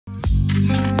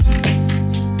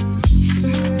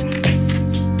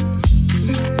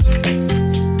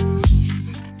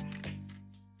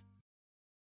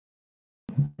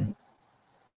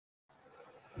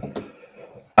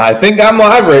I think I'm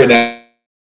live right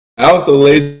now. So,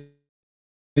 ladies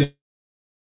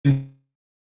and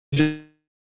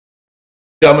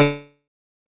gentlemen,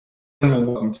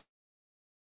 welcome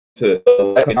to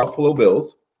the Buffalo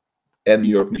Bills and New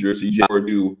York, New Jersey.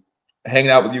 We're hanging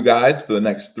out with you guys for the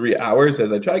next 3 hours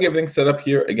as I try to get everything set up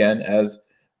here again as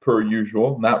per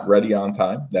usual. Not ready on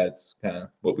time. That's kind of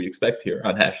what we expect here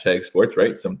on Hashtag Sports,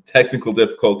 right? Some technical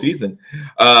difficulties and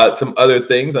some other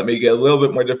things that may get a little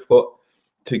bit more difficult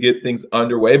to get things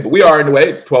underway, but we are underway.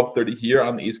 It's 12:30 here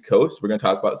on the East Coast. We're going to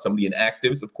talk about some of the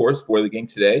inactives, of course, for the game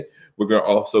today. We're going to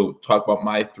also talk about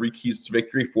my 3 keys to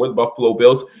victory for the Buffalo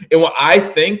Bills and what I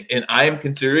think and I am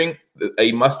considering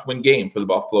a must-win game for the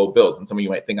Buffalo Bills. And some of you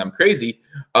might think I'm crazy,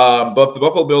 but if the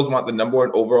Buffalo Bills want the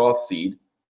 #1 overall seed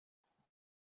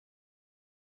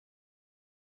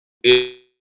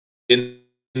in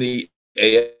the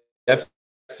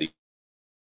AFC,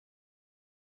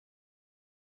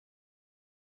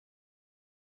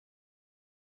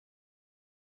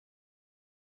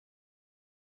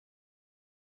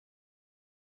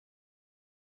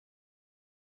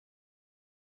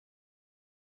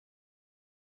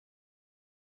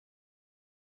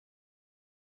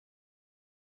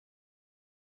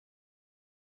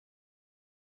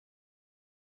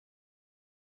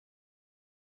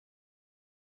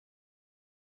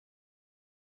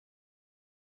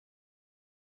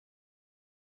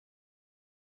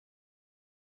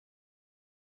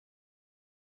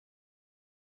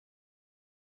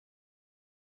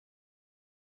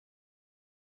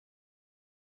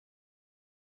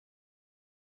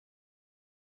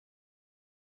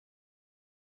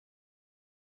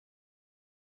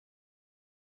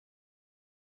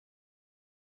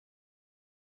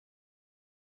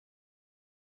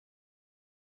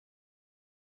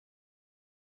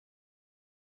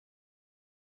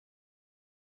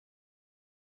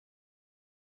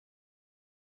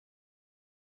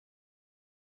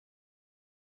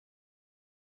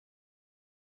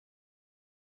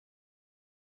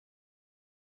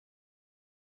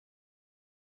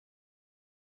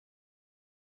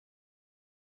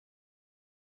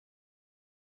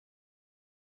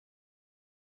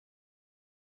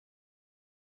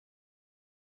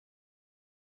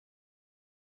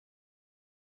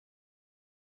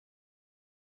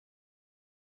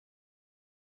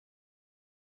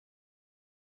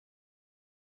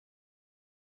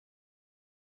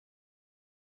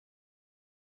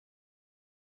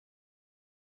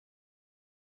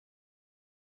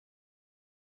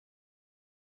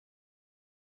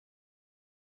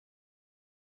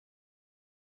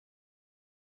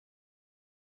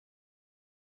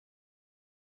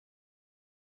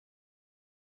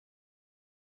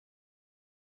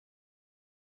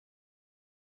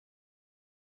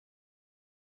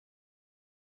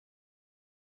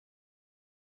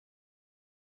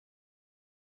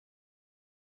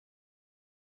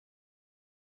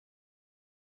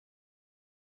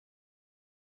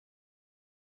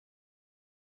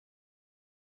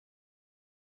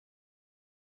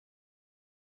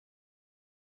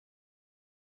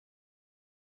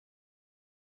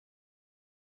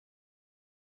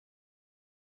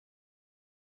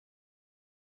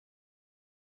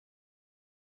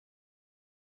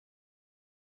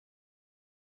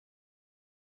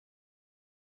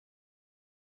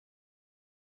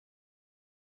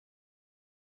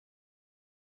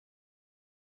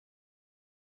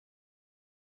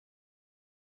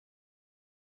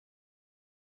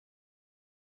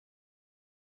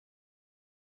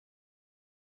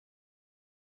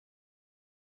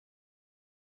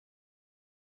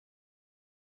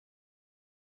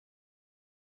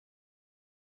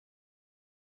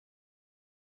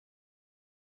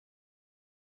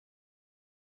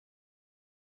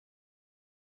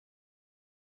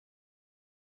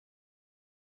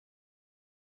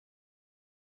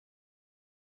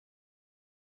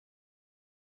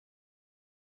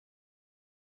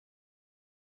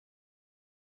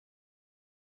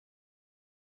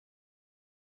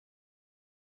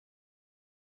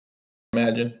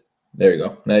 imagine. There you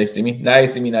go. Now you see me. Now you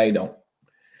see me. Now you don't.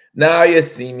 Now you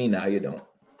see me. Now you don't.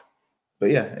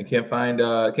 But yeah, I can't find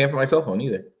my cell phone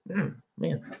either.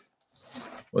 Man,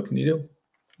 what can you do?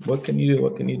 What can you do?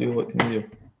 What can you do? What can you do?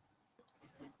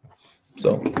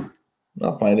 So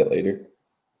I'll find it later.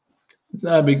 It's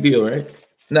not a big deal, right?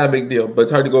 Not a big deal, but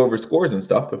it's hard to go over scores and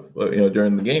stuff,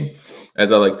 during the game,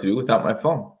 as I like to do without my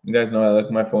phone. You guys know I like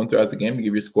my phone throughout the game to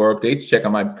give you score updates, check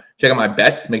on my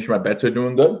bets, make sure my bets are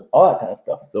doing good, all that kind of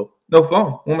stuff. So no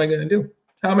phone. What am I going to do?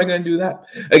 How am I going to do that?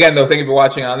 Again, though, thank you for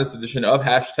watching on this edition of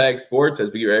Hashtag Sports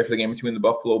as we get ready for the game between the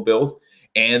Buffalo Bills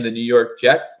and the New York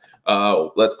Jets.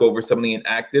 Let's go over some of the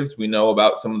inactives. We know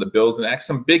about some of the Bills and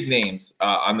some big names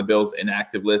on the Bills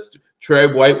inactive list. Trey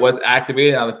White was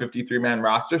activated on the 53-man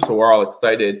roster, so we're all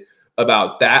excited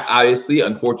about that. Obviously,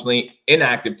 unfortunately,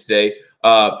 inactive today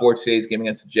for today's game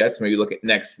against the Jets. Maybe look at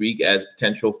next week as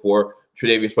potential for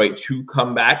Tre'Davious White to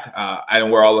come back. I know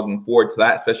we're all looking forward to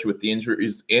that, especially with the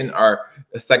injuries in our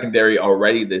secondary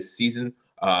already this season.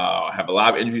 Have a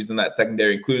lot of injuries in that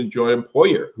secondary, including Jordan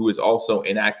Poyer, who is also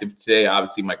inactive today.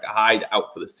 Obviously, Micah Hyde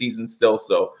out for the season still,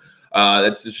 so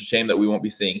that's just a shame that we won't be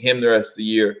seeing him the rest of the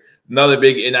year. Another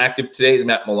big inactive today is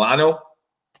Matt Milano.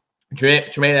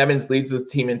 Tremaine Evans leads his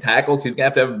team in tackles. He's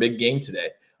going to have a big game today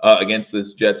against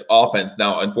this Jets offense.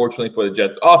 Now, unfortunately for the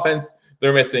Jets offense,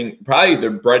 they're missing probably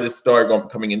their brightest star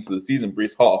coming into the season,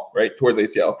 Breece Hall, right, towards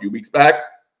ACL a few weeks back.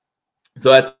 So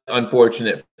that's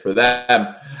unfortunate for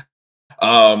them.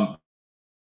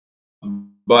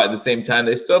 But at the same time,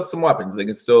 they still have some weapons. They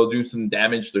can still do some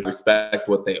damage. They respect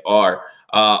what they are.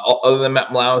 Other than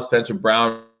Matt Milano, Spencer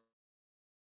Brown,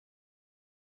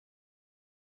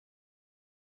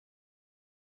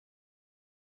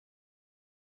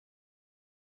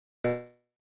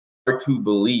 hard to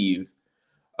believe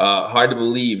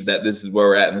that this is where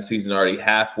we're at in the season, already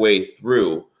halfway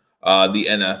through the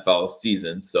NFL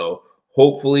season. So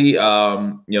hopefully,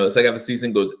 the second half of the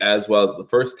season goes as well as the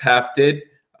first half did.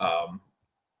 Only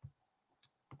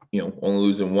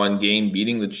losing one game,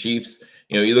 beating the Chiefs.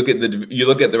 You look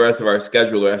at the rest of our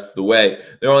schedule the rest of the way.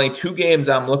 There are only 2 games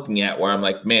I'm looking at where I'm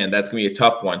like, man, that's gonna be a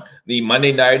tough one. The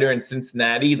Monday Nighter in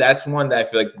Cincinnati, that's one that I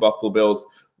feel like the Buffalo Bills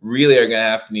really are gonna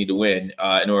have to need to win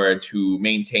in order to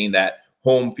maintain that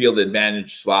home field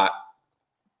advantage slot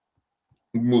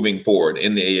moving forward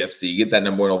in the AFC, get that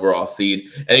 #1 overall seed.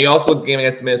 And you also game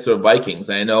against the Minnesota Vikings.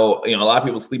 I know, a lot of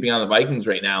people sleeping on the Vikings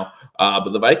right now,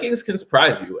 but the Vikings can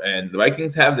surprise you, and the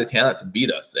Vikings have the talent to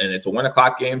beat us. And it's a 1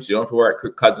 o'clock game, so you don't have to worry about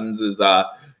Kirk Cousins'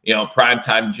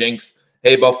 primetime jinx.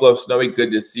 Hey, Buffalo Snowy,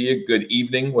 good to see you. Good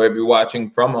evening, wherever you're watching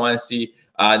from. I want to see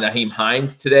Nyheim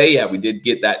Hines today. Yeah, we did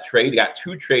get that trade. We got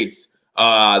 2 trades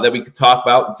that we could talk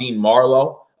about. Dean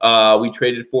Marlowe, we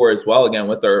traded for as well. Again,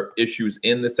 with our issues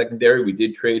in the secondary, we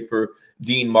did trade for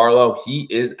Dean Marlowe. He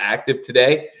is active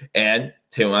today, and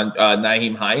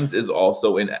Nyheim Hines is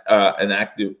also an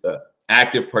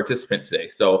active participant today.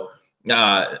 So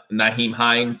Nyheim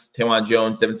Hines, Taewon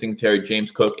Jones, Devin Singletary,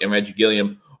 James Cook, and Reggie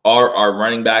Gilliam are our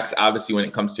running backs. Obviously, when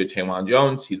it comes to Taewon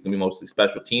Jones, he's going to be mostly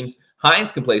special teams.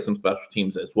 Hines can play some special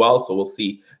teams as well, so we'll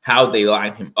see how they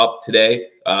line him up today.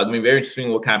 It's going to be very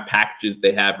interesting what kind of packages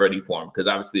they have ready for him, because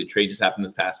obviously the trade just happened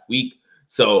this past week,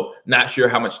 so not sure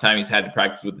how much time he's had to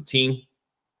practice with the team.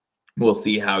 We'll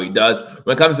see how he does.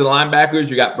 When it comes to the linebackers,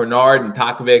 you got Bernard and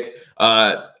Takovic,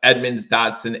 Edmonds,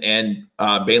 Dotson, and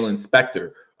Balin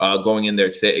Spector going in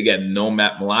there today. Again, no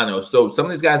Matt Milano. So some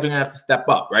of these guys are going to have to step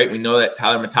up, right? We know that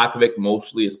Tyler Matakovic,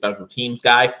 mostly a special teams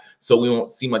guy, so we won't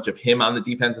see much of him on the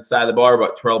defensive side of the bar,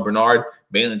 but Terrell Bernard,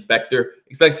 Balin Spector,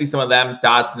 expect to see some of them,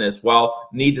 Dotson as well.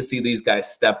 Need to see these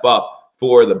guys step up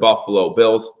for the Buffalo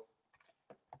Bills.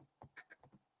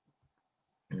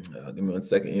 Give me 1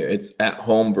 second here. It's at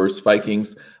home versus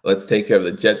Vikings. Let's take care of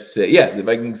the Jets today. Yeah, the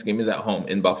Vikings game is at home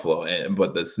in Buffalo,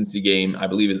 but the Cincy game, I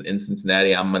believe, is in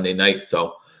Cincinnati on Monday night.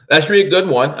 So that should be a good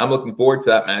one. I'm looking forward to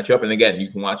that matchup. And again,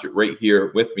 you can watch it right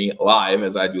here with me live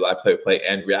as I do live play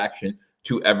and reaction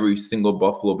to every single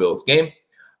Buffalo Bills game.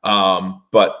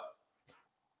 But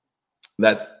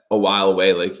that's a while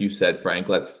away, like you said, Frank.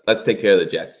 Let's take care of the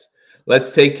Jets.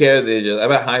 Let's take care of the Jets. I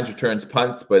bet Hines returns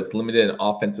punts, but it's limited in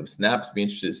offensive snaps. Be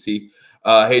interested to see.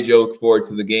 Hey, Joe, look forward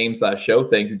to the game/show.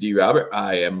 Thank you, D. Robert.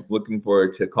 I am looking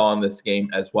forward to calling this game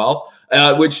as well.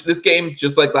 Which this game,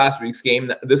 just like last week's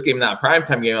game, this game not a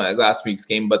primetime game like last week's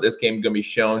game, but this game is going to be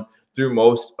shown through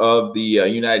most of the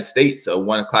United States. A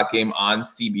 1 o'clock game on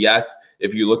CBS.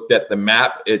 If you looked at the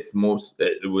map, it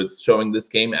was showing this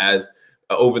game as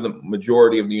over the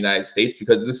majority of the United States,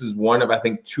 because this is one of, I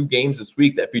think, 2 games this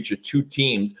week that feature 2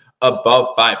 teams above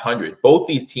 500. Both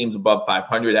these teams above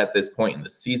 500 at this point in the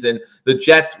season. The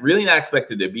Jets really not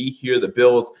expected to be here. The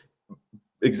Bills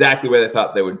exactly where they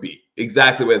thought they would be.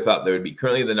 Exactly where they thought they would be.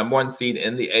 Currently the #1 seed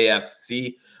in the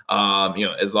AFC.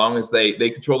 As long as they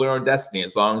control their own destiny,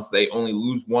 as long as they only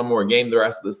lose one more game the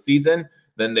rest of the season,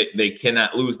 then they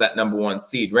cannot lose that #1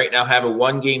 seed. Right now have a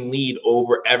 1-game lead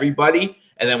over everybody.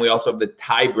 And then we also have the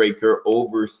tiebreaker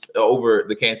over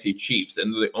the Kansas City Chiefs.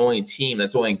 And they're the only team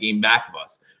that's only a game back of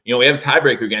us. We have a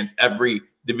tiebreaker against every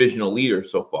divisional leader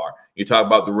so far. You talk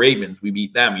about the Ravens, we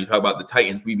beat them. You talk about the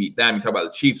Titans, we beat them. You talk about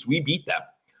the Chiefs, we beat them.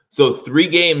 So 3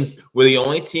 games, we're the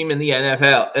only team in the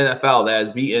NFL that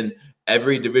has beaten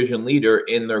every division leader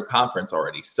in their conference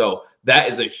already. So that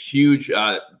is a huge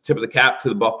tip of the cap to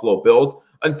the Buffalo Bills.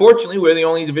 Unfortunately, we're the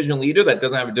only division leader that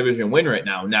doesn't have a division win right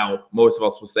now. Now, most of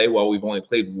us will say, well, we've only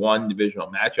played one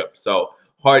divisional matchup, so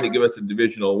hard to give us a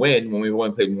divisional win when we've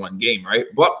only played one game, right?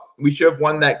 But we should have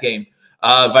won that game.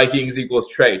 Vikings equals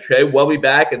Trey. Trey will be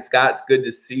back, and Scott, it's good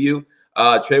to see you.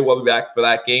 Trey will be back for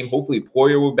that game. Hopefully,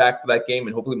 Poirier will be back for that game,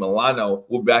 and hopefully Milano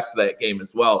will be back for that game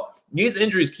as well. These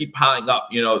injuries keep piling up,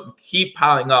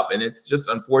 and it's just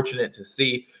unfortunate to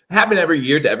see. It happen every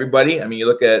year to everybody. I mean, you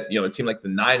look at, a team like the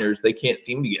Niners, they can't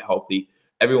seem to get healthy.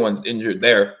 Everyone's injured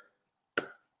there.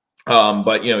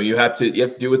 But you have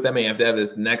to do with them, and you have to have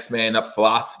this next man up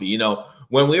philosophy.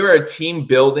 When we were a team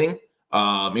building,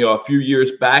 a few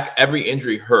years back, every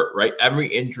injury hurt, right? Every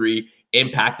injury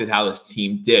impacted how this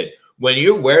team did. When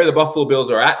you're where the Buffalo Bills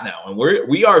are at now, and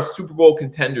we are Super Bowl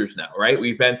contenders now, right?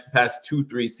 We've been for the past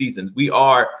 2-3 seasons. We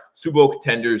are Super Bowl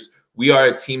contenders. We are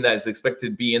a team that is expected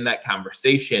to be in that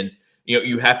conversation.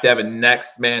 You have to have a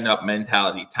next man up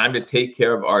mentality. Time to take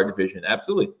care of our division.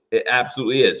 Absolutely. It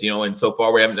absolutely is. And so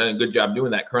far we haven't done a good job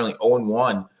doing that. Currently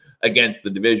 0-1 against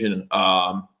the division.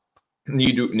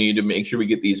 Need to make sure we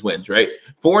get these wins, right?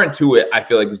 4-2, I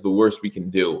feel like, is the worst we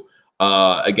can do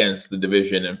against the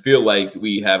division, and feel like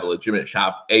we have a legitimate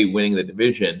shot of winning the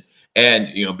division and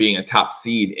being a top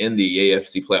seed in the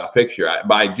AFC playoff picture.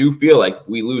 But I do feel like if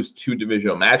we lose 2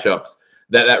 divisional matchups,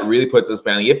 that really puts us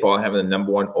behind the 8 ball and having the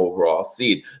 #1 overall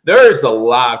seed. There is a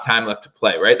lot of time left to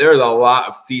play, right? There is a lot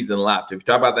of season left. If you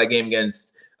talk about that game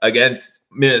against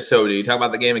Minnesota, you talk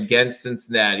about the game against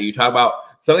Cincinnati, you talk about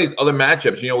some of these other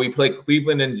matchups. We played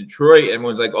Cleveland and Detroit, and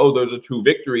everyone's like, oh, those are 2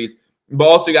 victories. But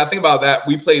also you got to think about that.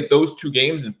 We played those 2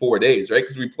 games in 4 days, right?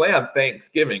 Because we play on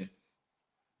Thanksgiving.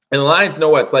 And the Lions know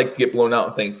what it's like to get blown out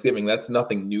on Thanksgiving. That's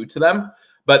nothing new to them.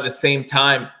 But at the same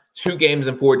time, 2 games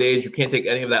in 4 days, you can't take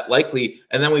any of that lightly.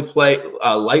 And then we play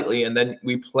lightly, and then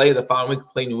we play the following week,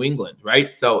 play New England,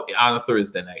 right? So on a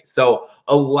Thursday night. So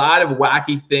a lot of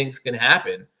wacky things can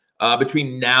happen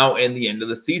between now and the end of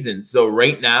the season. So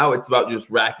right now, it's about just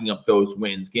racking up those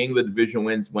wins, getting the division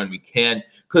wins when we can,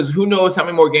 because who knows how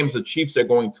many more games the Chiefs are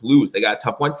going to lose. They got a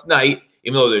tough one tonight,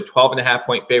 even though they're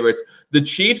 12.5-point favorites. The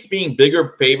Chiefs being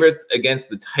bigger favorites against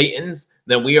the Titans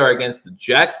than we are against the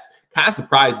Jets kind of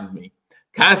surprises me.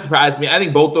 I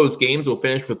think both those games will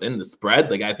finish within the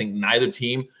spread. Like, I think neither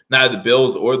team, neither the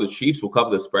Bills or the Chiefs, will cover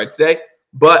the spread today.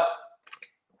 But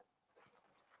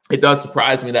it does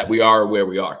surprise me that we are where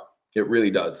we are. It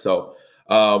really does. So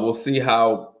we'll see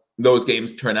how those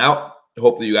games turn out.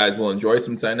 Hopefully you guys will enjoy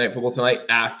some Sunday Night Football tonight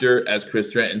after, as Chris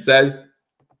Trenton says,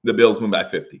 the Bills win by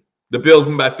 50. The Bills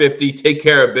win by 50. Take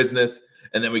care of business,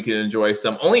 and then we can enjoy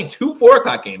some. Only 2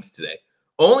 4:00 games today.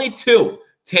 Only 2.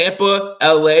 Tampa,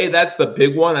 LA, that's the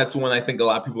big one. That's the one I think a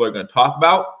lot of people are going to talk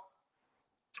about.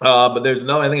 But there's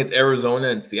another, I think it's Arizona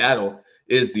and Seattle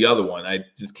is the other one. I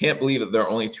just can't believe that there are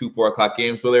only 2 4:00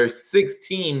 games. Well, there are 6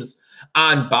 teams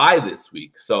on bye this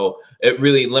week. So it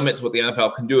really limits what the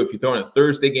NFL can do. If you throw in a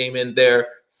Thursday game in there,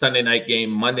 Sunday night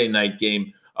game, Monday night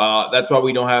game, that's why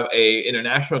we don't have a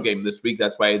international game this week.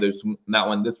 That's why there's not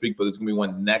one this week, but there's going to be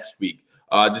one next week,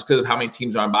 just because of how many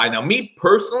teams are on bye. Now, me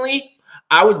personally,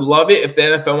 I would love it if the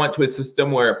NFL went to a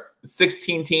system where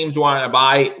 16 teams were on a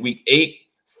bye week 8,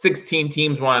 16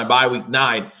 teams were on a bye week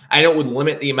 9. I know it would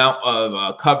limit the amount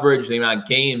of coverage, the amount of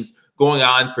games going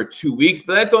on for 2 weeks,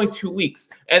 but that's only 2 weeks.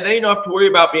 And then you don't have to worry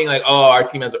about being like, oh, our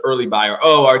team has an early bye, or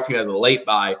oh, our team has a late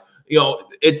bye.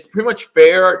 It's pretty much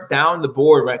fair down the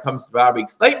board when it comes to bye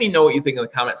weeks. Let me know what you think in the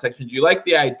comment section. Do you like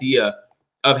the idea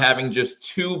of having just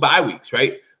 2 bye weeks,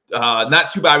 right?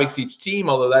 Not 2 bye weeks each team,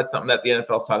 although that's something that the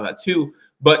NFL is talking about too,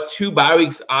 but 2 bye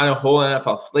weeks on a whole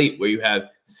NFL slate where you have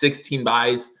 16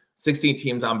 buys, 16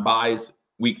 teams on buys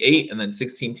week 8, and then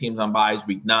 16 teams on buys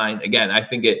week 9. Again, I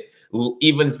think it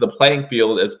evens the playing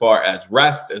field as far as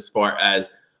rest, as far as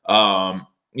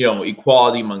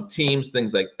equality among teams,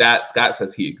 things like that. Scott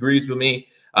says he agrees with me.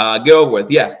 Get over with.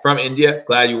 Yeah, from India.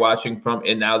 Glad you're watching from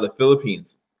in now the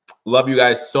Philippines. Love you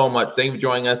guys so much. Thank you for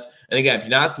joining us. And again, if you're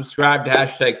not subscribed to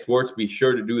Hashtag Sports, be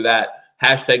sure to do that.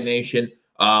 Hashtag Nation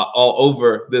all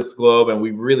over this globe. And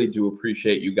we really do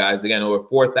appreciate you guys. Again, over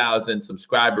 4,000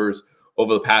 subscribers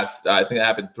over the past, I think that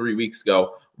happened 3 weeks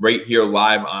ago, right here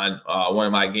live on one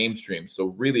of my game streams.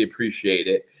 So really appreciate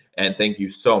it. And thank you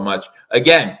so much.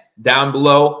 Again, down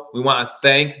below, we want to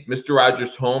thank Mr.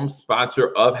 Rogers Homes, sponsor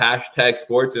of Hashtag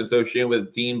Sports, associated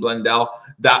with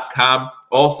DeanBlundell.com.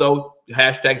 Also,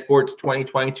 Hashtag Sports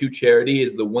 2022 charity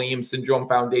is the Williams Syndrome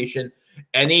Foundation.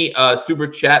 Any super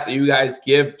chat that you guys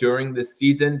give during this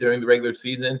season, during the regular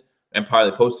season, and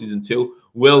probably the postseason too,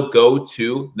 will go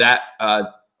to that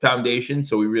foundation.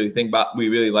 So we really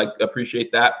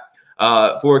appreciate that.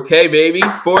 4K, baby.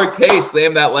 4K.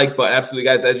 Slam that like button. Absolutely,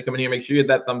 guys. As you come in here, make sure you hit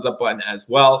that thumbs up button as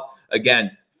well.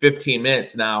 Again, 15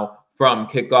 minutes now from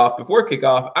kickoff. Before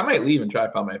kickoff, I might leave and try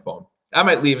to find my phone.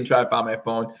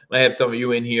 Might have some of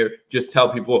you in here. Just tell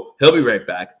people he'll be right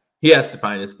back. He has to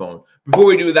find his phone. Before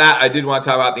we do that, I did want to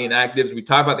talk about the inactives. We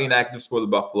talked about the inactives for the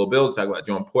Buffalo Bills. Talk about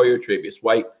Joan Poyer, Travius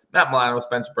White, Matt Milano,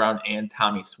 Spencer Brown, and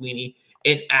Tommy Sweeney.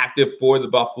 Inactive for the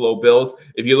Buffalo Bills.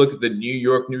 If you look at the New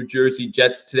York, New Jersey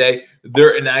Jets today,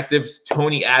 their inactives: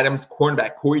 Tony Adams,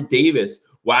 cornerback; Corey Davis,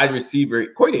 wide receiver.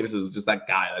 Corey Davis is just that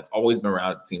guy that's always been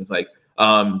around, it seems like.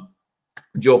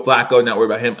 Joe Flacco, not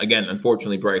worried about him. Again,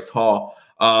 unfortunately, Bryce Hall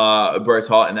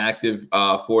inactive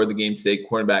for the game today,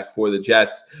 cornerback for the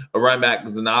Jets. A running back,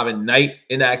 Zanavin Knight,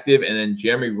 inactive, and then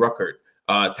Jeremy Ruckert,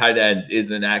 tight end,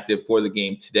 is inactive for the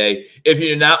game today. If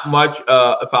you're not much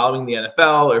following the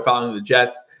NFL or following the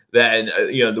Jets, then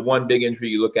the one big injury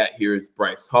you look at here is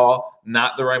Bryce Hall,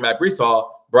 not the running back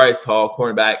Bryce Hall,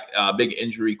 cornerback, big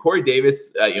injury. Corey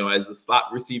Davis, as a slot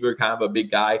receiver, kind of a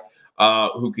big guy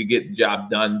who could get the job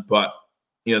done, but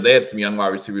they have some young wide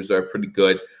receivers that are pretty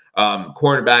good.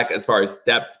 Cornerback, as far as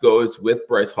depth goes, with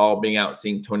Bryce Hall being out,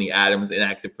 seeing Tony Adams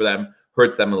inactive for them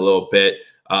hurts them a little bit.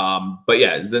 But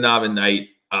yeah, Zanavin Knight,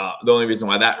 the only reason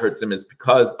why that hurts him is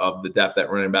because of the depth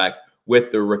at running back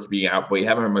with the rookie being out, but you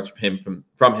haven't heard much of him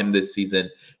from him this season.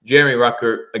 Jeremy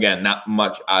Ruckert, again, not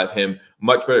much out of him.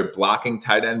 Much better blocking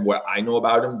tight end, what I know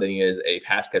about him, than he is a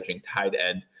pass-catching tight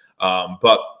end.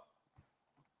 But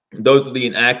those are the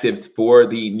inactives for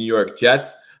the New York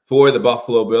Jets. For the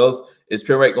Buffalo Bills, is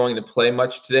Trey Wright going to play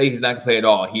much today? He's not going to play at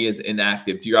all. He is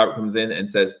inactive. D. Robert comes in and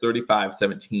says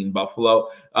 35-17 Buffalo.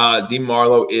 Dean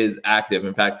Marlowe is active.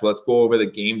 In fact, let's go over the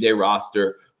game day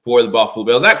roster for the Buffalo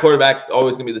Bills. That quarterback is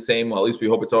always going to be the same. Well, at least we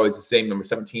hope it's always the same. Number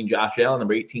 17, Josh Allen.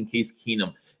 Number 18, Case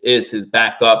Keenum is his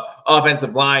backup.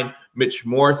 Offensive line: Mitch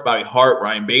Morse, Bobby Hart,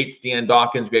 Ryan Bates, Dean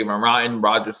Dawkins, Greg Van Rotten,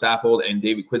 Roger Saffold, and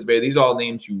David Quisberry. These are all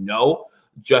names you know.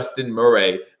 Justin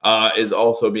Murray is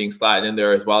also being slotted in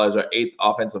there, as well as our 8th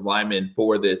offensive lineman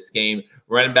for this game.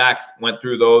 Running backs, went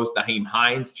through those. Naheem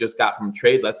Hines just got from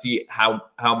trade. Let's see how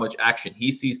much action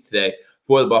he sees today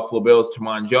for the Buffalo Bills.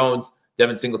 Tamon Jones,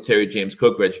 Devin Singletary, James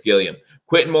Cook, Reggie Gilliam.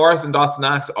 Quentin Morris and Dawson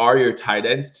Knox are your tight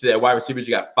ends today. Wide receivers,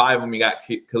 you got 5 of them. You got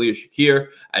Khalil Shakir,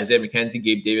 Isaiah McKenzie,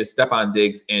 Gabe Davis, Stephon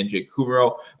Diggs, and Jake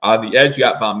Kumaro. On the edge, you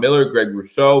got Von Miller, Greg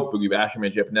Rousseau, Boogie Basham,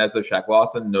 Jeff Panezza, Shaq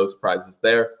Lawson. No surprises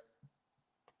there.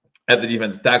 At the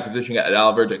defensive tackle position, got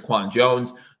Oliver, Daquan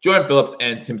Jones, Jordan Phillips,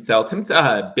 and Tim Sell. Tim Sell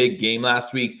had a big game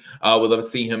last week. We'll love to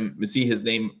see his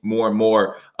name more and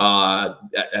more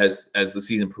as the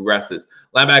season progresses.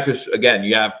 Linebackers, again,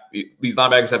 these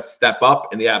linebackers have to step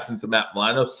up in the absence of Matt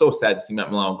Milano. So sad to see Matt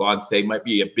Milano gone today. Might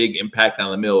be a big impact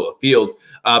on the middle of the field.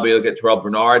 But you look at Terrell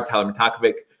Bernard, Tyler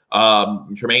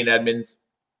Matakovic, Tremaine Edmonds,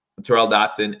 Terrell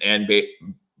Dotson, and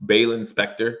Balin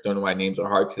Spector. Don't know why names are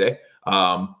hard today.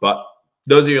 But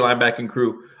those are your linebacking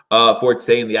crew for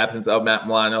today in the absence of Matt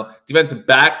Milano. Defensive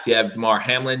backs, you have DeMar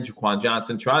Hamlin, Jaquan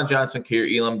Johnson, Teron Johnson,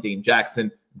 Kyrie Elam, Dane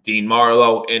Jackson, Dean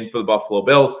Marlowe in for the Buffalo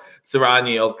Bills, Saran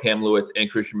Neal, Cam Lewis, and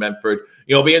Christian Benford.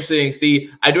 It'll be interesting to see.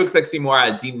 I do expect to see more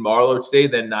out of Dean Marlowe today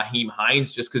than Naheem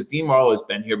Hines, just because Dean Marlowe has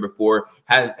been here before,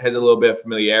 has a little bit of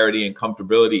familiarity and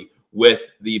comfortability with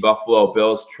the Buffalo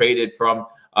Bills. Traded from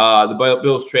the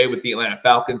Bills trade with the Atlanta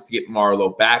Falcons to get Marlowe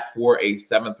back for a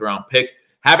 7th-round pick.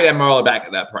 Happy to have Marlowe back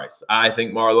at that price. I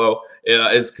think Marlowe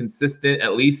is consistent.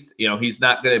 At least, he's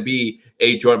not going to be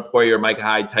a Jordan Poyer, Micah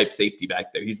Hyde type safety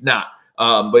back there. He's not.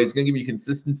 But he's going to give you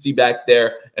consistency back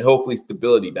there and hopefully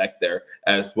stability back there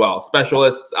as well.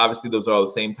 Specialists, obviously, those are all the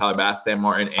same. Tyler Bass, Sam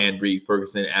Martin, and Reed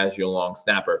Ferguson as your long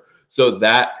snapper. So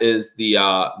that is the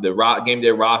game day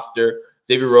roster.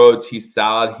 Xavier Rhodes, he's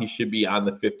solid. He should be on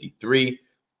the 53.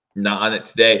 Not on it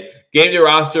today. Game day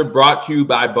roster brought to you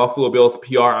by Buffalo Bills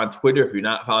PR on Twitter. If you're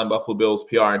not following Buffalo Bills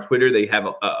PR on Twitter, they have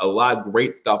a lot of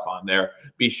great stuff on there.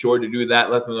 Be sure to do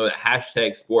that. Let them know that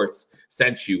hashtag sports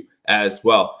sent you as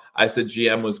well. I said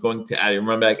GM was going to add a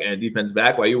running back and a defensive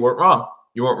back. Well, you weren't wrong.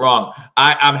 You weren't wrong.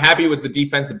 I'm happy with the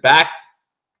defensive back.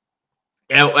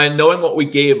 And knowing what we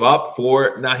gave up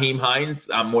for Naheem Hines,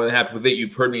 I'm more than happy with it.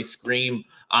 You've heard me scream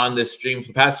on this stream for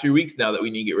the past 3 weeks now that we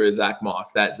need to get rid of Zach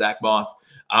Moss. That Zach Moss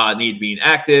need to be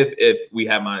inactive if we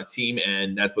have him on a team,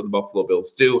 and that's what the Buffalo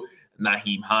Bills do.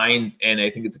 Naheem Hines, and I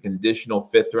think it's a conditional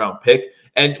 5th-round pick.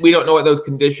 And we don't know what those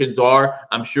conditions are.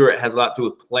 I'm sure it has a lot to do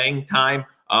with playing time.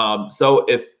 So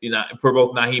if for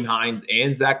both Naheem Hines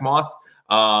and Zach Moss,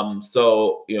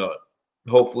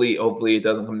 hopefully it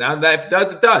doesn't come down to that. If it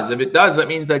does, it does. If it does, that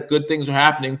means that good things are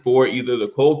happening for either the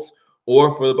Colts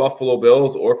or for the Buffalo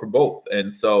Bills or for both.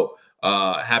 And so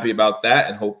happy about that,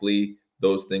 and hopefully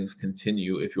those things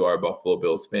continue if you are Buffalo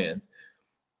Bills fans.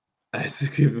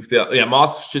 Yeah,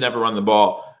 Moss should never run the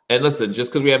ball. And listen,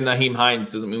 just because we have Nyheim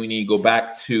Hines doesn't mean we need to go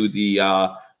back to the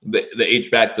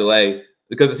H-back delay,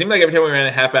 because it seemed like every time we ran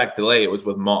a halfback delay, it was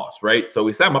with Moss, right? So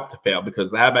we set him up to fail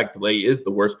because the halfback delay is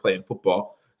the worst play in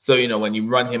football. So, you know, when you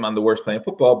run him on the worst play in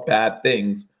football, bad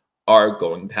things are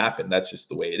going to happen. That's just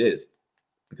the way it is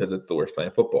because it's the worst play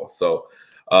in football. So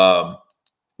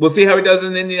we'll see how he does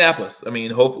in Indianapolis. I mean,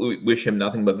 hopefully we wish him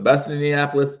nothing but the best in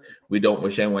Indianapolis. We don't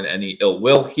wish anyone any ill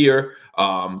will here.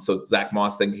 So Zach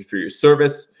Moss, thank you for your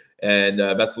service. And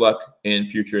best of luck in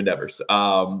future endeavors.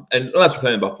 And unless you're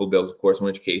playing the Buffalo Bills, of course, in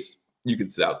which case you can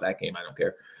sit out that game. I don't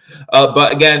care.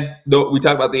 But again, we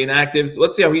talk about the inactives.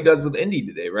 Let's see how he does with Indy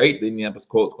today, right? The Indianapolis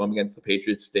Colts going against the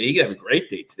Patriots today. He could have a great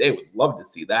day today. Would love to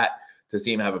see that. To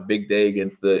see him have a big day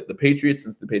against the Patriots,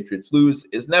 since the Patriots lose,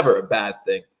 is never a bad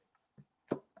thing.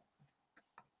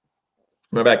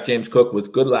 Remember back, James Cook was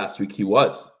good last week.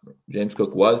 James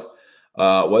Cook was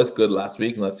good last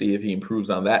week, and let's see if he improves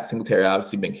on that. Singletary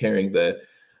obviously been carrying the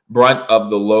brunt of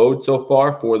the load so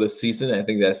far for the season. I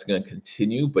think that's going to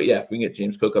continue. But yeah, if we can get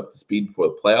James Cook up to speed before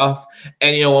the playoffs,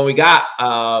 and you know when we got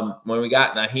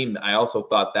Nyheim, I also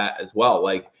thought that as well.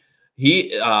 Like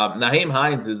Nyheim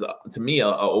Hines is to me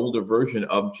an older version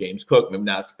of James Cook, maybe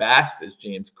not as fast as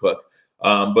James Cook,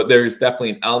 but there's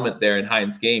definitely an element there in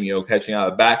Hines' game. You know, catching out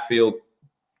of the backfield.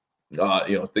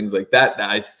 You know, things like that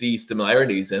I see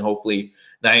similarities, and hopefully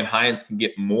Nyheim Hines can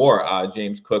get more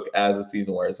James Cook as the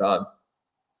season wears on.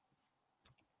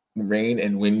 Rain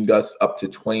and wind gusts up to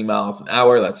 20 miles an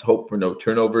hour. Let's hope for no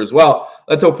turnovers. Well,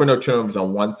 let's hope for no turnovers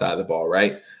on one side of the ball,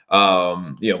 right?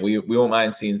 You know, we won't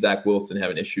mind seeing Zach Wilson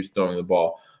having issues throwing the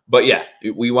ball. But yeah,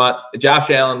 we want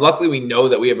Josh Allen. Luckily, we know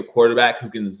that we have a quarterback who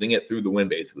can zing it through the wind,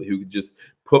 basically, who can just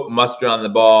put mustard on the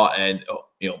ball. And,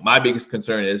 you know, my biggest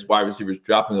concern is wide receivers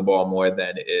dropping the ball more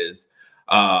than it is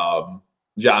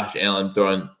Josh Allen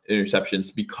throwing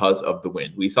interceptions because of the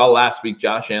wind. We saw last week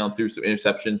Josh Allen threw some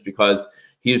interceptions because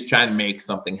he was trying to make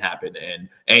something happen. And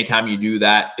anytime you do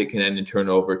that, it can end in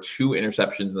turnover. 2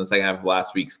 interceptions in the second half of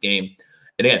last week's game.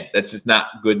 And again, that's just not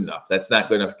good enough. That's not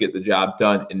good enough to get the job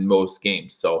done in most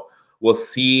games. So we'll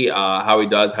see how he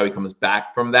does, how he comes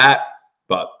back from that.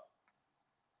 But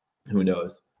who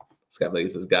knows? Scott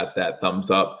Blaze has got that thumbs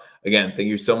up. Again, thank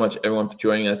you so much, everyone, for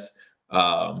joining us.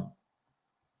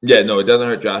 Yeah, no, it doesn't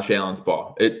hurt Josh Allen's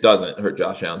ball. It doesn't hurt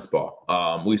Josh Allen's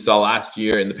ball. We saw last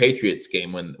year in the Patriots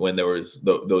game when there was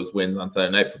those wins on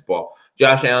Sunday Night Football,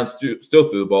 Josh Allen still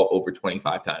threw the ball over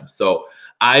 25 times. So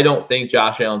I don't think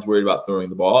Josh Allen's worried about throwing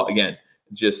the ball. Again,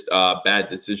 just bad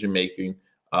decision-making.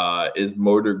 Is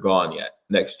Motor gone yet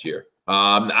next year?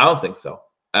 I don't think so.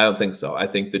 I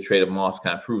think the trade of Moss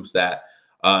kind of proves that.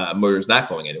 Motor's not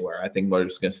going anywhere. I think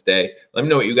Motor's going to stay. Let me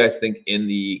know what you guys think in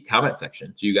the comment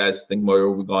section. Do you guys think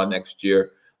Motor will be gone next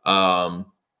year? I'm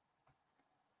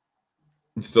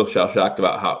still shell-shocked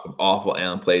about how awful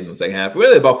Allen played in the second half.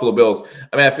 Really, the Buffalo Bills.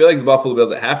 I mean, I feel like the Buffalo Bills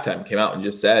at halftime came out and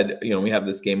just said, you know, we have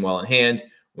this game well in hand.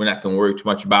 We're not going to worry too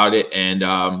much about it. And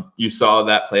you saw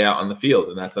that play out on the field,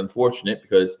 and that's unfortunate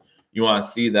because you want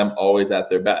to see them always at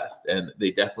their best. And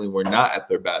they definitely were not at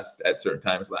their best at certain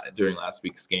times during last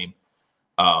week's game.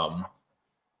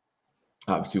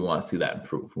 Obviously, we want to see that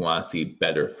improve. We want to see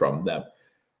better from them.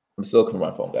 I'm still looking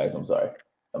for my phone, guys. I'm sorry.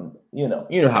 You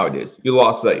know how it is. You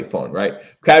lost without your phone, right?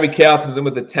 Krabby Kale comes in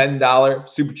with a $10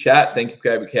 super chat. Thank you,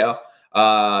 Krabby Kale.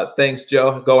 Thanks,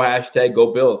 Joe. Go hashtag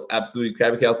Go Bills. Absolutely,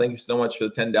 Krabby Kale. Thank you so much for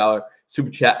the $10 super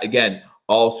chat. Again,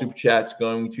 all super chats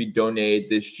going to be donated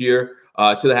this year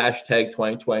to the hashtag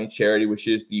 2020 charity, which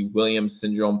is the Williams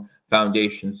Syndrome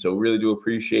Foundation. So really do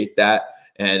appreciate that.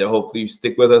 And hopefully you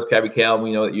stick with us, Krabby Kale.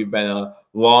 We know that you've been a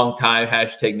long-time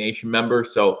hashtag Nation member.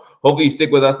 So hopefully you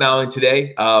stick with us not only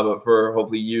today, but for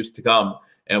hopefully years to come.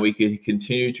 And we can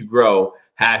continue to grow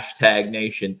hashtag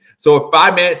Nation. So we're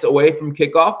 5 minutes away from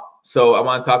kickoff. So I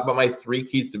want to talk about my 3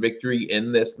 keys to victory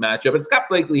in this matchup. And Scott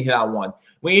Blakely hit on one.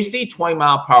 When you see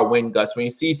 20-mile-per-hour wind gusts, when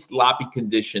you see sloppy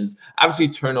conditions, obviously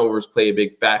turnovers play a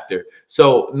big factor.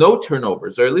 So no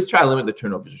turnovers, or at least try to limit the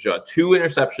turnovers. 2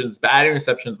 interceptions, bad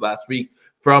interceptions last week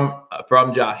from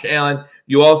Josh Allen.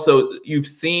 You've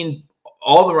seen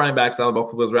all the running backs on the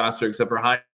Buffalo Bills roster except for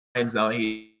Hines. Now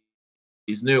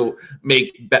he's new,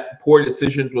 make poor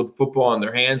decisions with the football in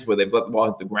their hands where they've let the ball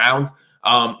hit the ground.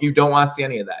 You don't want to see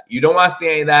any of that. You don't want to see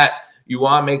any of that. You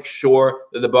want to make sure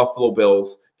that the Buffalo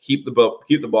Bills keep the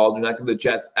ball. Do not give the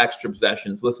Jets extra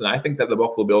possessions. Listen, I think that the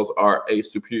Buffalo Bills are a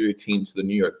superior team to the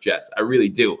New York Jets. I really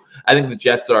do. I think the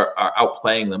Jets are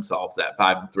outplaying themselves at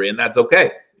 5-3, and that's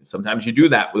okay. Sometimes you do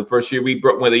that. With the first year we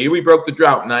broke the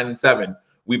drought 9-7.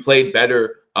 We played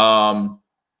better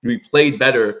we played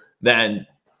better than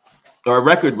our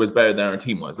record was better than our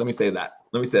team was. Let me say that.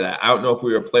 I don't know if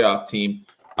we were a playoff team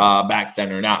back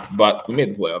then or not, but we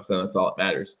made the playoffs, and that's all that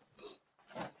matters.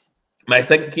 My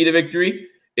second key to victory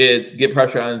is get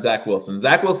pressure on Zach Wilson.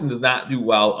 Zach Wilson does not do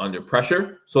well under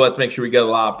pressure, so let's make sure we get a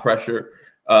lot of pressure.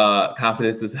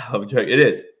 Confidence is how it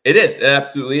is. It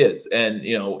absolutely is. And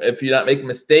if you're not making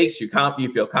mistakes, you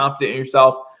feel confident in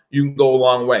yourself, you can go a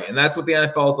long way. And that's what the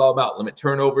NFL is all about. Limit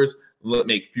turnovers,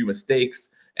 make few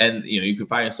mistakes, and you can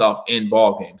find yourself in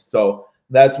ball games. So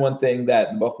that's one thing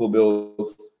that the Buffalo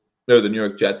Bills or the New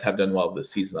York Jets have done well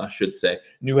this season, I should say.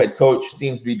 New head coach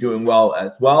seems to be doing well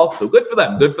as well. So good for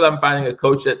them. Good for them finding a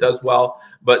coach that does well.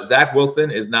 But Zach Wilson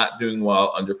is not doing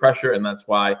well under pressure, and that's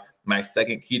why my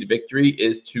second key to victory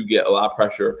is to get a lot of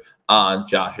pressure on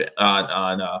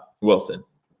Wilson.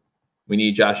 We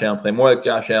need Josh Allen play more like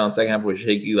Josh Allen. Second half was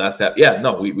shaky. Last half,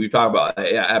 we've talked about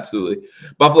that. Yeah, absolutely.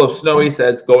 Buffalo Snowy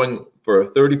says going for a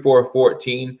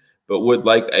 34-14, but would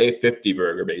like a 50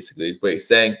 burger, basically, is what he's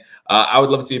saying. I would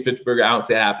love to see a 50 burger. I don't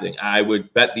see it happening. I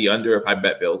would bet the under if I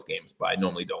bet Bills games, but I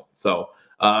normally don't. So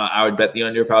I would bet the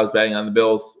under if I was betting on the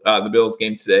Bills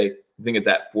game today. I think it's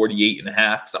at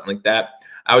 48.5, something like that.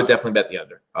 I would definitely bet the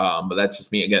under. But that's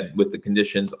just me, again, with the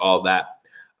conditions, all that.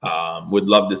 Would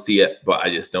love to see it, but I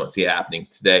just don't see it happening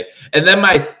today. And then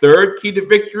my third key to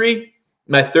victory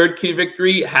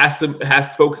has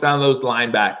to focus on those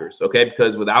linebackers, okay?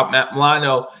 Because without Matt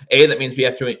Milano, that means we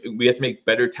have to make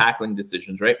better tackling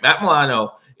decisions, right? Matt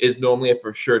Milano is normally a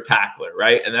for sure tackler,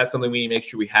 right? And that's something we need to make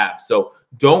sure we have. So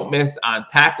don't miss on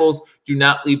tackles. Do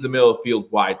not leave the middle of the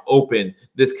field wide open.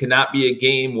 This cannot be a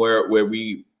game where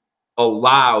we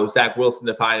allow Zach Wilson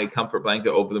to find a comfort blanket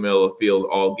over the middle of the field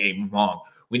all game long.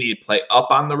 We need to play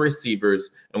up on the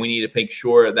receivers, and we need to make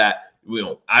sure that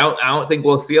I don't think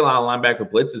we'll see a lot of linebacker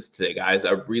blitzes today, guys.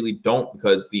 I really don't,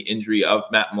 because the injury of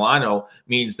Matt Milano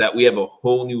means that we have a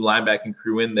whole new linebacking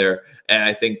crew in there, and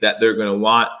I think that they're going to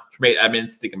want Tremaine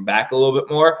Edmonds sticking back a little bit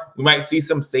more. We might see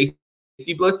some safety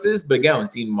blitzes, but again,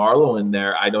 with Dean Marlowe in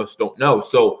there, I just don't know.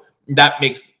 So that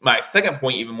makes my second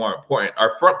point even more important.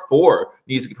 Our front four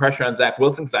needs to get pressure on Zach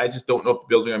Wilson, because I just don't know if the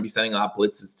Bills are going to be sending a lot of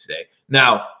blitzes today.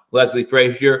 Now, Leslie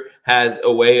Frazier has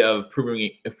a way of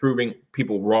proving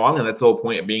people wrong, and that's the whole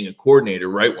point of being a coordinator,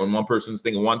 right? When one person's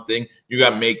thinking one thing, you got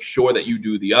to make sure that you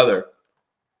do the other.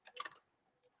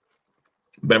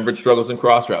 Benford struggles in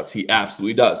cross routes. He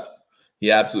absolutely does.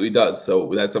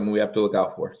 So that's something we have to look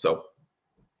out for. So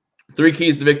 3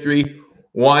 keys to victory.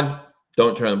 1,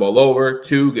 don't turn the ball over.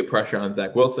 2, get pressure on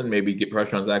Zach Wilson. Maybe get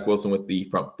pressure on Zach Wilson with the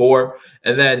front 4.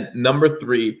 And then number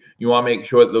 3, you want to make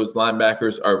sure that those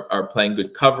linebackers are playing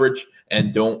good coverage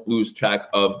and don't lose track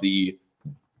of the,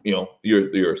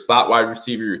 your slot wide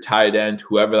receiver, your tight end,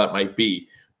 whoever that might be.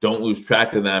 Don't lose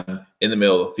track of them in the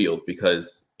middle of the field,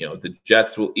 because the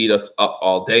Jets will eat us up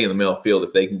all day in the middle of the field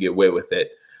if they can get away with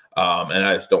it. And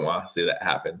I just don't want to see that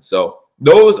happen. So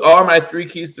those are my 3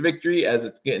 keys to victory, as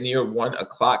it's getting near 1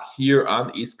 o'clock here on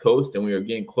the East Coast, and we are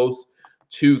getting close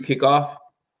to kickoff.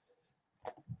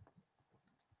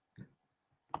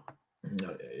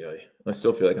 I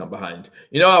still feel like I'm behind.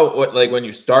 Like when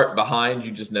you start behind,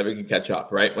 you just never can catch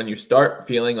up, right? When you start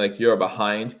feeling like you're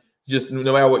behind, just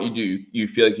no matter what you do, you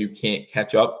feel like you can't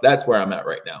catch up. That's where I'm at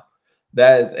right now.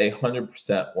 That is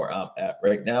 100% where I'm at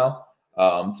right now.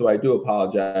 So I do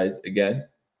apologize again.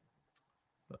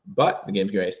 But the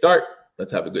game's going to start.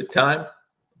 Let's have a good time.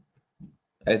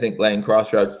 I think letting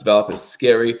cross routes develop is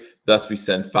scary. Thus, we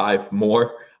send 5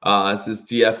 more. This is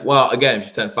TF. Well, again, if you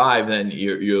send 5, then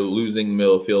you're losing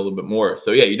middle of the field a little bit more.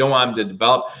 So, yeah, you don't want them to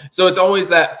develop. So it's always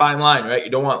that fine line, right? You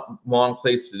don't want long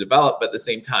plays to develop, but at the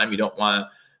same time, you don't want to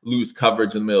lose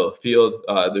coverage in the middle of the field.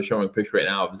 They're showing a picture right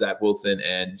now of Zach Wilson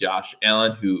and Josh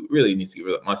Allen, who really needs to get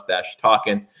rid of that mustache,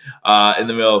 talking in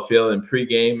the middle of the field in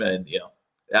pregame. And,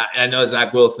 I know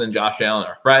Zach Wilson and Josh Allen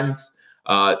are friends.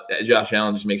 Josh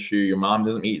Allen, just make sure your mom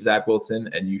doesn't meet Zach Wilson,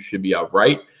 and you should be all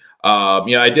right.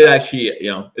 I did actually,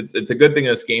 it's a good thing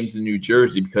this game's in New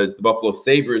Jersey, because the Buffalo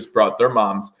Sabres brought their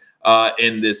moms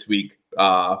in this week.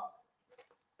 And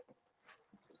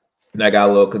I got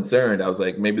a little concerned. I was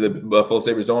like, maybe the Buffalo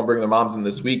Sabres don't want to bring their moms in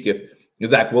this week if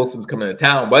Zach Wilson's coming to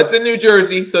town. But it's in New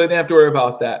Jersey, so they didn't have to worry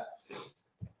about that.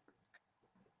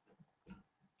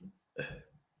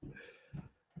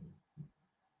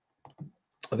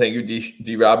 Thank you,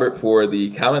 D. Robert, for the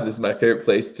comment. This is my favorite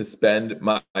place to spend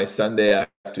my Sunday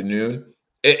afternoon.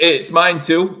 It's mine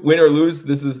too. Win or lose,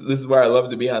 this is where I love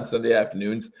to be on Sunday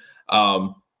afternoons.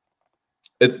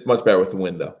 It's much better with the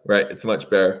win, though, right? It's much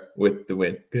better with the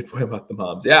win. Good point about the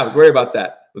moms. Yeah, I was worried about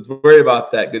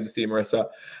that. Good to see you, Marissa.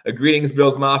 Greetings,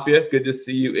 Bills Mafia. Good to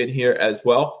see you in here as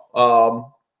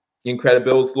well.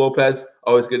 Incredibles Lopez,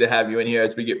 always good to have you in here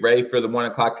as we get ready for the 1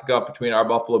 o'clock kickoff between our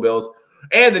Buffalo Bills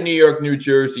and the New York, New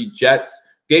Jersey Jets.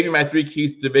 Gave you my 3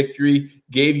 keys to victory,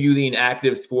 gave you the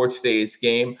inactives for today's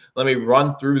game. Let me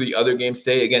run through the other games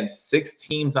today. Again, 6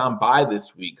 teams on bye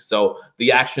this week, so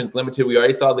the action's limited. We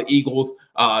already saw the Eagles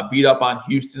beat up on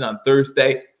Houston on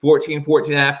Thursday,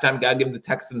 14-14 at halftime. Got to give the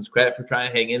Texans credit for trying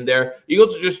to hang in there.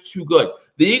 Eagles are just too good.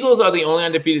 The Eagles are the only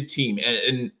undefeated team,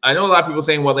 and I know a lot of people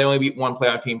saying, well, they only beat one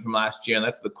playoff team from last year, and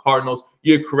that's the Cardinals.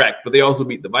 You're correct, but they also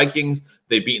beat the Vikings.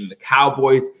 They've beaten the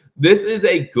Cowboys. This is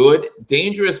a good,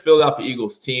 dangerous Philadelphia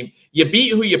Eagles team. You beat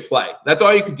who you play. That's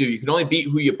all you can do. You can only beat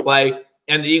who you play,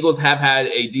 and the Eagles have had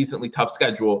a decently tough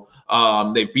schedule.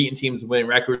 They've beaten teams with winning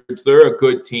records. They're a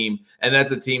good team, and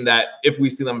that's a team that if we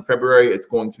see them in February, it's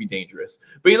going to be dangerous.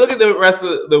 But you look at the rest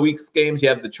of the week's games. You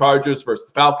have the Chargers versus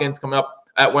the Falcons coming up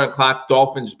at 1 o'clock,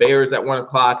 Dolphins, Bears at 1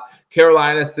 o'clock,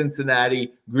 Carolina,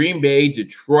 Cincinnati, Green Bay,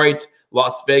 Detroit,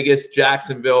 Las Vegas,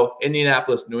 Jacksonville,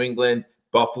 Indianapolis, New England,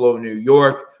 Buffalo, New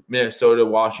York, Minnesota,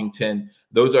 Washington.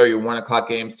 Those are your 1 o'clock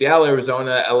games. Seattle,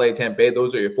 Arizona, LA, Tampa Bay.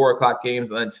 Those are your 4 o'clock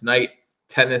games. And then tonight,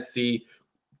 Tennessee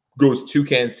goes to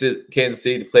Kansas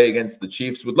City to play against the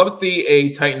Chiefs. Would love to see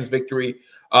a Titans victory.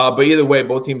 But either way,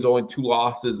 both teams only 2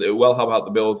 losses. It will help out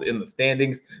the Bills in the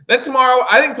standings. Then tomorrow,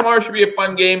 I think tomorrow should be a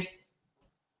fun game.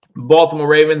 Baltimore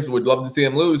Ravens, would love to see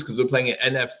them lose because they're playing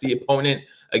an NFC opponent.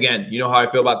 Again, you know how I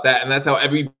feel about that. And that's how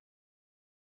every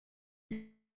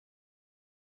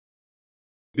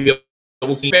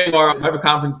whatever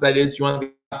conference that is, you want to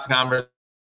be the conference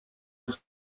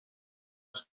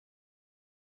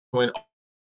win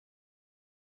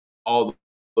all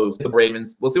those the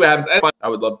Ravens. We'll see what happens. I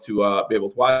would love to be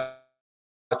able to watch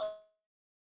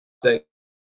that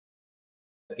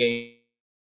game,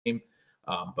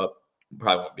 but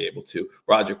probably won't be able to.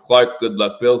 Roger Clark, good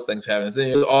luck, Bills. Thanks for having us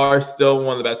in. They are still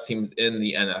one of the best teams in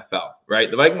the NFL, right?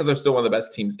 The Vikings are still one of the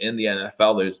best teams in the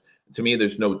NFL. To me,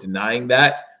 there's no denying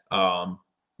that. You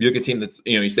look at a team that's,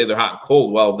 you say they're hot and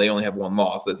cold. Well, they only have 1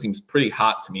 loss. That seems pretty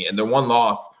hot to me. And their 1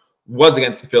 loss was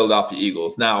against the Philadelphia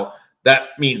Eagles. Now, that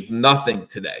means nothing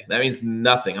today. That means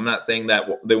nothing. I'm not saying that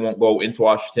they won't go into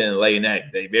Washington and lay an egg.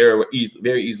 They very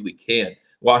easily can.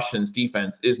 Washington's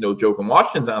defense is no joke, and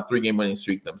Washington's on a 3-game winning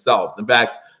streak themselves. In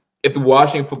fact, if the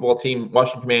Washington football team,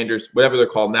 Washington Commanders, whatever they're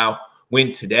called now,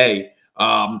 win today,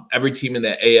 every team in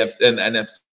the AF and the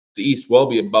NFC East will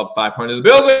be above 500. The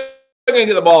Bills are going to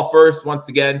get the ball first once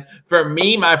again. For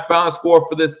me, my final score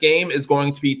for this game is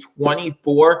going to be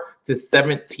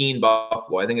 24-17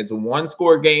 Buffalo. I think it's a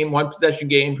 1-score game, 1-possession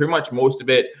game, pretty much most of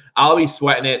it. I'll be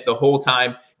sweating it the whole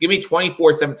time. Give me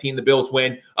 24-17. The Bills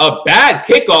win. A bad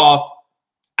kickoff.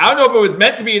 I don't know if it was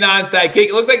meant to be an onside kick.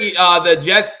 It looks like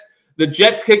the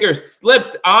Jets kicker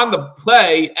slipped on the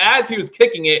play as he was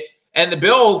kicking it, and the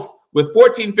Bills, with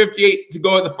 14:58 to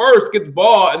go in the first, get the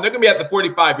ball, and they're going to be at the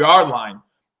 45-yard line.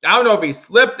 I don't know if he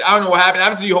slipped. I don't know what happened.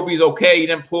 Obviously, you hope he's okay. He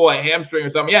didn't pull a hamstring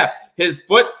or something. Yeah, his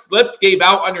foot slipped, gave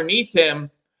out underneath him,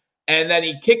 and then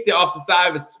he kicked it off the side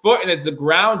of his foot, and it's a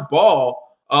ground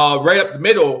ball right up the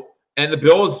middle, and the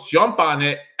Bills jump on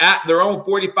it at their own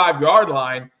 45-yard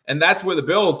line, and that's where the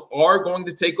Bills are going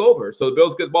to take over. So the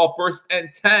Bills get the ball 1st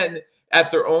and 10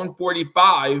 at their own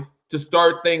 45 to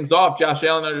start things off. Josh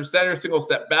Allen under center, single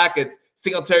step back. It's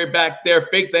Singletary back there,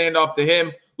 fake the handoff to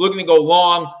him. Looking to go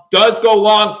long, does go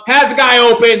long, has a guy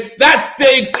open. That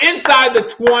stinks inside the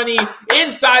 20,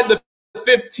 inside the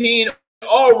 15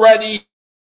 already.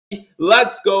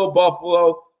 Let's go,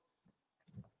 Buffalo.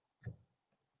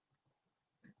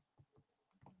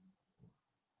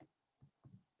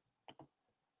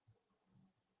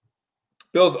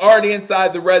 Bills already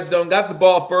inside the red zone, got the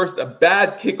ball first. A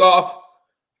bad kickoff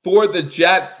for the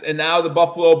Jets, and now the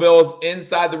Buffalo Bills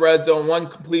inside the red zone. 1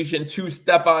 completion to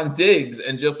Stephon Diggs,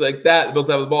 and just like that, the Bills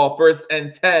have the ball 1st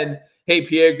and 10. Hey,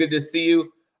 Pierre, good to see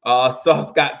you.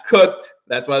 Sauce got cooked.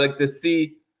 That's what I like to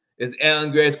see. Is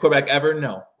Allen greatest quarterback ever?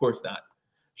 No, of course not.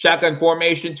 Shotgun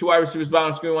formation, 2 wide receivers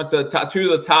bottom screen, 1 to the top, 2 to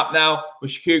the top now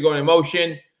with Shakir going in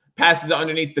motion. Passes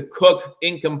underneath the Cook,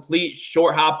 incomplete,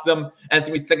 short hops them, and it's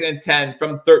going to be 2nd and 10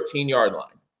 from 13-yard line.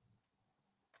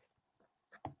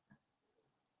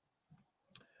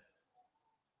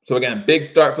 So again, big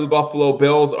start for the Buffalo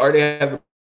Bills. Already have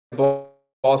the ball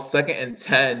 2nd and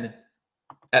 10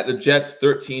 at the Jets'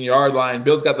 13-yard line.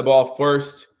 Bills got the ball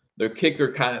first. Their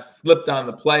kicker kind of slipped on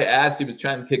the play as he was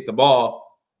trying to kick the ball.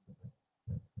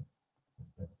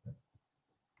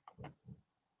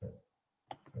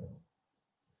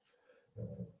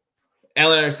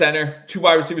 Allen under center, 2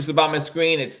 wide receivers to the bottom of the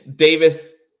screen. It's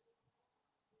Davis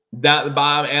down at the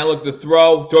bottom. And look at the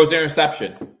throw. Throws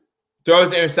interception.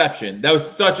 That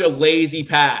was such a lazy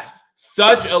pass.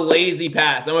 Such a lazy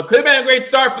pass. And what could have been a great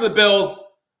start for the Bills,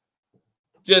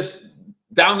 just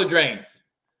down the drains.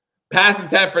 Pass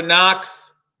intent for Knox.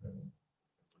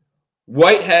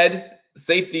 Whitehead,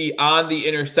 safety on the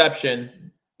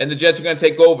interception, and the Jets are going to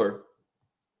take over.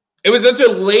 It was such a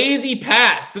lazy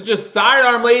pass, such a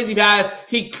sidearm lazy pass.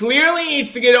 He clearly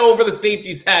needs to get over the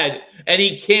safety's head, and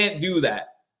he can't do that.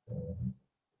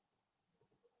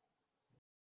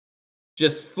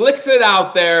 Just flicks it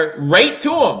out there, right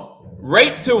to him.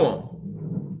 Right to him.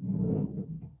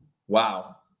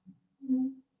 Wow.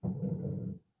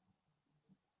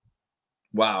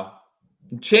 Wow.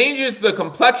 Changes the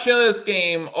complexion of this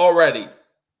game already.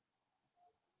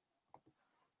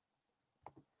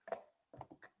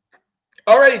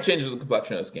 Already changes the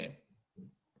complexion of this game.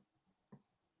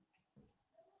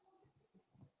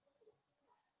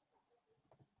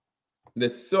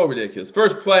 This is so ridiculous.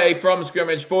 First play from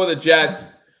scrimmage for the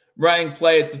Jets. Running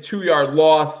play. It's a 2-yard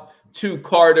loss to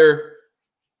Carter.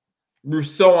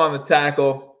 Rousseau on the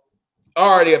tackle.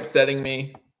 Already upsetting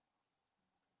me.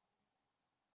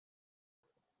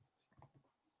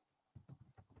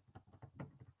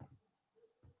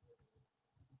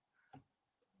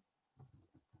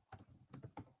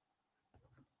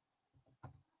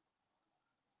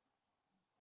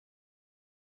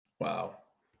 Wow.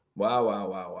 Wow, wow,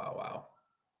 wow, wow, wow.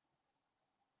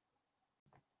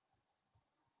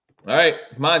 All right,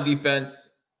 come on, defense.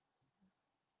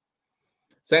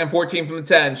 Second 14 from the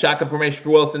 10. Shotgun formation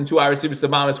for Wilson. 2 wide receivers to the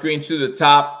bottom of the screen, to the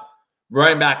top.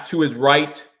 Running back to his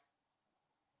right.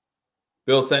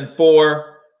 Bill send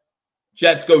 4.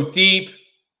 Jets go deep.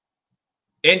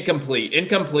 Incomplete,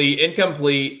 incomplete,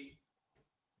 incomplete.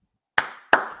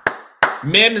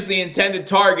 Mims the intended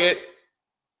target.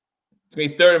 It's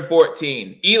going to be 3rd and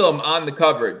 14. Elam on the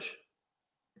coverage.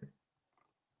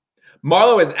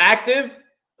 Marlowe is active.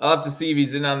 I'll have to see if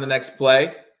he's in on the next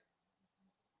play.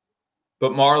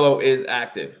 But Marlowe is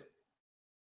active.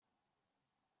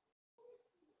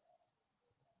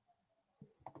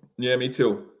 Yeah, me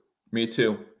too. Me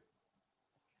too.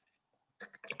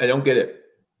 I don't get it.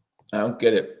 I don't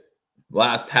get it.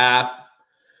 Last half.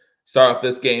 Start off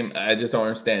this game. I just don't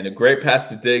understand. A great pass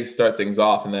to Diggs, start things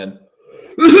off, and then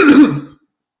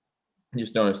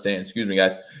just don't understand. Excuse me,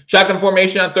 guys. Shotgun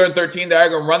formation on 3rd and 13. They're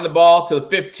going to run the ball to the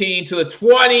 15, to the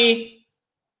 20.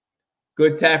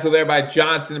 Good tackle there by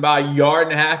Johnson. About 1.5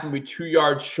 yards and be 2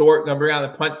 yards short. Going to bring on the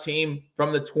punt team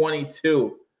from the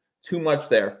 22. Too much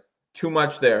there. Too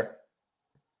much there.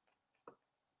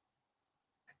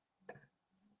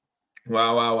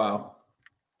 Wow, wow, wow.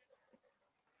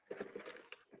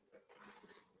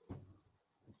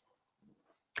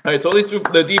 All right, so at least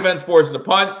the defense forced a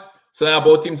punt. So now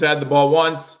both teams had the ball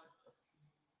once.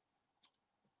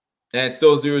 And it's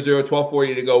still 0-0,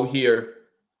 12:40 to go here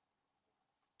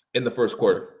in the first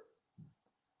quarter.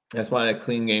 That's why a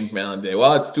clean game from Allen Day.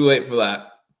 Well, it's too late for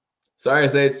that. Sorry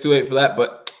to say it's too late for that,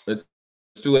 but it's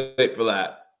too late for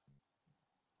that.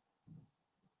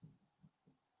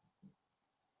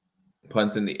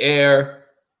 Punts in the air.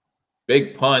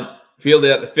 Big punt.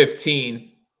 Fielded at the 15.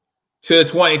 To the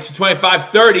 20, to 25,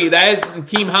 30. That is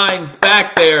Keem Hines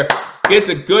back there. Gets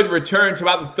a good return to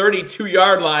about the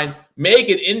 32-yard line. Make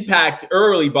an impact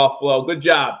early, Buffalo. Good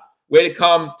job. Way to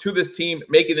come to this team.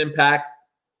 Make an impact.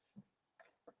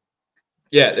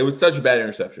 Yeah, it was such a bad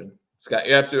interception. Scott,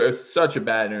 you have to. It was such a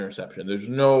bad interception. There's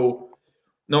no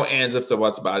ands, ifs, or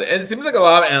buts about it. And it seems like a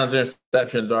lot of Allen's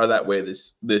interceptions are that way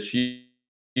this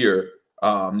year.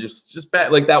 Just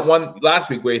bad. Like that one last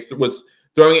week where he was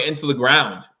throwing it into the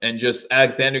ground, and just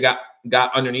Alexander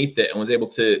got underneath it and was able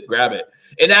to grab it.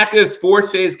 Inactives for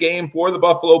today's game for the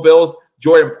Buffalo Bills: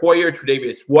 Jordan Poyer,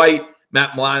 Tre'Davious White,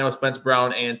 Matt Milano, Spencer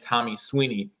Brown, and Tommy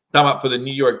Sweeney. Talking about for the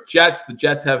New York Jets, the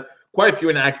Jets have quite a few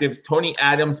inactives: Tony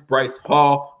Adams, Bryce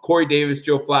Hall, Corey Davis,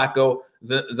 Joe Flacco,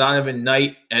 Zonovan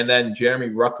Knight, and then Jeremy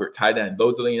Ruckert, tight end.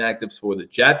 Those are the inactives for the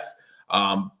Jets.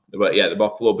 But yeah, the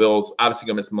Buffalo Bills obviously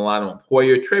going to miss Milano and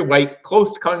Poyer. Trey White,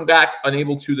 close to coming back,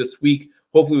 unable to this week.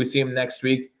 Hopefully we see him next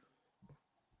week.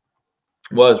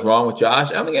 What is wrong with Josh?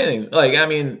 I don't think anything's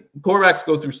quarterbacks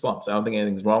go through slumps. I don't think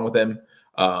anything's wrong with him.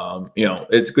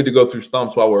 It's good to go through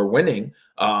slumps while we're winning.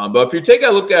 But if you take a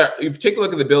look at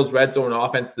the Bills' red zone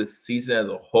offense this season as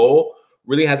a whole,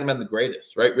 really hasn't been the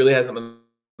greatest, right? Really hasn't been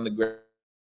the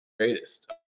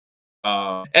greatest.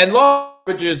 And long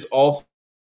averages also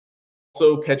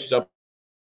catches up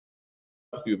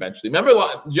with you eventually. Remember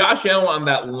Josh Allen on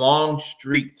that long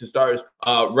streak to start his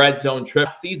red zone trip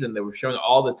season that we're showing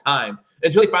all the time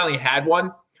until he finally had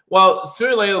one. Well,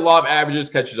 sooner or later, the law of averages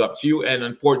catches up to you, and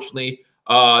unfortunately,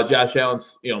 Josh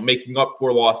Allen's, making up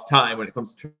for lost time when it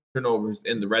comes to turnovers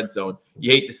in the red zone.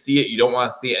 You hate to see it. You don't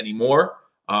want to see it anymore.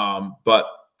 But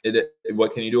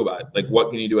what can you do about it? Like, what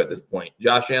can you do at this point?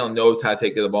 Josh Allen knows how to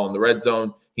take the ball in the red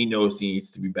zone. He knows he needs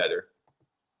to be better.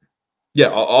 Yeah,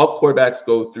 all quarterbacks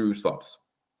go through slumps.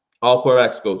 All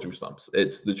quarterbacks go through slumps.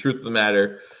 It's the truth of the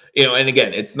matter. And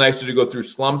again, it's nicer to go through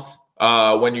slumps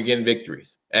when you're getting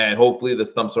victories. And hopefully the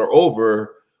slumps are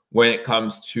over when it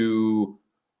comes to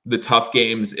the tough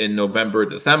games in November,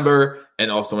 December,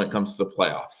 and also when it comes to the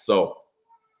playoffs. So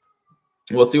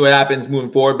we'll see what happens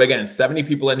moving forward. But again, 70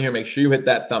 people in here. Make sure you hit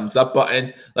that thumbs up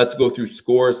button. Let's go through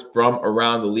scores from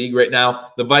around the league right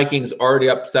now. The Vikings already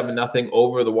up 7-0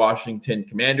 over the Washington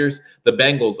Commanders. The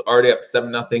Bengals already up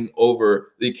 7-0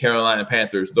 over the Carolina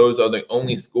Panthers. Those are the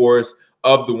only scores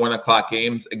of the 1 o'clock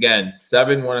games. Again,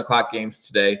 7 1 o'clock games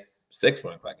today. 6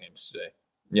 1 o'clock games today.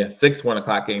 Yeah, 6 1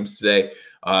 o'clock games today.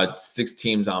 6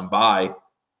 teams on bye.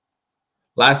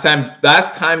 Last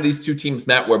time these two teams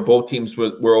met where both teams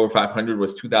were over 500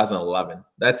 was 2011.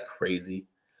 That's crazy.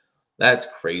 That's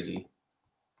crazy.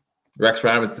 Rex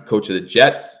Ryan was the coach of the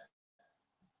Jets.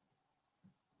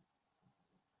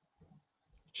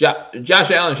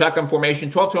 Josh Allen, shotgun formation,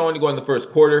 12-21 to go in the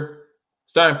first quarter.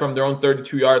 Starting from their own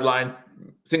 32-yard line.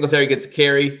 Singletary gets a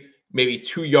carry, maybe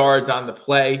 2 yards on the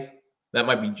play. That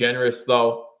might be generous,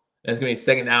 though. And it's going to be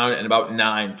second down and about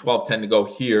 9, 12-10 to go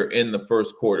here in the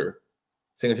first quarter.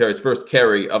 Singletary's first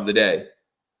carry of the day.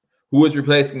 Who is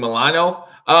replacing Milano?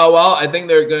 Well, I think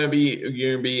they're going to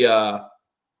be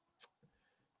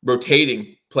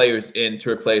rotating players in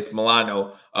to replace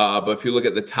Milano. But if you look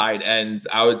at the tight ends,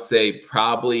 I would say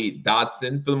probably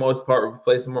Dotson for the most part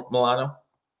replacing Milano.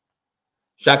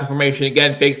 Shotgun formation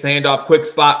again, fakes the handoff. Quick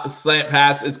slant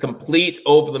pass is complete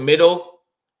over the middle.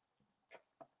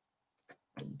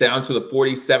 Down to the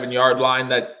 47-yard line.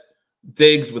 That's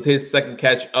Diggs with his second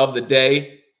catch of the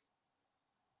day.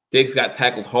 Diggs got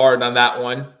tackled hard on that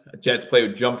one. A Jets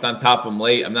player jumped on top of him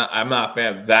late. I'm not a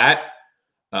fan of that.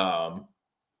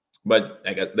 But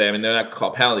they're not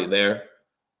called penalty there.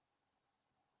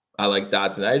 I like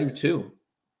Dotson. I do too.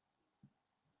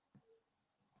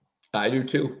 I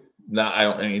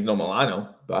don't. He's no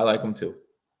Milano, but I like him too.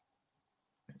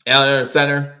 Allen in the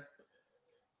center.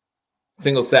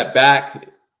 Single step back.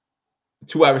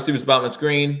 2 wide receivers bottom of the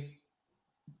screen.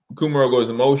 Kumaro goes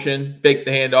in motion. Fake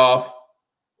the handoff.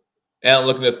 Allen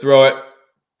looking to throw it.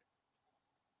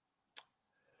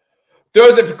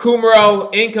 Throws it for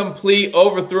Kumaro. Incomplete.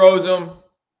 Overthrows him.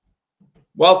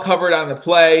 Well covered on the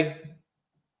play.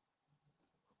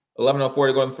 11:04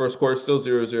 to go in the first quarter. Still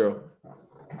 0-0.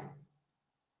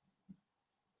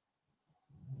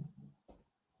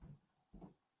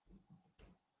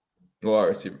 Well,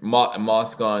 receiver.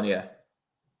 Moss gone, yeah.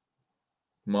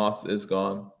 Moss is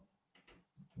gone.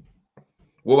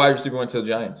 What wide receiver went to the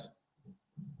Giants?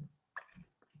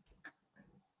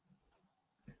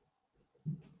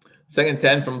 Second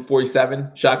 10 from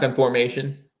 47. Shotgun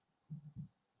formation.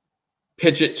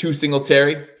 Pitch it to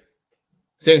Singletary.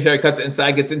 Singletary cuts it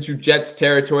inside, gets into Jets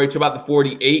territory to about the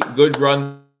 48. Good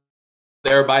run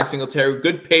there by Singletary.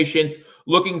 Good patience,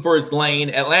 looking for his lane.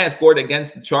 Atlanta scored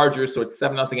against the Chargers, so it's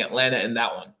 7-0 Atlanta in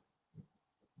that one.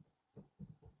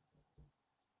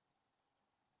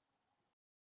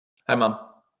 Hi, Mom.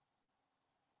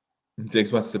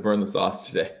 Diggs wants to burn the sauce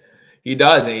today. He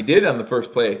does, and he did on the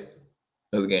first play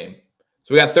of the game.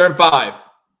 So we got 3rd and 5.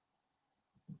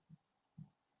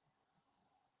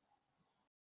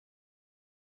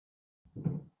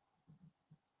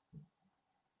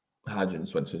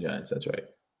 Hodgins went to the Giants. That's right.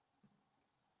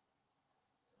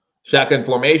 Shotgun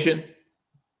formation.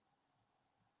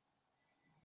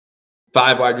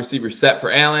 5 wide receivers set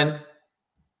for Allen.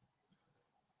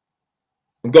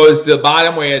 Goes to the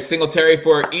bottom where he has Singletary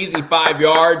for an easy 5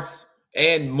 yards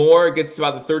and more. Gets to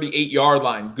about the 38-yard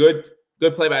line. Good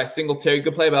play by Singletary.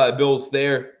 Good play by the Bills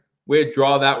there. Way to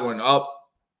draw that one up.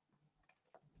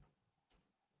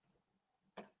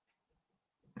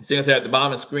 Singletary at the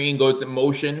bottom of the screen, goes in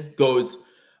motion, goes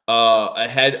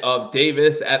ahead of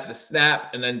Davis at the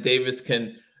snap, and then Davis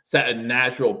can set a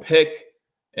natural pick,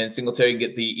 and Singletary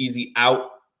get the easy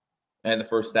out and the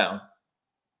first down.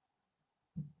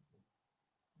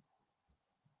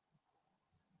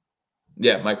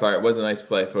 Yeah, Mike Hart, it was a nice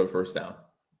play for a first down.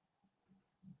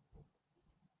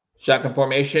 Shotgun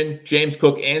formation, James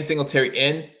Cook and Singletary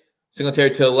in. Singletary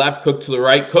to the left, Cook to the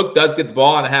right. Cook does get the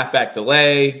ball on a halfback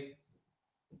delay.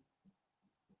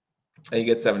 And he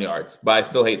gets 7 yards. But I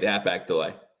still hate the halfback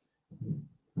delay.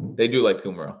 They do like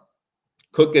Kumaro.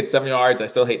 Cook gets 7 yards. I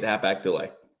still hate the halfback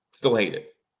delay. Still hate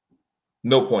it.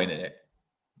 No point in it.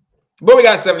 But we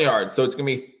got 7 yards, so it's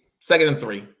going to be 2nd and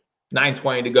 3.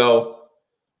 9:20 to go.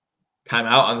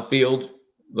 Timeout on the field.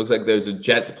 Looks like there's a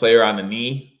Jets player on the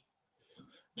knee.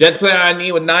 Jets player on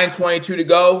knee with 9:22 to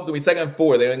go. Gonna be 2nd and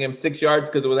 4. They only gave him 6 yards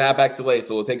because it was a halfback delay.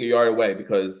 So we'll take a yard away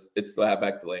because it's the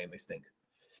halfback delay and they stink.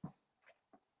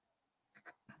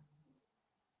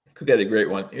 Could get a great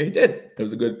one. He did. It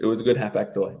was a good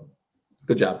halfback delay.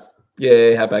 Good job.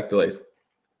 Yay, halfback delays.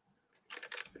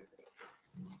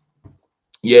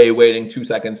 Yay, waiting 2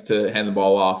 seconds to hand the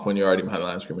ball off when you're already behind the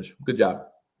line of scrimmage. Good job.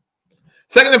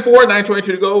 2nd and 4, 9:22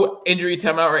 to go. Injury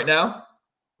timeout right now.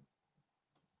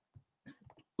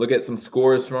 Look at some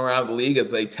scores from around the league as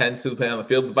they tend to play on the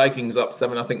field. The Vikings up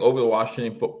 7-0 over the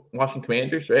Washington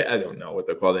Commanders, right? I don't know what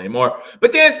they're called anymore.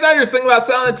 But Dan Snyder's thinking about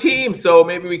selling a team, so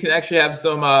maybe we can actually have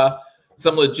some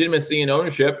legitimacy and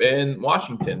ownership in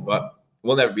Washington. But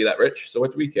we'll never be that rich, so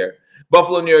what do we care?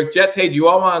 Buffalo, New York Jets. Hey, do you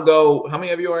all want to go? How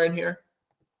many of you are in here?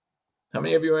 How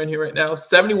many of you are in here right now?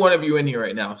 71 of you in here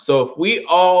right now. So if we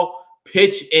all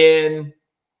pitch in,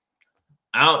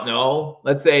 I don't know,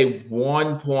 let's say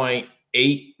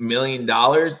 $1.8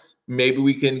 million, maybe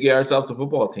we can get ourselves a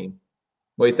football team.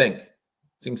 What do you think?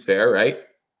 Seems fair, right?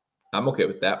 I'm okay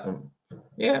with that one.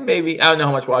 Yeah, maybe. I don't know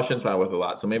how much Washington's probably worth a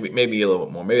lot, so maybe a little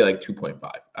bit more. Maybe like 2.5.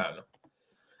 I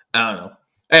don't know.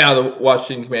 Anyhow, the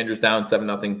Washington Commanders down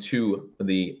 7-0 to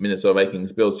the Minnesota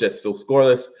Vikings. Bills, Jets still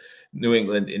scoreless. New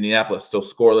England, Indianapolis still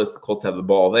scoreless. The Colts have the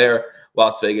ball there.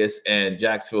 Las Vegas and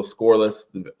Jacksonville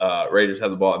scoreless. The Raiders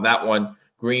have the ball in that one.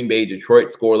 Green Bay, Detroit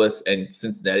scoreless, and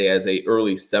Cincinnati has a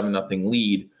early 7-0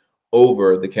 lead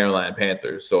over the Carolina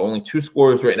Panthers. So only 2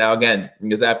 scores right now. Again, in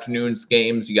this afternoon's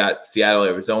games, you got Seattle,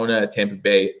 Arizona, Tampa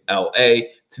Bay, LA.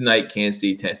 Tonight, Kansas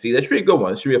City, Tennessee. That should be a good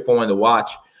one. This should be a fun one to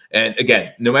watch. And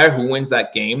again, no matter who wins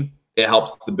that game, it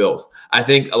helps the Bills. I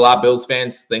think a lot of Bills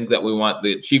fans think that we want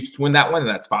the Chiefs to win that one, and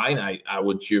that's fine. I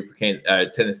would cheer for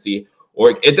Tennessee.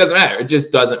 Or it doesn't matter. It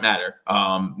just doesn't matter.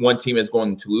 One team is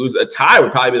going to lose. A tie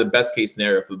would probably be the best case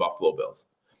scenario for the Buffalo Bills.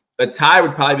 A tie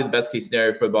would probably be the best case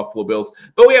scenario for the Buffalo Bills.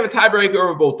 But we have a tiebreaker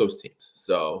over both those teams.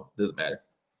 So it doesn't matter.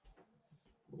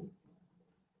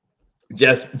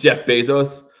 Jeff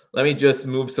Bezos. Let me just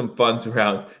move some funds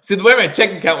around. See, the way my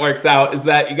checking account works out is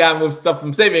that you got to move stuff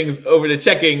from savings over to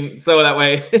checking. So that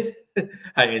way.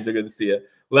 Hi, Angel. Good to see you.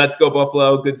 Let's go,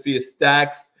 Buffalo. Good to see you,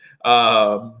 Stacks.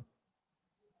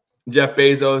 Jeff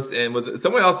Bezos, and was it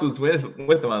someone else was with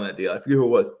him on that deal? I forget who it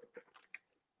was.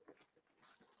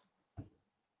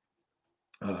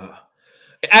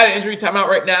 At an injury timeout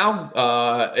right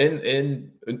now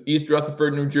in East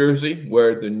Rutherford, New Jersey,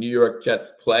 where the New York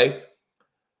Jets play.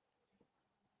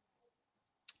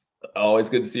 Always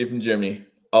good to see you from Germany.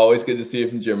 Always good to see you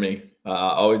from Germany.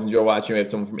 Always enjoy watching. We have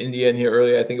someone from India in here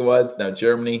earlier, I think it was. Now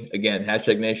Germany. Again,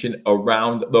 hashtag nation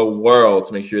around the world.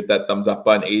 So make sure you hit that thumbs up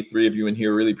button. 83 of you in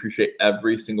here. Really appreciate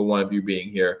every single one of you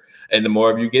being here. And the more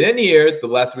of you get in here, the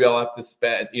less we all have to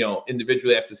spend,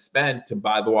 individually have to spend to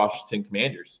buy the Washington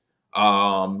Commanders.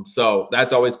 So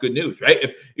that's always good news, right?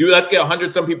 If you let's get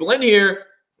 100 some people in here,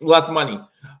 lots of money.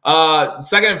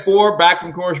 2nd and 4, back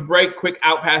from commercial break. Quick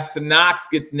out pass to Knox,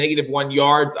 gets -1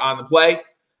 yards on the play.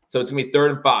 So it's going to be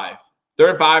 3rd and 5. 3rd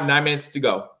and 5, 9 minutes to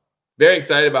go. Very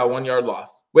excited about a 1-yard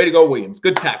loss. Way to go, Williams.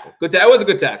 Good tackle. Good tackle. It was a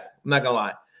good tackle. I'm not going to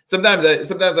lie. Sometimes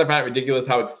I find it ridiculous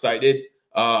how excited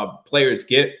players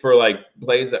get for like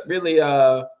plays that really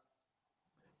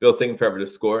Bill's taking forever to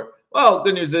score. Well,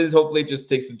 good news is hopefully it just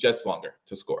takes the Jets longer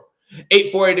to score.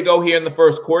 8:40 to go here in the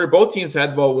first quarter. Both teams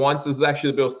had the ball once. This is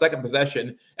actually the Bills' second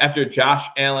possession after Josh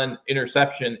Allen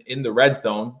interception in the red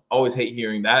zone. Always hate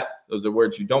hearing that. Those are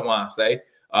words you don't want to say.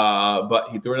 But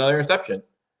he threw another interception.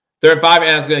 3rd and 5,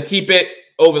 and it's going to keep it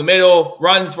over the middle.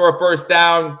 Runs for a first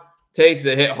down. Takes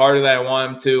a hit harder than I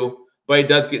want him to. But he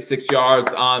does get 6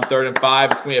 yards on 3rd and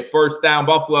 5. It's going to be a first down,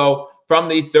 Buffalo, from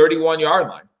the 31-yard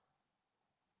line.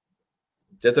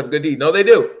 Jets have a good D. No, they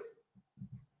do.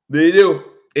 They do.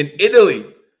 In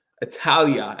Italy.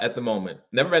 Italia at the moment.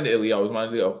 Never been to Italy. I always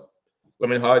wanted to go. Let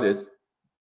me know how it is.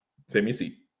 Save me a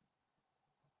seat.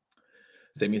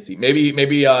 Save me a seat. Maybe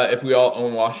if we all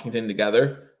own Washington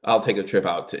together, I'll take a trip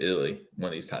out to Italy one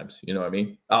of these times. You know what I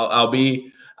mean? I'll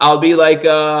be like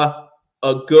a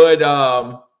good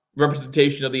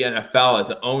representation of the NFL as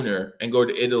an owner and go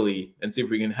to Italy and see if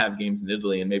we can have games in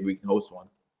Italy and maybe we can host one.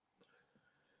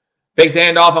 Fakes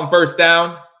handoff on first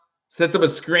down. Sets up a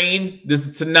screen. This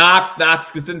is to Knox.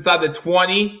 Knox gets inside the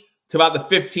 20 to about the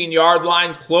 15-yard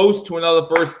line, close to another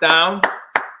first down.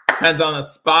 Depends on the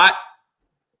spot.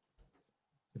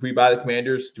 If we buy the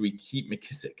Commanders, do we keep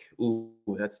McKissick? Ooh,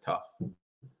 that's tough.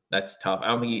 That's tough. I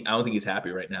don't think he's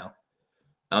happy right now.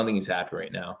 And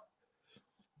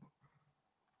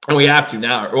we have to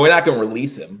now. Or we're not going to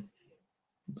release him.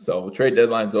 So the trade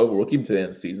deadline's over. We'll keep him to the end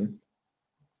of the season.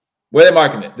 Where are they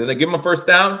marking it? Did they give him a first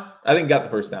down? I think he got the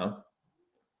first down.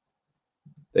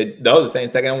 They're saying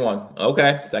 2nd and 1.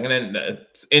 Okay, 2nd and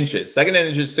inches. 2nd and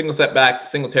inches, single set back,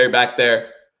 Singletary back there.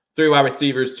 3 wide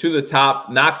receivers to the top.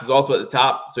 Knox is also at the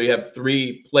top, so you have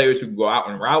 3 players who can go out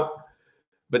and route.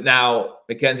 But now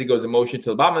McKenzie goes in motion to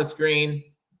the bottom of the screen,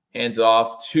 hands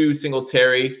off to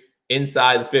Singletary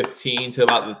inside the 15 to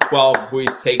about the 12, who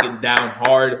he's taken down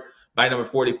hard by number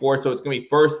 44. So it's going to be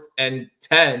 1st and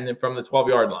 10 from the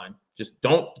 12-yard line. Just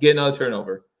don't get another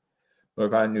turnover.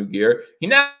 Work on new gear. He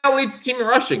now leads the team in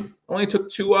rushing. Only took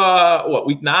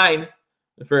week 9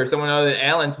 for someone other than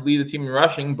Allen to lead the team in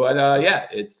rushing. But yeah,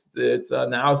 it's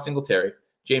now Singletary.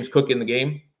 James Cook in the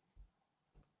game.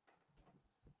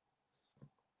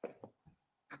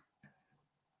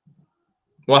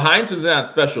 Well, Hines was in on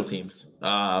special teams, and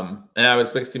I would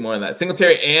expect to see more of that.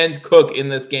 Singletary and Cook in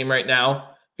this game right now.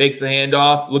 Fakes the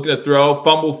handoff, looking to throw,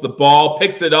 fumbles the ball,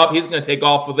 picks it up. He's going to take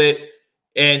off with it,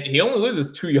 and he only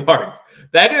loses 2 yards.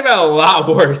 That could have been a lot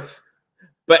worse.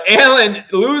 But Allen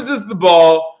loses the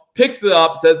ball, picks it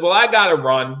up, says, well, I got to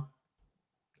run,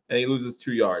 and he loses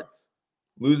 2 yards.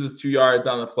 Loses 2 yards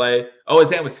on the play. Oh, his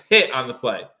hand was hit on the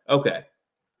play. Okay.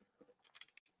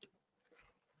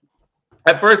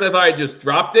 At first, I thought I just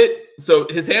dropped it. So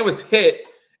his hand was hit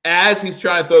as he's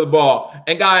trying to throw the ball.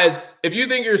 And guys, if you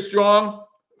think you're strong,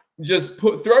 just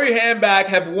throw your hand back,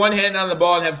 have one hand on the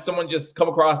ball, and have someone just come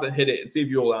across and hit it and see if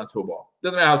you hold on to a ball.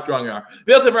 Doesn't matter how strong you are. The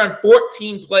Bills have run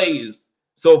 14 plays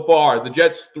so far. The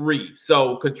Jets 3.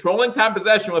 So controlling time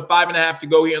possession with 5.5 to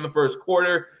go here in the first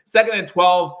quarter. 2nd and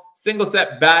 12, single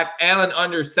set back. Allen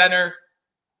under center.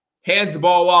 Hands the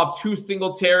ball off to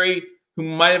Singletary, who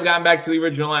might have gotten back to the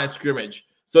original line of scrimmage.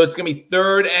 So it's going to be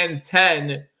 3rd and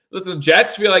 10. Listen,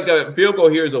 Jets feel like a field goal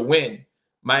here is a win.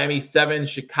 Miami 7,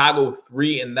 Chicago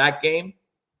 3 in that game.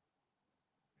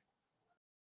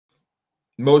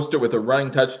 Mostert with a running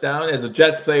touchdown. As a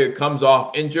Jets player comes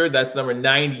off injured, that's number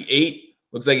 98.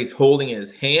 Looks like he's holding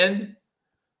his hand.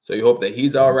 So you hope that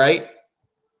he's all right.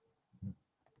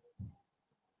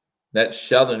 That's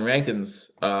Sheldon Rankins,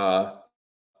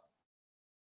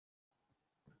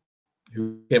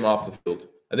 who came off the field.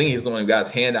 I think he's the one who got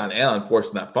his hand on Allen,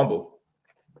 forcing that fumble.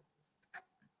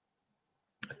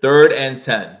 3rd and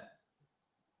 10.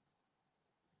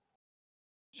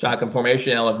 Shotgun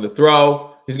formation, Allen looking to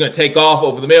throw. He's going to take off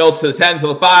over the middle to the 10, to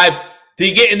the 5. Did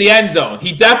he get in the end zone?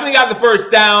 He definitely got the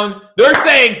first down. They're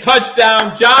saying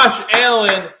touchdown. Josh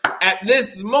Allen, at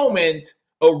this moment,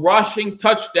 a rushing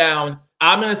touchdown.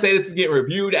 I'm going to say this is getting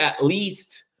reviewed at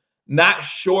least. Not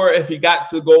sure if he got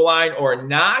to the goal line or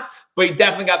not, but he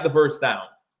definitely got the first down.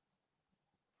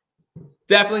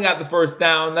 Definitely got the first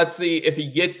down. Let's see if he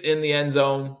gets in the end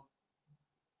zone.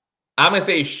 I'm going to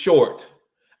say he's short.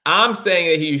 I'm saying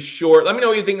that he's short. Let me know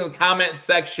what you think in the comment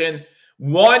section.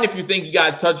 1, if you think he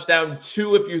got a touchdown.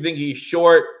 2, if you think he's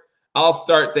short. I'll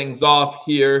start things off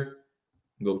here.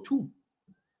 Go 2.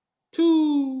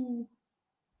 2.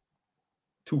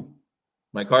 2.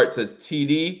 My cart says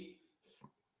TD.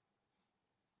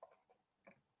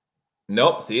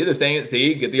 Nope. See, they're saying it.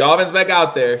 See, get the offense back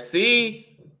out there. See,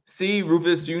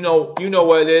 Rufus, you know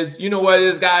what it is. You know what it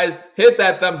is, guys. Hit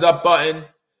that thumbs up button.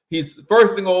 He's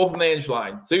first and goal from the inch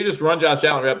line. So you just run Josh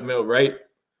Allen right up the middle, right?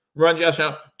 Run Josh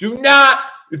Allen. Do not,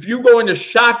 if you go into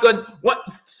shotgun,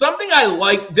 something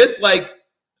I dislike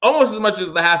almost as much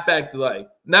as the halfback delay.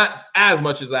 Not as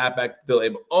much as the halfback delay,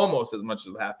 but almost as much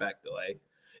as the halfback delay.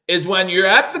 Is when you're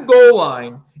at the goal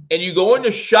line and you go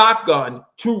into shotgun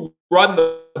to run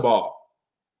the ball.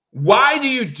 Why do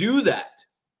you do that?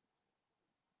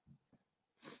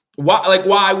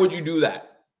 Why would you do that?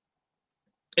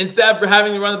 Instead of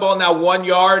having to run the ball now 1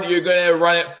 yard, you're going to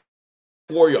run it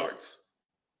 4 yards.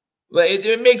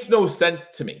 It makes no sense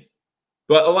to me.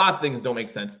 But a lot of things don't make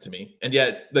sense to me. And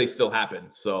yet they still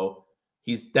happen. So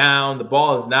he's down. The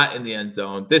ball is not in the end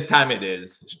zone. This time it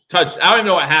is. Touch. I don't even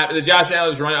know what happened. The Josh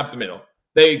Allen is running up the middle.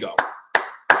 There you go.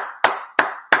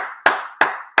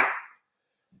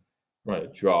 Run a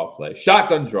draw play.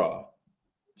 Shotgun draw.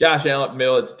 Josh Allen up the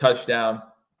middle. It's a touchdown.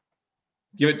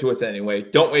 Give it to us anyway.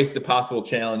 Don't waste a possible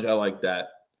challenge. I like that.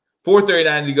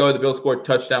 4:39 to go. The Bills scored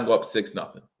touchdown, go up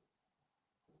 6-0.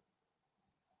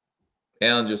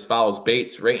 Allen just follows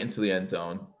Bates right into the end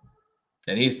zone.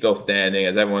 And he's still standing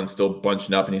as everyone's still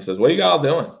bunching up. And he says, what are you all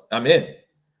doing? I'm in.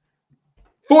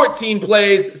 14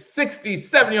 plays,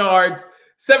 67 yards,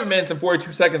 7 minutes and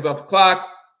 42 seconds off the clock.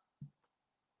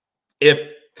 If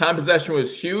time possession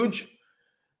was huge,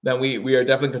 then we are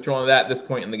definitely controlling that at this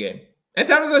point in the game. And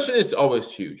time possession is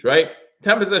always huge, right?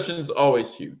 Time possession is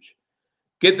always huge.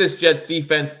 Get this Jets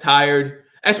defense tired.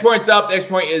 Extra point's up. The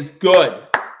extra point is good.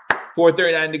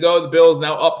 4:39 to go. The Bills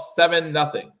now up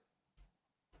 7-0.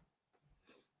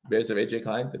 Bears have AJ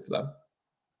Klein. Good for them.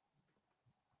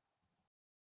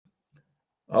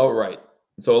 All right.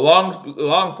 So a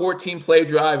long 14-play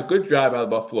drive. Good drive out of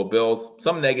the Buffalo Bills.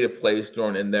 Some negative plays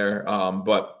thrown in there.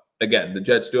 But again, the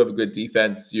Jets do have a good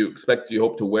defense. You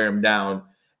hope to wear them down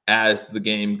as the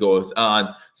game goes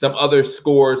on. Some other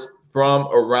scores from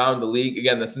around the league.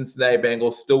 Again, the Cincinnati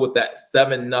Bengals still with that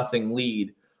 7-0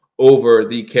 lead over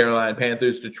the Carolina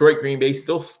Panthers. Detroit Green Bay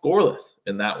still scoreless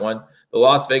in that one. The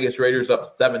Las Vegas Raiders up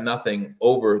 7-0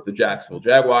 over the Jacksonville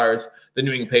Jaguars. The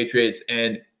New England Patriots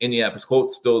and Indianapolis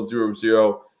Colts still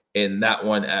 0-0 in that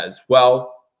one as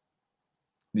well.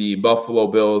 The Buffalo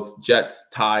Bills Jets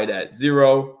tied at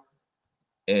 0.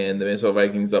 And the Minnesota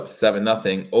Vikings up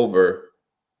 7-0 over.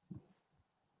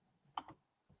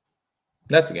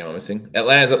 That's the game I'm missing.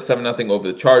 Atlanta's up 7-0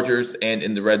 over the Chargers and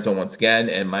in the red zone once again.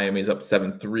 And Miami's up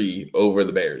 7-3 over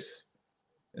the Bears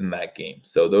in that game.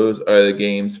 So those are the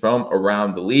games from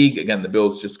around the league. Again, the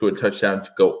Bills just scored a touchdown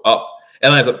to go up.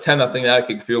 Atlanta's up 10-0. That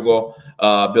kick field goal.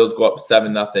 Bills go up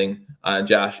 7-0 on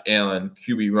Josh Allen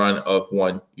QB run of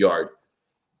 1 yard.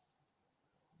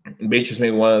 Bates just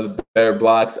made one of the better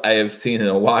blocks I have seen in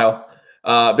a while.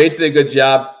 Bates did a good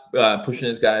job pushing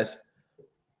his guys.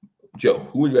 Joe,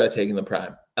 who would you rather take in the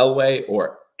prime? Elway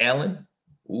or Allen?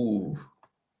 Ooh,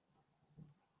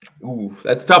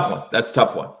 that's a tough one. That's a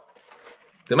tough one.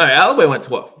 Elway went to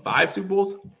what, 5 Super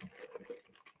Bowls?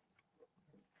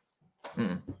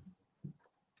 3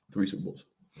 Super Bowls.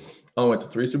 Oh, went to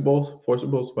 3 Super Bowls, 4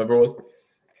 Super Bowls, whatever it was.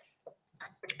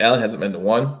 Allen hasn't been to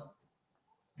 1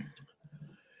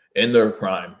 in their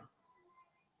prime.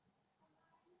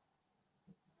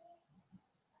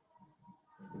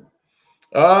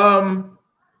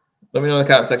 Let me know in the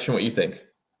comment section what you think.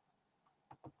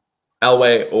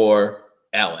 Elway or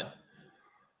Allen.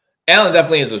 Allen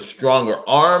definitely has a stronger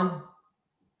arm.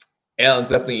 Allen's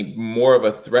definitely more of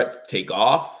a threat to take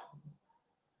off.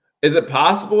 Is it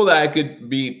possible that I could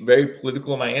be very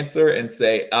political in my answer and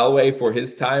say Elway for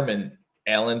his time and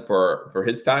Allen for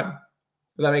his time?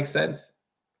 Does that make sense?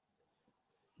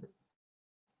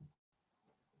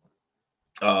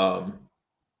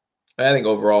 I think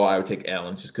overall I would take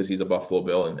Allen just because he's a Buffalo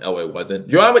Bill and Elway wasn't.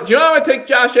 Do you know how I would take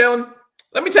Josh Allen?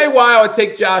 Let me tell you why I would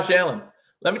take Josh Allen.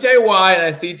 Let me tell you why, and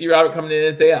I see D. Robert coming in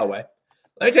and say Elway.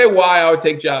 Let me tell you why I would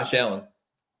take Josh Allen.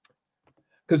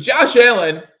 Because Josh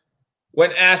Allen,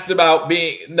 when asked about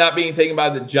not being taken by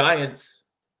the Giants,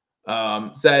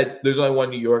 said there's only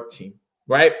one New York team,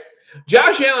 right?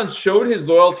 Josh Allen showed his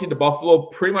loyalty to Buffalo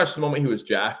pretty much the moment he was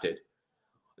drafted.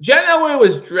 John Elway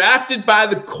was drafted by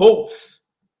the Colts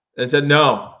and said,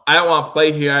 no, I don't want to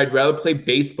play here. I'd rather play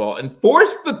baseball, and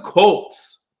forced the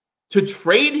Colts to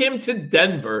trade him to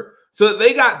Denver so that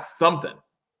they got something.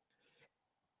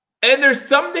 And there's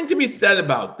something to be said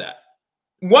about that.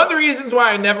 One of the reasons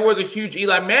why I never was a huge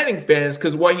Eli Manning fan is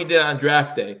because what he did on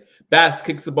draft day. Bass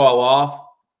kicks the ball off,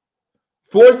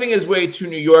 forcing his way to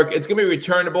New York. It's going to be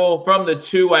returnable from the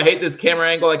 2. I hate this camera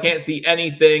angle. I can't see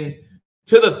anything.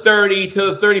 To the 30,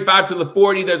 to the 35, to the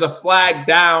 40. There's a flag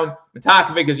down.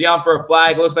 Matakovic is yelling for a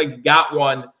flag. Looks like he got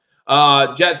one.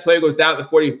 Jets player goes down to the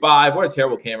 45. What a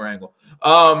terrible camera angle.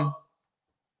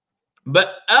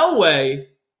 But Elway,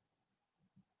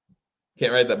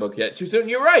 can't write that book yet. Too soon.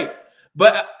 You're right.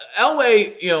 But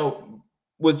Elway,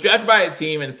 was drafted by a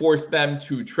team and forced them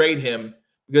to trade him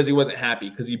because he wasn't happy,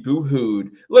 because he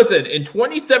boo-hooed. Listen, in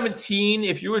 2017,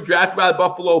 if you were drafted by the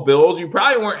Buffalo Bills, you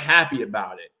probably weren't happy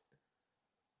about it.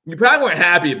 You probably weren't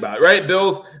happy about it, right?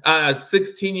 Bills,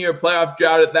 16-year playoff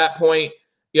drought at that point.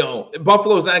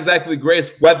 Buffalo's not exactly the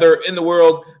greatest weather in the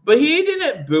world, but he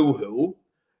didn't boo-hoo.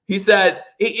 He said,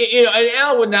 and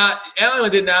Allen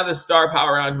did not have the star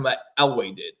power around him like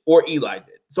Elway did or Eli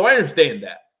did. So I understand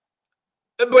that.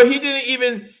 But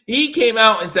he came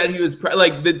out and said he was,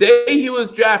 like the day he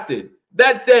was drafted,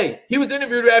 that day, he was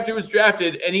interviewed after he was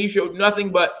drafted, and he showed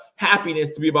nothing but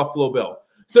happiness to be a Buffalo Bill.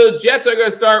 So the Jets are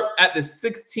going to start at the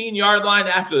 16-yard line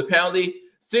after the penalty.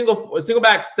 Single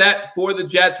back set for the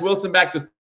Jets. Wilson back to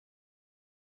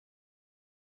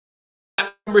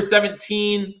number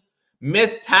 17.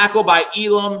 Missed tackle by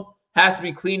Elam. Has to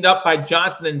be cleaned up by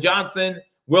Johnson and Johnson.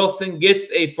 Wilson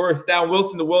gets a first down.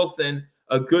 Wilson to Wilson.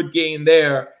 A good gain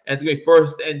there. And it's going to be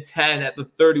 1st and 10 at the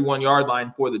 31-yard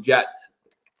line for the Jets.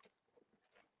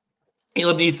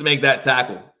 Elam needs to make that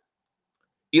tackle.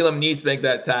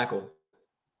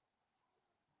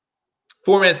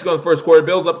 4 minutes to go in the first quarter.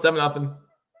 Bills up 7-0.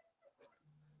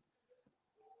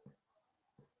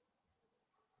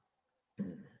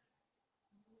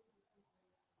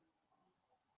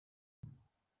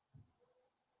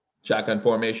 Shotgun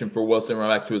formation for Wilson. Run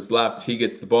back to his left. He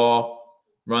gets the ball.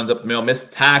 Runs up the middle.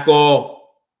 Missed tackle.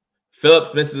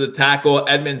 Phillips misses a tackle.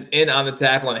 Edmonds in on the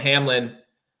tackle on Hamlin.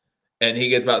 And he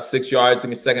gets about 6 yards. Give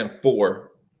me second and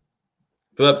 4.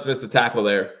 Phillips missed a tackle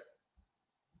there.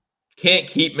 Can't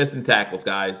keep missing tackles,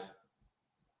 guys.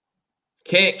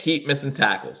 Can't keep missing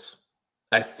tackles.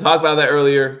 I talked about that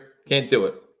earlier. Can't do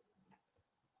it.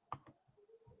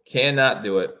 Cannot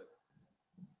do it.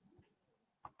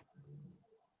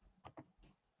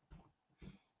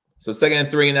 So second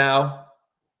and 3 now.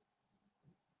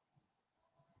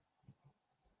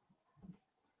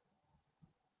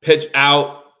 Pitch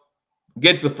out.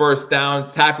 Gets the first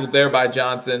down. Tackled there by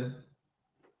Johnson.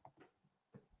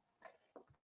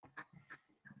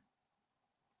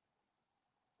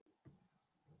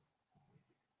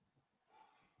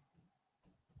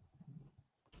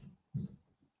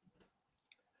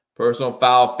 Personal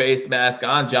foul, face mask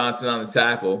on Johnson on the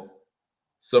tackle.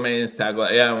 So many missed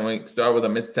tackle. Yeah, when we start with a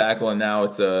missed tackle, and now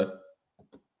it's a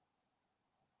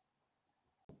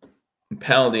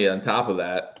penalty on top of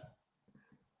that.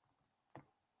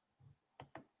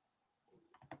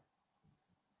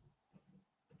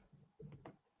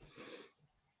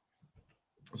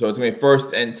 So it's going to be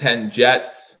 1st and 10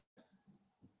 Jets.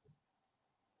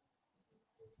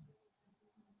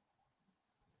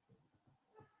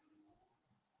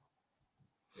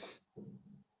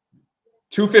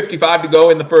 .255 to go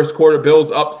in the first quarter.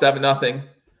 Bills up 7-0.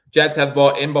 Jets have the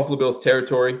ball in Buffalo Bills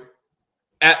territory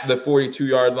at the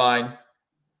 42-yard line.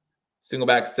 Single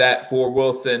back set for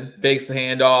Wilson. Fakes the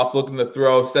handoff, looking to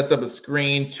throw, sets up a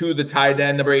screen to the tight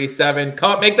end, number 87.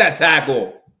 Come make that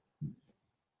tackle.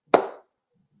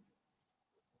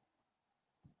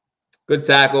 Good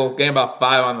tackle. Gained about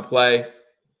 5 on the play.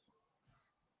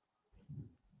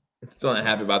 Still not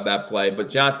happy about that play, but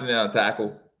Johnson in on a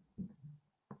tackle.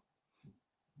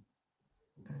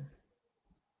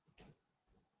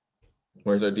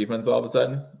 Where's our defense all of a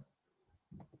sudden?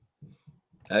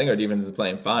 I think our defense is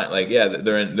playing fine. Like, yeah,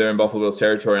 they're in Buffalo Bills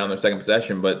territory on their second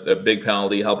possession, but a big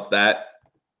penalty helps that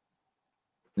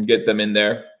and get them in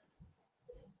there.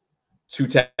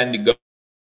 2:10 to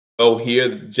go here.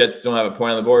 The Jets don't have a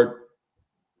point on the board.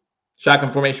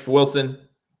 Shotgun formation for Wilson.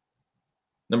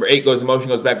 Number 8 goes in motion,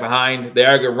 goes back behind. They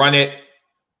are going to run it.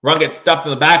 Run gets stuffed in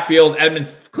the backfield.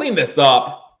 Edmonds, clean this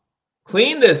up.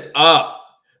 Clean this up.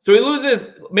 So he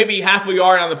loses maybe half a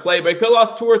yard on the play, but he could have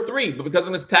lost 2 or 3. But because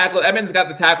of his tackle, Edmonds got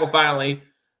the tackle finally.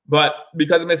 But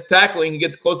because of his tackling, he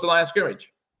gets close to the line of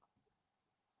scrimmage.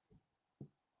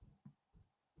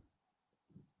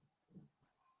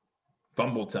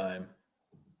 Fumble time.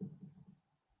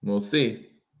 We'll see.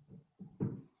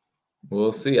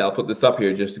 We'll see. I'll put this up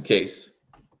here just in case.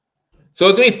 So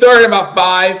it's going to be 3rd and about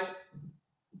 5.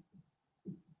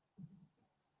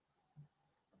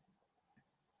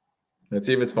 Let's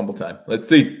see if it's fumble time. Let's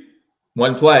see.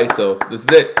 1 play, so this is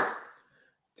it.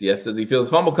 TF says he feels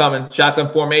fumble coming.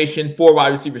 Shotgun formation, 4 wide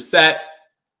receivers set.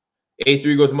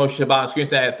 8-3 goes in motion to the bottom of the screen.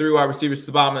 So they have 3 wide receivers to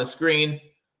the bottom of the screen.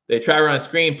 They try to run a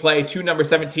screen play to number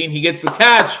 17. He gets the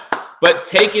catch, but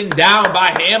taken down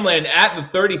by Hamlin at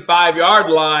the 35-yard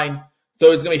line.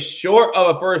 So it's going to be short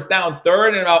of a first down.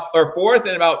 4th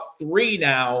and about 3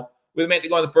 now with a minute to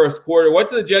go in the first quarter. What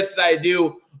do the Jets decide to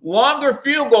do? Longer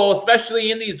field goal,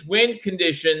 especially in these wind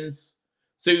conditions.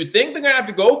 So you think they're going to have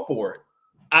to go for it.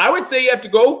 I would say you have to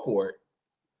go for it.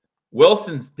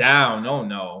 Wilson's down. Oh,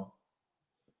 no.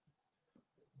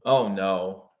 Oh,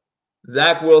 no.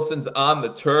 Zach Wilson's on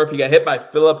the turf. He got hit by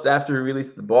Phillips after he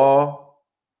released the ball.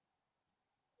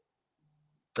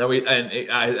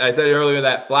 And I said earlier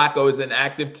that Flacco is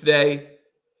inactive today.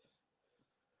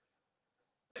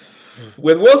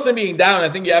 With Wilson being down, I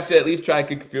think you have to at least try to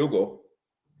kick a field goal.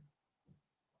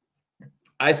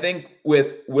 I think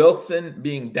with Wilson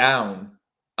being down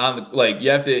on the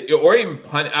you have to, or even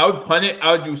punt. I would punt it.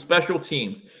 I would do special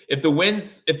teams. If the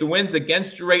wind's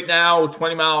against you right now,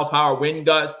 20-mile-per-hour wind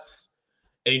gusts,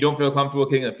 and you don't feel comfortable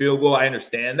kicking a field goal, I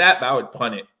understand that, but I would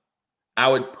punt it. I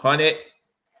would punt it.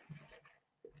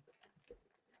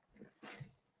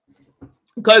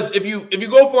 Because if you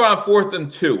go for it on 4th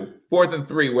and 2, 4th and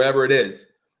 3, whatever it is,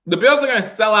 the Bills are going to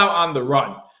sell out on the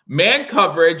run. Man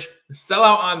coverage, sell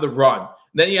out on the run.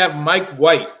 Then you have Mike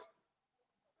White.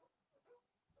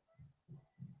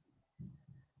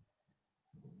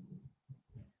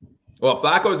 Well,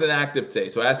 Flacco's inactive today,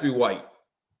 so it has to be White.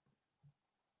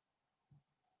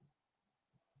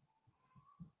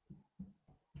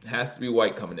 It has to be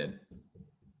White coming in.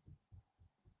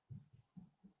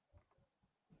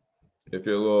 If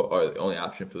you go, or the only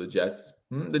option for the Jets.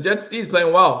 The Jets D is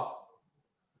playing well.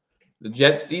 The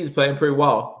Jets D is playing pretty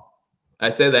well. I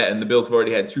say that, and the Bills have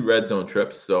already had 2 red zone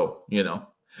trips, so, you know.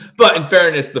 But in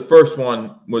fairness, the first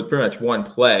one was pretty much one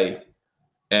play,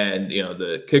 and, you know,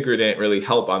 the kicker didn't really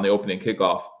help on the opening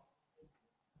kickoff.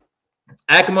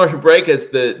 At commercial break, as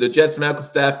the Jets medical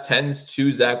staff tends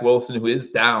to Zach Wilson, who is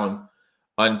down,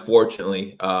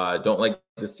 unfortunately. Don't like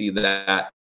to see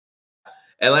that.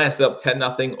 Atlanta's up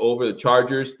 10-0 over the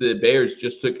Chargers. The Bears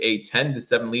just took a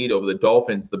 10-7 lead over the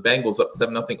Dolphins. The Bengals up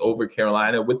 7-0 over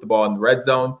Carolina with the ball in the red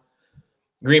zone.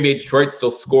 Green Bay, Detroit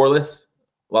still scoreless.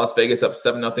 Las Vegas up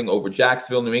 7-0 over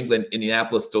Jacksonville. New England,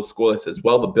 Indianapolis still scoreless as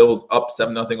well. The Bills up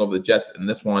 7-0 over the Jets in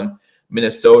this one.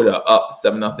 Minnesota up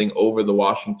 7-0 over the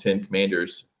Washington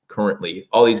Commanders currently.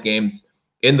 All these games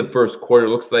in the first quarter.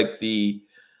 Looks like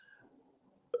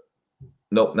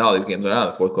nope, not all these games are not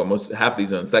in the fourth quarter. Half of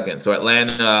these are in the second. So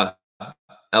Atlanta,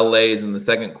 LA is in the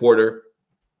second quarter.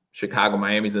 Chicago,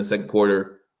 Miami's in the second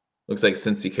quarter. Looks like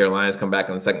Cincy, Carolina's come back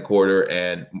in the second quarter,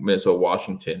 and Minnesota,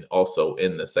 Washington also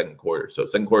in the second quarter. So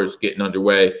second quarter is getting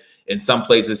underway in some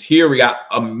places. Here we got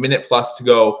a minute plus to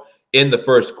go in the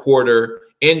first quarter.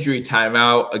 Injury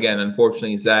timeout. Again,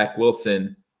 unfortunately, Zach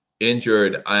Wilson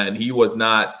injured, and he was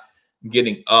not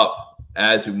getting up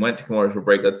as we went to commercial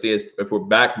break. Let's see if we're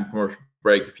back from commercial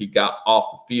break, if he got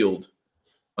off the field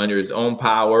under his own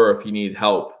power or if he needed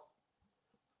help.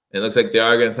 It looks like they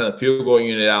are going to send a field goal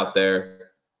unit out there.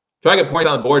 Try to get points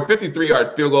on the board.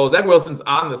 53-yard field goal. Zach Wilson's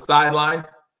on the sideline.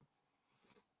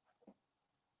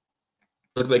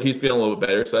 Looks like he's feeling a little bit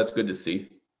better, so that's good to see.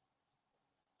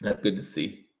 That's good to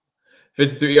see.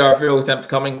 53-yard field goal attempt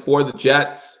coming for the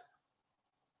Jets.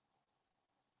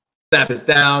 Snap is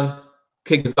down.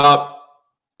 Kick is up.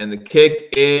 And the kick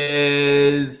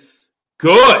is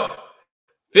good.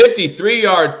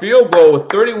 53-yard field goal with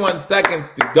 31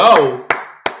 seconds to go.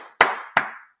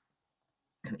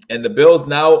 And the Bills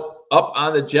now up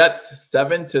on the Jets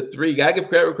 7-3. Gotta give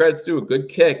credit where credit's due. A good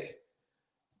kick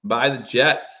by the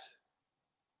Jets.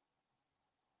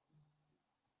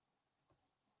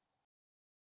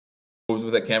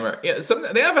 With that camera. Yeah, the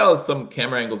NFL has some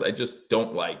camera angles I just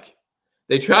don't like.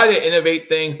 They try to innovate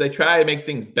things, they try to make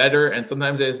things better, and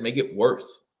sometimes they just make it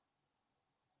worse.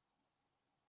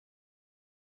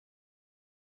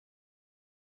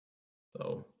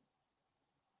 So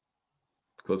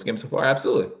close game so far,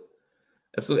 absolutely.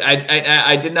 Absolutely.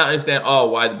 I did not understand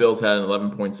why the Bills had an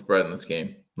 11-point spread in this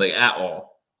game, like at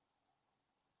all.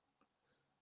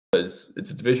 Because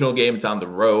it's a divisional game, it's on the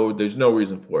road. There's no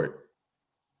reason for it.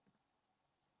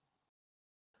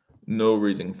 No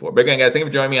reason for it. But again, guys, thank you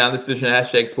for joining me on this edition of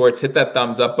Hashtag Sports. Hit that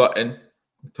thumbs up button.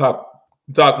 Talk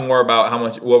more about how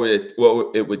much what it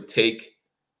would take.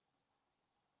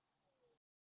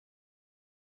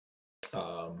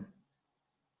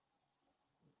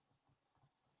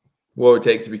 What it would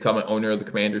take to become an owner of the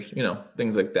Commanders, you know,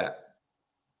 things like that.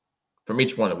 From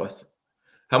each one of us.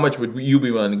 How much would you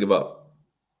be willing to give up?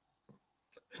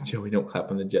 Joey, don't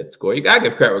clap on the Jets score. You got to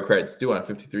give credit where credit's due on a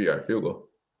 53-yard field goal.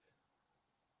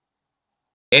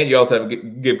 And you also have to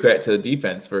give credit to the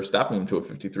defense for stopping them to a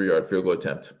 53-yard field goal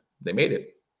attempt. They made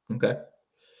it. Okay.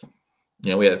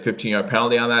 You know, we had a 15-yard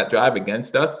penalty on that drive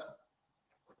against us.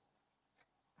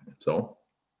 So,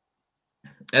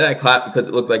 and I clapped because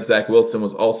it looked like Zach Wilson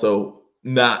was also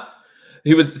not.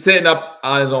 He was sitting up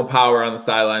on his own power on the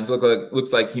sidelines.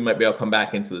 Looks like he might be able to come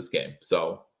back into this game.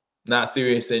 So, not a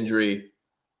serious injury.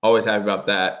 Always happy about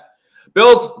that.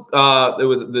 Bills,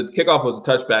 the kickoff was a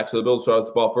touchback, so the Bills throw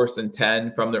this ball 1st and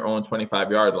 10 from their own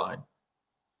 25-yard line.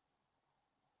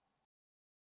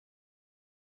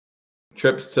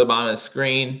 Trips to the bottom of the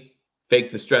screen,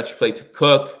 fake the stretch play to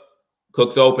Cook.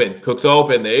 Cook's open. Cook's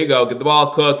open. There you go. Get the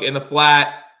ball, Cook, in the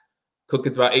flat. Cook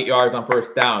gets about 8 yards on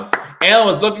 1st down. Allen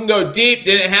was looking to go deep,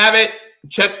 didn't have it.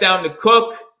 Check down to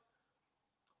Cook.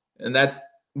 And that's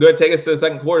going to take us to the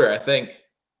second quarter, I think.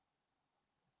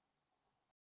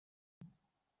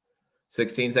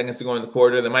 16 seconds to go in the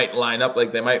quarter. They might line up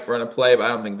like they might run a play, but I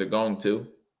don't think they're going to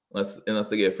unless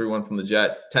they get a free one from the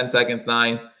Jets. 10 seconds,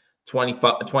 9,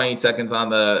 20 seconds on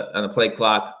the play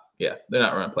clock. Yeah, they're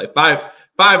not running play. Five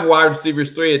wide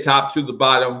receivers, 3 at the top, 2 at the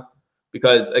bottom.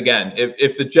 Because again,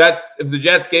 if the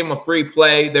Jets gave them a free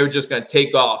play, they were just going to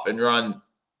take off and run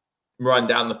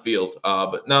down the field.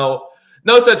 But no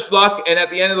such luck. And at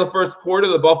the end of the first quarter,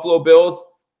 the Buffalo Bills,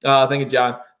 thank you,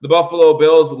 John. The Buffalo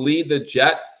Bills lead the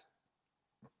Jets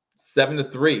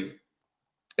 7-3.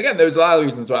 Again, there's a lot of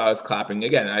reasons why I was clapping.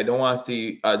 Again, I don't want to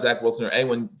see Zach Wilson or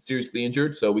anyone seriously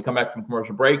injured. So we come back from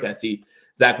commercial break, and I see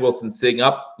Zach Wilson sitting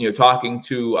up, talking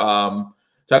to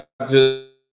the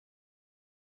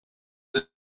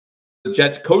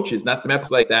Jets coaches, not the Mets,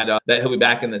 like that. That he'll be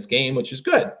back in this game, which is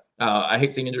good. I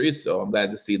hate seeing injuries, so I'm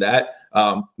glad to see that.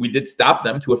 We did stop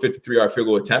them to a 53-yard field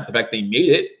goal attempt. The fact they made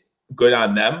it, good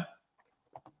on them.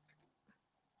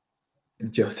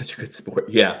 Joe's such a good sport.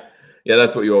 Yeah. Yeah,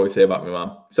 that's what you always say about me,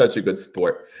 Mom. Such a good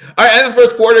sport. All right, end of the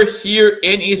first quarter here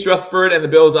in East Rutherford, and the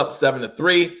Bills up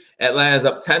 7-3. Atlanta's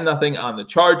up 10-0 on the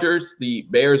Chargers. The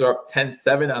Bears are up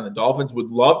 10-7 on the Dolphins. Would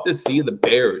love to see the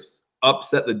Bears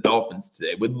upset the Dolphins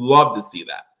today. Would love to see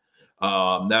that.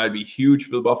 That would be huge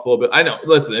for the Buffalo Bills. I know.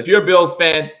 Listen, if you're a Bills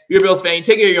fan, you take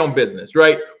care of your own business,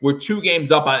 right? We're 2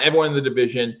 games up on everyone in the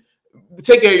division.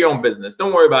 Take care of your own business.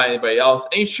 Don't worry about anybody else,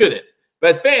 and you shouldn't.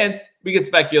 But as fans, we can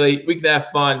speculate. We can have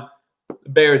fun. The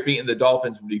Bears beating the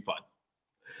Dolphins would be fun.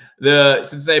 The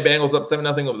Cincinnati Bengals up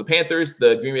 7-0 over the Panthers.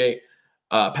 The Green Bay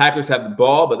Packers have the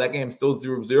ball, but that game's still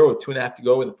 0-0 with 2.5 to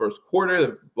go in the first quarter.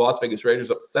 The Las Vegas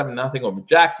Raiders up 7-0 over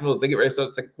Jacksonville as they get ready to start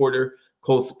the second quarter.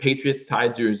 Colts Patriots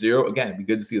tied 0-0. Again, it'd be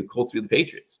good to see the Colts beat the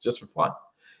Patriots just for fun.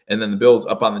 And then the Bills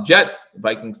up on the Jets. The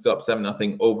Vikings still up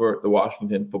 7-0 over the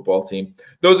Washington football team.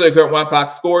 Those are the current 1 o'clock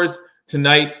scores.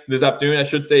 Tonight, this afternoon, I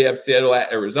should say, you have Seattle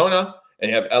at Arizona, and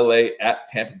you have LA at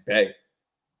Tampa Bay.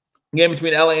 Game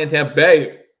between LA and Tampa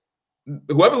Bay,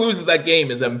 whoever loses that game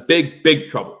is in big, big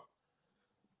trouble.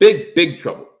 Big, big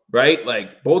trouble, right?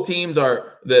 Like, both teams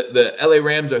are, the LA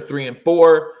Rams are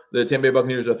 3-4, the Tampa Bay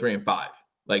Buccaneers are 3-5.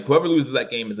 Like, whoever loses that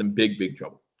game is in big, big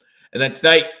trouble. And then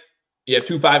tonight, you have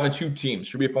 2 5-2 teams.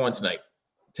 Should be a fun one tonight.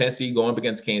 Tennessee going up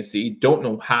against Kansas City. Don't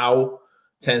know how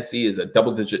Tennessee is a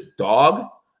double-digit dog.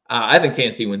 I think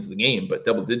Kansas City wins the game, but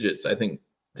double digits. I think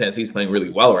Tennessee's playing really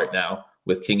well right now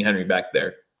with King Henry back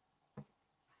there.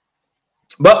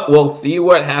 But we'll see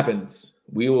what happens.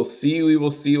 We will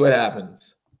see what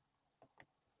happens.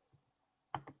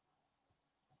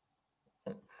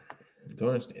 Don't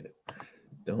understand it.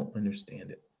 Don't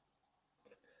understand it.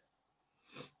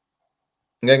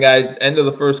 Again, guys, end of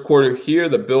the first quarter here.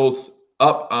 The Bills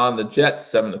up on the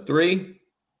Jets 7-3.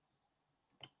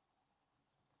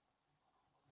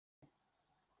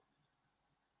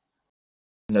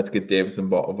 Let's get Davis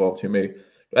involved here, maybe.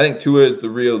 I think Tua is the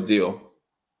real deal.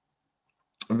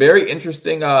 Very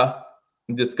interesting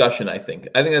discussion, I think.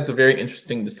 I think that's a very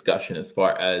interesting discussion as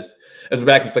far as we're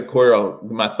back in the second quarter. I'll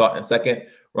give my thought in a second.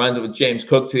 Runs it with James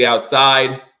Cook to the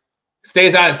outside.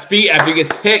 Stays on his feet after he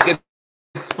gets hit. Gets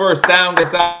first down.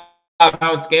 Gets out of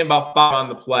bounds. Game about 5 on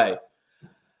the play.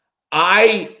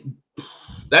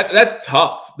 That's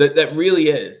tough. That really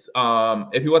is.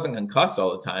 If he wasn't concussed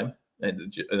all the time,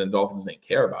 and the Dolphins didn't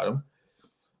care about him.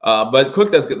 But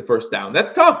Cook does get the first down.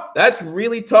 That's tough. That's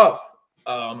really tough.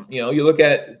 You look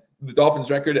at the Dolphins'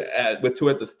 record with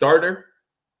Tua as a starter.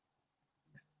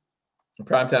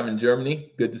 Primetime in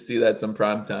Germany. Good to see that some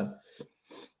primetime.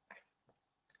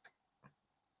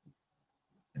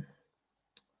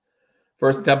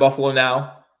 First and 10 Buffalo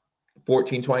now.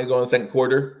 14-20 to go in the second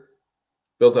quarter.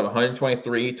 Bills have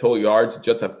 123 total yards.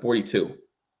 Jets have 42.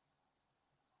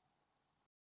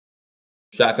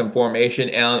 Shotgun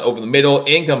formation. Allen over the middle.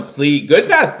 Incomplete. Good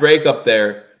pass break up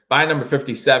there by number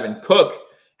 57. Cook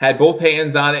had both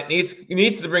hands on it.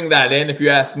 Needs to bring that in, if you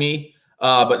ask me.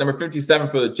 But number 57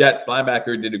 for the Jets,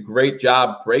 linebacker, did a great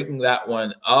job breaking that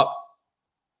one up.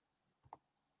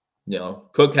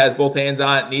 Cook has both hands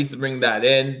on it. Needs to bring that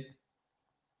in.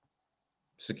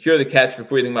 Secure the catch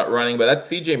before you think about running. But that's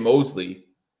C.J. Mosley.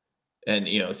 And,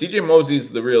 C.J. Mosley's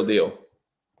the real deal.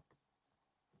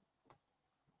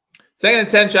 Second and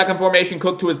 10, shotgun formation.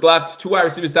 Cook to his left. 2 wide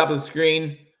receivers top of the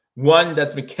screen. 1,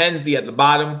 that's McKenzie at the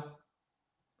bottom.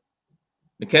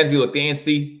 McKenzie looked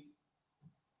antsy.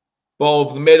 Ball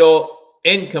over the middle.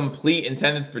 Incomplete,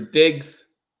 intended for Diggs.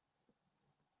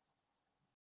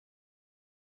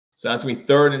 So that's going to be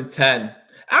 3rd and 10.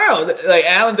 I don't know. Like,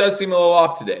 Allen does seem a little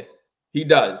off today. He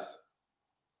does.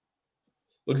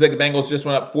 Looks like the Bengals just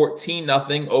went up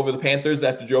 14-0 over the Panthers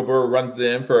after Joe Burrow runs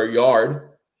it in for a yard.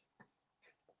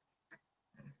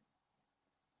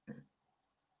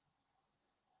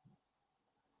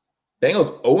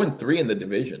 Bengals 0-3 in the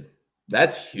division.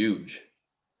 That's huge.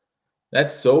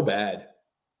 That's so bad.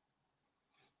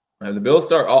 If the Bills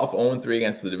start off 0-3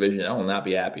 against the division, I will not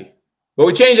be happy. But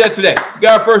we changed that today. We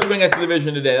got our first win against the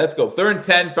division today. Let's go. 3rd and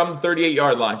 10 from the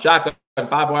 38-yard line. Shotgun, 5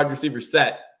 wide receiver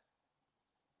set.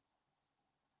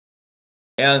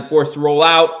 Allen forced to roll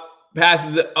out.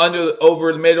 Passes it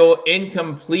over the middle.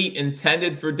 Incomplete,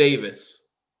 intended for Davis.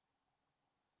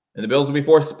 And the Bills will be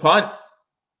forced to punt.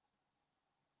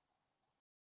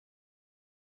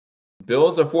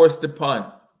 Bills are forced to punt.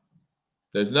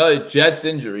 There's another Jets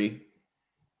injury.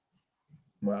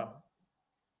 Wow.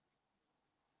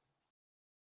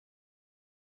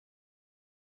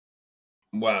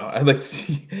 Wow, I'd like to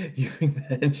see you in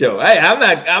that show. Hey, I'm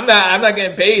not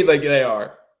getting paid like they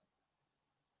are.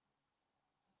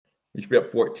 We should be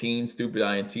up 14. Stupid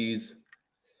INTs.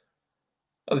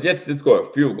 Oh, the Jets did score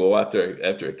a field goal after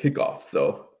a kickoff.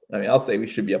 So I mean, I'll say we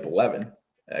should be up 11.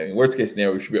 I mean, worst case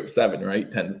scenario, we should be up 7,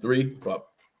 right? 10-3. But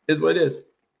is what it is.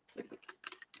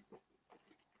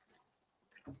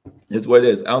 Is what it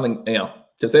is. I don't think,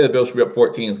 to say the Bills should be up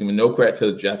 14 is going to be no credit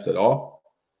to the Jets at all.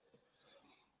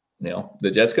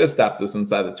 The Jets could have stopped this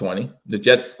inside the 20. The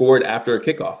Jets scored after a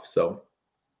kickoff. So,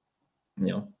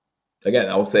 again,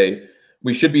 I will say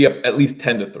we should be up at least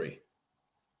 10-3.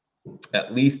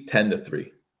 At least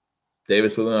 10-3.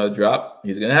 Davis with another drop.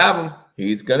 He's going to have them.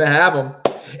 He's going to have them.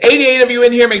 88 of you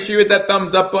in here. Make sure you hit that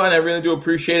thumbs up button. I really do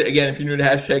appreciate it. Again, if you're new to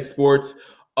Hashtag Sports,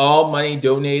 all money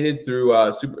donated through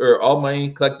all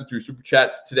money collected through Super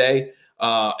Chats today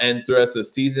and through the rest of the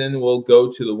season will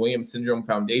go to the Williams Syndrome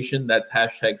Foundation. That's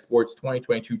Hashtag Sports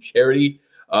 2022 charity,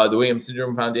 the Williams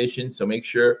Syndrome Foundation. So make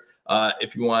sure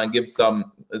if you want to give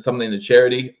something to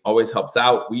charity, always helps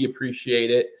out. We appreciate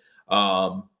it.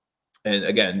 And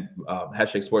again,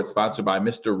 Hashtag Sports sponsored by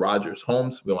Mr. Rogers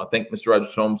Homes. We want to thank Mr.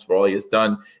 Rogers Homes for all he has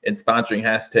done in sponsoring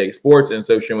Hashtag Sports in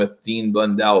association with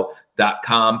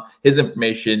DeanBlundell.com. His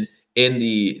information in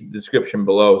the description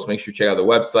below. So make sure you check out the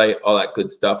website, all that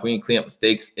good stuff. We need to clean up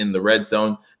mistakes in the red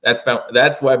zone. That's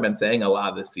what I've been saying a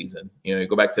lot this season. You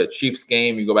go back to a Chiefs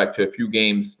game, you go back to a few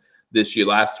games this year,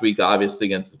 last week, obviously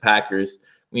against the Packers.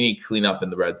 We need to clean up in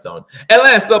the red zone.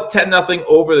 Atlanta's up 10-0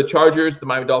 over the Chargers. The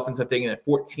Miami Dolphins have taken a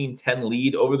 14-10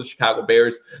 lead over the Chicago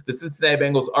Bears. The Cincinnati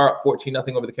Bengals are up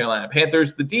 14-0 over the Carolina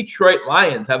Panthers. The Detroit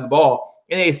Lions have the ball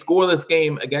in a scoreless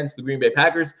game against the Green Bay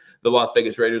Packers. The Las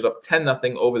Vegas Raiders up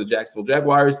 10-0 over the Jacksonville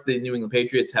Jaguars. The New England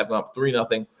Patriots have gone up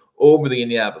 3-0 over the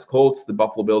Indianapolis Colts. The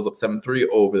Buffalo Bills up 7-3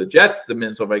 over the Jets. The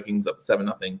Minnesota Vikings up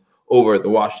 7-0 over the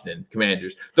Washington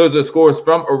Commanders. Those are the scores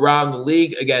from around the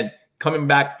league. Again, coming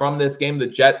back from this game,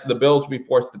 the Bills will be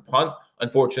forced to punt.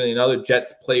 Unfortunately, another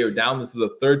Jets player down. This is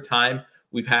the third time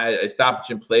we've had a stoppage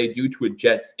in play due to a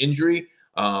Jets injury.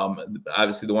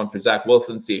 Obviously, the one for Zach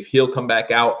Wilson. See if he'll come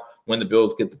back out when the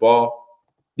Bills get the ball.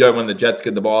 When the Jets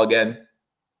get the ball again.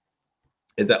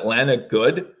 Is Atlanta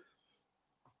good?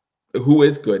 Who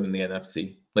is good in the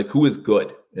NFC? Like, who is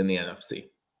good in the NFC?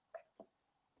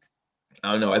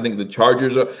 I don't know. I think the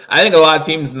Chargers are. I think a lot of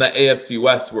teams in the AFC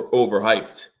West were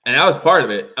overhyped. And that was part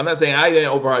of it. I'm not saying I didn't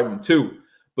overhype them too.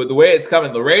 But the way it's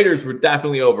coming, the Raiders were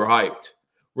definitely overhyped.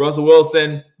 Russell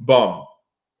Wilson, bum.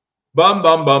 Bum,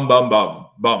 bum, bum, bum, bum.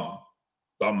 Bum.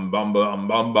 Bum, bum, bum,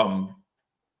 bum, bum.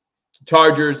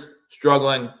 Chargers,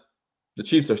 struggling. The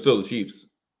Chiefs are still the Chiefs.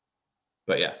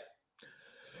 But yeah.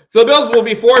 So the Bills will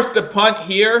be forced to punt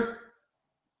here.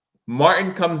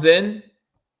 Martin comes in.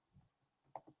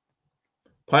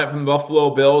 Punt from the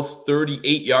Buffalo Bills,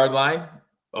 38-yard line.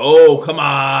 Oh, come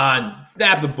on.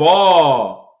 Snap the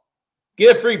ball.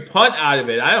 Get a free punt out of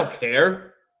it. I don't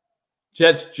care.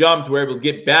 Jets jumped. We're able to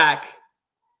get back.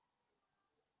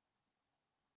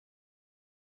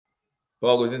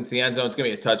 Ball goes into the end zone. It's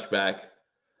going to be a touchback.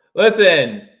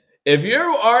 Listen, if you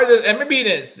are and maybe you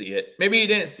didn't see it. Maybe you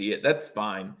didn't see it. That's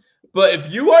fine. But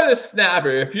if you are the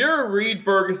snapper, if you're Reed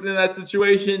Ferguson in that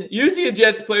situation, you see a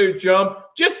Jets player jump,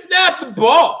 just snap the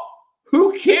ball.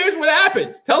 Who cares what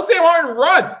happens? Tell Sam Harden,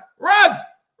 run, run,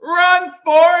 run,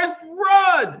 Forrest,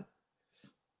 run.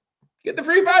 Get the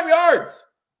free 5 yards.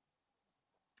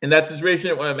 In that situation,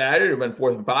 it wouldn't have mattered. It would have been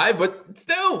 4th and 5, but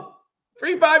still,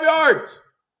 free 5 yards.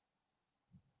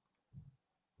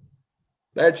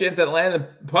 Better chance at landing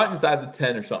a punt inside the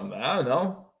 10 or something. I don't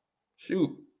know.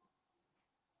 Shoot.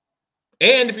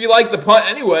 And if you like the punt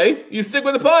anyway, you stick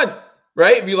with the punt,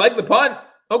 right? If you like the punt,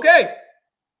 okay.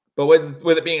 But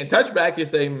with it being a touchback, you're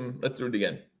saying, let's do it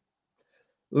again.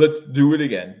 Let's do it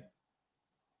again.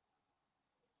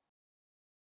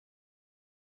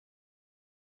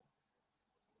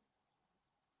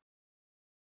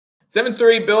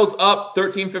 (7-3) Bills up,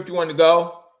 13:51 to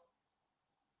go.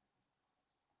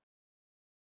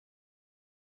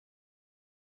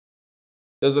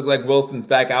 Does look like Wilson's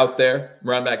back out there.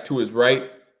 Run back to his right.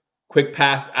 Quick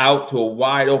pass out to a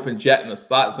wide open Jet in the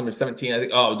slot. It's number 17. I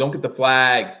think. Oh, don't get the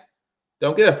flag.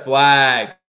 Don't get a flag.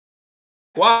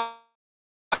 Watch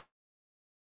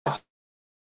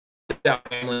out,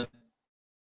 Hamlin.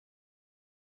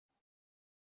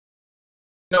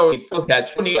 No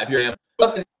catch. If you're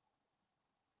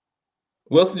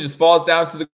Wilson just falls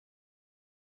down to the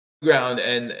ground,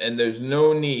 and there's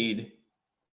no need.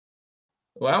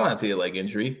 Well, I want to see a leg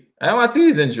injury. I don't want to see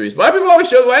these injuries. Why do people always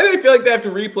show? Why do they feel like they have to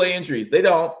replay injuries? They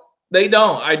don't. They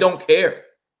don't. I don't care.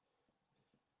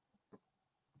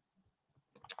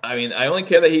 I mean, I only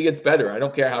care that he gets better. I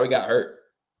don't care how he got hurt.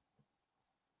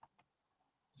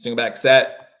 Swing back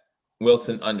set.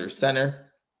 Wilson under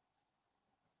center.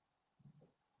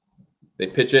 They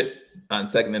pitch it on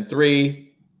 2nd and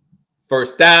 3.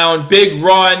 First down. Big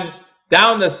run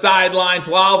down the sideline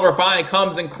till Oliver finally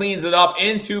comes and cleans it up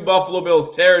into Buffalo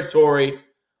Bills territory.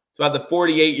 It's about the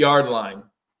 48-yard line.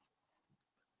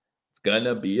 It's going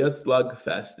to be a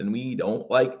slugfest, and we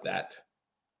don't like that.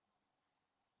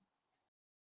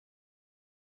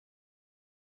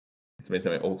 It's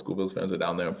amazing how many old school Bills fans are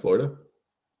down there in Florida.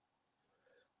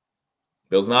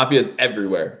 Bills Mafia is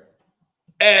everywhere.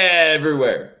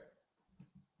 Everywhere.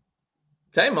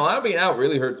 Tell you, Milano being out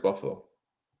really hurts Buffalo.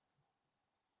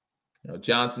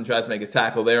 Johnson tries to make a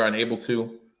tackle there, unable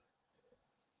to.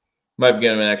 Might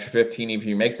give him an extra 15 if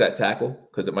he makes that tackle,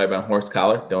 because it might have been a horse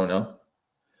collar. Don't know.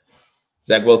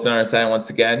 Zach Wilson on our side once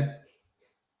again.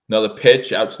 Another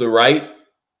pitch out to the right.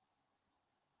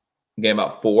 Game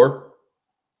about 4.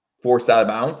 Forced out of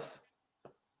bounds.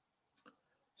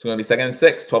 It's going to be 2nd and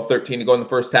 6. 12-13 to go in the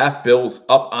first half. Bills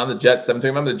up on the Jets. 7-3.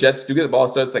 Remember, the Jets do get the ball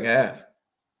started second half.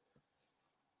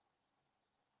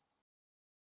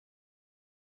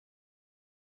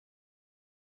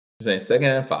 It's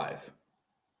 2nd and 5.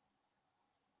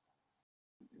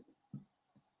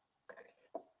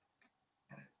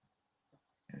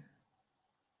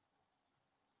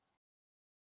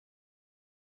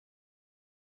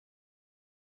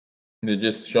 They're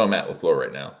just showing Matt LaFleur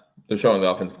right now. They're showing the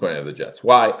offensive coordinator of the Jets.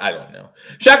 Why? I don't know.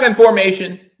 Shotgun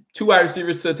formation. 2 wide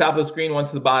receivers to the top of the screen, 1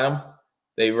 to the bottom.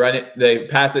 They run it. They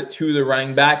pass it to the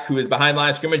running back, who is behind line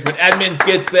of scrimmage when Edmonds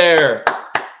gets there.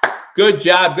 Good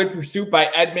job. Good pursuit by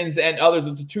Edmonds and others.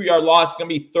 It's a 2-yard loss. It's going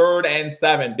to be 3rd and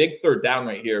 7. Big third down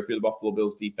right here if you're the Buffalo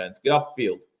Bills defense. Get off the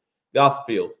field. Get off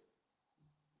the field.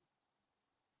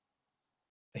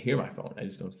 I hear my phone. I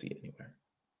just don't see it anywhere.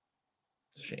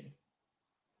 It's a shame.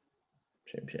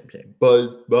 Shame.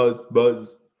 Buzz. So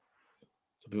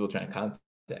people trying to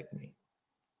contact me.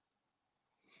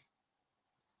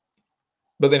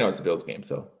 But they know it's a Bills game,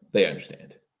 so they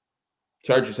understand.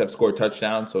 Chargers have scored a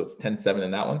touchdown, so it's 10-7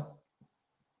 in that one.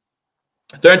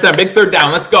 3rd and 7, big third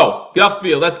down. Let's go. Get off the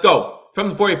field. Let's go. From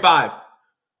the 45.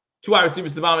 2 wide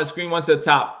receivers to the bottom of the screen, 1 to the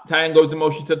top. Tight end goes in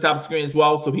motion to the top of the screen as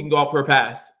well, so he can go out for a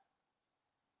pass.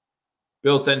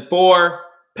 Bills send 4.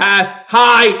 Pass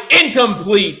high.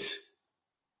 Incomplete.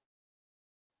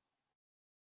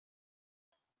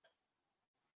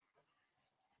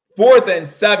 Fourth and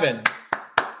 7.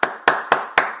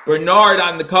 Bernard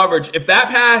on the coverage. If that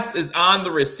pass is on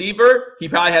the receiver, he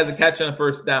probably has a catch on the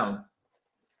first down.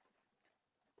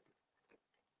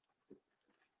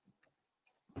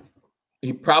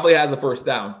 He probably has a first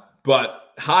down.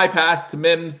 But high pass to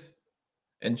Mims,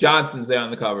 and Johnson's there on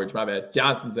the coverage. My bad.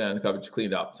 Johnson's there on the coverage,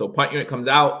 cleaned up. So punt unit comes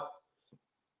out.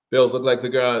 Bills look like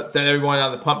they're going to send everyone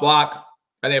on the punt block.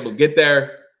 Unable to get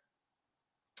there.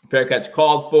 Fair catch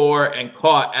called for and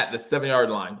caught at the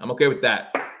 7-yard line. I'm okay with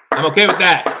that.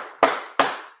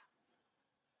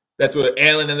 That's what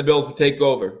Allen and the Bills will take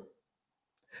over.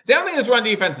 See, I don't think this run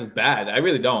defense is bad. I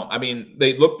really don't. I mean,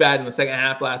 they looked bad in the second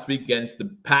half last week against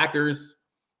the Packers,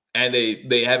 and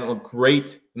they haven't looked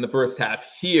great in the first half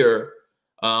here.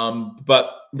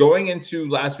 But going into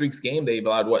last week's game, they've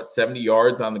allowed, 70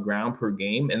 yards on the ground per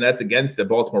game, and that's against the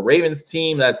Baltimore Ravens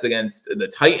team. That's against the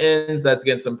Titans. That's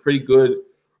against some pretty good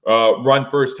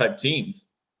run-first type teams.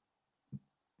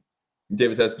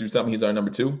 Davis has to do something. He's our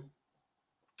number 2.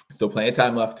 Still plenty of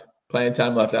time left. I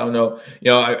don't know.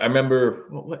 I remember,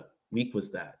 what week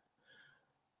was that?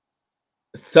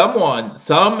 Some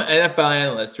NFL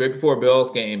analyst right before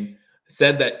Bills game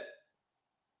said that,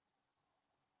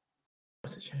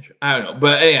 I don't know,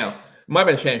 but anyhow, it might have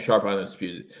been Shannon Sharp on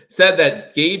Undisputed, said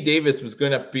that Gabe Davis was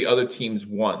going to be other teams'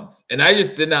 ones. And I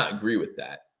just did not agree with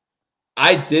that.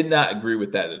 I did not agree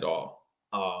with that at all.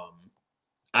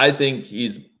 I think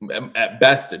he's at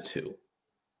best a 2,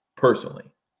 personally.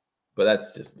 But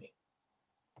that's just me.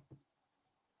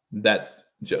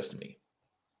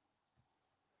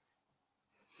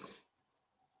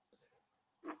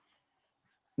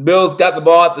 Bills got the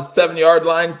ball at the 7-yard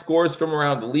line. Scores from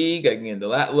around the league. I can get into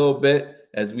that a little bit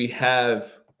as we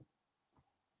have,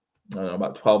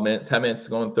 about 10 minutes to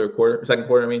go in the second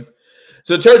quarter.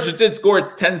 So the Chargers did score.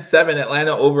 It's 10-7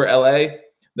 Atlanta over LA.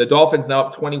 The Dolphins now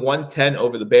up 21-10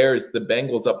 over the Bears. The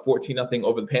Bengals up 14-0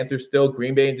 over the Panthers still.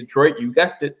 Green Bay and Detroit, you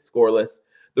guessed it, scoreless.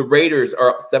 The Raiders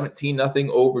are up 17-0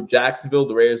 over Jacksonville.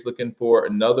 The Raiders looking for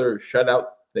another shutout.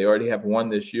 They already have won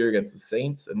this year against the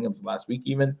Saints. I think it was last week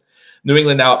even. New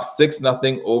England now up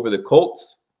 6-0 over the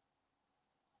Colts.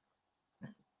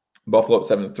 Buffalo up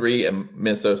 7-3, and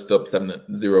Minnesota still up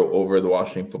 7-0 over the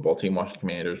Washington football team, Washington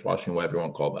Commanders, Washington, whatever you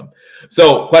want to call them.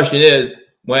 So, question is,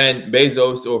 when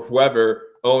Bezos or whoever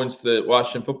owns the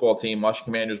Washington football team,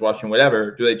 Washington Commanders, Washington,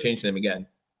 whatever, do they change them again?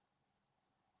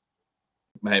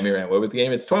 Miami ran away with the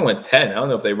game. It's 21-10. I don't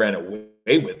know if they ran away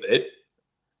with it.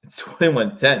 It's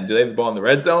 21-10. Do they have the ball in the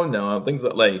red zone? No, I don't think so.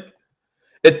 Like,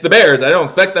 it's the Bears. I don't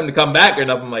expect them to come back or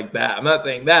nothing like that. I'm not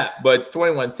saying that, but it's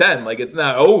 21-10. Like, it's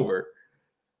not over.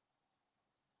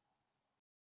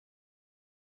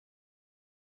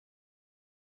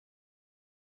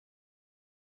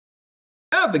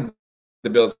 I don't think the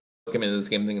Bills came into this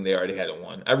game thinking they already had it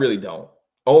won. I really don't.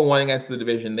 0-1 against the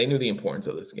division. They knew the importance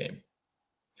of this game.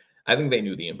 I think they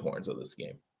knew the importance of this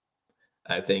game.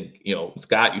 I think,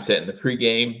 Scott, you said in the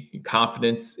pregame,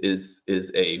 confidence is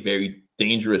a very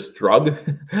dangerous drug.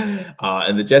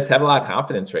 And the Jets have a lot of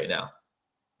confidence right now.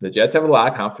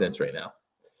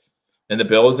 And the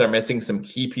Bills are missing some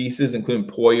key pieces, including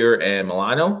Poyer and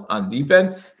Milano on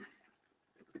defense.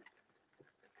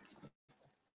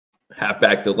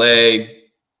 Halfback delay.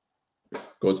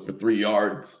 Goes for 3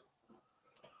 yards.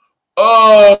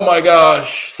 Oh, my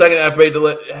gosh. Second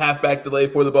halfback delay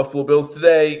for the Buffalo Bills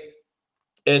today.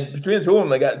 And between the two of them,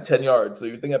 they got 10 yards. So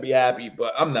you'd think I'd be happy,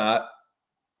 but I'm not.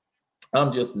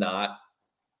 I'm just not.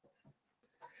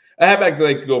 A halfback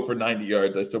delay could go for 90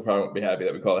 yards. I still probably won't be happy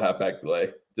that we call it a halfback delay.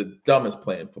 The dumbest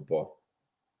play in football.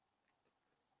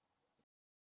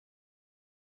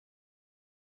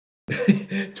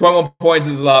 21 points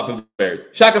is a lot for the Bears.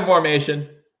 Shotgun formation.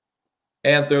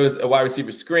 And throws a wide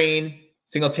receiver screen.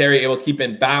 Singletary able to keep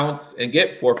in bounce and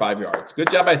get 4 or 5 yards. Good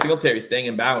job by Singletary staying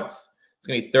in bounce. It's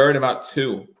going to be 3rd and about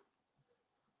 2.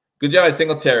 Good job by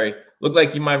Singletary. Looked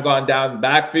like he might have gone down the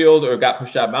backfield or got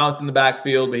pushed out of bounds in the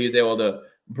backfield, but he was able to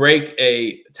break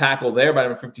a tackle there by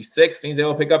number 56, and he's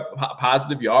able to pick up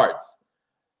positive yards.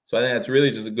 So I think that's really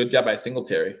just a good job by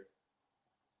Singletary.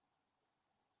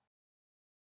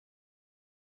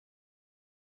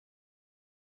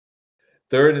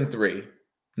 Third and 3.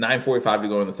 9:45 to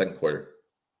go in the second quarter.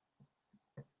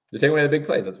 They're taking away the big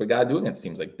plays. That's what we got to do against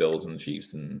teams like Bills and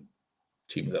Chiefs and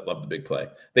teams that love the big play.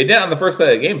 They did on the first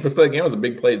play of the game. First play of the game was a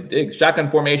big play to Diggs.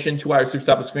 Shotgun formation, 2 wide receivers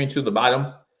top of screen, 2 to the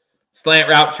bottom. Slant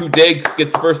route, 2 Diggs,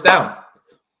 gets the first down.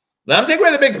 Let them take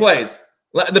away the big plays.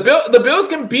 The Bills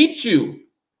can beat you.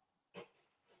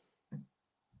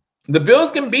 The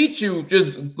Bills can beat you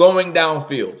just going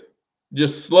downfield.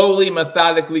 Just slowly,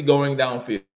 methodically going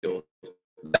downfield.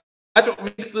 That's what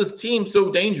makes this team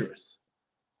so dangerous.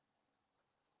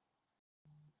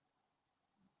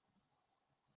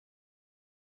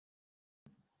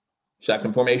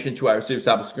 Shotgun formation, 2 wide receivers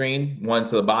top of screen, 1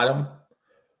 to the bottom.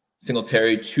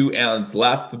 Singletary, 2 Allen's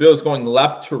left. The Bills going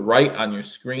left to right on your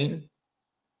screen.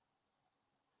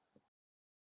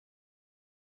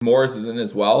 Morris is in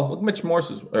as well. Look, Mitch Morris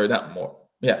is, or not more.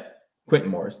 Yeah, Quentin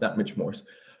Morris, not Mitch Morris.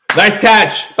 Nice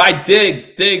catch by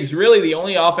Diggs. Diggs, really the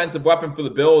only offensive weapon for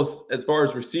the Bills as far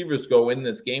as receivers go in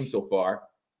this game so far.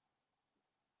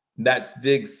 That's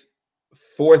Diggs'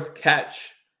 4th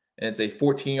catch. And it's a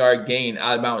 14-yard gain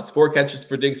out of bounds. 4 catches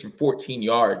for Diggs for 14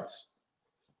 yards.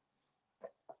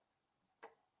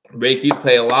 Ready to keep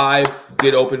play alive.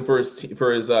 Get open for his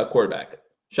quarterback.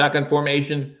 Shotgun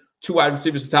formation. 2 wide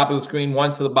receivers at the top of the screen.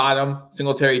 1 to the bottom.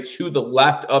 Singletary to the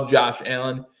left of Josh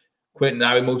Allen. Quentin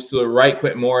now he moves to the right.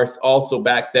 Quentin Morris also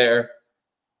back there.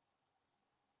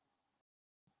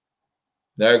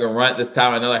 They're going to run it this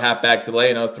time. Another halfback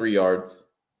delay. Another 3 yards.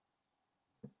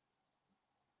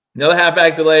 Another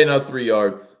halfback delay, another 3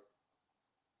 yards.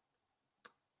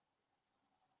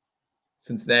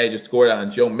 Cincinnati just scored on a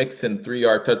Joe Mixon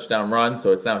 3-yard touchdown run,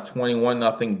 so it's now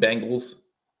 21-0 Bengals.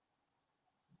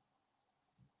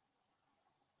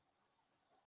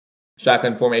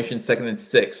 Shotgun formation, 2nd and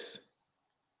 6.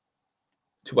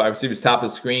 2 wide receivers top of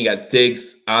the screen. You got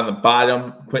Diggs on the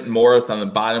bottom, Quentin Morris on the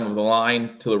bottom of the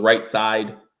line to the right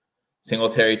side.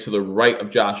 Singletary to the right of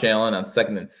Josh Allen on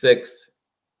 2nd and 6.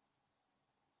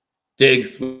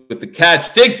 Diggs with the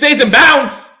catch. Diggs stays in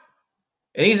bounds.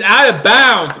 And he's out of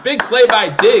bounds. Big play by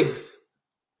Diggs.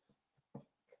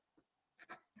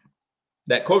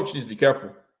 That coach needs to be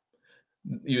careful.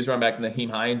 He was running back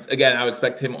Naheem Hines. Again, I would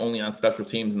expect him only on special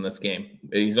teams in this game.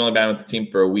 He's only been with the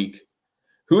team for a week.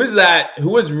 Who is that?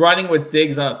 Who is running with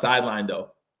Diggs on the sideline,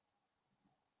 though?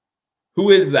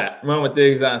 Who is that running with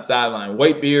Diggs on the sideline?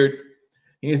 White beard.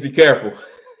 He needs to be careful.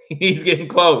 He's getting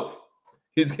close.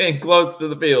 He's getting close to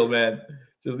the field, man.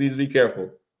 Just needs to be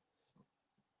careful.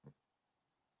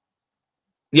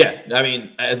 Yeah, I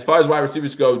mean, as far as wide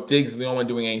receivers go, Diggs is the only one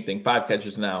doing anything. 5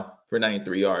 catches now for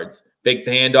 93 yards. Fake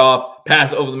the handoff.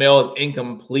 Pass over the middle is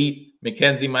incomplete.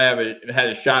 McKenzie might have had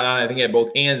a shot on it. I think he had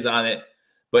both hands on it,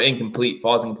 but incomplete,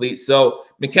 falls incomplete. So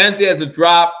McKenzie has a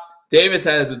drop. Davis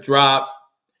has a drop.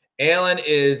 Allen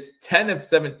is 10 of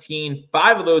 17.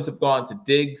 5 of those have gone to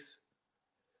Diggs.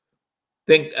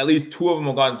 I think at least 2 of them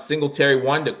have gone to Singletary,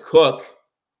 1 to Cook,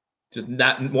 just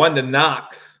not 1 to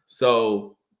Knox.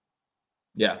 So,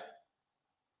 yeah.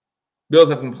 Bills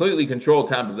have completely controlled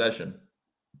time possession.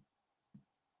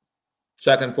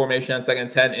 Shotgun formation on 2nd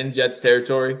and 10 in Jets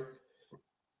territory.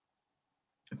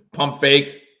 Pump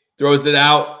fake, throws it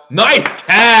out. Nice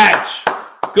catch!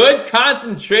 Good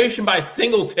concentration by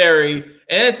Singletary,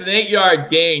 and it's an 8-yard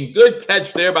gain. Good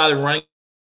catch there by the running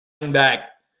back.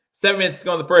 7 minutes to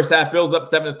go in the first half. Bills up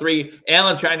 7-3.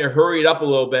 Allen trying to hurry it up a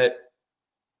little bit.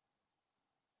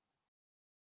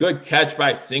 Good catch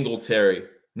by Singletary.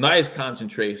 Nice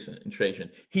concentration.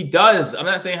 He does. I'm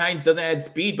not saying Hines doesn't add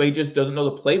speed, but he just doesn't know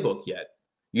the playbook yet.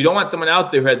 You don't want someone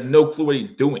out there who has no clue what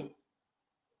he's doing.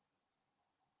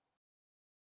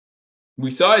 We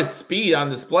saw his speed on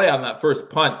display on that first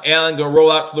punt. Allen going to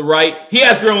roll out to the right. He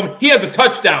has room. He has a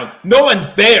touchdown. No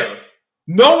one's there.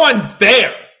 No one's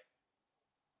there.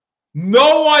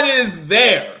 No one is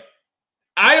there.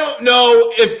 I don't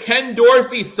know if Ken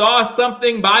Dorsey saw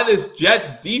something by this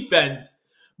Jets defense,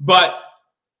 but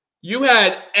you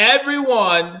had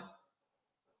everyone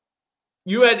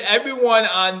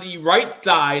on the right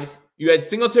side. You had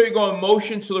Singletary going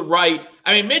motion to the right.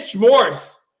 I mean, Mitch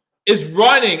Morse is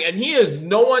running, and he has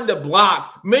no one to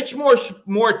block. Mitch Morse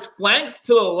flanks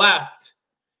to the left,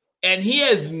 and he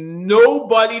has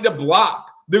nobody to block.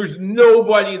 There's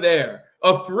nobody there.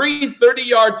 A free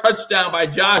 30-yard touchdown by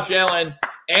Josh Allen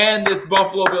and this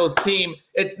Buffalo Bills team.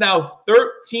 It's now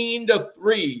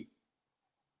 13-3.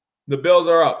 The Bills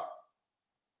are up.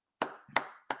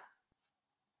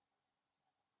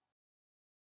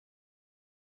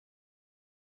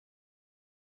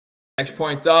 X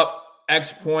point's up.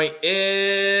 X point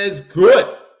is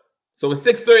good. So with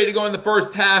 6:30 to go in the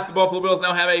first half, the Buffalo Bills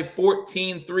now have a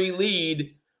 14-3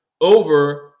 lead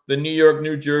over the New York,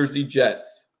 New Jersey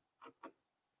Jets.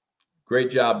 Great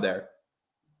job there.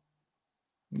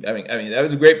 I mean, that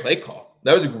was a great play call.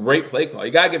 That was a great play call.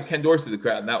 You got to give Ken Dorsey the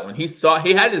credit on that one.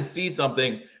 He had to see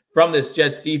something from this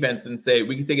Jets defense and say,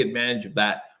 we can take advantage of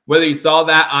that. Whether he saw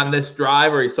that on this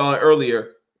drive or he saw it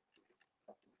earlier.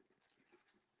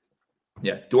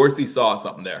 Yeah, Dorsey saw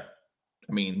something there.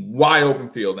 I mean, wide open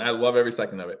field. I love every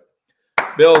second of it.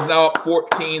 Bills now up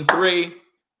 14-3.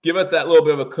 Give us that little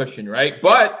bit of a cushion, right?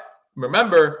 But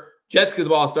remember, Jets get the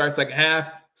ball start second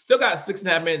half. Still got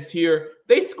 6.5 minutes here.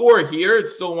 They score here.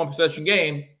 It's still a one-possession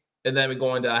game. And then we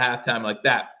go into a halftime like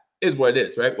that. Is what it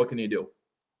is, right? What can you do?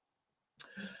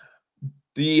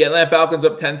 The Atlanta Falcons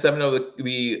up 10-7 over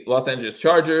the Los Angeles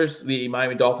Chargers. The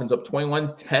Miami Dolphins up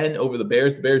 21-10 over the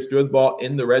Bears. The Bears drew the ball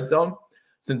in the red zone.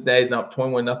 Cincinnati is now up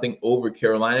 21-0 over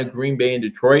Carolina. Green Bay and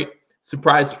Detroit.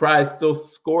 Surprise, surprise, still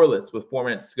scoreless with 4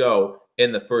 minutes to go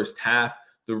in the first half.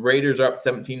 The Raiders are up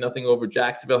 17-0 over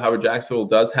Jacksonville. However, Jacksonville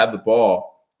does have the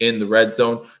ball in the red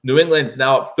zone. New England's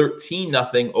now up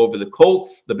 13-0 over the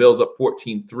Colts. The Bills up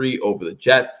 14-3 over the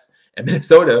Jets. And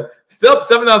Minnesota still up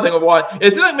 7-0 over one.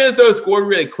 It seemed like Minnesota scored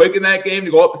really quick in that game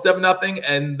to go up 7-0,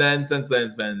 and then since then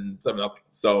it's been 7-0.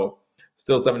 So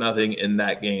still 7-0 in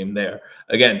that game there.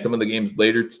 Again, some of the games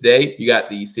later today, you got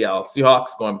the Seattle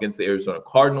Seahawks going up against the Arizona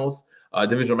Cardinals.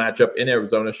 Divisional matchup in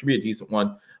Arizona should be a decent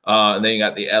one. And then you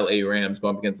got the LA Rams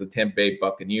going up against the Tampa Bay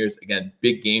Buccaneers. Again,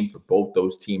 big game for both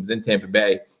those teams in Tampa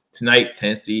Bay. Tonight,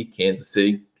 Tennessee, Kansas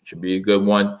City should be a good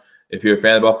one. If you're a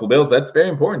fan of the Buffalo Bills, that's very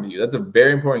important to you. That's a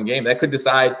very important game. That could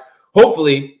decide,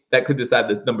 hopefully, that could decide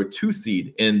the number 2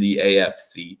 seed in the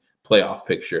AFC playoff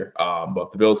picture. But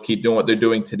if the Bills keep doing what they're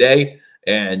doing today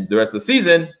and the rest of the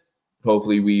season,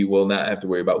 hopefully we will not have to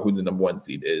worry about who the number 1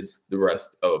 seed is the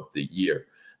rest of the year.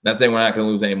 Not saying we're not going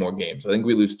to lose any more games. I think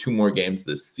we lose 2 more games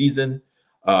this season,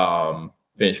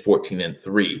 finish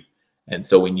 14-3. And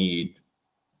so we need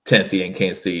Tennessee and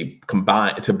Kansas City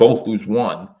combined to both lose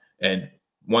 1. And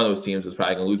one of those teams is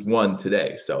probably going to lose 1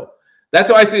 today. So that's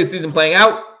how I see the season playing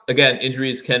out. Again,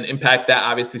 injuries can impact that.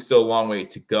 Obviously, still a long way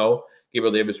to go.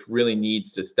 Gabriel Davis really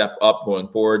needs to step up going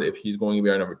forward if he's going to be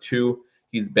our number 2.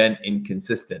 He's been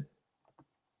inconsistent.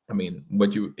 I mean,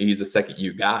 he's a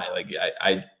second-year guy. Like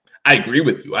I agree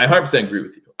with you. I 100% agree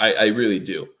with you. I really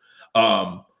do.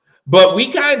 But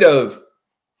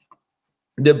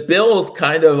the Bills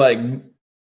kind of like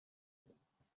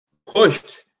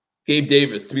pushed Gabe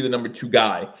Davis to be the number 2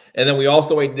 guy. And then we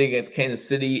also waited against Kansas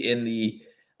City in the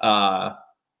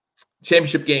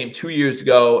championship game 2 years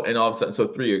ago. And all of a sudden, so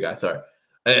 3-year guy, sorry.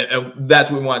 And that's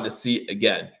what we wanted to see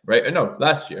again, right? Or no,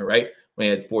 last year, right? when he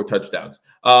had 4 touchdowns.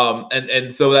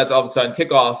 And so that's all of a sudden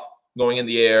kickoff going in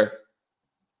the air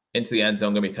into the end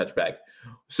zone, going to be a touchback.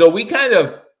 So we kind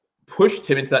of pushed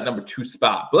him into that number 2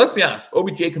 spot. But let's be honest,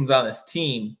 OBJ comes on this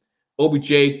team.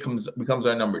 OBJ becomes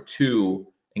our number 2,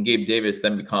 and Gabe Davis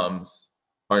then becomes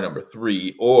our number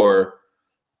 3, or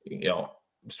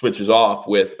switches off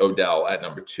with Odell at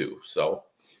number 2. So,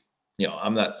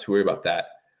 I'm not too worried about that.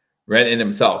 Ran in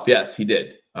himself. Yes, he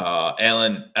did.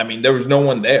 Allen, I mean, there was no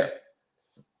one there.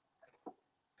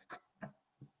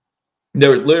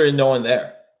 There was literally no one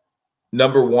there.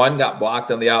 Number 1 got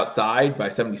blocked on the outside by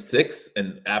 76,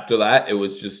 and after that, it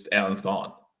was just Allen's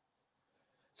gone.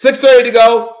 6:30 to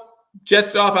go.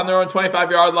 Jets off on their own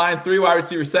 25-yard line. 3 wide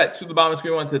receivers set. 2 to the bottom of the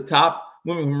screen, 1 to the top.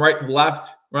 Moving from right to the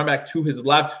left. Run back to his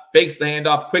left. Fakes the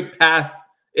handoff. Quick pass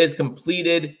is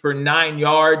completed for 9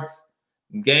 yards.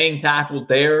 Gang tackled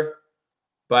there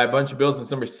by a bunch of Bills.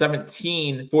 It's number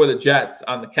 17 for the Jets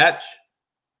on the catch.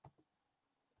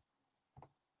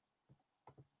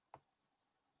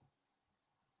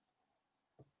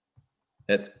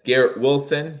 That's Garrett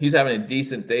Wilson. He's having a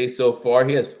decent day so far.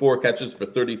 He has 4 catches for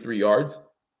 33 yards.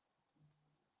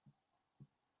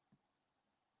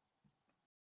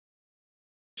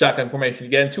 Shotgun formation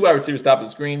again. 2 wide receivers top of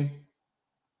the screen.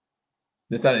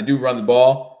 This time they do run the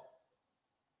ball.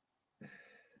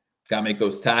 Got to make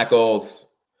those tackles.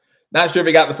 Not sure if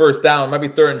he got the first down. Might be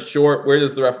 3rd and short. Where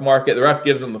does the ref mark it? The ref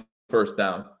gives him the first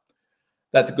down.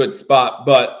 That's a good spot,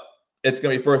 but it's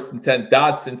going to be 1st and 10.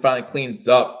 Dotson finally cleans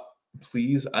up.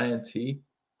 Please, INT.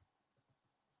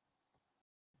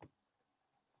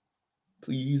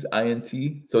 Please,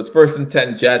 INT. So it's 1st and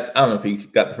 10 Jets. I don't know if he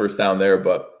got the first down there,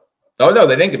 but oh, no,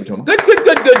 they didn't give it to him. Good.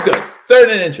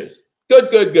 3rd and inches.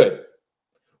 Good.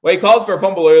 Well, he called for a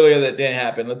fumble earlier that didn't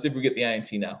happen. Let's see if we get the INT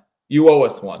now. You owe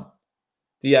us one.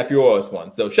 DF, you owe us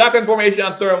one. So shotgun formation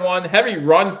on 3rd and 1. Heavy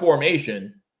run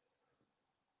formation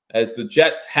as the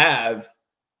Jets have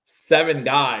 7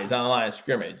 guys on the line of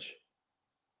scrimmage.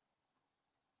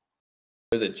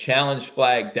 There's a challenge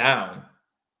flag down.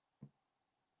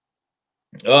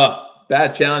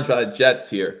 Bad challenge by the Jets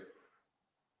here.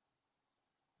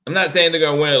 I'm not saying they're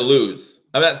going to win or lose.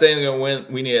 I'm not saying they're going to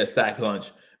win. We need a sack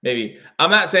lunch. Maybe.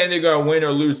 I'm not saying they're going to win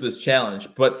or lose this challenge,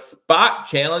 but spot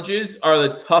challenges are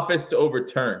the toughest to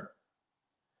overturn.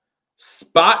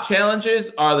 Spot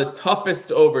challenges are the toughest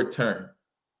to overturn.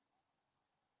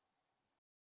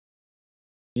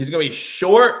 He's going to be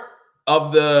short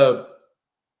of the,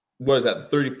 what is that, the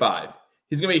 35.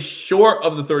 He's going to be short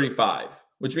of the 35,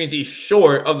 which means he's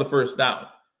short of the first down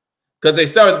because they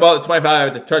start with the ball at 25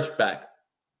 at the touchback.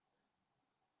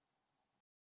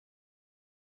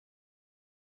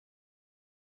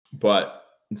 But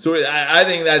so I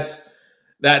think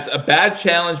that's a bad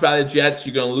challenge by the Jets.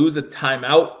 You're going to lose a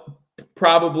timeout,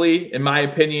 probably, in my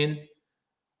opinion,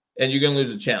 and you're going to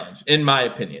lose a challenge, in my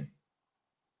opinion.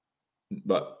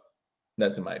 But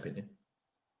that's in my opinion.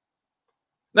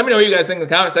 Let me know what you guys think in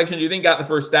the comment section. Do you think got the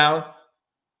first down?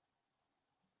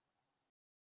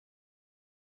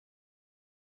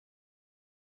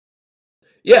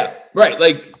 Yeah, right.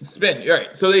 Like spin.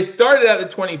 Right. So they started at the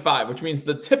 25, which means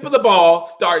the tip of the ball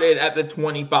started at the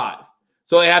 25.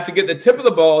 So they have to get the tip of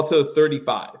the ball to the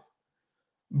 35.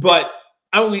 But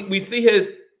I mean, we see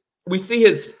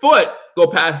his foot go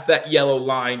past that yellow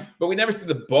line, but we never see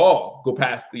the ball go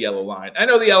past the yellow line. I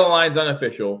know the yellow line's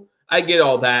unofficial. I get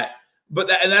all that. But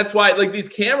that's why, like, these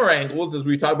camera angles, as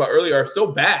we talked about earlier, are so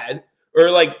bad, or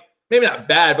like maybe not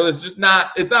bad, but it's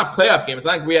not a playoff game. It's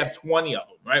not like we have 20 of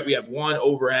them, right? We have one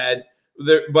overhead,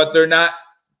 but they're not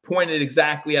pointed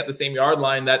exactly at the same yard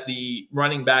line that the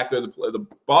running back or the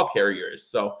ball carrier is.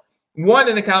 So 1,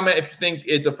 in the comment if you think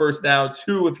it's a first down.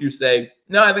 2, if you say,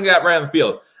 no, I think they got right on the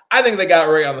field. I think they got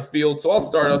right on the field. So I'll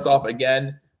start us off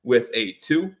again with a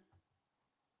 2.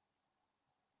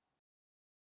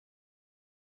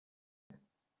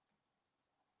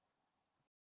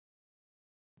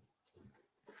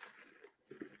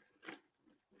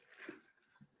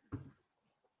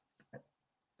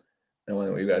 And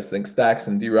what do you guys think? Stacks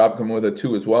and D-Rob come with a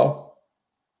 2 as well.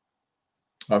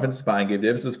 Offense is fine. Gabe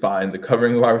Davis is fine. The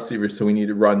covering wide receivers, so we need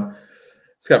to run.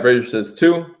 Scott Frazier says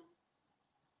 2.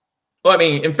 Well, I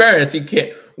mean, in fairness, you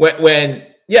can't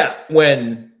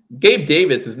when Gabe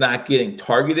Davis is not getting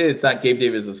targeted, it's not Gabe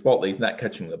Davis's fault that he's not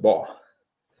catching the ball.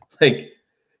 Like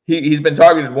he's been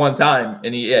targeted 1 time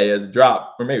and he has a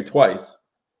drop, or maybe twice.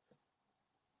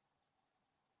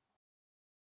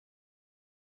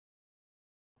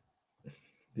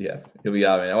 DF, he'll be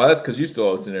out, man. Well, that's because you still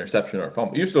owe us an interception or a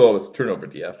fumble. You still owe us a turnover,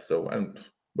 DF. So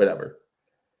whatever.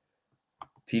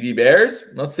 TD Bears,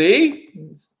 let's see.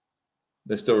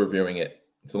 They're still reviewing it.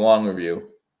 It's a long review.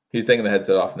 He's taking the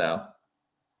headset off now.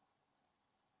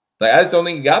 Like, I just don't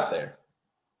think he got there.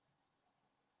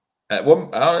 I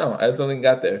don't know. I just don't think he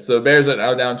got there. So the Bears are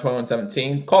now down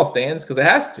 21-17. Call stands because it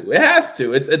has to. It has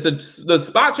to. The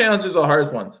spot challenges are the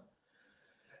hardest ones.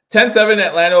 10-7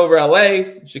 Atlanta over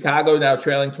LA. Chicago now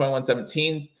trailing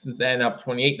 21-17. Cincinnati up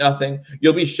 28-0.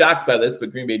 You'll be shocked by this,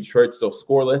 but Green Bay, Detroit still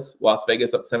scoreless. Las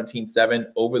Vegas up 17-7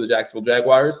 over the Jacksonville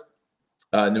Jaguars.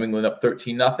 New England up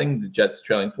 13-0. The Jets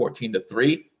trailing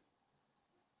 14-3.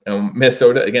 And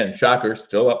Minnesota, again, shocker,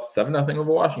 still up 7-0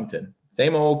 over Washington.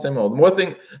 Same old, same old.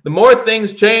 The more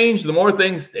things change, the more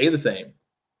things stay the same.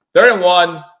 3rd and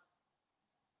 1.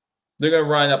 They're going to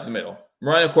run up the middle.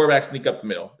 Run a quarterback sneak up the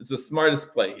middle. It's the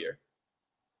smartest play here.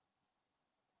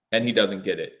 And he doesn't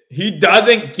get it. He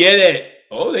doesn't get it.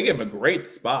 Oh, they give him a great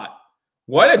spot.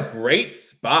 What a great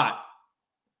spot.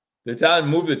 They're telling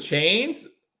him to move the chains.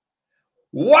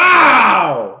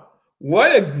 Wow.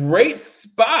 What a great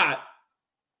spot.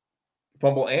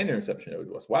 Fumble and interception over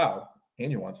to us. Wow.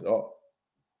 Andrew wants it all.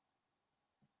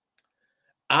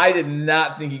 I did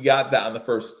not think he got that on the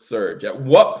first surge. At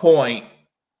what point,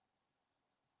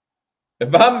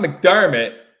 if I'm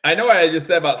McDermott, I know what I just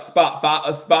said about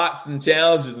spots and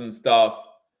challenges and stuff.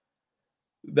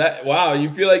 That wow,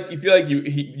 you feel like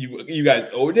you guys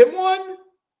owed him one?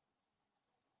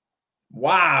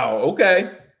 Wow.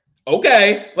 Okay.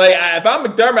 Like if I'm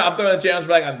McDermott, I'm throwing a challenge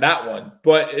flag on that one.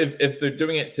 But if they're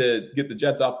doing it to get the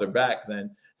Jets off their back,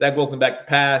 then Zach Wilson back to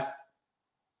pass.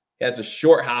 He has to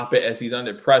short hop it as he's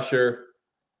under pressure.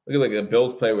 Look at like the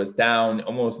Bills player was down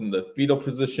almost in the fetal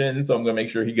position. So I'm going to make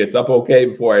sure he gets up okay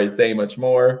before I say much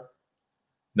more.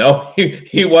 No,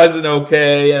 he wasn't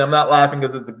okay. And I'm not laughing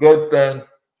because it's a good thing.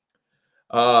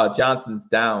 Johnson's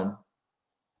down.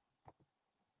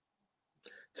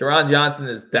 Teron Johnson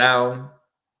is down.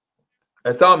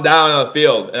 I saw him down on the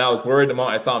field, and I was worried the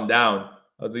moment I saw him down.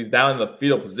 He's down in the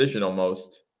fetal position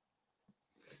almost.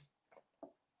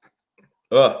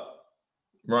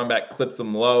 Run back clips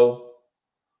him low.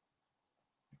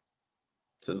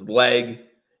 It's his leg.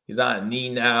 He's on a knee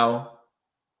now.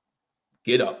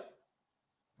 Get up.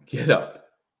 Get up.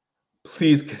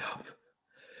 Please get up.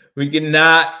 We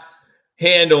cannot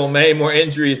handle many more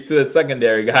injuries to the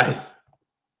secondary, guys.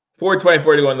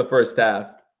 4:24 to go in the first half.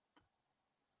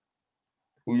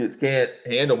 We just can't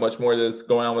handle much more of this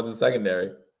going on with the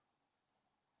secondary.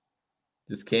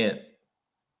 Just can't.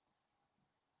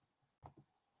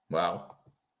 Wow.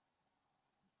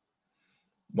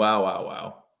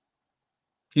 Wow.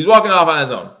 He's walking off on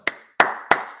his own.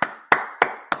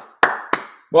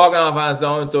 Walking off on his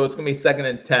own, so it's going to be 2nd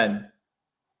and 10.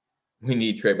 We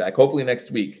need Trey back. Hopefully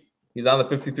next week. He's on the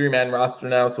 53-man roster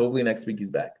now, so hopefully next week he's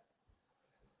back.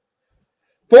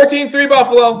 14-3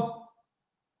 Buffalo.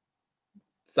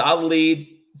 Solid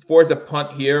lead. Let's force a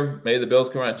punt here. Maybe the Bills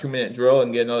can run a 2-minute drill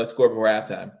and get another score before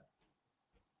halftime.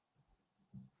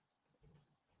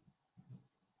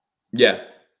 Yeah.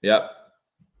 Yep.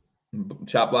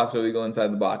 Chop blocks are legal inside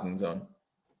the blocking zone.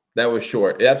 That was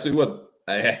short. It absolutely wasn't.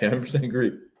 I 100%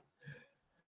 agree.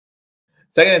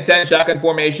 2nd and 10, shotgun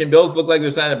formation. Bills look like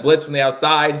they're signing a blitz from the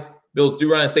outside. Bills do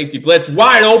run a safety blitz.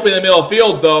 Wide open in the middle of the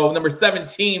field, though. Number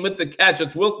 17 with the catch.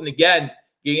 It's Wilson again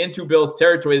getting into Bills'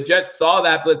 territory. The Jets saw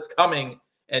that blitz coming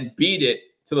and beat it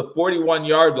to the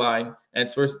 41-yard line. And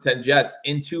it's 1st and 10 Jets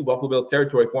into Buffalo Bills'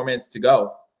 territory. 4 minutes to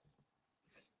go.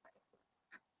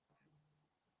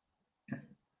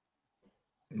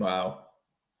 Wow.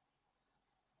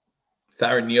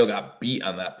 Tyron Neal got beat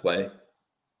on that play.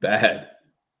 Bad.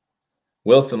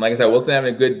 Wilson, like I said, Wilson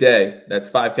having a good day. That's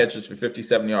 5 catches for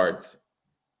 57 yards.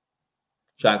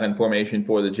 Shotgun formation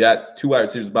for the Jets. 2 wide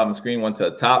receivers bottom of the screen, 1 to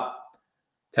the top.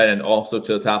 Tight end also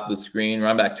to the top of the screen.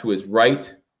 Run back to his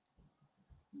right.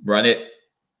 Run it.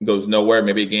 Goes nowhere.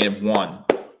 Maybe a gain of 1.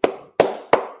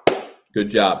 Good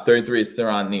job. 33 is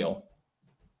Tyron Neal.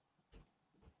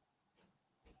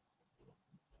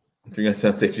 If you're going to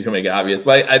send safety, to make it obvious.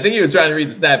 But I think he was trying to read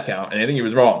the snap count, and I think he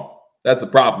was wrong. That's the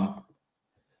problem.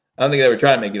 I don't think they were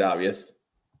trying to make it obvious.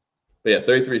 But yeah,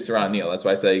 33 is Tyron Neal. That's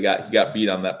why I say he got beat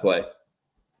on that play.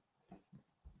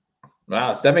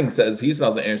 Wow, Stepping says he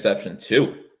smells an interception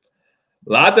too.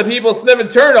 Lots of people sniffing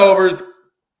turnovers.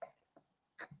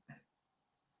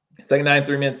 2nd 9,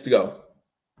 3 minutes to go.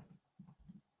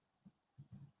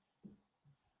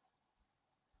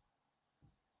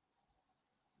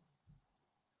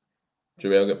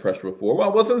 JaVale get pressure before.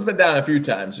 Well, Wilson's been down a few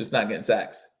times, just not getting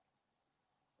sacks.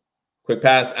 Quick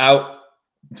pass out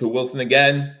to Wilson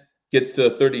again. Gets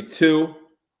to 32.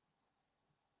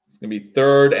 It's going to be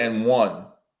 3rd and 1.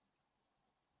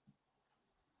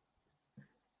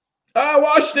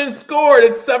 Washington scored.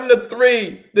 It's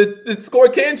 7-3. The score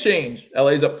can change.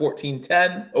 LA's up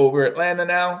 14-10 over Atlanta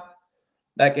now.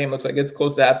 That game looks like it's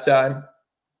close to halftime.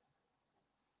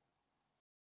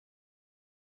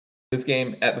 This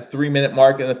game at the 3-minute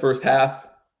mark in the first half.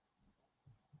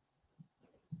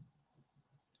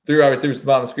 3 wide receivers at the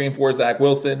bottom of the screen for Zach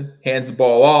Wilson. Hands the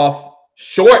ball off.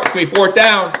 Short. It's going to be 4th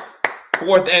down.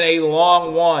 4th and a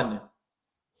long one.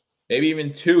 Maybe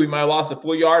even 2. He might have lost a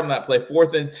full yard in that play.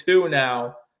 4th and 2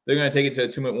 now. They're going to take it to a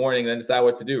 2-minute warning and then decide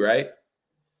what to do, right?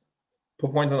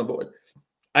 Put points on the board.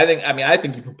 I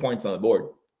think you put points on the board.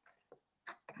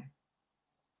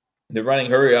 They're running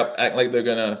hurry up, act like they're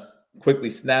going to quickly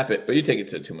snap it, but you take it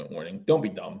to a 2-minute warning. Don't be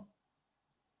dumb.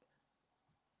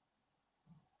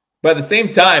 But at the same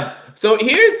time, so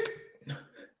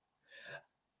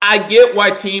I get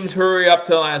why teams hurry up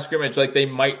to the line of scrimmage like they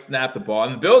might snap the ball.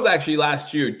 And the Bills actually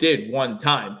last year did one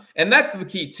time. And that's the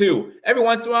key too. Every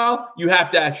once in a while, you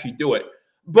have to actually do it.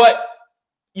 But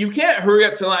you can't hurry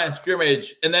up to the line of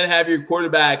scrimmage and then have your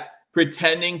quarterback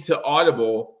pretending to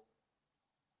audible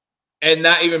and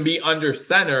not even be under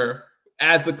center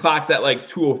as the clock's at like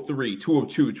 2:03,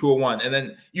 2:02, 2:01. And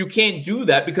then you can't do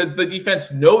that because the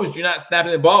defense knows you're not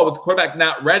snapping the ball with the quarterback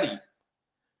not ready.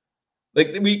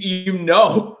 Like,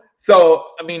 So,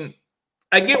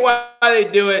 I get why they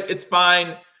do it. It's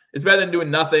fine. It's better than doing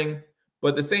nothing. But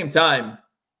at the same time,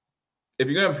 if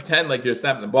you're going to pretend like you're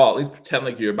snapping the ball, at least pretend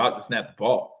like you're about to snap the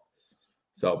ball.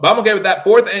 So, but I'm okay with that.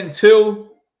 4th and 2.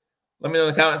 Let me know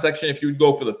in the comment section if you would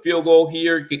go for the field goal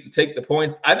here, take the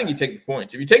points. I think you take the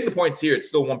points. If you take the points here, it's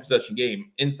still a 1-possession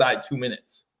game inside 2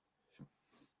 minutes.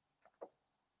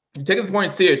 If you take the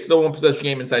points here, it's still a 1-possession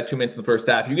game inside 2 minutes in the first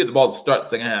half. You get the ball to start the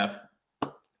second half.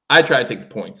 I try to take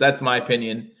the points. That's my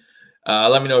opinion.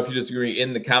 Let me know if you disagree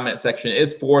in the comment section.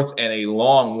 It's 4th and a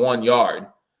long 1 yard.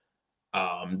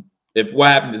 If what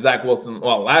happened to Zach Wilson,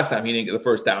 well, last time he didn't get the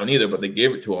first down either, but they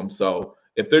gave it to him. So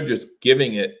if they're just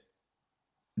giving it,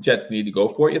 Jets need to go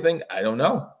for it, you think? I don't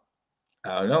know.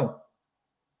 I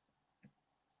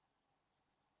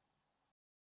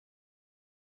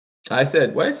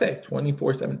said, what did I say?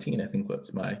 24-17, I think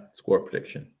was my score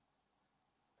prediction.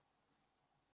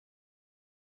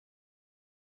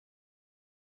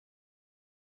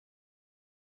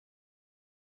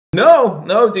 No,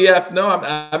 DF. No,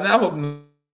 I'm not hoping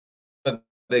that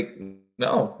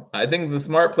no. I think the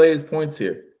smart play is points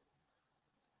here.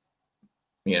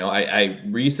 I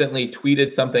recently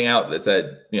tweeted something out that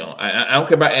said, I don't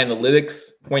care about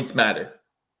analytics. Points matter.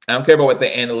 I don't care about what the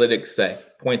analytics say.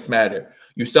 Points matter.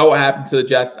 You saw what happened to the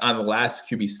Jets on the last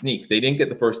QB sneak. They didn't get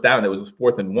the first down. It was a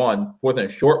 4th and 1, 4th and a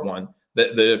short one.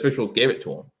 The officials gave it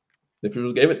to them.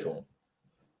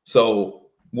 So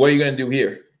what are you going to do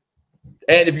here?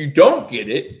 And if you don't get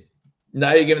it,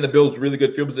 now you're giving the Bills really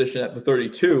good field position at the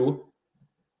 32.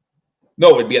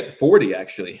 No, it'd be at the 40,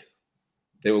 actually.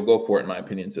 They will go for it, in my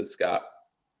opinion, says Scott.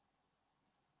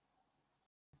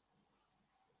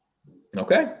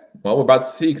 Okay. Well, we're about to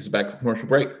see because we're back from commercial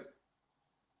break.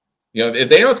 If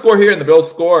they don't score here and the Bills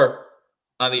score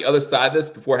on the other side of this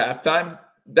before halftime,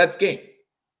 that's game.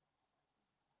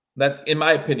 That's, in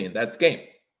my opinion, that's game.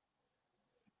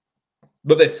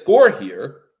 But if they score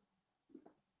here,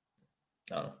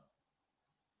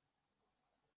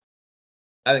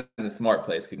 I think the smart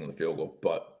play is kicking the field goal,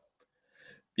 but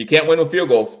you can't win with field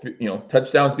goals.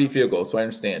 Touchdowns beat field goals, so I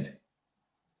understand.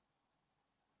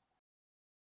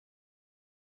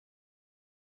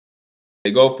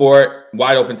 They go for it.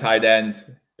 Wide open tight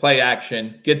end. Play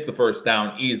action. Gets the first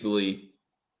down easily.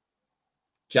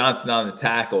 Johnson on the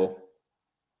tackle.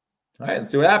 All right,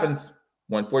 let's see what happens.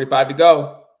 1:45 to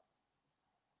go.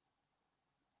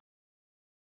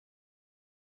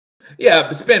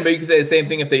 Yeah, spin, but you can say the same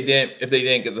thing if they didn't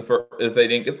get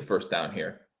the first down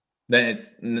here. Then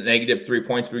it's -3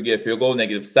 points if we get a field goal,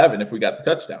 -7 if we got the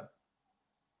touchdown.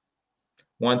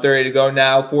 1:30 to go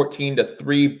now,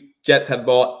 14-3. Jets have the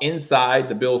ball inside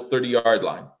the Bills' 30-yard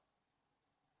line.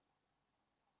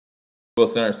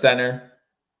 Wilson our center.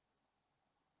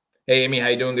 Hey, Amy, how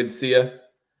you doing? Good to see you.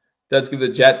 Does give the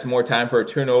Jets more time for a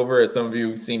turnover, as some of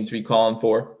you seem to be calling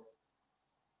for.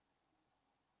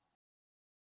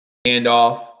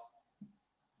 Handoff.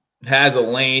 Has a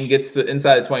lane, gets to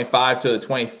inside the 25 to the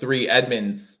 23.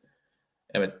 Edmonds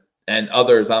and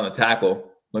others on the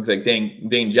tackle. Looks like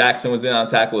Dane Jackson was in on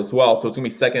the tackle as well. So it's going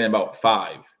to be second and about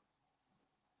 5.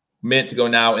 Minute to go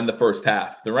now in the first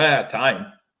half. They're running out of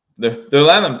time. They're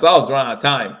letting themselves run out of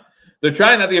time. They're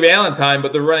trying not to give Allen time,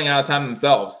 but they're running out of time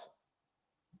themselves.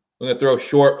 We're going to throw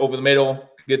short over the middle.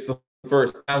 Gets the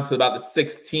first down to about the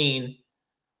 16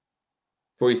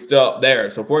 before he's still up there.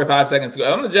 So 45 seconds to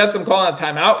go. On the Jets, I'm calling a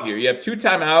timeout here. You have 2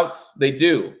 timeouts. They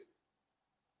do.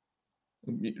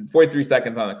 43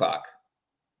 seconds on the clock.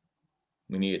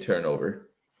 We need a turnover.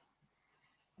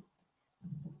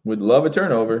 Would love a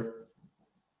turnover.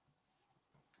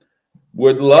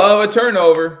 Would love a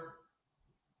turnover.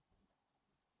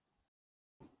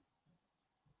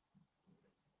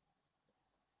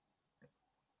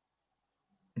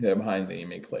 They're behind the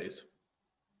make plays.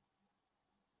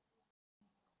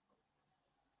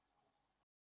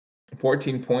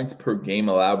 $14 points per game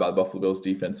allowed by the Buffalo Bills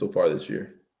defense so far this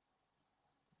year.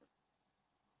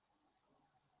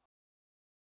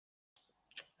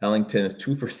 Ellington is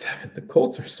 2 for 7. The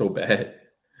Colts are so bad.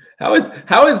 How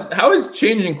is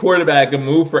changing quarterback a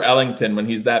move for Ellington when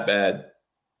he's that bad?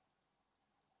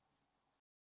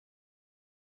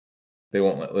 They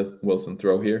won't let Wilson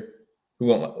throw here. Who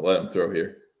won't let him throw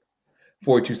here?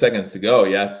 42 seconds to go.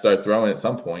 You have to start throwing at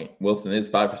some point. Wilson is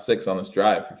 5 for 6 on this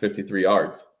drive for 53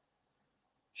 yards.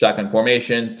 Shotgun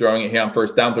formation, throwing it here on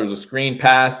first down. Throws a screen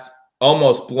pass,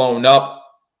 almost blown up.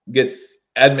 Gets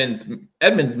Edmonds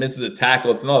misses a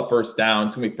tackle. It's another first down.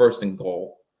 It's going to be 1st and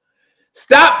goal.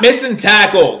 Stop missing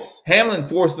tackles. Hamlin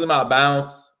forces him out of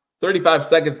bounds. 35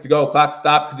 seconds to go. Clock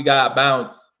stopped because he got out of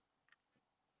bounds.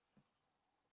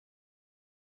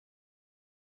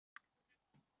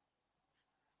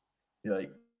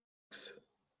 Yikes.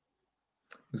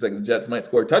 Looks like the Jets might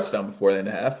score a touchdown before the end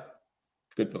of half.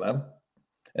 Good for them.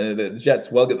 And the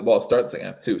Jets will get the ball to start the second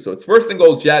half too. So it's 1st and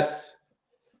goal Jets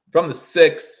from the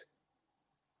 6.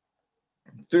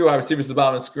 3 wide receivers to the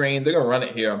bottom of the screen. They're going to run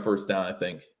it here on first down, I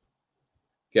think.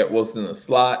 Get Wilson in the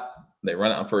slot. They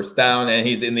run it on first down, and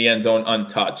he's in the end zone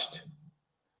untouched.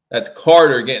 That's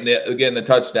Carter getting the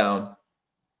touchdown.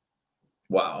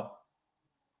 Wow.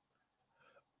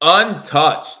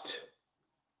 Untouched.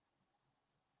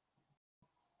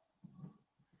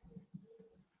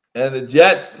 And the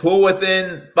Jets pull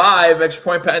within 5, extra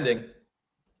point pending.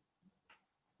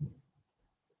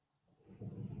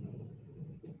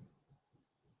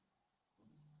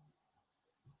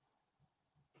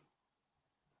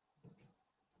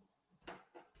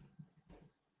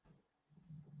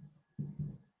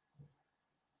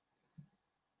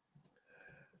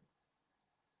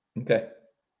 Okay.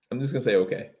 I'm just going to say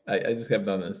okay. I just have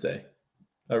nothing to say.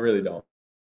 I really don't.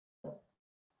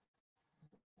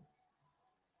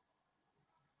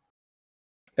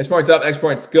 Extra points up, extra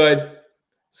points good.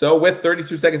 So with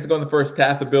 32 seconds to go in the first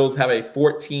half, the Bills have a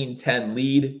 14-10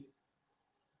 lead.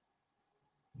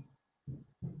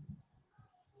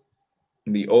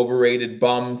 The overrated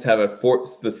bums have the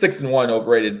 6-1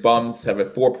 overrated bums have a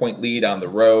 4-point lead on the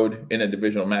road in a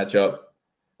divisional matchup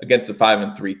against the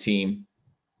 5-3 team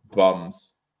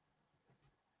bums,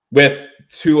 with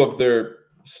 2 of their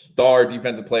star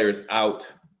defensive players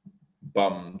out.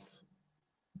 Bums.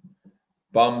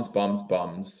 Imagine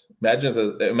if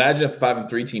the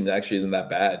 5-3 team actually isn't that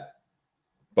bad.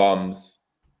 Bums.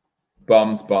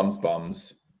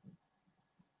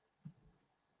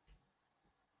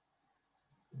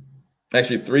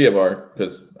 Actually, 3 of our,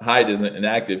 because Hyde isn't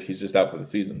inactive. He's just out for the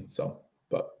season. So,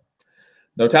 but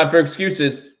no time for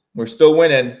excuses. We're still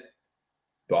winning.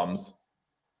 Bums.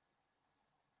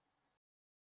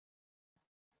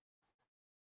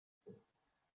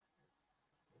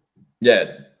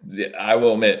 Yeah, I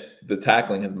will admit the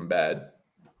tackling has been bad.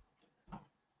 All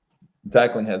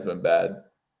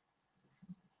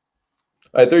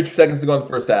right, 32 seconds to go in the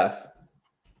first half.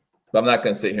 But I'm not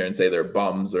going to sit here and say they're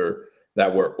bums or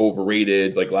that we're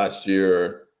overrated like last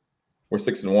year. We're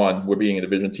 6-1. We're beating a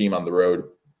division team on the road.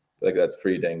 I think that's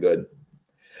pretty dang good.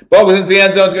 Ball goes into the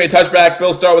end zone. It's going to be a touchback.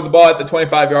 Bills start with the ball at the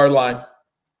 25-yard line.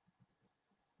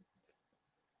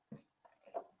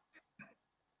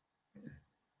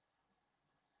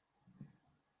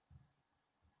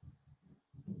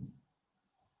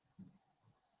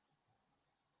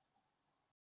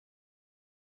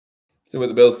 See what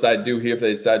the Bills decide to do here if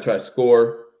they decide to try to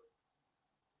score.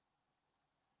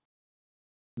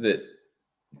 Is it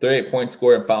 38 points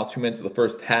scored in final 2 minutes of the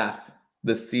first half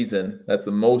this season? That's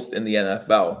the most in the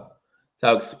NFL. That's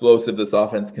how explosive this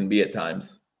offense can be at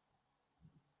times.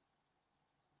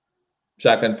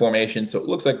 Shotgun formation, so it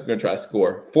looks like we're going to try to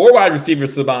score. 4 wide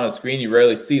receivers to the bottom of the screen. You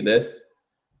rarely see this.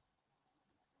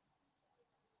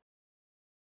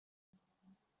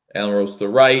 Allen Rose to the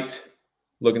right,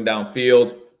 looking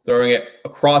downfield, throwing it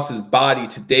across his body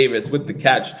to Davis with the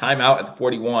catch. Timeout at the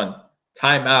 41.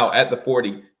 Timeout at the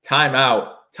 40.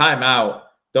 Timeout.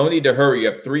 Don't need to hurry.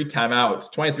 You have 3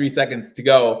 timeouts. 23 seconds to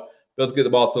go. Bills get the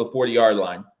ball to the 40-yard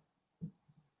line.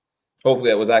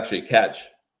 Hopefully that was actually a catch.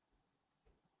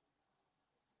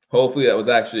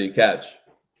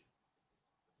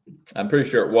 I'm pretty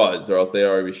sure it was, or else they'd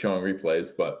already be showing replays.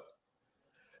 But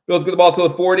Bills get the ball to the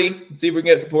 40. Let's see if we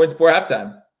can get some points before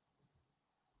halftime.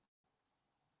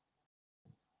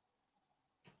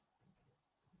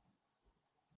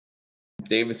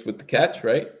 Davis with the catch,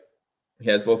 right? He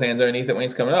has both hands underneath it when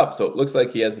he's coming up. So it looks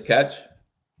like he has the catch.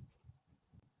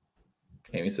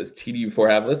 Amy says TD before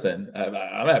half. Listen,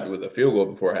 I'm happy with a field goal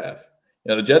before half. You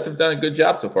know, the Jets have done a good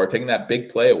job so far taking that big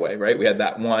play away, right? We had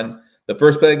that one. The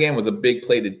first play of the game was a big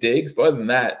play to Diggs. But other than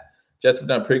that, Jets have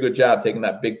done a pretty good job taking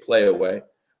that big play away.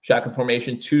 Shotgun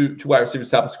formation, two wide receivers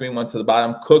top of the screen, one to the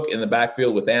bottom. Cook in the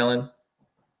backfield with Allen.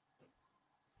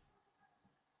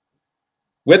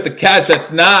 With the catch,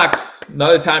 that's Knox.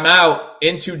 Another timeout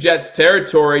into Jets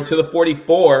territory to the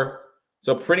 44.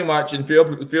 So pretty much in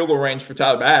field goal range for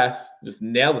Tyler Bass. Just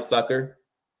nail the sucker.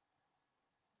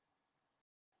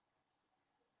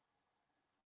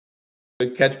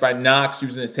 Good catch by Knox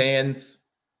using his hands.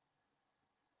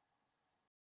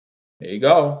 There you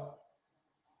go.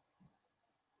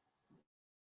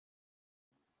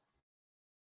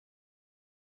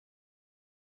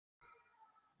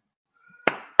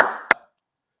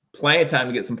 Plenty of time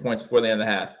to get some points before the end of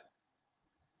the half.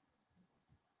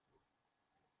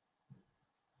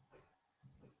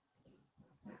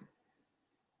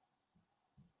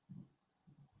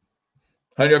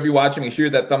 Hunter, if you're watching, make sure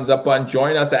that thumbs up button.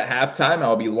 Join us at halftime.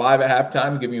 I'll be live at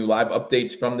halftime, giving you live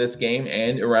updates from this game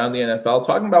and around the NFL,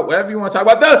 talking about whatever you want to talk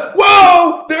about.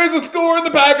 Whoa! There's a score in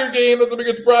the Packer game. That's a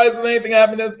bigger surprise than anything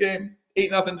happened in this game.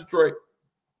 8-0 Detroit.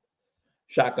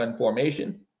 Shotgun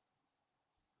formation.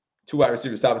 Two wide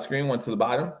receivers top of the screen, one to the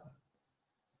bottom.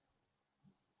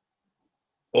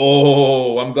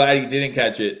 Oh, I'm glad he didn't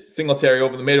catch it. Singletary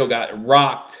over the middle got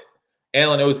rocked.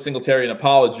 Allen owes Singletary an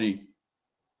apology.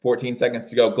 14 seconds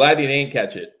to go. Glad he didn't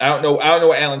catch it. I don't know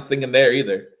what Allen's thinking there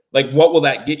either. Like, what will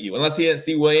that get you? Unless he didn't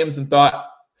see Williams and thought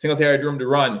Singletary had room to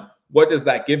run, what does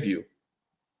that give you?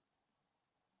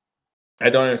 I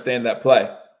don't understand that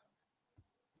play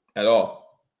at all.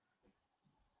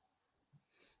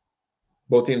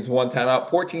 Both teams one timeout.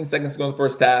 14 seconds to go in the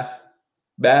first half.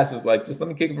 Bass is like, just let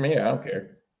me kick it from here. I don't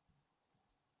care.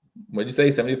 What'd you say?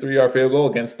 73-yard field goal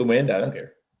against the wind? I don't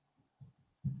care.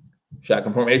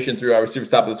 Shotgun formation, three wide receivers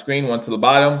top of the screen, one to the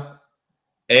bottom.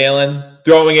 Allen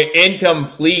throwing it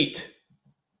incomplete.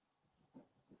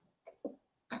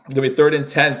 It's going to be 3rd and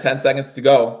 10, 10 seconds to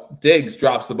go. Diggs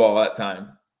drops the ball that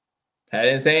time. Had it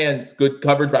in his hands. Good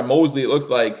coverage by Mosley, it looks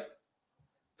like.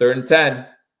 3rd and 10.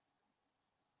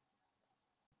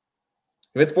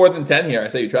 If it's 4th and 10 here, I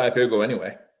say you try a field goal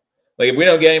anyway. Like, if we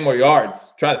don't get any more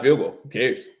yards, try the field goal. Who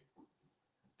cares?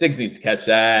 Diggs needs to catch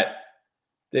that.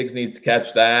 Diggs needs to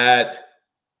catch that.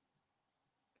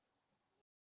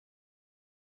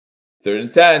 3rd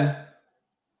and 10.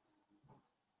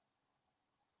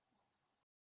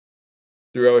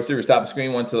 Three receivers top of the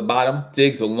screen, one to the bottom.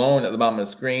 Diggs alone at the bottom of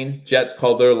the screen. Jets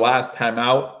called their last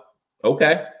timeout.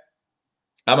 Okay.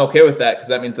 I'm okay with that because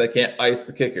that means they can't ice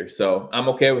the kicker. So I'm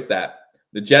okay with that.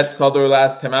 The Jets called their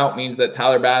last timeout means that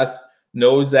Tyler Bass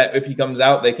knows that if he comes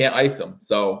out, they can't ice him.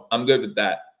 So I'm good with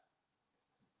that.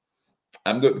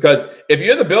 I'm good because if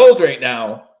you're the Bills right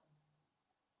now,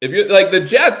 if you're like the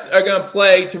Jets are going to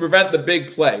play to prevent the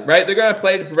big play, right? They're going to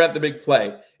play to prevent the big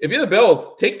play. If you're the Bills,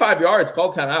 take 5 yards,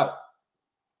 call timeout.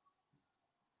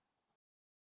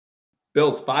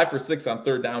 Bills 5 for 6 on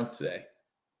 3rd down today.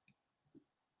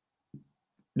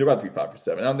 You're about to be 5 for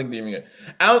 7. I don't think they're even.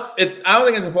 I don't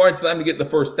think it's important to them to get the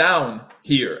first down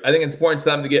here. I think it's important to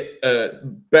them to get a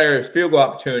better field goal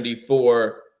opportunity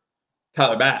for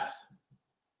Tyler Bass.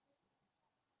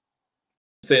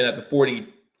 Saying at the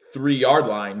 43-yard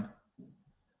line,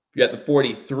 if you're at the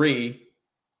 43,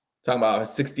 talking about a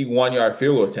 61-yard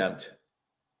field goal attempt.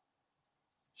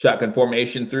 Shotgun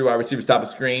formation, 3 wide receivers top of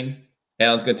screen.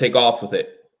 Allen's going to take off with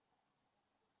it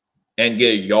and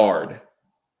get a yard.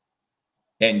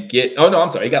 And get, oh no, I'm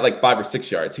sorry. He got like 5 or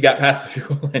 6 yards. He got past the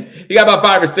field goal line. He got about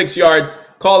 5 or 6 yards.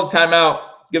 Called a timeout.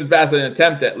 Gives Bass an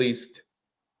attempt at least.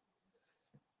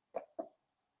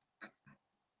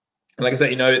 And like I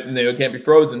said, it can't be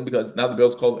frozen because now the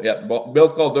Bills called. Yeah,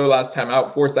 Bills called their last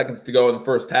timeout. 4 seconds to go in the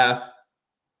first half.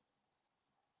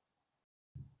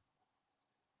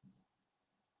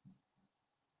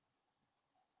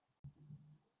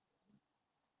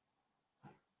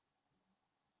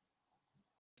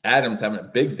 Adams having a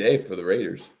big day for the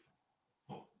Raiders.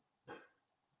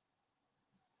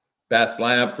 Bass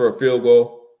lineup for a field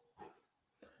goal.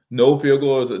 No field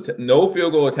goal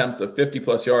attempts of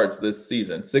 50-plus yards this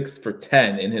season. 6 for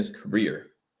 10 in his career.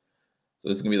 So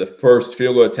this is going to be the first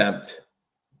field goal attempt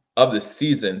of the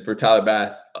season for Tyler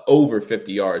Bass over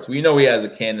 50 yards. We know he has a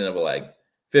cannon of a leg.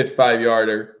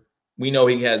 55-yarder. We know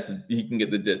he can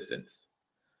get the distance.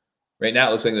 Right now,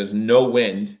 it looks like there's no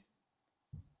wind.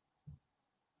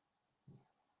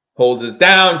 Hold is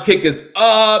down, kick is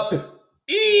up. And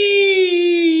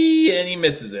he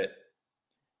misses it.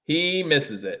 He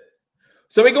misses it.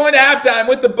 So we go into halftime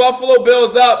with the Buffalo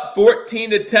Bills up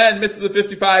 14-10. Misses a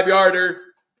 55-yarder.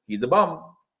 He's a bum.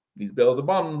 These Bills are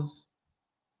bums.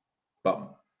 Bum.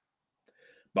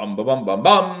 Bum, bum, bum, bum,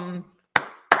 bum.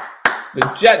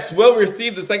 The Jets will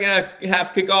receive the second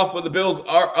half kickoff where the Bills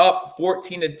are up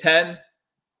 14-10.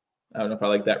 I don't know if I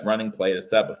like that running play to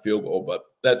set up a field goal, but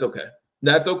that's okay.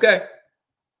 That's okay.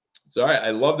 It's all right. I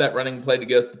love that running play to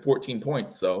get us to 14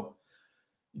 points. So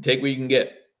you take what you can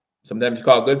get. Sometimes you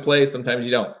call a good play, sometimes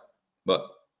you don't. But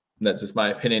that's just my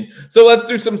opinion. So let's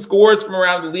do some scores from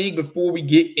around the league before we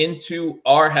get into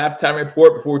our halftime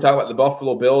report, before we talk about the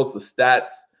Buffalo Bills, the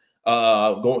stats,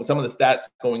 some of the stats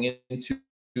going into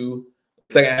the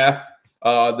second half.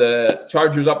 The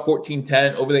Chargers up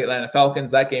 14-10 over the Atlanta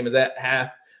Falcons. That game is at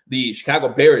half. The Chicago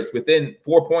Bears within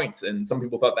 4 points, and some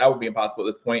people thought that would be impossible at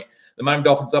this point. The Miami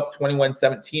Dolphins up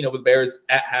 21-17 over the Bears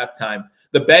at halftime.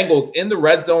 The Bengals in the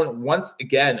red zone once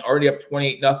again, already up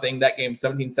 28-0. That game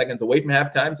 17 seconds away from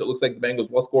halftime, so it looks like the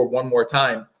Bengals will score one more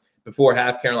time before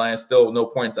half. Carolina still no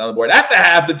points on the board. At the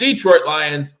half, the Detroit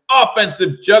Lions,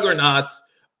 offensive juggernauts,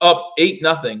 up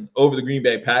 8-0 over the Green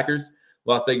Bay Packers.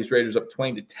 Las Vegas Raiders up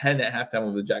 20-10 at halftime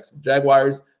over the Jacksonville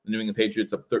Jaguars. The New England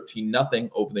Patriots up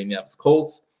 13-0 over the Indianapolis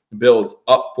Colts. The Bills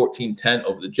up 14-10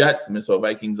 over the Jets. The Minnesota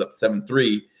Vikings up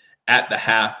 7-3 at the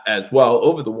half as well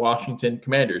over the Washington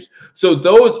Commanders. So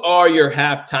those are your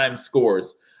halftime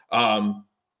scores. And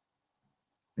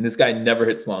this guy never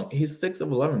hits long. He's 6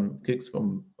 of 11 kicks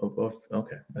from above.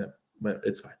 Okay, but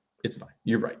it's fine. It's fine.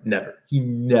 You're right. Never. He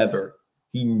never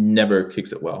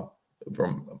kicks it well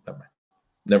from.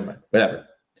 Never mind. Whatever.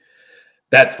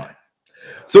 That's fine.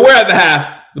 So we're at the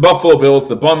half. The Buffalo Bills,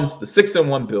 the bums, the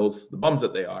 6-1 Bills, the bums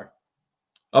that they are,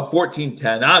 up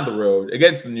 14-10 on the road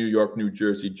against the New York, New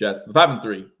Jersey Jets, the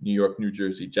 5-3 New York, New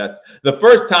Jersey Jets. The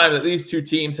first time that these two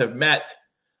teams have met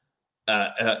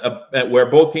where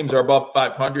both teams are above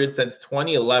 500 since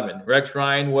 2011. Rex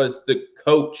Ryan was the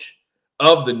coach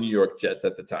of the New York Jets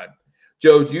at the time.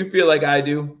 Joe, do you feel like I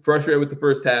do? Frustrated with the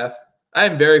first half? I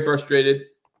am very frustrated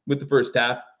with the first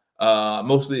half,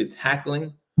 mostly the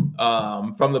tackling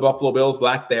from the Buffalo Bills,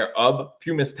 lack thereof,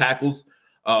 few missed tackles.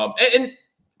 And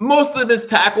most of the missed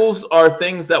tackles are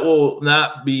things that will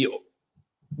not be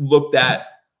looked at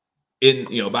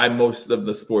by most of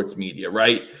the sports media,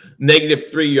 right?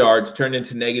 -3 yards turned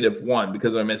into -1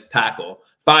 because of a missed tackle.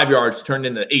 5 yards turned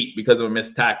into 8 because of a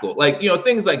missed tackle.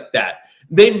 Things like that.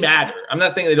 They matter. I'm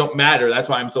not saying they don't matter. That's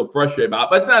why I'm so frustrated about it.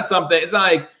 But it's not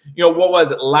like, what was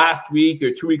it, last week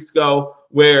or 2 weeks ago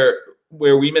where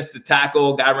we missed a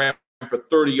tackle, guy ran for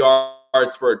 30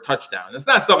 yards for a touchdown. It's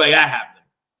not stuff like that happening,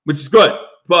 which is good,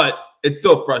 but it's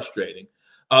still frustrating.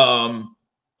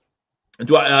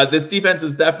 This defense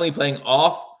is definitely playing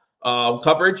off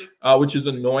coverage, which is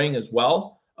annoying as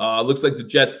well. Looks like the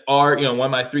Jets are, one of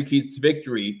my 3 keys to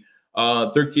victory.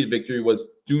 Third key to victory was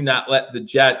do not let the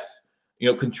Jets,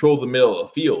 control the middle of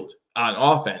the field on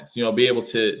offense. Be able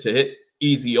to hit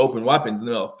easy open weapons in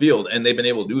the middle of the field, and they've been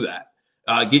able to do that.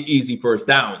 Get easy first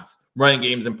downs. Running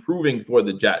games improving for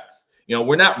the Jets.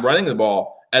 We're not running the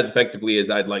ball as effectively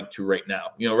as I'd like to right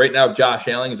now. Right now, Josh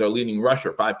Allen is our leading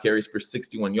rusher, 5 carries for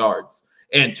 61 yards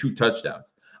and 2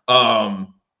 touchdowns.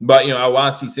 But, I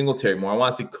want to see Singletary more. I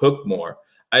want to see Cook more.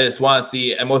 I just want to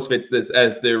see, and most of it's this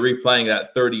as they're replaying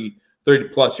that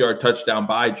 30-plus yard touchdown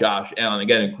by Josh Allen.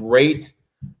 Again, a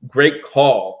great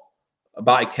call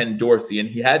by Ken Dorsey, and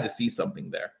he had to see something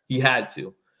there. He had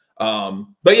to.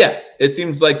 But yeah, it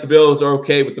seems like the Bills are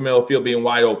okay with the middle of the field being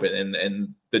wide open,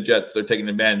 and the Jets are taking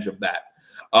advantage of that.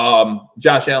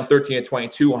 Josh Allen,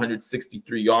 13-22,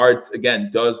 163 yards. Again,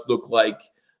 does look like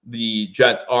the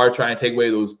Jets are trying to take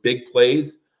away those big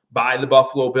plays by the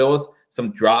Buffalo Bills.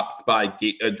 Some drops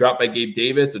a drop by Gabe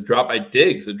Davis, a drop by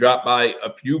Diggs, a drop by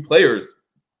a few players.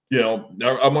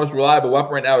 Our most reliable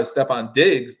weapon right now is Stephon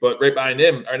Diggs, but right behind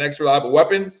him, our next reliable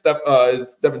weapon is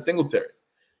Devin Singletary.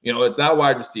 It's not a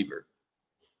wide receiver.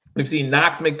 We've seen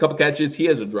Knox make a couple catches. He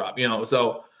has a drop,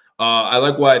 So I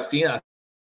like what I've seen.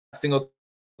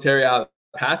 Singletary out of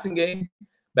the passing game.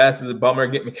 Bass is a bummer.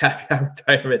 Get McCaffrey out of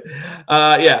retirement.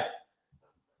 Yeah.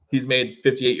 He's made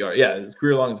 58 yards. Yeah, his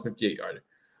career long is a 58-yarder.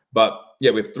 But,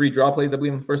 yeah, we have 3 draw plays, I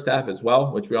believe, in the first half as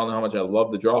well, which we all know how much I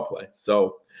love the draw play.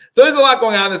 So there's a lot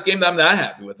going on in this game that I'm not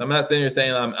happy with. I'm not sitting here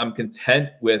saying I'm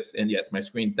content with, and yes, my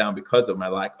screen's down because of my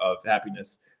lack of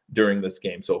happiness during this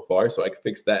game so far, so I can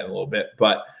fix that in a little bit.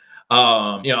 But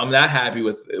I'm not happy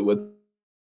with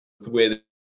the way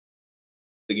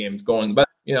the game's going. But,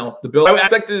 you know, the Bills, I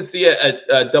expected to see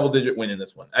a double-digit win in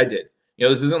this one. I did. You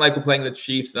know, this isn't like we're playing the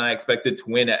Chiefs and I expected to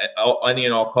win at any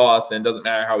and all costs, and it doesn't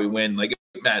matter how we win. Like,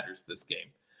 it matters this game.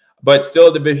 But still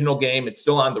a divisional game. It's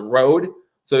still on the road.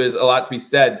 So there's a lot to be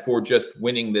said for just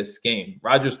winning this game.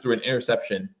 Rodgers threw an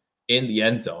interception in the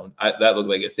end zone. That looked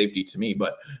like a safety to me,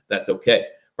 but that's okay.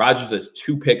 Rodgers has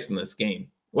 2 picks in this game.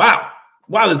 Wow.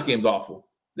 Wow, this game's awful.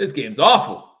 This game's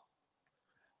awful.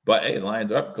 But, hey, the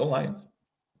Lions are up. Go Lions.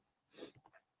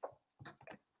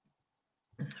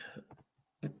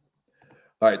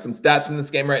 All right, some stats from this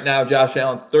game right now. Josh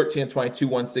Allen, 13 of 22,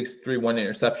 163, 1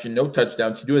 interception, no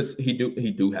touchdowns.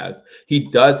 He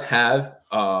does have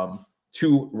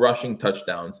 2 rushing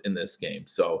touchdowns in this game.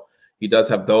 So he does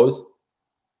have those.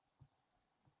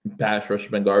 Pass rush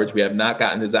has been garbage. We have not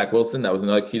gotten to Zach Wilson. That was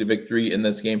another key to victory in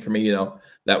this game for me. You know,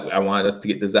 that I wanted us to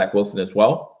get to Zach Wilson as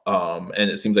well.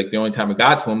 And it seems like the only time we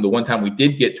got to him, the one time we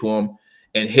did get to him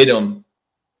and hit him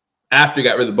after he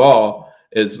got rid of the ball,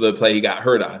 is the play he got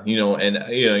hurt on. You know,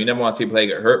 and you never want to see a play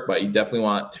get hurt, but you definitely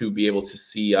want to be able to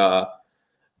see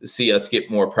us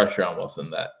get more pressure on Wilson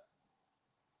than that.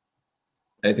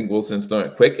 I think Wilson's throwing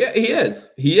it quick. Yeah, he is.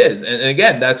 He is. And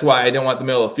again, that's why I don't want the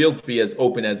middle of the field to be as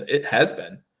open as it has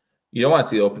been. You don't want to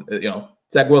see open,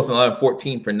 Zach Wilson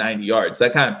 11-14 for 90 yards.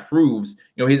 That kind of proves,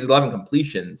 he's 11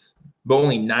 completions, but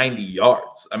only 90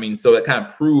 yards. I mean, so that kind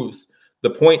of proves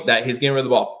the point that he's getting rid of the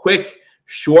ball quick,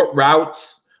 short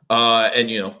routes,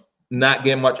 and, not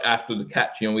getting much after the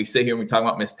catch. We sit here and we talk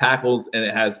about missed tackles, and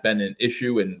it has been an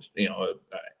issue and,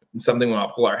 something we want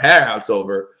to pull our hair out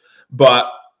over,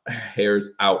 but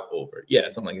hairs out over. Yeah,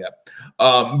 something like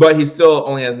that. But he still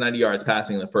only has 90 yards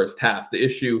passing in the first half. The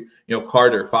issue,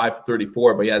 Carter,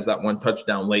 5-34, but he has that 1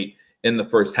 touchdown late in the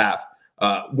first half.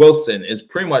 Wilson is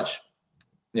pretty much,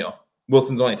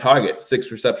 Wilson's only target,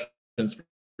 6 receptions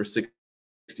for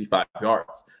 65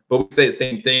 yards. But we say the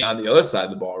same thing on the other side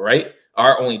of the ball, right?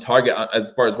 Our only target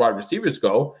as far as wide receivers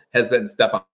go has been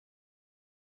Stephon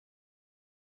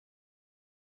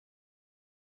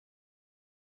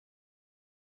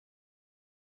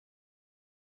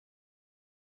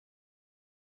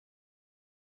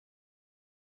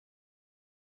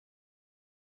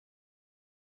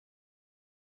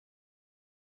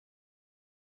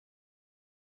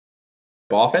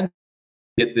offense,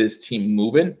 get this team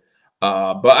moving.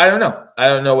 But I don't know. I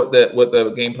don't know what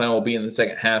the game plan will be in the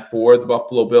second half for the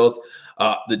Buffalo Bills.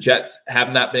 The Jets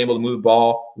have not been able to move the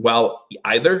ball well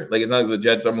either. Like, it's not like the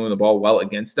Jets are moving the ball well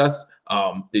against us.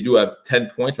 They do have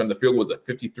 10 points. When the field was a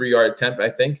 53-yard attempt, I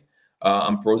think.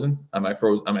 I'm frozen. Am I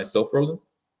frozen? Am I still frozen?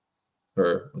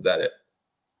 Or was that it?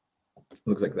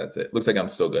 Looks like that's it. Looks like I'm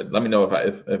still good. Let me know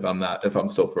if I'm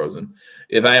still frozen.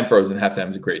 If I am frozen, halftime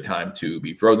is a great time to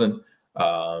be frozen.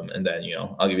 And then,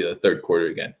 I'll give you the third quarter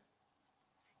again.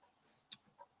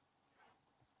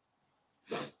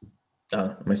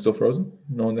 Am I still frozen?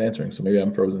 No one's answering, so maybe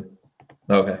I'm frozen.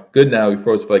 Okay, good. Now we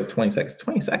froze for like 20 seconds.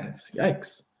 20 seconds.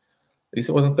 Yikes. At least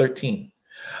it wasn't 13.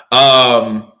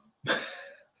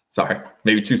 Sorry,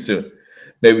 maybe too soon.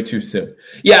 Maybe too soon.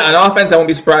 Yeah, on offense, I won't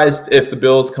be surprised if the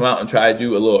Bills come out and try to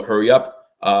do a little hurry up,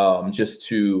 just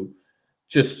to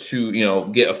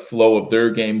get a flow of their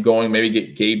game going. Maybe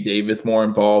get Gabe Davis more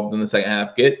involved in the second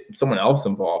half. Get someone else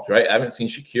involved, right? I haven't seen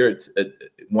Shakir at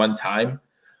one time,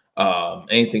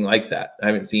 anything like that. I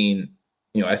haven't seen,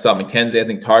 I saw McKenzie, I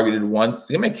think, targeted once.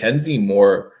 Get McKenzie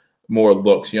more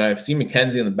looks. I've seen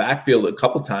McKenzie in the backfield a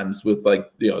couple times with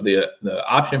the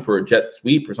option for a jet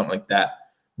sweep or something like that.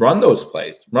 Run those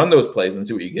plays and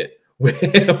see what you get.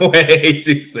 Way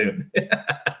too soon.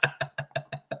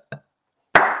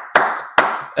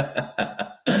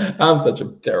 I'm such a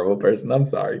terrible person. I'm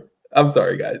sorry.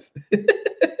 Guys.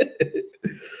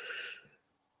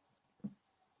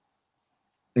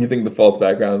 You think the false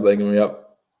background is lighting me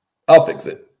up? I'll fix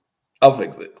it.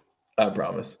 I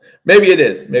promise. Maybe it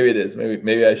is.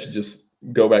 Maybe I should just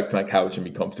go back to my couch and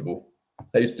be comfortable.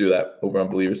 I used to do that over on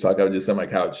Believers Talk. I would just sit on my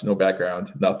couch, no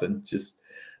background, nothing.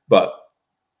 But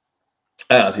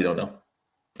I honestly don't know.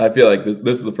 I feel like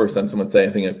this is the first time someone said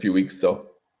anything in a few weeks, so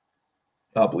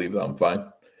I'll believe that I'm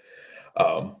fine.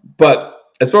 But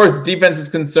as far as the defense is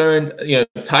concerned,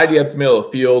 tidy up the middle of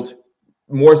the field,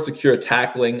 more secure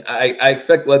tackling. I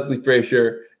expect Leslie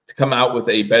Frazier to come out with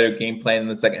a better game plan in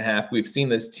the second half. We've seen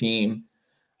this team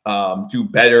do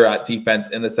better at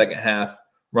defense in the second half.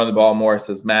 Run the ball more,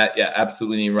 says Matt. Yeah,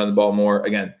 absolutely need to run the ball more.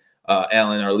 Again,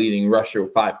 Allen, our leading rusher,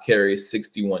 with 5 carries,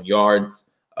 61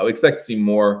 yards. I would expect to see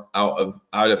more out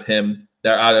of him.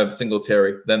 They're out of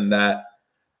Singletary than that.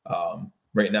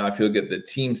 Right now, I feel good. The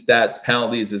team stats,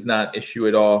 penalties is not an issue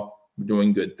at all. We're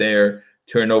doing good there.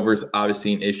 Turnovers,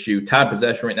 obviously an issue. Time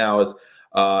possession right now is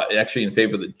actually in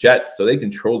favor of the Jets, so they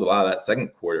controlled a lot of that second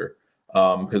quarter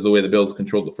because of the way the Bills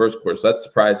controlled the first quarter. So that's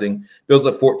surprising. Bills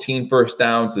have 14 first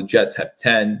downs. The Jets have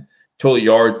 10. Total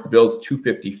yards, the Bills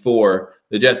 254.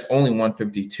 The Jets only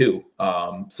 152.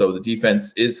 So the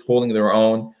defense is holding their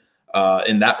own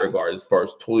in that regard as far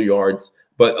as total yards.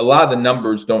 But a lot of the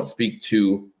numbers don't speak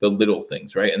to the little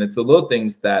things, right? And it's the little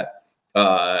things that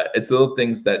kind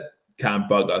of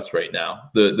bug us right now.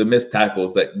 The missed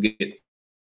tackles that get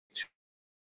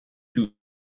 2,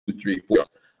 3, 4.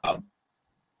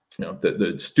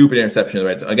 The stupid interception of the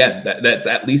red zone. Again, that's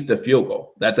at least a field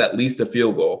goal. That's at least a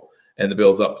field goal, and the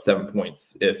Bills up 7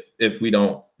 points if we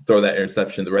don't throw that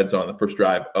interception in the red zone on the first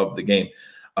drive of the game.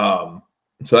 So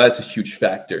that's a huge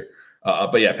factor.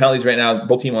 But yeah, penalties right now.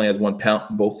 Both teams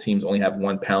only have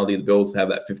one penalty. The Bills have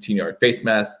that 15-yard face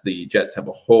mask. The Jets have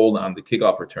a hold on the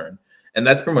kickoff return, and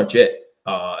that's pretty much it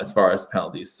as far as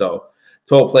penalties. So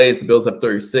total plays, the Bills have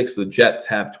 36. The Jets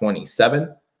have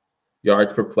 27.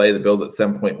 Yards per play, the Bills at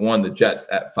 7.1. The Jets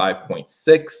at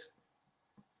 5.6.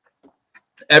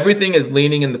 Everything is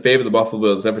leaning in the favor of the Buffalo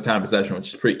Bills except for time possession,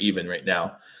 which is pretty even right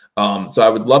now. So I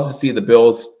would love to see the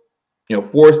Bills,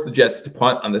 force the Jets to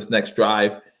punt on this next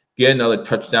drive, get another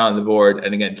touchdown on the board,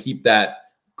 and again, keep that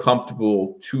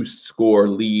comfortable 2-score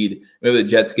lead. Maybe the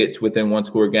Jets get to within 1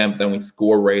 score again, but then we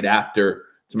score right after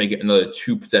to make it another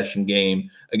 2-possession game.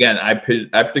 Again, I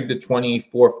predicted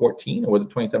 24-14, or was it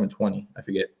 27-20? I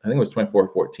forget. I think it was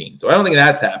 24-14. So I don't think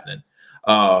that's happening.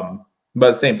 But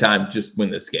at the same time, just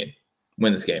win this game.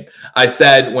 Win this game. I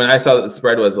said when I saw that the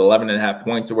spread was 11.5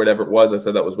 points or whatever it was, I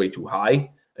said that was way too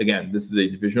high. Again, this is a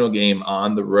divisional game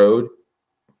on the road.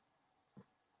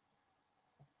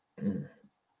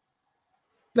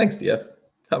 Thanks, DF.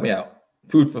 Help me out.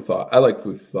 Food for thought. I like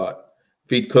food for thought.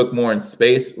 Feed Cook more in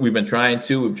space. We've been trying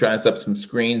to set up some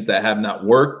screens that have not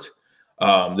worked.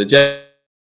 The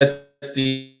Jets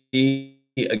again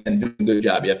doing a good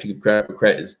job. You have to give credit where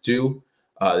credit is due.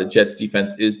 The Jets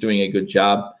defense is doing a good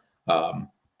job.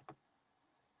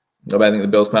 But I think the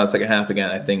Bills come out the second half again.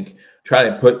 I think try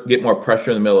to get more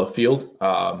pressure in the middle of the field.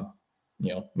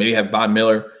 Maybe have Von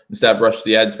Miller instead of rush to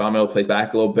the edge. Von Miller plays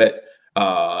back a little bit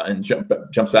and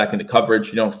jumps back into coverage.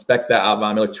 You don't expect that out of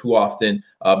Von Miller too often.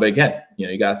 But again,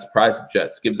 you got to surprise the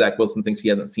Jets. Give Zach Wilson things he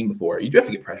hasn't seen before. You do have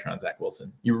to get pressure on Zach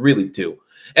Wilson. You really do.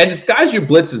 And disguise your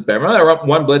blitzes better. Remember that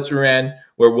one blitz we ran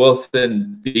where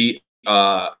Wilson beat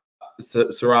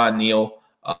Saran Neal?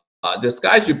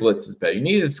 Disguise your blitzes better. You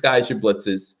need to disguise your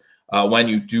blitzes when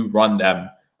you do run them,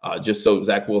 just so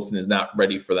Zach Wilson is not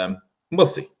ready for them. We'll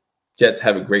see. Jets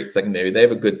have a great secondary. They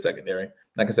have a good secondary.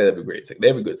 Not gonna say they have a great secondary.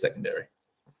 They have a good secondary,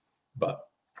 but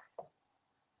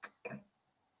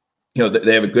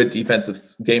they have a good defensive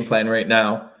game plan right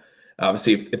now.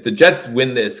 Obviously, if the Jets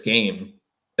win this game,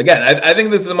 again, I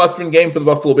think this is a must-win game for the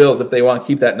Buffalo Bills if they want to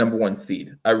keep that #1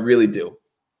 seed. I really do.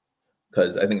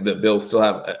 Because I think the Bills still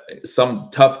have some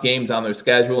tough games on their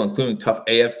schedule, including tough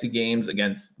AFC games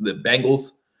against the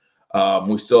Bengals.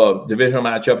 We still have divisional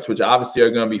matchups, which obviously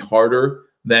are going to be harder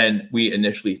than we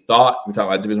initially thought. We're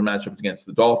talking about divisional matchups against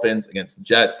the Dolphins, against the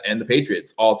Jets, and the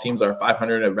Patriots. All teams are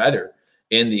 500 or better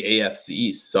in the AFC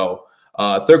East. So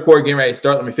third quarter game ready to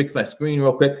start. Let me fix my screen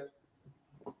real quick.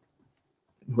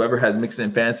 Whoever has Mixon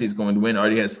in fantasy is going to win.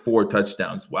 Already has 4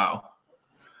 touchdowns. Wow.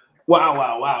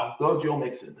 Wow. Go Joe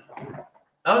Mixon.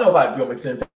 I don't know about Joe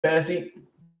Mixon in fantasy.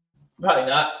 Probably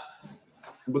not.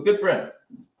 But good for him.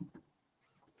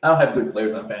 I don't have good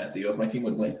players on fantasy, or else my team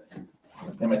would win.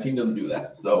 And my team doesn't do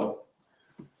that. So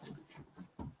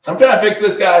I'm trying to fix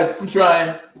this, guys. I'm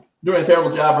trying. Doing a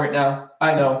terrible job right now.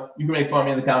 I know. You can make fun of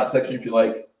me in the comment section if you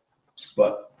like.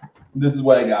 But this is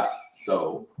what I got.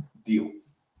 So deal.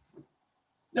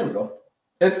 There we go.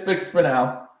 It's fixed for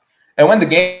now. And when the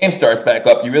game starts back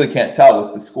up, you really can't tell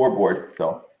with the scoreboard.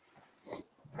 So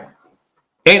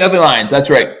 8-0 Lions.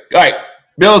 That's right. All right.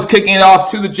 Bills kicking it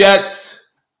off to the Jets.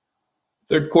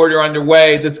 Third quarter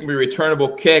underway. This is going to be a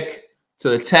returnable kick to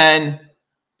the 10,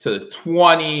 to the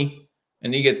 20,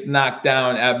 and he gets knocked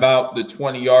down at about the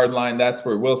 20-yard line. That's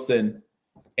where Wilson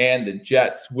and the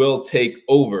Jets will take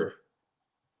over.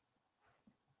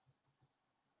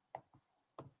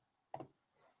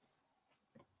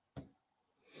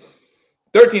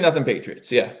 $13-0 Patriots.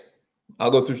 Yeah.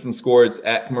 I'll go through some scores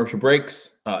at commercial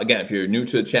breaks. Again, if you're new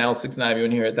to the channel, 69 of you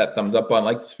in here, hit that thumbs up button,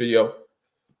 like this video.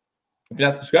 If you're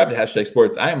not subscribed to Hashtag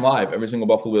Sports, I am live every single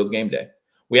Buffalo Bills game day.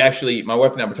 We actually, my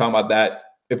wife and I were talking about that.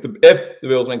 If the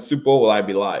Bills make the Super Bowl, will I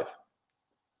be live?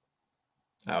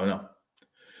 I don't know.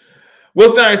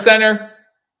 Wilson under center.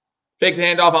 Fake the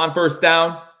handoff on first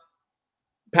down.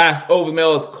 Pass over the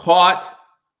middle is caught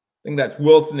think that's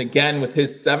Wilson again with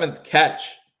his 7th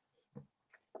catch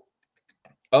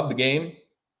of the game.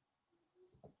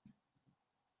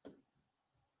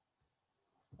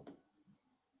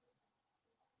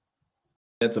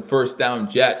 That's a first down,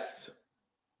 Jets.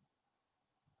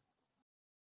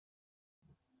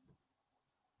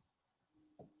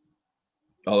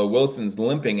 Although Wilson's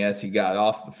limping as he got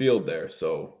off the field there,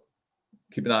 so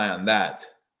keep an eye on that.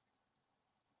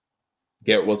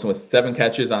 Garrett Wilson with 7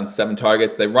 catches on 7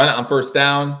 targets. They run it on first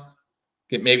down,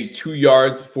 get maybe 2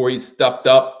 yards before he's stuffed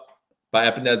up by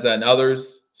Epineza and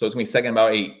others. So it's going to be 2nd and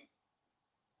about 8.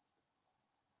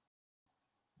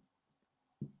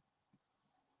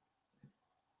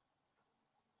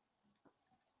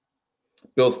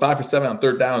 Bills 5 for 7 on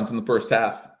 3rd downs in the first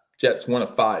half. Jets 1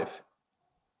 of 5.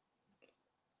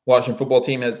 Washington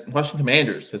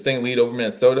Commanders has taken lead over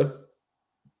Minnesota.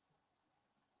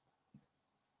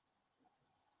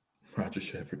 Roger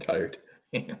should have retired.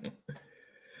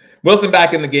 Wilson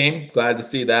back in the game. Glad to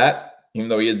see that. Even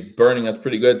though he is burning us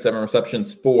pretty good. 7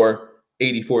 receptions for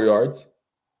 84 yards.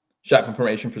 Shotgun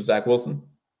formation for Zach Wilson.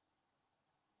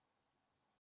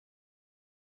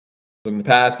 Looking to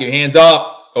pass. Get your hands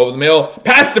up. Over the middle.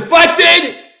 Pass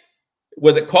deflected.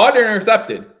 Was it caught or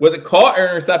intercepted? Was it caught or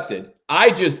intercepted? I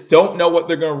just don't know what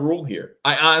they're going to rule here.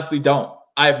 I honestly don't.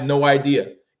 I have no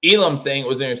idea. Elam's saying it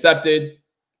was intercepted.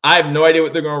 I have no idea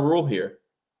what they're going to rule here.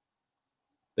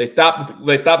 They stopped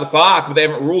the clock, but they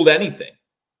haven't ruled anything.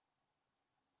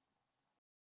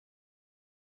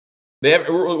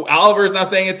 Oliver's now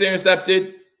saying it's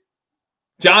intercepted.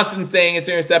 Johnson's saying it's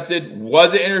intercepted.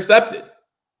 Was it intercepted?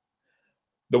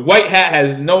 The white hat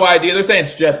has no idea. They're saying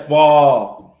it's Jets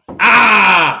ball.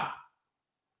 Ah!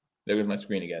 There goes my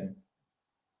screen again.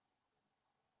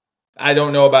 I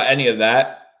don't know about any of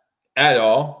that at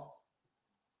all.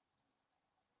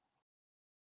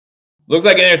 Looks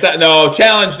like an intercept. No,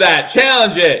 challenge that.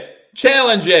 Challenge it.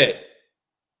 Challenge it.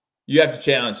 You have to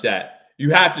challenge that.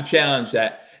 You have to challenge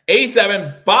that.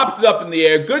 A7 bops it up in the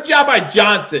air. Good job by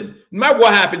Johnson. No matter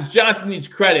what happens, Johnson needs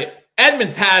credit.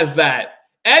 Edmonds has that.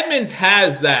 Edmonds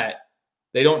has that.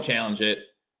 They don't challenge it.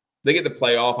 They get the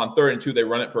play off. On 3rd and 2, they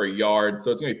run it for a yard.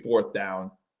 So it's going to be 4th down.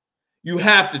 You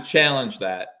have to challenge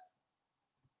that.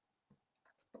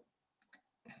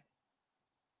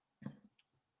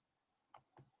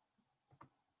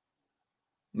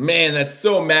 Man, that's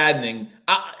so maddening.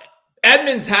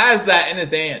 Edmonds has that in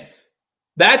his hands.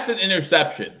 That's an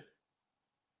interception.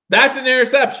 That's an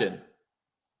interception.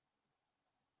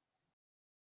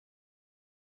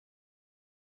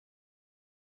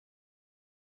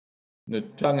 They're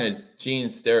talking to Gene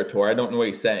Steratore. I don't know what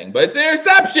he's saying, but it's an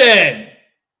interception.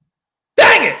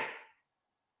 Dang it.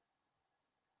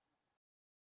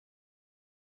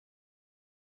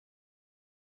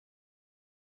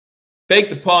 Fake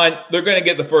the punt. They're going to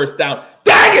get the first down.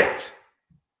 Dang it!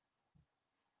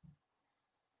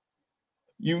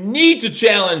 You need to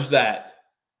challenge that.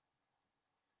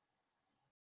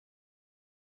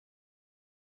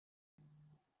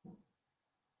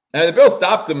 And the Bills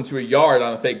stopped them to a yard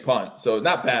on a fake punt. So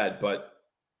not bad, but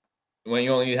when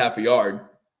you only need half a yard.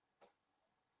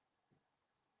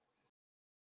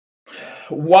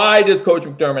 Why does Coach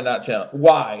McDermott not challenge?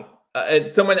 Why?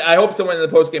 I hope someone in the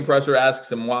postgame presser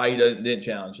asks him why he didn't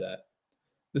challenge that.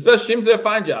 The special teams did a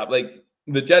fine job. Like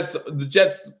the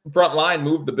Jets front line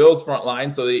moved the Bills front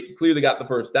line, so they clearly got the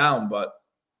first down. But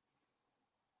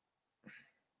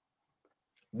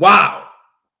wow,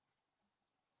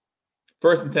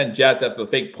 1st and 10 Jets after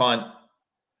the fake punt.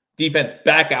 Defense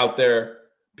back out there,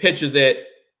 pitches it,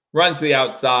 run to the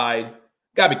outside.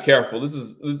 Gotta be careful. This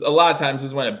is a lot of times. This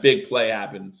is when a big play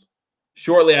happens.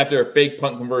 Shortly after a fake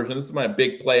punt conversion, this is when a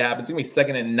big play happens. It's going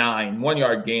to be 2nd and 9. 1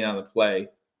 yard gain on the play.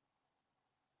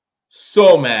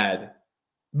 So mad.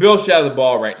 Bill should have the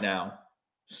ball right now.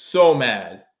 So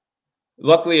mad.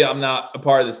 Luckily, I'm not a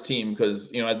part of this team because,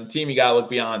 as a team, you got to look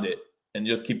beyond it and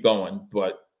just keep going.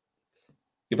 But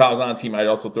if I was on a team, I'd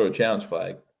also throw a challenge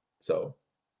flag. So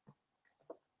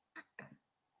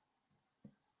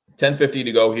 10:50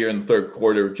 to go here in the 3rd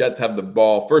quarter. Jets have the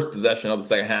ball. First possession of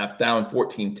the 2nd half. Down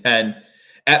 14-10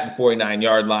 at the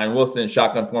 49-yard line. Wilson in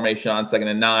shotgun formation on 2nd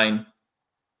and 9.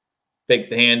 Fake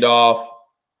the handoff.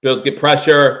 Bills get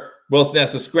pressure. Wilson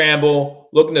has to scramble.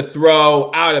 Looking to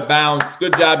throw. Out of bounds.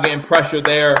 Good job getting pressure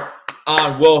there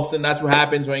on Wilson. That's what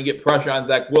happens when you get pressure on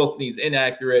Zach Wilson. He's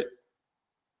inaccurate.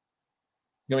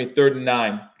 Going to be 3rd and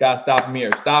 9. Got to stop him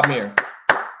here. Stop him here.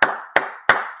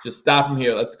 Just stop him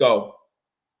here. Let's go.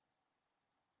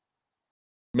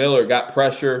 Miller got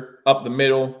pressure up the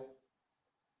middle.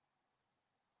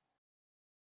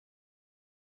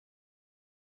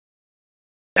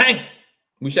 Dang.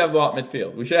 We should have the ball at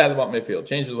midfield. We should have the ball at midfield.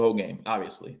 Changes the whole game,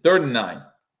 obviously. 3rd and 9.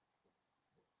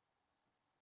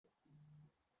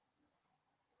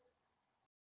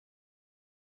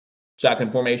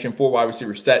 Shotgun formation, 4 wide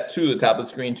receivers set to the top of the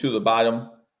screen, to the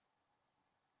bottom.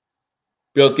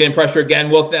 Bills getting pressure again.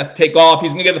 Wilson has to take off.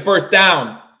 He's going to get the first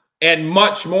down and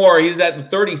much more. He's at the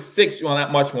 36, well,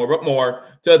 not much more, but more,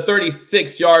 to the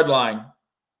 36-yard line.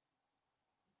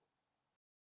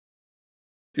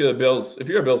 If you're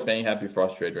a Bills fan, you have to be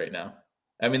frustrated right now.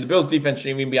 I mean, the Bills defense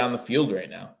shouldn't even be on the field right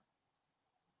now.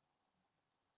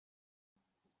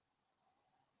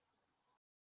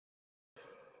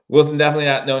 Wilson definitely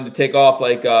not known to take off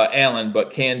like Allen,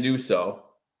 but can do so.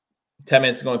 10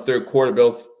 minutes to go in the 3rd quarter.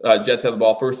 Bills, Jets have the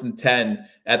ball 1st and 10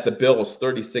 at the Bills'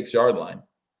 36-yard line.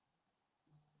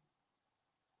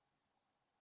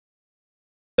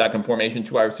 Second formation,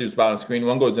 2 wide receivers bottom of the screen.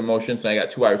 One goes in motion, so I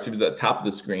got 2 wide receivers at the top of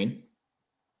the screen.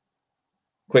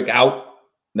 Quick out.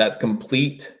 That's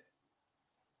complete.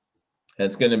 And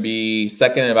it's going to be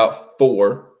 2nd and about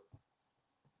 4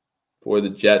 for the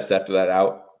Jets after that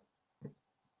out.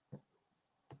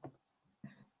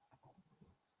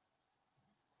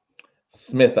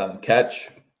 Smith on the catch.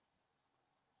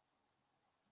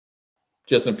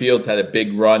 Justin Fields had a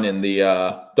big run in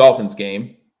the Dolphins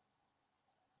game.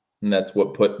 And that's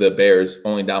what put the Bears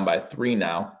only down by 3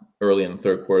 now, early in the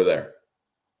 3rd quarter there.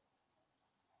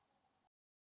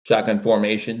 Shotgun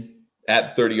formation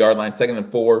at the 30-yard line, 2nd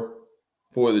and 4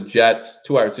 for the Jets.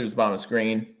 2 wide receivers bottom of the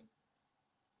screen.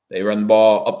 They run the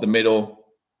ball up the middle.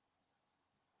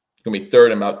 It's going to be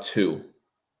 3rd and about 2.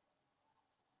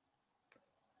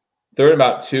 3rd and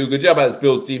about 2. Good job by this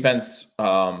Bills defense,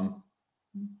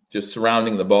 just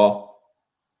surrounding the ball.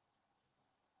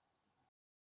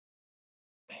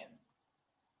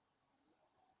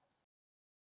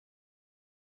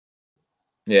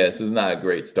 Yeah, this is not a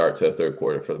great start to the 3rd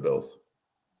quarter for the Bills.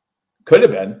 Could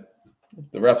have been.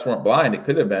 If the refs weren't blind, it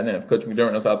could have been. And if Coach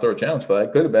McDermott knows how to throw a challenge flag,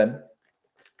 it could have been.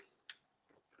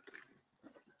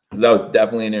 That was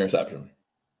definitely an interception.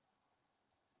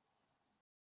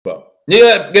 But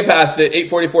yeah, get past it.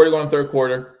 8:44 to go in the 3rd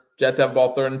quarter. Jets have the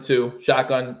ball 3rd and 2.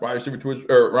 Shotgun, wide receiver to his,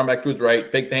 or run back to his right.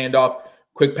 Fake the handoff.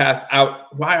 Quick pass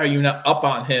out. Why are you not up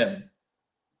on him?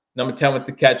 Number 10 with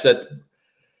the catch. That's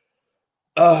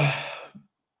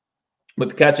with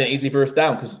the catch, an easy first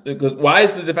down. Because why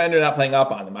is the defender not playing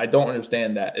up on him? I don't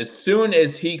understand that. As soon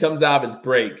as he comes out of his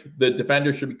break, the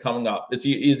defender should be coming up. Is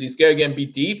he scared of getting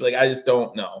beat deep? Like, I just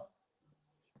don't know.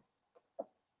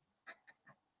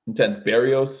 Intense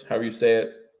Barrios, however you say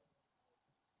it.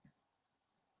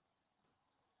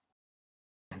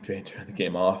 Okay, turn the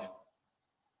game off.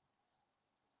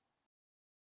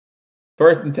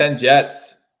 1st and 10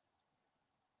 Jets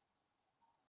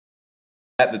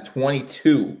at the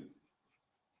 22.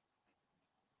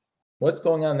 What's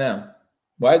going on now?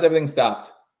 Why is everything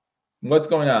stopped? What's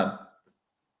going on?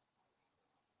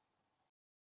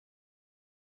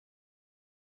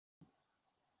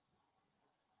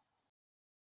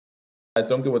 I just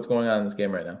don't get what's going on in this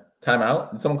game right now.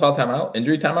 Timeout? Did someone call timeout?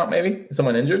 Injury timeout, maybe? Is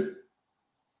someone injured?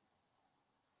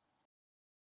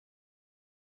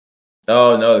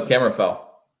 Oh, no, the camera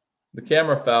fell. The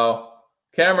camera fell.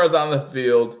 Camera's on the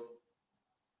field.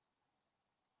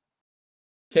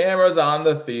 Camera's on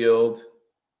the field.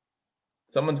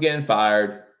 Someone's getting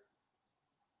fired.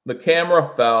 The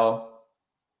camera fell.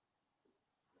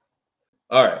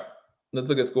 All right. Let's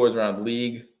look at scores around the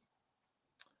league.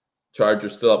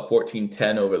 Chargers still up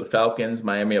 14-10 over the Falcons.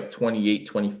 Miami up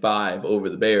 28-25 over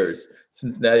the Bears.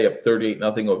 Cincinnati up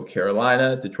 38-0 over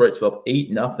Carolina. Detroit still up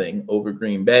 8-0 over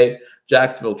Green Bay.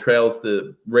 Jacksonville trails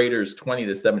the Raiders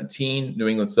 20-17. New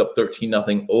England still up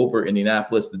 13-0 over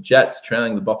Indianapolis. The Jets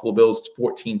trailing the Buffalo Bills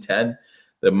 14-10.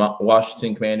 The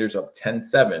Washington Commanders up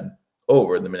 10-7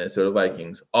 over the Minnesota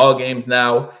Vikings. All games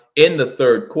now in the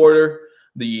 3rd quarter.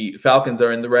 The Falcons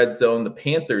are in the red zone. The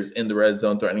Panthers in the red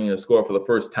zone, threatening to score for the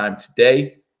first time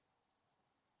today.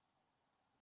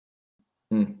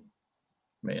 Man,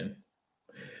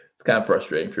 it's kind of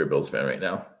frustrating if you're a Bills fan right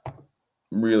now.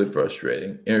 Really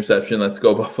frustrating. Interception. Let's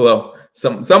go, Buffalo.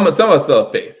 Some of us still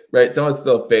have faith, right? Some of us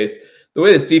still have faith. The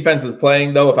way this defense is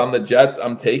playing, though, if I'm the Jets,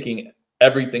 I'm taking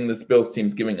everything this Bills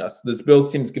team's giving us. This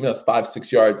Bills team's giving us 5-6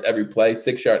 yards every play,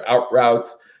 6-yard out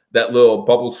routes, that little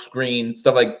bubble screen,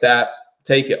 stuff like that.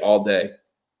 Take it all day.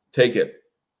 Take it.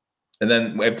 And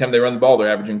then every time they run the ball,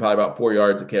 they're averaging probably about 4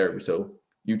 yards a carry. So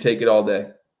you take it all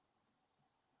day.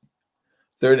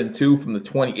 3rd and 2 from the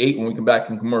 28 when we come back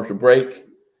from commercial break.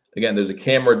 Again, there's a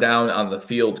camera down on the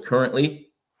field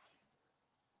currently.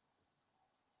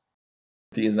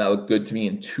 He has not looked good to me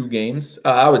in 2 games.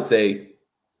 I would say,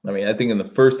 I think in the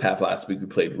first half last week, we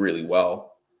played really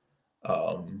well.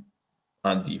 on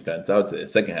defense. I would say the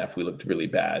second half we looked really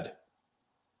bad.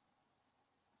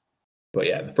 But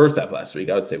yeah, the first half last week,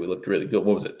 I would say we looked really good.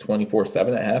 What was it?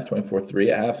 24-7 at half, 24-3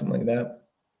 at half, something like that.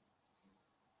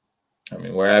 I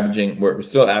mean, we're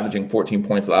still averaging 14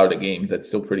 points allowed a game. That's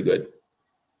still pretty good.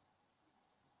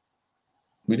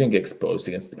 We didn't get exposed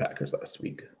against the Packers last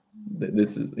week.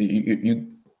 This is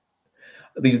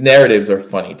these narratives are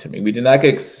funny to me. We did not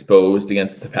get exposed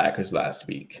against the Packers last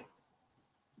week.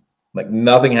 Like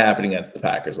nothing happened against the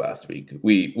Packers last week.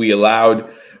 We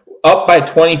allowed up by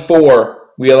 24.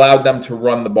 We allowed them to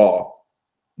run the ball.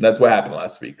 That's what happened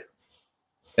last week.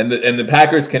 And the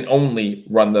Packers can only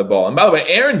run the ball. And by the way,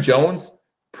 Aaron Jones,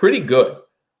 pretty good.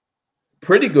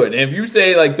 Pretty good. And if you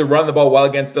say like they're running the ball well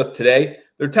against us today,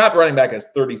 their top running back has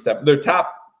 37. Their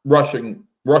top rusher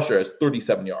has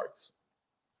 37 yards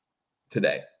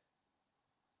today.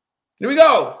 Here we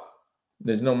go.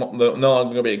 There's no longer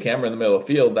going to be a camera in the middle of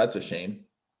the field. That's a shame.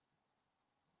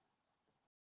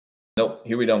 Nope,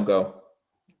 here we don't go.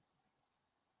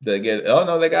 Did they get it? Oh,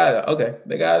 no, they got it. Okay,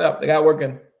 they got it up. They got it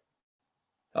working.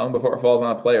 How long before it falls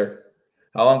on a player?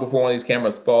 How long before one of these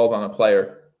cameras falls on a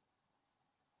player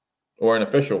or an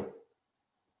official?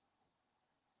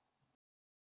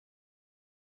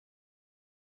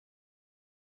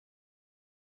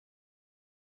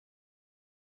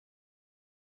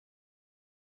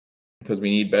 Because we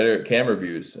need better camera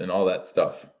views and all that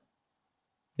stuff.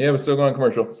 Yeah, we're still going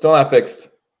commercial. Still not fixed.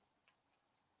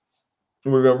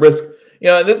 We're going to risk. You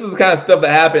know, this is the kind of stuff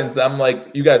that happens. I'm like,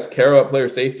 you guys care about player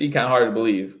safety? Kind of hard to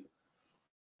believe.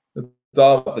 It's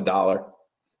all about the dollar.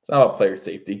 It's not about player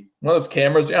safety. One of those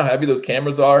cameras, you know how heavy those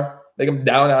cameras are? They come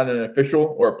down on an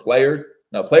official or a player.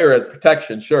 Now, a player has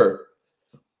protection, sure.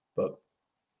 But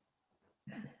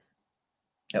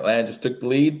Atlanta just took the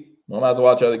lead. Well, might as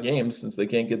well watch other games since they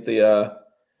can't get the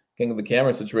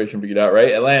camera situation figured out,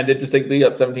 right? Atlanta did just take the lead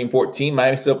up 17-14.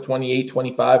 Miami still up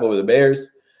 28-25 over the Bears.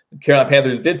 The Carolina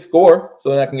Panthers did score, so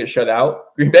they're not going to get shut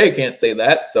out. Green Bay can't say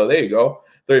that, so there you go.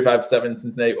 35-7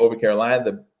 Cincinnati over Carolina.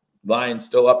 The Lions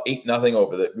still up 8-0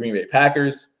 over the Green Bay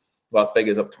Packers. Las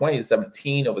Vegas up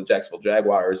 20-17 over the Jacksonville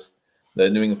Jaguars. The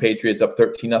New England Patriots up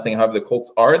 13-0. However, the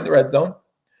Colts are in the red zone.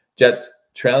 Jets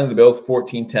trailing the Bills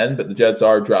 14-10, but the Jets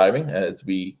are driving, as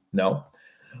we know.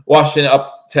 Washington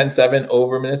up 10-7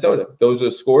 over Minnesota. Those are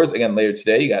the scores. Again, later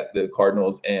today, you got the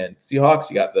Cardinals and Seahawks.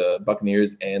 You got the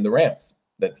Buccaneers and the Rams.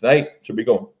 Then tonight, should be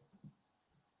going.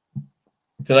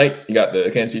 Tonight, you got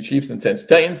the Kansas City Chiefs and Tennessee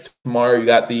Titans. Tomorrow, you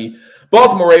got the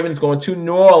Baltimore Ravens going to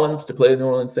New Orleans to play the New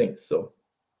Orleans Saints. So,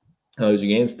 those are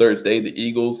your games. Thursday, the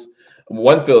Eagles.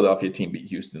 One Philadelphia team beat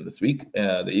Houston this week.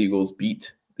 The Eagles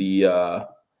beat the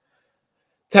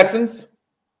Texans.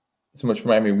 So much for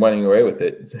Miami running away with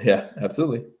it. So, yeah,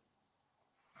 absolutely.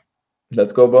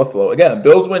 Let's go Buffalo. Again,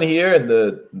 Bills win here, and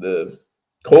the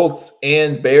Colts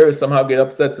and Bears somehow get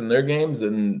upsets in their games,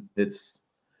 and it's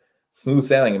smooth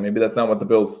sailing. And maybe that's not what the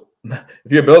Bills –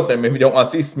 if you're a Bills fan, maybe you don't want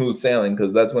to see smooth sailing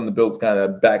because that's when the Bills kind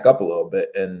of back up a little bit.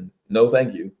 And no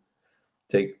thank you.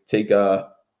 Seem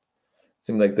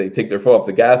like they take their foot off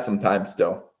the gas sometimes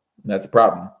still. That's a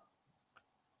problem.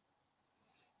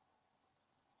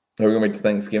 Are we going to wait to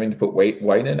Thanksgiving to put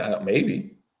White in?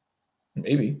 Maybe.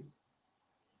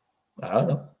 I don't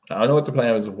know. I don't know what the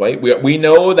plan is with White. We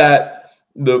know that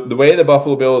the way the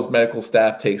Buffalo Bills medical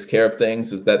staff takes care of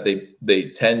things is that they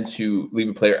tend to leave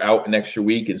a player out an extra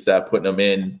week instead of putting them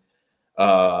in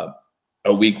a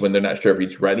week when they're not sure if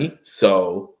he's ready.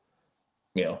 So,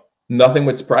 you know, nothing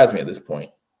would surprise me at this point.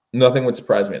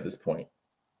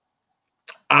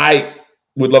 I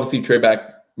would love to see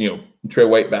Trey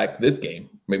White back this game,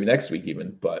 maybe next week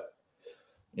even. But,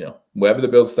 you know, whatever the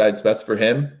Bills decide is best for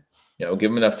him, you know,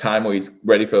 give him enough time where he's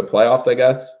ready for the playoffs, I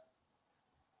guess.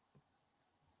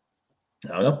 I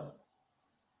don't know.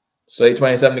 So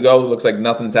 8:27 to go. Looks like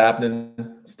nothing's happening.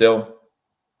 Still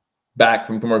back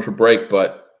from commercial break,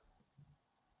 but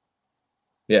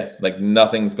yeah, like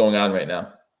nothing's going on right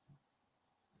now.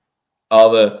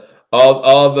 All the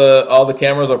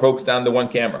cameras are focused on the one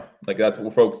camera. Like that's what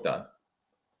we're focused on.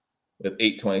 With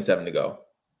 8:27 to go.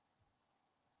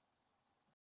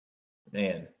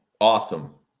 Man,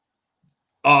 awesome.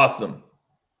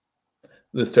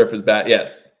 This turf is bad.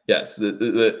 Yes.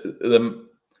 The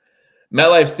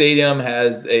MetLife Stadium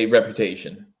has a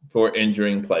reputation for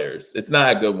injuring players. It's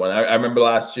not a good one. I remember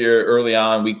last year, early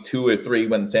on, week 2 or 3,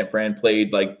 when San Fran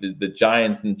played like the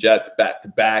Giants and Jets back to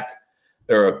back.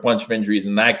 There were a bunch of injuries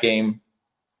in that game.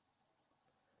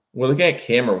 We're looking at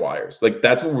camera wires. Like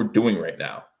that's what we're doing right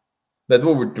now. That's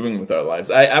what we're doing with our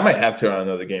lives. I might have to run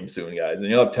another game soon, guys, and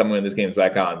you'll have to tell me when this game's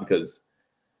back on because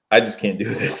I just can't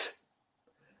do this.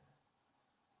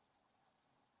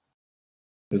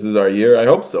 This is our year. I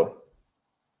hope so.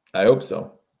 I hope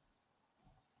so.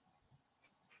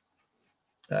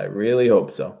 I really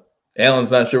hope so.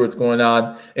 Allen's not sure what's going on.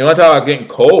 And you want to talk about getting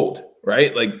cold,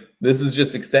 right? Like, this is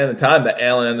just extended time that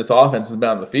Allen and this offense has been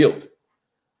on the field.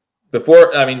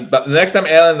 Before, I mean, but the next time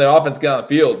Allen and the offense get on the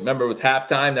field, remember, it was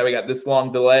halftime. Now we got this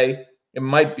long delay. It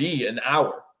might be an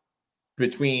hour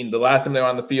between the last time they were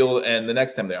on the field and the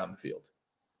next time they're on the field.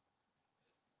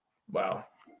 Wow.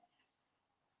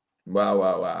 Wow,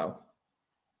 wow, wow.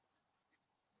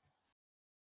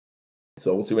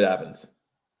 So we'll see what happens.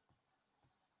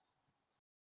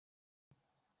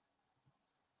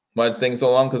 Why is things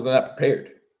so long? Because they're not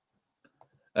prepared.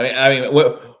 I mean,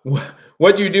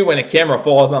 what do you do when a camera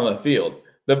falls on the field?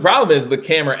 The problem is the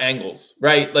camera angles,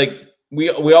 right? Like we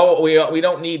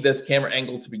don't need this camera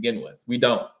angle to begin with. We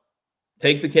don't.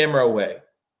 Take the camera away.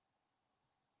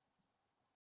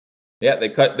 Yeah, they're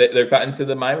cutting to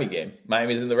the Miami game.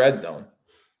 Miami's in the red zone.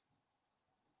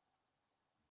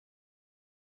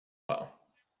 Wow.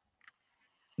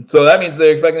 So that means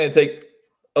they're expecting it to take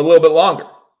a little bit longer.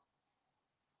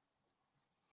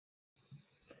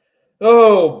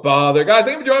 Oh, bother. Guys,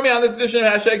 thank you for joining me on this edition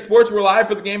of Hashtag Sports. We're live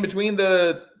for the game between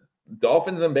the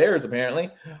Dolphins and Bears, apparently.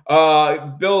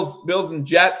 Bills and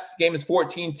Jets. Game is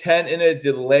 14-10 in a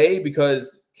delay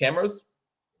because cameras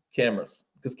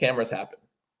happen.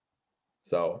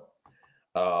 So,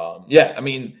 yeah, I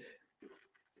mean,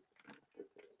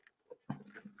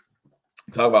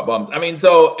 talk about bums. I mean,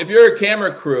 so if you're a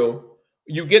camera crew,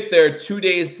 you get there 2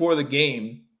 days before the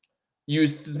game. You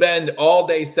spend all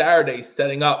day Saturday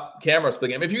setting up cameras for the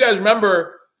game. If you guys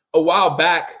remember a while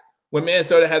back when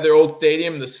Minnesota had their old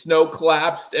stadium, the snow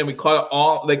collapsed and they caught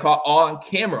all on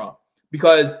camera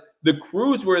because the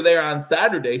crews were there on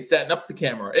Saturday setting up the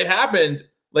camera. It happened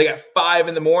like at 5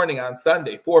 in the morning on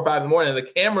Sunday, 4 or 5 in the morning. And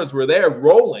the cameras were there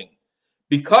rolling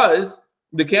because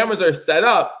the cameras are set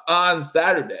up on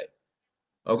Saturday.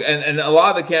 Okay, and a lot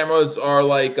of the cameras are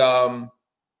like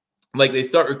they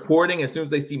start recording as soon as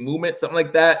they see movement, something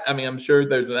like that. I mean, I'm sure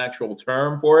there's an actual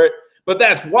term for it, but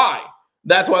that's why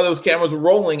those cameras were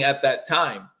rolling at that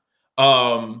time.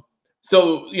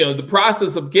 So, you know, the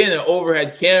process of getting an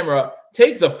overhead camera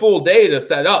takes a full day to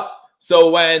set up. So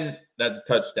when that's a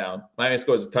touchdown, Miami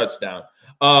scores a touchdown.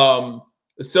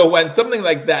 So when something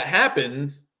like that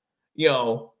happens, you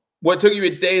know, what took you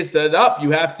a day to set it up,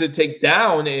 you have to take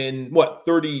down in what,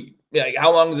 30, like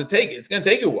how long does it take? It's going to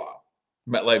take you a while.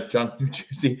 MetLife Junk, New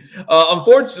Jersey.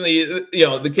 Unfortunately, you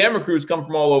know, the camera crews come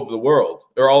from all over the world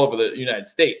or all over the United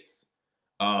States.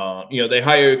 You know, they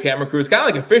hire camera crews, kind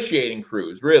of like officiating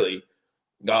crews, really.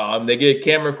 They get a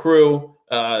camera crew,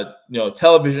 you know,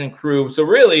 television crew. So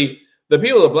really, the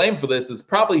people to blame for this is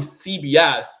probably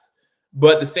CBS.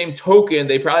 But the same token,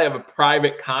 they probably have a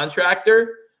private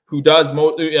contractor who does,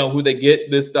 you know, who they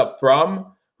get this stuff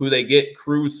from, who they get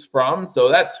crews from. So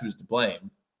that's who's to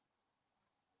blame.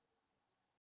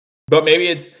 But maybe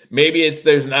it's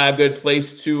there's not a good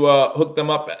place to hook them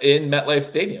up in MetLife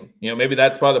Stadium. You know, maybe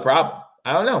that's part of the problem.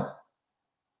 I don't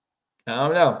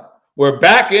know. We're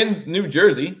back in New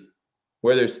Jersey,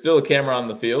 where there's still a camera on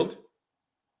the field.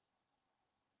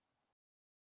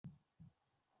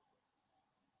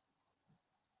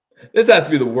 This has to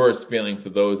be the worst feeling for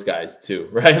those guys too,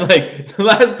 right? Like the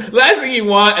last thing you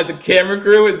want as a camera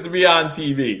crew is to be on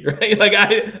TV, right? Like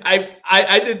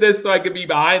I did this so I could be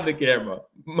behind the camera.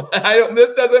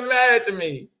 This doesn't matter to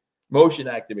me. Motion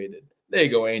activated. There you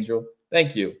go, Angel.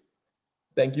 Thank you.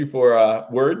 Thank you for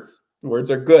words. Words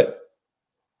are good.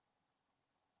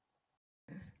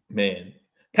 Man,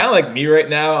 kind of like me right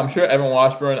now. I'm sure Evan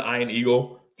Washburn, Ian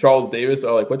Eagle, Charles Davis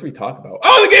are like, what do we talk about?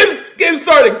 Oh, the game's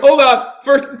starting. Hold on.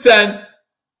 First and 10.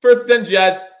 First and 10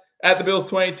 Jets at the Bills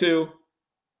 22.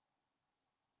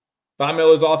 Von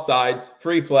Miller's offsides.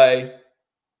 Free play.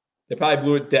 They probably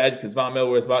blew it dead because Von Miller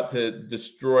was about to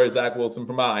destroy Zach Wilson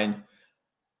from behind.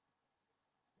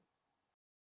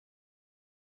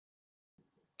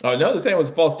 Oh, no, they're saying it was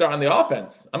a false start on the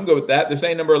offense. I'm good with that. They're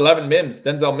saying number 11, Mims.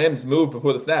 Denzel Mims moved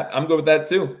before the snap. I'm good with that,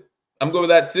 too.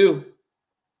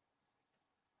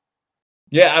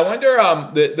 Yeah, I wonder,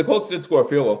 the Colts did score a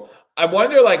field goal. I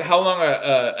wonder, like, how long,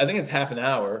 I think it's half an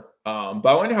hour, but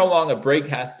I wonder how long a break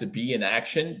has to be in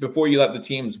action before you let the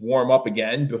teams warm up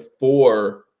again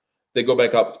before they go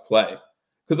back up to play.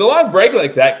 Because a long break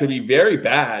like that could be very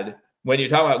bad when you're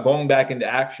talking about going back into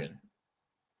action,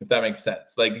 if that makes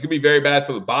sense. Like, it could be very bad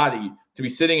for the body to be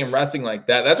sitting and resting like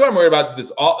that. That's why I'm worried about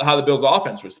this, how the Bills'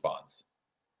 offense responds.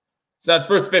 So that's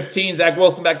first 15. Zach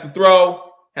Wilson back to throw.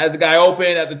 Has a guy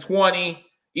open at the 20.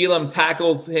 Elam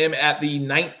tackles him at the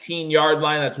 19-yard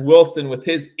line. That's Wilson with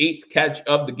his 8th catch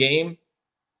of the game.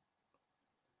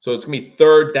 So it's going to be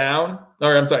third down.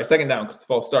 Or I'm sorry, second down because it's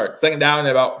false start. Second down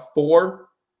at about 4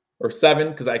 or 7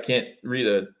 because I can't read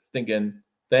a stinking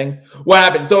thing. What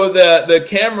happened? So the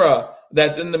camera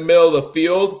that's in the middle of the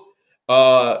field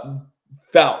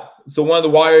fell. So one of the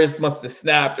wires must have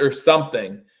snapped or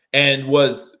something and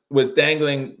was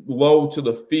dangling low to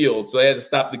the field. So they had to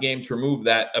stop the game to remove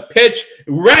that. A pitch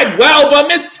read well, but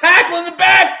missed tackle in the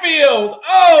backfield.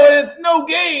 Oh, and it's no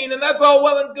gain, and that's all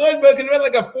well and good, but it could have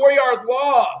been like a 4-yard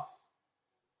loss.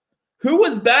 Who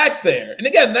was back there? And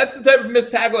again, that's the type of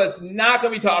missed tackle that's not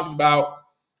going to be talked about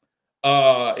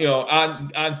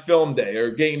on film day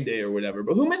or game day or whatever.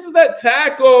 But who misses that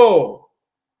tackle?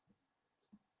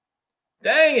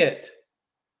 Dang it.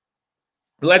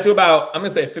 It led to about, I'm going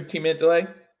to say a 15-minute delay.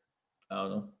 I don't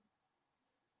know.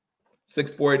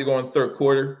 6:40 to go in the third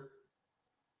quarter.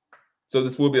 So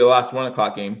this will be the last 1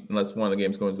 o'clock game, unless one of the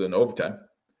games goes into overtime.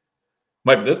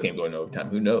 Might be this game going to overtime.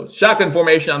 Who knows? Shotgun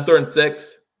formation on 3rd and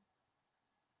 6.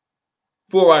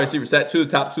 4 wide receiver set, to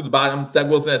the top, to the bottom. Zach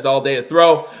Wilson has all day to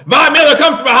throw. Von Miller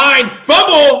comes from behind.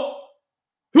 Fumble.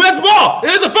 Who has the ball?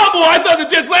 There's a fumble. I thought it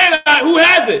just landed on. Who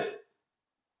has it?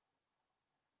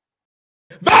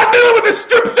 Von Miller with a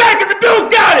strip sack, and the Bills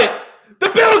got it. The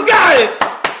Bills got it.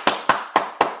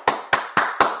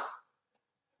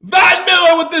 Von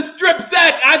Miller with the strip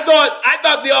sack. I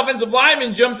thought the offensive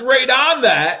lineman jumped right on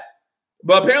that,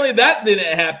 but apparently that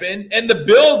didn't happen, and the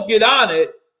Bills get on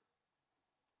it.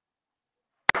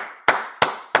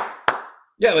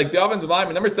 Yeah, like the offensive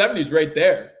lineman, number 70 is right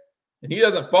there, and he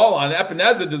doesn't fall on it.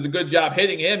 Epineza does a good job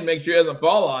hitting him, make sure he doesn't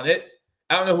fall on it.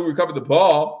 I don't know who recovered the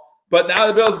ball, but now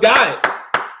the Bills got it.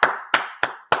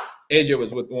 AJ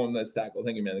was with the one that's tackle.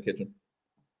 Thank you, man, in the kitchen.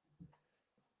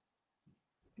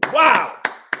 Wow.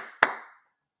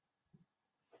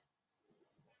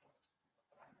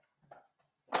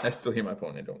 I still hear my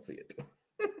phone and don't see it.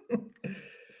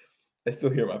 I still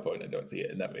hear my phone and don't see it,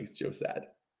 and that makes Joe sad.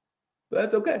 But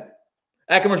that's okay.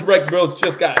 At commercial break, the Bills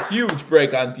just got a huge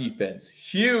break on defense.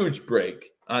 Huge break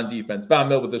on defense. Von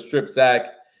Miller with a strip sack.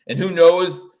 And who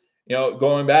knows,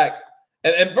 going back.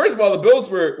 And first of all, the Bills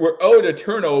were owed a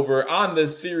turnover on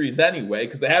this series anyway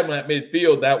because they had one at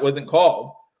midfield that wasn't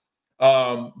called.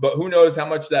 But who knows how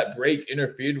much that break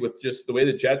interfered with just the way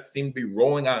the Jets seem to be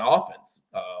rolling on offense.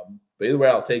 But either way,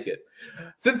 I'll take it.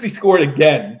 Since he scored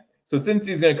again, so since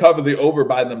he's going to cover the over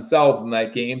by themselves in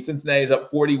that game, Cincinnati's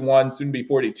up 41, soon to be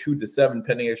 42-7,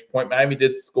 pending extra point. Miami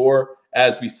did score,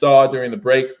 as we saw during the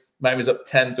break. Miami's up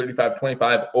 10,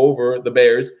 35-25 over the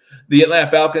Bears. The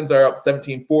Atlanta Falcons are up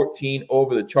 17-14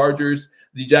 over the Chargers.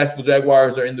 The Jacksonville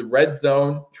Jaguars are in the red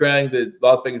zone, trailing the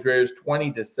Las Vegas Raiders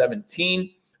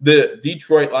 20-17. The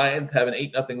Detroit Lions have an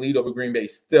 8-0 lead over Green Bay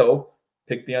still.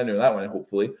 Pick the under on that one,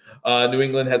 hopefully. New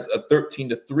England has a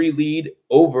 13-3 lead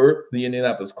over the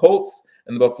Indianapolis Colts.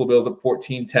 And the Buffalo Bills up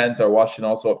 14-10. So Washington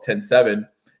also up 10-7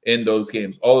 in those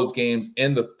games. All those games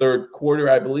in the third quarter,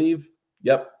 I believe.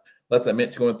 Yep. Less than a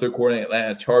minute to go in the third quarter in the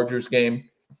Atlanta Chargers game.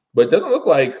 But it doesn't look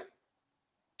like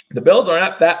the Bills are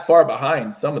not that far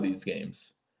behind some of these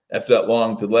games after that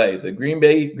long delay. The Green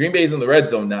Bay's in the red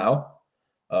zone now.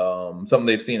 Something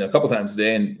they've seen a couple times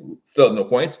today and still have no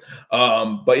points.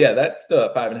 But yeah, that's still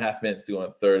at 5.5 minutes to go in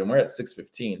the third, and we're at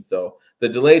 6:15. So the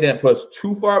delay didn't put us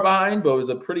too far behind, but it was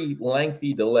a pretty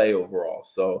lengthy delay overall.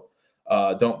 So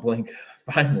don't blink.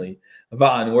 Finally,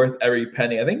 Von worth every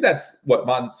penny. I think that's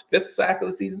Von's 5th sack of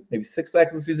the season, maybe 6th sack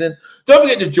of the season. Don't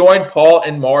forget to join Paul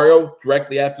and Mario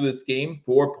directly after this game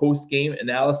for post-game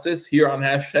analysis here on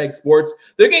Hashtag Sports.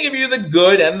 They're going to give you the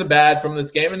good and the bad from this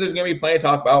game, and there's going to be plenty to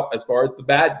talk about as far as the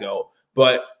bad go.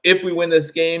 But if we win this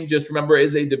game, just remember it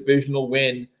is a divisional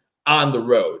win on the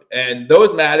road. And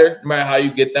those matter no matter how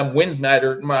you get them. Wins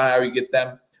matter no matter how you get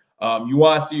them. You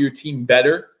want to see your team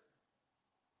better.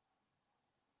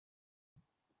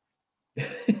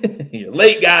 You're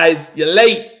late, guys. You're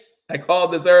late. I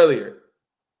called this earlier.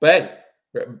 But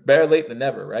hey, better late than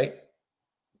never, right?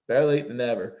 Better late than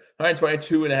never.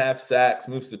 122.5 sacks.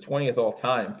 Moves to 20th all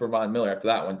time for Von Miller after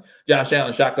that one. Josh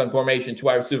Allen, shotgun formation. 2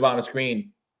 wide receiver on the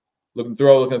screen. Looking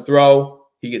to throw.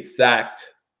 He gets sacked.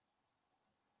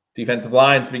 Defensive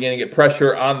line's beginning to get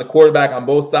pressure on the quarterback on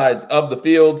both sides of the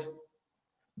field.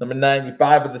 Number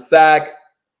 95 with the sack.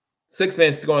 6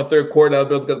 minutes to go in the third quarter. The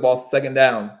Bills got the ball second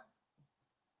down.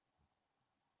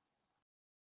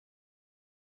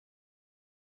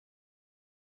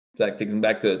 Zach takes him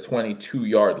back to the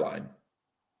 22-yard line.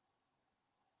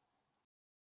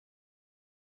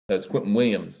 That's Quentin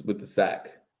Williams with the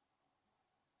sack.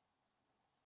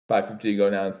 5:50 to go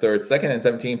now in third. 2nd and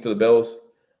 17 for the Bills.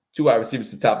 2 wide receivers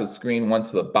to the top of the screen, 1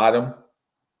 to the bottom.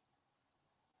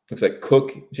 Looks like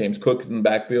James Cook is in the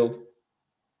backfield.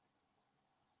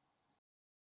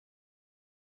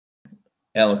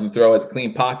 Allen can throw, has a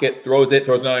clean pocket, throws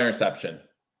another interception.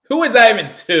 Who is that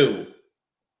even to?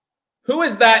 Who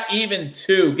is that even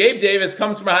to? Gabe Davis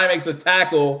comes from behind, makes the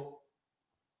tackle.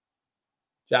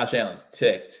 Josh Allen's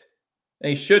ticked. And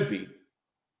he should be.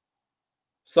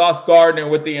 Sauce Gardner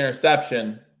with the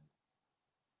interception.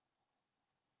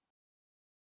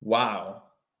 Wow.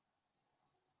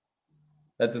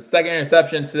 That's the second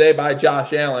interception today by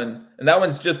Josh Allen. And that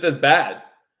one's just as bad.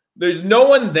 There's no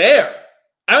one there.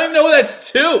 I don't even know who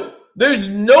that's to. There's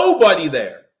nobody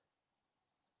there.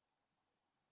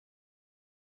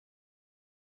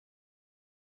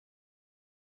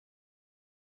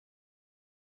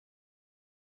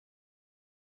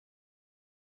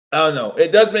 I don't know.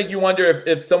 It does make you wonder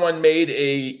if someone made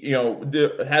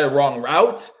had a wrong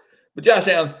route, but Josh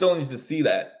Allen still needs to see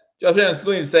that. Josh Allen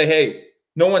still needs to say, hey,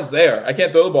 no one's there. I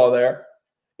can't throw the ball there.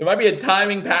 It might be a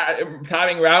timing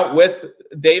route with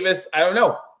Davis. I don't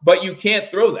know, but you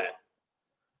can't throw that.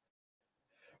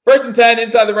 1st and 10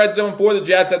 inside the red zone for the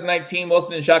Jets at the 19.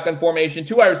 Wilson in shotgun formation.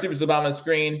 2 wide receivers to the bottom of the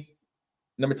screen.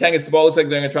 Number 10 gets the ball. Looks like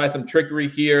they're going to try some trickery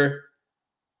here.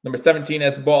 Number 17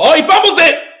 has the ball. Oh, he fumbles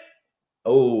it!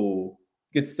 Oh,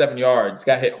 gets 7 yards.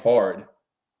 Got hit hard.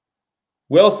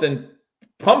 Wilson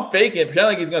pump fake it, pretending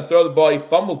like he's going to throw the ball. He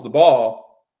fumbles the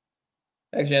ball.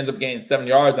 Actually ends up gaining 7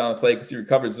 yards on the play because he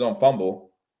recovers his own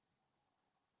fumble.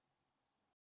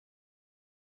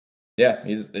 Yeah,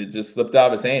 it just slipped out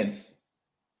of his hands.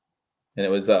 And it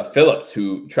was Phillips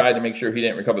who tried to make sure he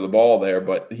didn't recover the ball there,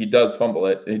 but he does fumble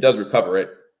it. He does recover it.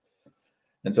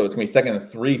 And so it's going to be 2nd and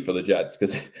 3 for the Jets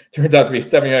because it turns out to be a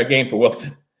 7-yard game for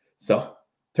Wilson. So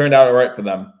turned out all right for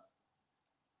them.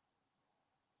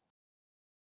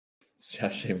 It's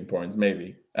Josh Davenport's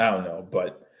maybe. I don't know,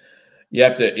 but you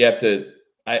have to.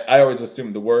 I always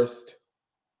assume the worst,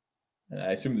 and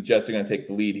I assume the Jets are going to take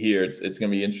the lead here. It's going to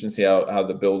be interesting to see how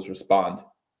the Bills respond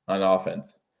on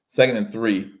offense. 2nd and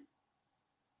 3.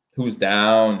 Who's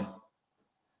down?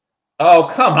 Oh,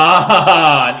 come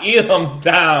on! Elam's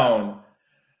down.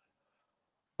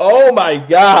 Oh my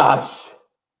gosh!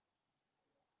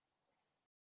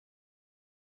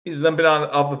 He's limping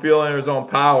off the field under his own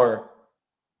power.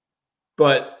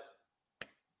 But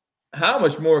how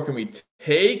much more can we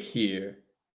take here?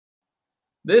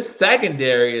 This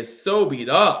secondary is so beat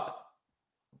up.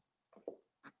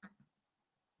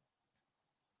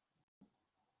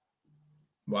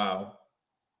 Wow.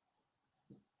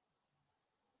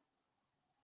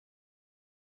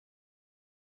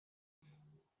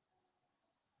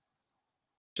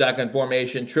 Shotgun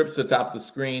formation, trips to the top of the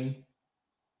screen.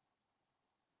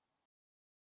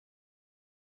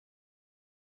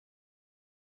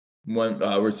 One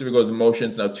receiver goes in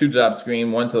motions. Now 2 to the top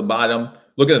screen, 1 to the bottom.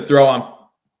 Look at the throw on.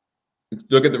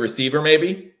 Look at the receiver,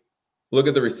 maybe. Look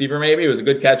at the receiver, maybe. It was a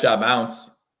good catch out bounce.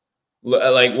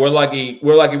 Like we're lucky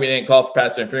we didn't call for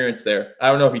pass interference there. I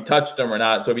don't know if he touched him or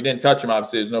not. So if he didn't touch him,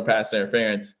 obviously there's no pass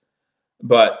interference.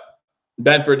 But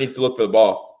Benford needs to look for the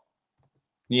ball.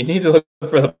 You need to look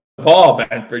for the ball,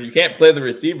 Benford. You can't play the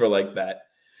receiver like that.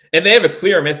 And they have a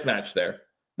clear mismatch there.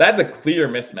 That's a clear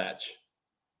mismatch.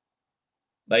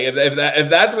 Like if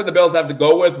that's what the Bills have to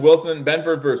go with, Wilson,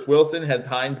 Benford versus Wilson, has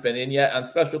Hines been in yet on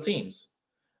special teams?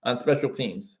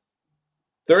 3rd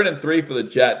and 3 for the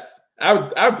Jets. I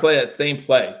would play that same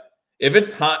play. If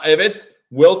it's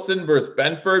Wilson versus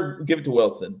Benford, give it to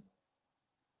Wilson.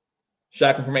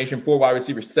 Shotgun formation, 4 wide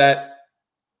receiver set.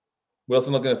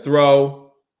 Wilson looking to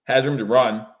throw, has room to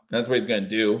run. That's what he's going to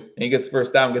do. And he gets the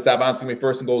first down, gets out of bounds. It's going to be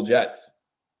 1st and goal Jets.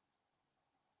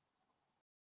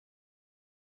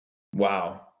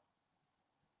 Wow.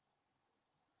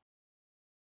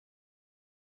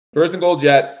 1st and goal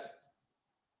Jets.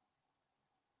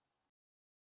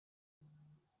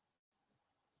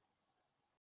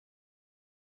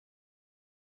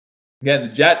 Again,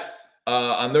 the Jets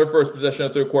on their first possession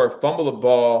of the 3rd quarter fumble the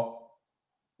ball.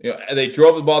 They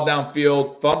drove the ball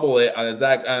downfield, fumble it on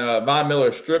a Von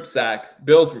Miller strip sack.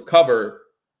 Bills recover.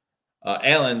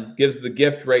 Allen gives the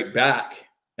gift right back,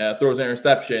 throws an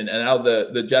interception, and now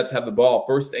the Jets have the ball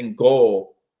 1st and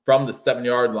goal from the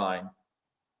 7-yard line.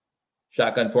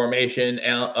 Shotgun formation.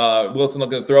 Wilson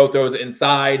looking to throws it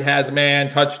inside, has a man,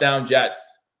 touchdown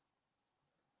Jets.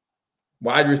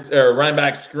 Running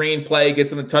back screen play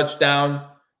gets him a touchdown.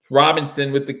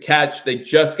 Robinson with the catch. They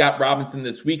just got Robinson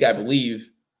this week, I believe.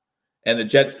 And the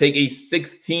Jets take a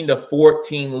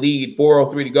 16-14 lead.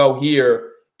 4:03 to go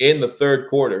here in the 3rd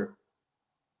quarter.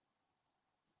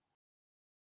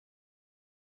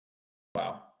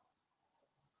 Wow.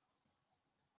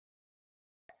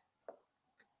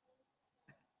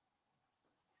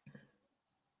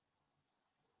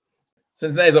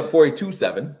 Cincinnati's up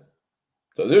 42-7.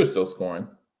 So they're still scoring.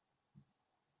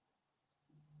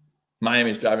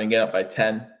 Miami's driving again up by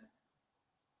 10.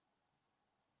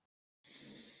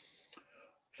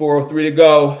 4:03 to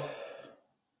go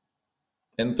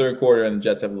in the third quarter, and the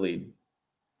Jets have the lead.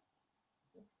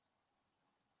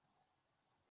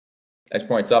 Extra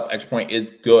point's up. Extra point is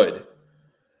good.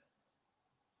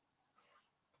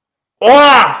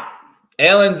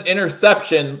 Allen's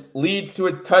interception leads to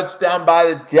a touchdown by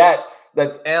the Jets.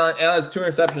 That's Allen. Allen has 2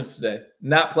 interceptions today.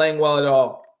 Not playing well at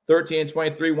all.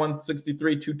 13-23,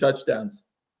 163, 2 touchdowns.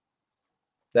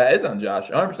 That is on Josh.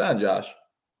 100% on Josh.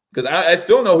 Because I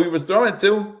still know who he was throwing it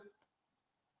to.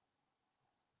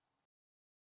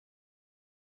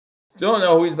 Still don't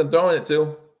know who he's been throwing it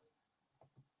to.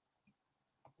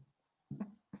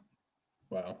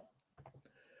 Wow.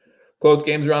 Close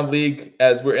games around the league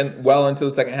as we're well into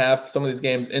the second half. Some of these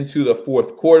games into the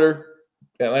fourth quarter.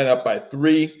 Atlanta up by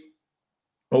 3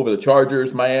 over the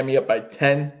Chargers. Miami up by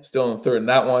 10. Still in the third in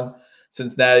that one.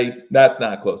 Cincinnati, that's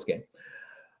not a close game.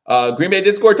 Green Bay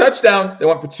did score a touchdown. They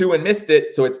went for 2 and missed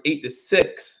it. So it's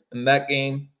 8-6 in that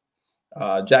game.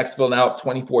 Jacksonville now up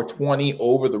 24-20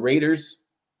 over the Raiders.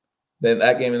 Then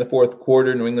that game in the fourth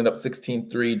quarter, New England up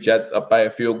 16-3. Jets up by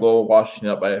a field goal. Washington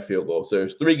up by a field goal. So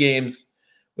there's 3 games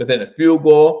within a field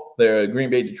goal. There are Green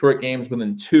Bay, Detroit games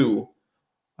within 2.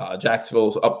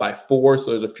 Jacksonville's up by 4.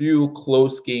 So there's a few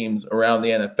close games around the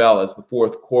NFL as the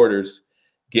fourth quarters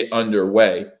get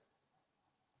underway.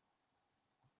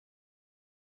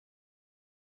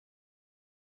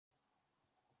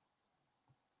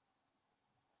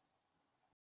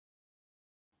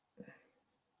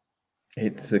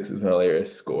 Eight 6 is an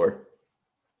hilarious score.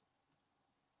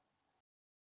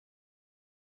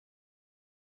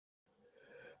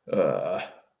 Why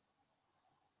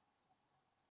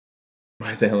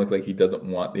does it look like he doesn't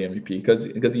want the MVP? Because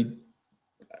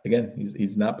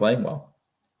he's not playing well.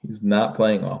 He's not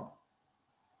playing well.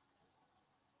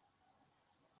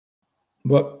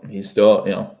 But he's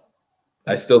still,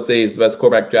 I still say he's the best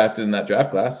quarterback drafted in that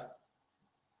draft class.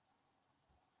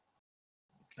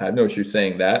 I have no issue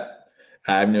saying that.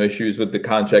 I have no issues with the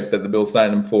contract that the Bills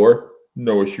signed him for.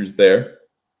 No issues there.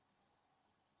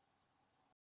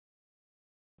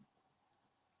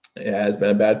 It has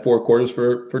been a bad 4 quarters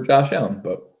for Josh Allen,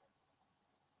 but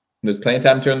there's plenty of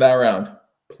time to turn that around.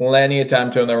 Plenty of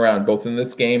time to turn that around, both in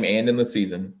this game and in the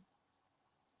season.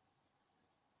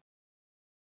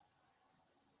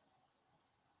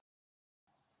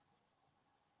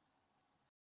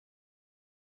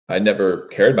 I never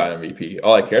cared about MVP.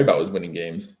 All I cared about was winning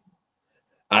games.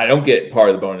 I don't get part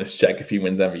of the bonus check if he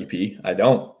wins MVP. I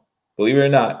don't. Believe it or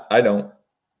not, I don't.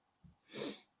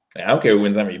 I don't care who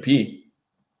wins MVP.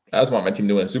 I just want my team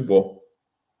to win a Super Bowl.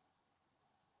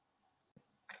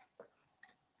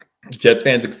 Jets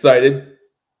fans excited.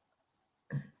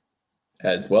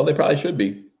 As well, they probably should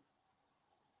be.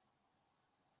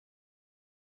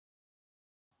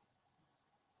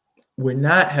 We're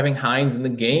not having Hines in the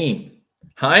game.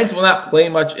 Hines will not play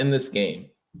much in this game.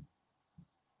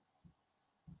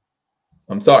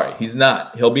 I'm sorry, he's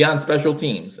not. He'll be on special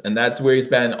teams, and that's where he's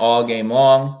been all game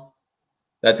long.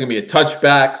 That's going to be a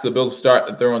touchback, so the Bills start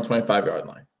at their own 25-yard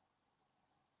line.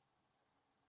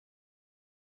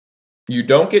 You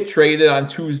don't get traded on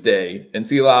Tuesday and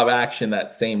see a lot of action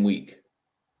that same week.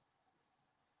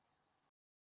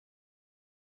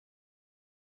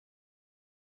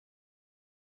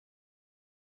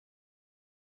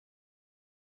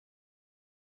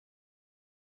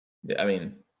 Yeah, I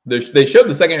mean, they showed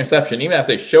the second interception, even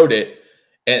after they showed it,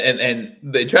 and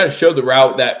they try to show the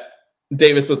route that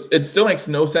Davis was. It still makes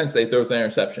no sense they throws an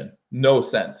interception. No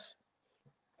sense.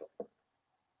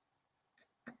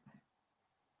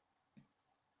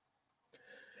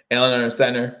 Allen under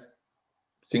center,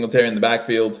 Singletary in the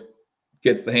backfield,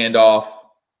 gets the handoff,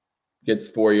 gets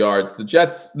 4 yards. The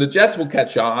Jets will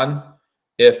catch on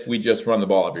if we just run the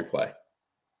ball every play.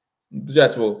 The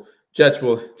Jets will.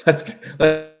 Let's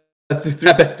do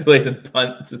 3 back delays and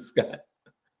punt to Scott.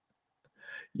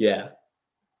 Yeah.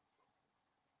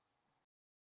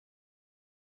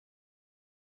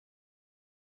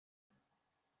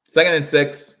 Second and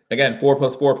 6. Again, 4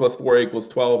 + 4 + 4 =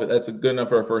 12. That's good enough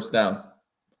for a first down.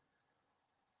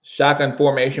 Shotgun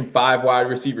formation, 5 wide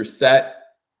receivers set.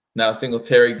 Now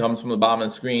Singletary comes from the bottom of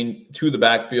the screen to the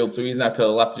backfield, so he's not to the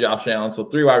left of Josh Allen. So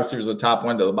 3 wide receivers at the top,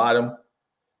 1 to the bottom.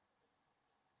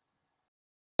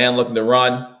 And looking to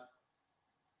run.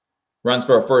 Runs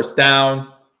for a first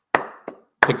down.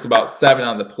 Picks about 7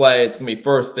 on the play. It's going to be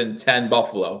 1st and 10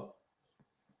 Buffalo.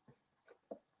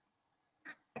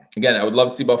 Again, I would love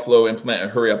to see Buffalo implement a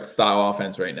hurry-up style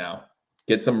offense right now.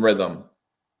 Get some rhythm.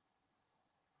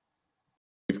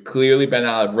 We've clearly been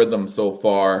out of rhythm so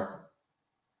far.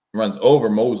 Runs over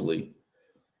Mosley.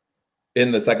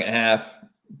 in the second half,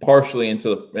 partially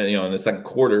into the, in the second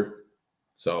quarter.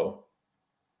 So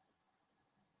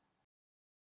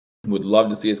would love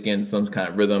to see us get into some kind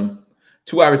of rhythm.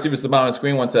 2 wide receivers to the bottom of the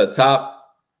screen, one to the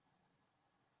top.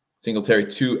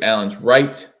 Singletary to Allen's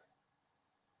right.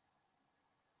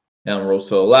 Allen rolls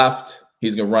to the left.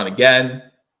 He's going to run again.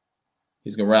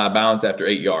 He's going to run out of bounds after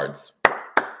 8 yards.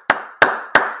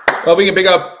 Well, if we can pick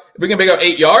up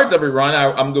 8 yards every run,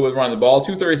 I'm good with running the ball.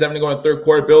 2:37 to go in the third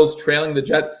quarter. Bills trailing the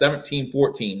Jets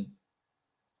 17-14.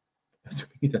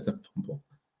 He doesn't fumble.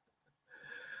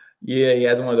 Yeah, he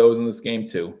has one of those in this game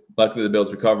too. Luckily, the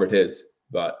Bills recovered his,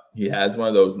 but he has one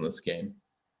of those in this game.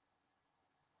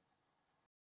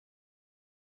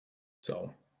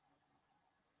 So,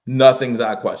 nothing's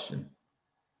out of question.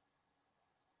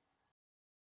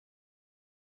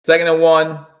 2nd and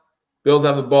 1. Bills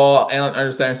have the ball. Allen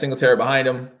under center, Singletary behind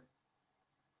him.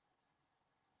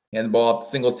 And the ball off to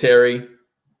Singletary.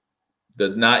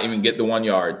 Does not even get the 1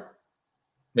 yard.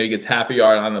 Maybe gets half a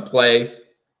yard on the play.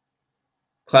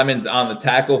 Clemens on the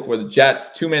tackle for the Jets.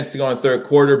 2 minutes to go in the third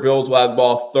quarter. Bills will have the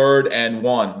ball 3rd and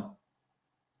 1.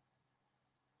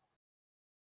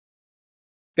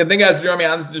 Good thing, guys, for joining me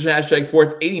on this edition of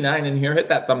 #Sports89 in here. Hit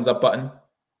that thumbs up button.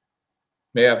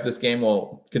 Maybe after this game,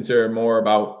 we'll consider more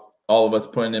about all of us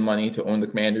putting in money to own the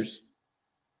Commanders.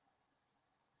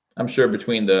 I'm sure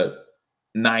between the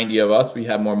 90 of us, we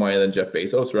have more money than Jeff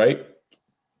Bezos, right?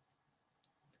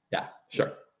 Yeah,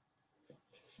 sure.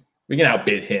 We can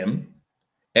outbid him.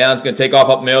 Allen's going to take off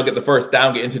up middle, get the first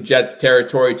down, get into Jets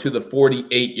territory to the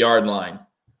 48-yard line.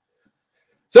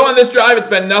 So on this drive, it's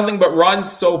been nothing but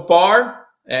runs so far.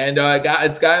 And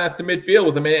it's gotten us to midfield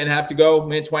with 1.5 minutes to go,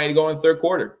 1:20 to go in the third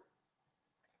quarter.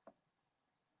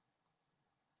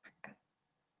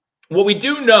 What we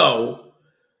do know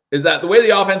is that the way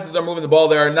the offenses are moving the ball,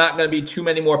 there are not going to be too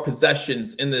many more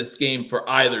possessions in this game for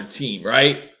either team,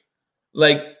 right?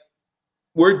 Like,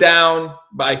 we're down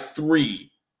by 3.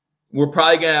 We're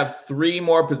probably going to have 3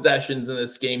 more possessions in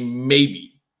this game,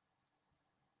 maybe.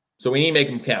 So we need to make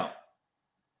them count.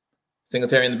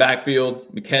 Singletary in the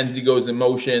backfield. McKenzie goes in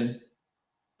motion.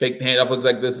 Fake the handoff. Looks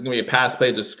like this is going to be a pass play.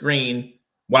 It's a screen.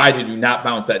 Why did you not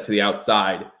bounce that to the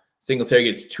outside? Singletary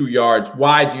gets 2 yards.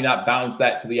 Why did you not bounce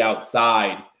that to the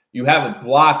outside? You have a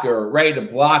blocker ready to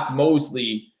block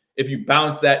Mosley if you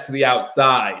bounce that to the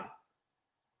outside.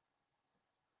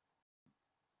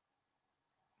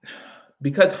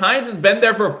 Because Hines has been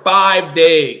there for 5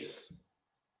 days.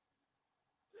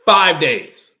 5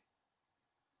 days.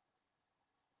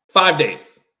 5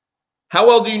 days. How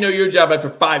well do you know your job after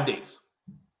 5 days?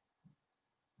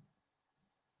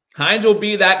 Hines will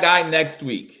be that guy next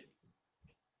week.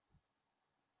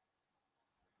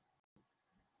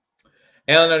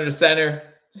 Allen under center.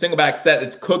 Single back set.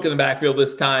 It's Cook in the backfield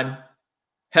this time.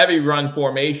 Heavy run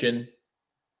formation.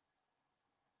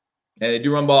 And they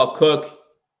do run ball. Cook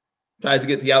tries to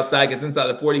get to the outside. Gets inside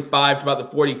the 45 to about the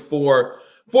 44.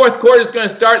 Fourth quarter is going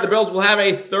to start. The Bills will have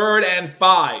a 3rd and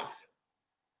 5.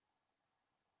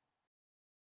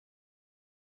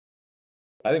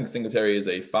 I think Singletary is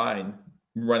a fine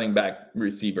running back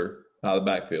receiver out of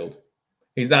the backfield.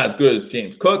 He's not as good as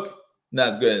James Cook, not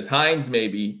as good as Hines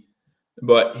maybe,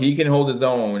 but he can hold his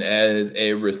own as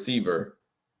a receiver.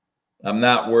 I'm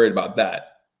not worried about that.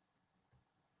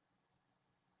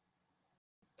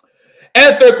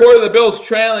 And third quarter, the Bills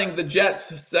trailing the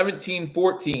Jets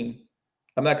 17-14.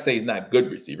 I'm not going to say he's not a good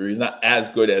receiver. He's not as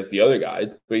good as the other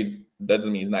guys, but that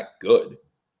doesn't mean he's not good.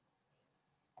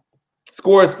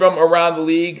 Scores from around the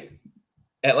league.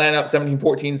 Atlanta up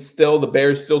 17-14 still. The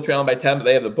Bears still trailing by 10, but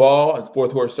they have the ball as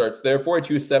fourth quarter starts there.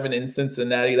 42-7 in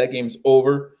Cincinnati. That game's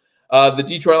over. The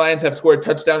Detroit Lions have scored a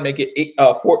touchdown, make it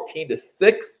 14-6.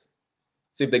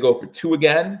 See if they go for 2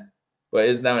 again. But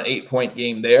it is now an 8-point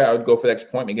game there. I would go for the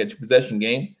extra point, make it a possession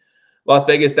game. Las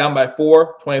Vegas down by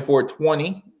 4,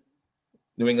 24-20.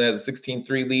 New England has a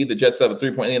 16-3 lead. The Jets have a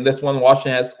 3-point lead. In this one,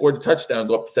 Washington has scored a touchdown,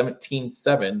 go up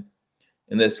 17-7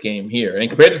 in this game here. And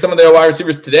compared to some of their wide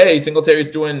receivers today, Singletary's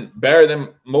doing better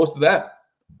than most of that,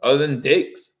 other than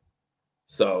Diggs.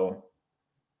 So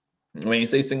when you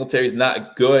say Singletary's not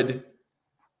a good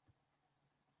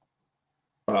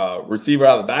receiver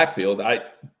out of the backfield,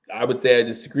 I would say I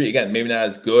disagree. Again, maybe not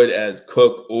as good as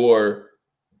Cook or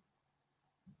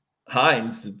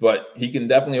Hines, but he can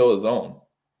definitely hold his own.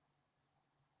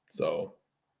 So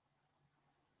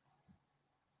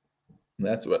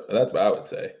that's what I would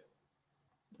say.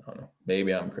 I don't know.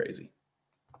 Maybe I'm crazy.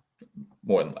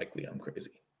 More than likely, I'm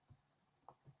crazy.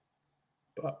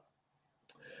 But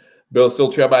Bills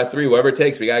still trail by 3. Whatever it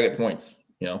takes, we gotta get points.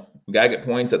 We gotta get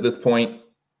points at this point.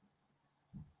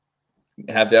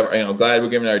 have to have, glad we're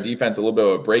giving our defense a little bit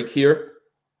of a break here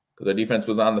because our defense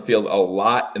was on the field a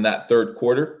lot in that third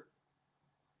quarter.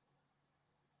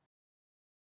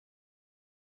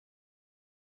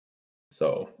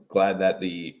 So glad that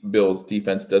the Bills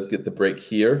defense does get the break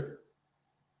here.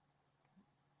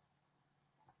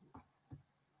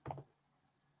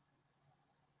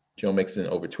 Joe Mixon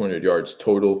over 200 yards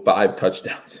total, 5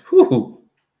 touchdowns. Whew.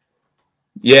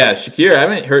 Yeah, Shakir.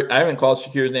 I haven't called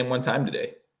Shakir's name one time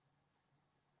today.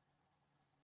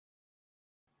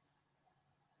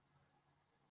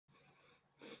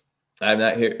 I have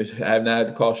not had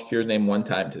to call Shakir's name one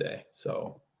time today.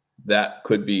 So that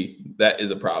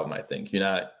is a problem, I think. You're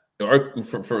not, or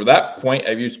for that point,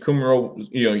 I've used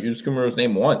Kumero's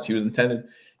name once. He was an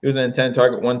intended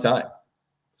target one time.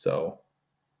 So,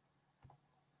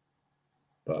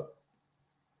 but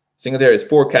Singletary has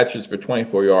 4 catches for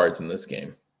 24 yards in this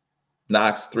game.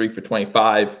 Knox 3 for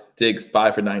 25. Diggs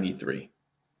 5 for 93.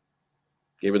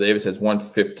 Gabriel Davis has 1 for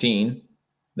 15.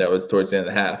 That was towards the end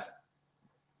of the half.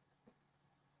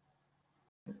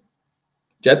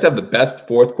 Jets have the best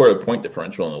fourth quarter point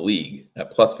differential in the league at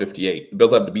plus 58. The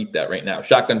Bills have to beat that right now.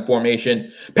 Shotgun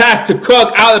formation. Pass to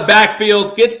Cook out of the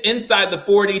backfield. Gets inside the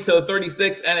 40 to the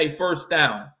 36 and a first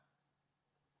down.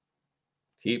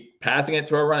 Keep passing it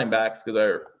to our running backs because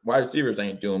our wide receivers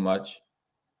ain't doing much.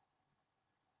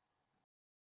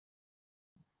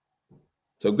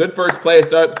 So good first play to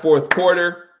start the fourth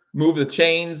quarter. Move the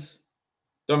chains.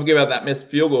 Don't forget about that missed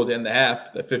field goal to end the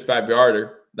half, the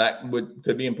 55-yarder. That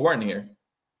could be important here.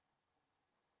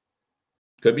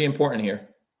 Could be important here.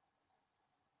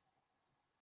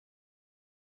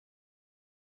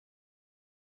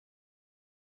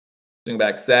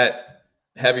 Back set,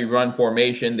 heavy run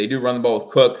formation. They do run the ball with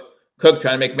Cook. Cook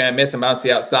trying to make a man miss and bounce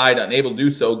the outside, unable to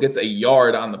do so. Gets a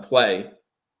yard on the play.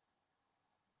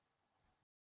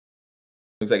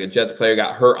 Looks like a Jets player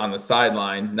got hurt on the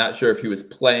sideline. Not sure if he was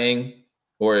playing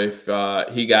or if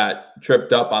he got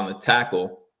tripped up on the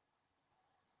tackle.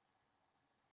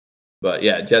 But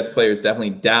yeah, Jets player is definitely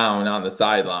down on the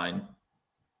sideline.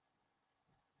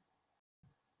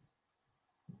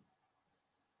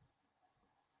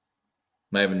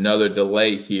 Might have another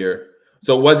delay here.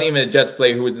 So it wasn't even a Jets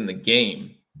player who was in the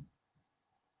game.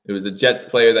 It was a Jets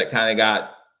player that kind of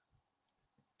got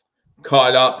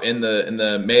caught up in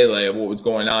the melee of what was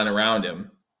going on around him.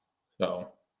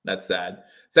 So that's sad.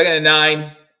 2nd and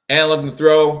 9. And looking to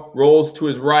throw. Rolls to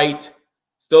his right.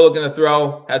 Still looking to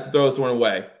throw. Has to throw this one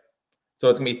away. So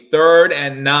it's going to be 3rd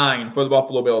and 9 for the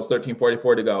Buffalo Bills.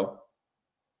 13:44 to go.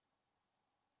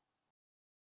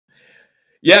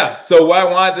 Yeah, so what I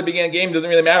want at the beginning of the game doesn't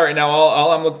really matter right now.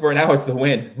 All I'm looking for now is the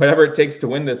win. Whatever it takes to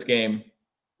win this game.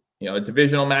 A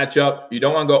divisional matchup. You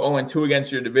don't want to go 0-2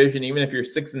 against your division, even if you're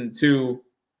 6-2,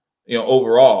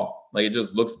 overall. Like, it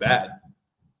just looks bad.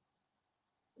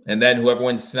 And then whoever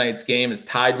wins tonight's game is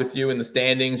tied with you in the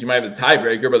standings. You might have a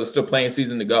tiebreaker, but there's still plenty of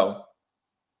season to go.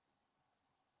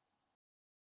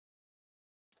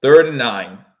 3rd and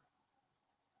 9.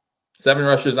 7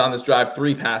 rushes on this drive,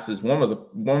 3 passes. One of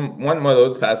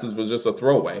those passes was just a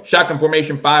throwaway. Shotgun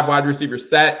formation, 5 wide receivers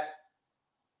set.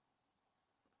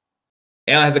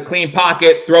 Allen has a clean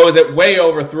pocket, throws it, way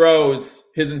overthrows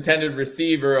his intended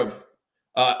receiver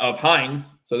of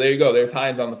Hines. So there you go. There's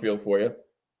Hines on the field for you.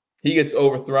 He gets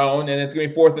overthrown, and it's going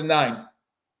to be 4th and 9.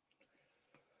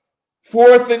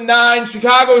 4th and 9.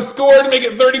 Chicago scored to make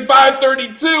it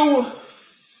 35-32.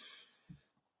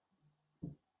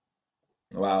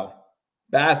 Wow.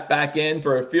 Bass back in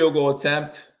for a field goal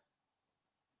attempt.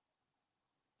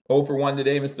 0 for 1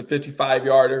 today, missed a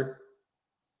 55-yarder.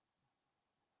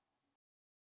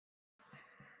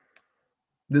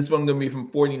 This one going to be from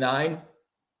 49.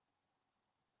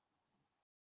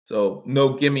 So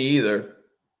no gimme either.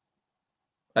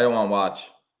 I don't want to watch.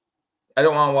 I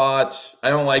don't want to watch. I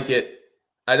don't like it.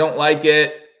 I don't like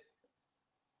it.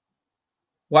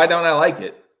 Why don't I like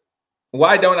it?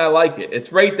 Why don't I like it?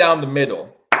 It's right down the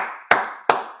middle.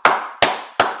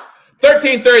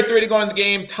 13:33 to go in the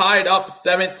game. Tied up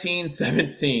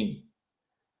 17-17.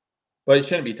 But it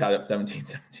shouldn't be tied up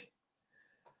 17-17.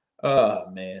 Oh,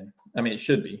 man. I mean, it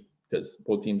should be because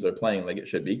both teams are playing like it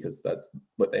should be because that's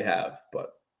what they have.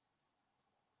 But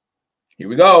here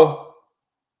we go.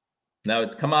 Now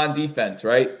it's come on defense,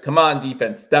 right? Come on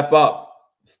defense. Step up.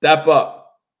 Step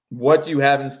up. What do you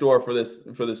have in store for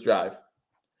this drive?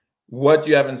 What do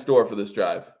you have in store for this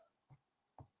drive?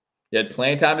 You had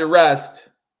plenty of time to rest.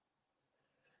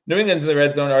 New England's in the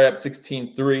red zone, already up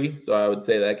 16-3, so I would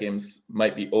say that game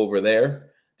might be over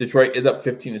there. Detroit is up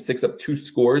 15-6, up 2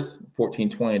 scores,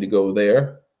 14-20 to go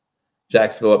there.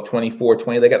 Jacksonville up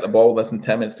 24-20. They got the ball with less than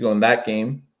 10 minutes to go in that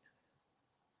game.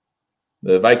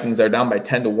 The Vikings are down by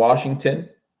 10 to Washington. A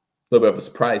little bit of a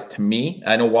surprise to me.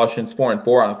 I know Washington's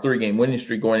 4-4 on a 3-game winning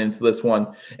streak going into this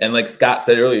one. And like Scott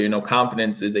said earlier,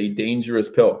 confidence is a dangerous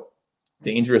pill.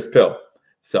 Dangerous pill.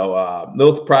 So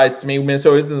little surprise to me.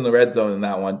 Minnesota is in the red zone in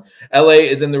that one. LA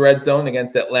is in the red zone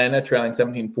against Atlanta, trailing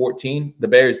 17-14. The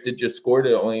Bears did just score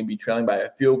to only be trailing by a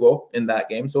field goal in that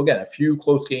game. So again, a few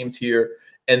close games here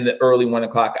in the early 1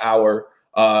 o'clock hour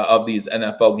of these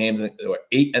NFL games. There were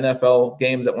 8 NFL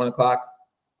games at 1 o'clock.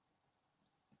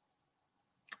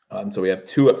 So we have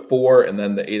 2 at 4 and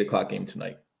then the 8 o'clock game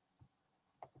tonight.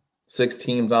 6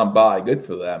 teams on bye. Good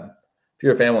for them. If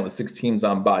you're a fan of the 6 teams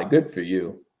on bye, good for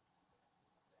you.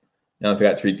 Now, if I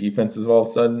got 3 defenses all of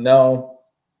a sudden, no.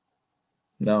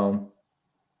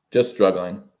 Just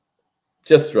struggling.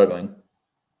 That's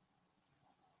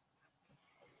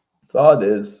all it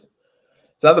is.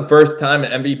 It's not the first time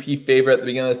an MVP favorite at the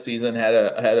beginning of the season had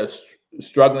a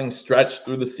struggling stretch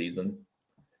through the season.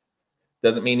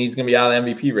 Doesn't mean he's going to be out of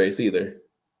the MVP race either.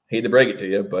 Hate to break it to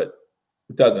you, but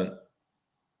it doesn't.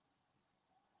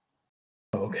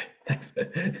 Oh, okay, thanks.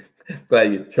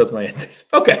 Glad you chose my answers.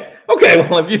 Okay.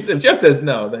 Well, if Jeff says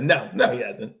no, then no, he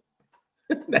hasn't.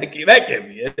 that can't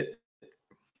be it.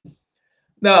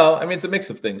 No, I mean it's a mix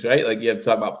of things, right? Like you have to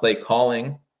talk about play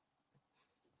calling.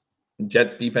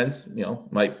 Jets defense,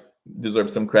 might deserve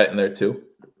some credit in there too.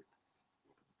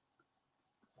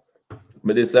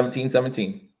 But it is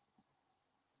 17-17.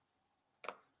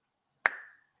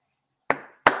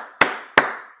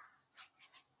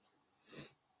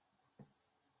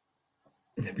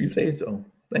 If you say so.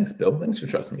 Thanks, Bill. Thanks for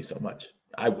trusting me so much.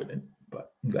 I wouldn't,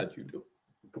 but I'm glad you do.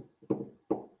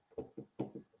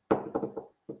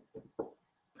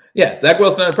 Yeah, Zach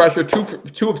Wilson under pressure,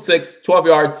 2 of 6, 12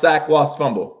 yards, sack, lost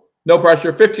fumble. No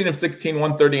pressure, 15 of 16,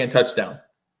 130, and touchdown.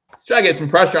 Let's try to get some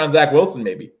pressure on Zach Wilson,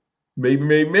 maybe.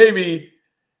 Maybe.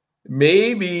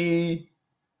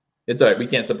 It's all right. We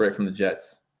can't separate from the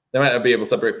Jets. They might not be able to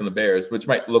separate from the Bears, which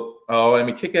might look – and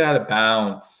we kick it out of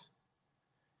bounds.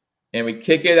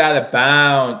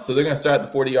 So they're going to start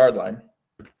at the 40-yard line.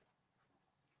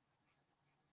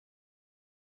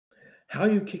 How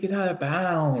do you kick it out of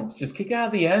bounds? Just kick it out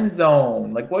of the end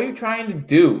zone. Like, what are you trying to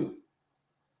do?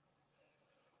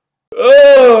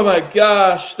 Oh, my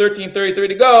gosh. 13:33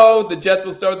 to go. The Jets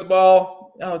will start the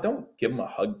ball. Oh, don't give him a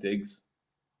hug, Diggs.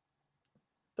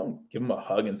 Don't give him a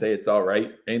hug and say it's all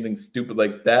right. Anything stupid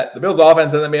like that. The Bills'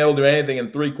 offense hasn't been able to do anything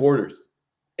in 3 quarters.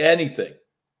 Anything.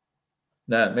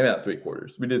 Nah, maybe not 3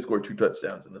 quarters. We did score 2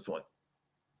 touchdowns in this one.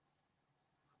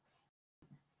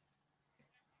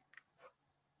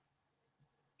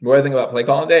 What do I think about play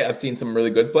calling day? I've seen some really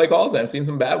good play calls, and I've seen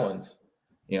some bad ones.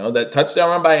 That touchdown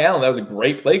run by Allen, that was a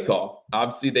great play call.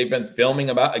 Obviously, they've been filming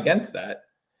against that.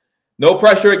 No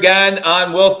pressure again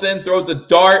on Wilson. Throws a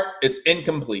dart. It's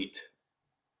incomplete.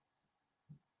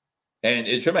 And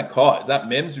it should have been caught. Is that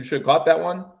Mims who should have caught that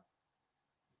one?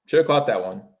 Should have caught that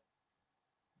one.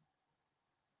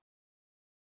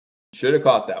 Should have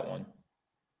caught that one.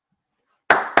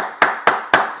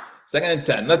 2nd and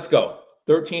 10. Let's go.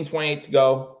 13:28 to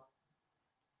go.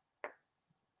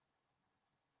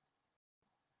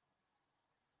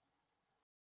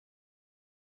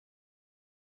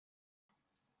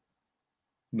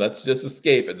 Let's just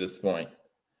escape at this point.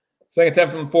 2nd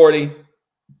 10 from 40.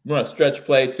 Run a stretch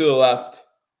play to the left.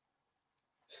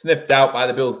 Sniffed out by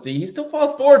the Bills D. He still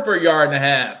falls forward for 1.5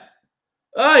 yards.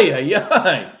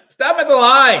 Ay. Stop at the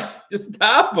line. Just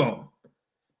stop him.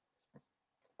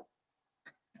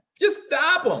 Just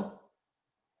stop him.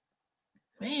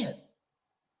 Man.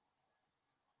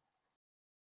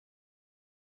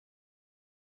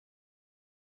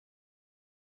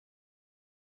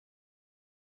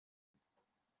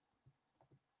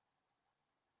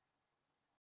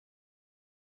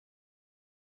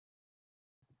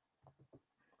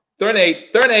 Third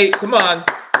and 8. Come on.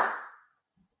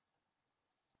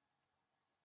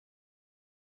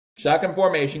 Shotgun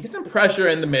formation. Get some pressure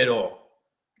in the middle.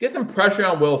 Get some pressure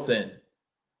on Wilson.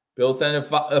 Bill sent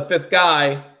a 5th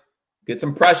guy. Get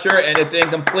some pressure, and it's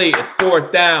incomplete. It's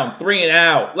 4th down. 3 and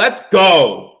out. Let's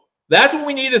go. That's what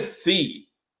we need to see.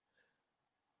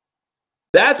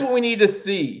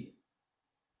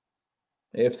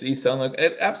 AFC sound like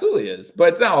it absolutely is, but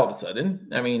it's not all of a sudden.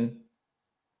 I mean,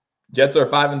 Jets are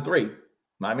 5-3.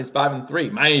 Miami's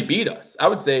 5-3. Miami beat us. I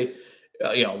would say,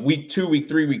 week 2, week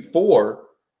 3, week 4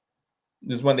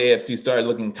 is when the AFC started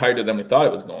looking tighter than we thought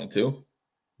it was going to.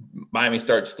 Miami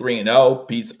starts 3-0,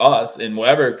 beats us in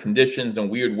whatever conditions and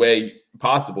weird way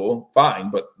possible.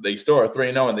 Fine, but they still are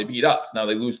 3-0 and they beat us. Now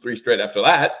they lose 3 straight after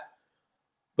that,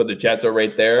 but the Jets are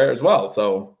right there as well.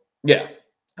 So yeah,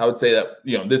 I would say that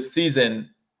this season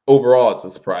overall, it's a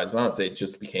surprise. I don't say it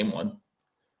just became one.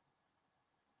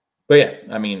 But yeah,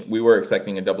 I mean, we were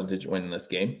expecting a double-digit win in this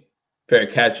game. Fair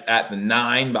catch at the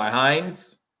 9 by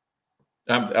Hines.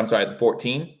 I'm sorry, at the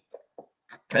 14.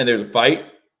 And there's a fight,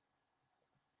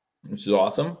 which is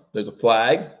awesome. There's a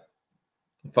flag.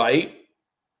 Fight.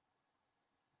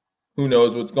 Who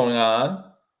knows what's going on?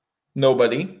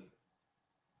 Nobody.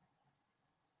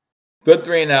 Good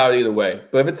 3 and out either way.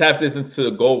 But if it's half distance to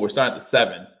the goal, we're starting at the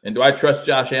 7. And do I trust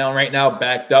Josh Allen right now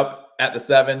backed up at the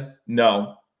 7?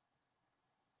 No.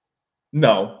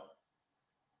 No.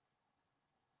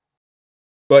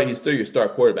 But he's still your star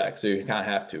quarterback, so you kind of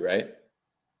have to, right?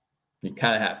 You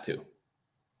kind of have to.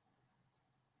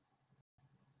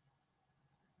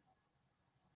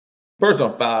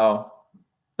 Personal foul.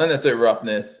 Unnecessary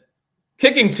roughness.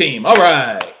 Kicking team. All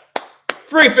right.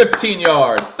 Free 15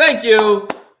 yards. Thank you.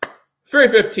 Free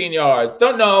 15 yards.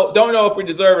 Don't know if we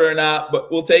deserve it or not,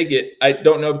 but we'll take it. I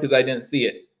don't know because I didn't see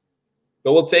it.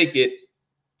 But we'll take it.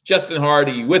 Justin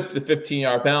Hardy with the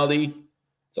 15-yard penalty.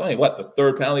 It's only, what, the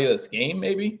 3rd penalty of this game,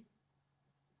 maybe?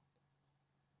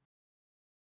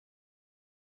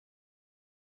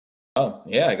 Oh,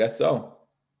 yeah, I guess so.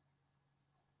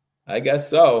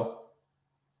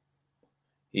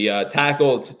 He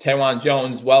tackled Teron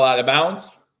Jones well out of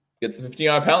bounds. Gets the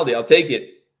 15-yard penalty. I'll take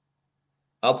it.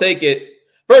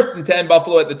 1st and 10,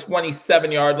 Buffalo at the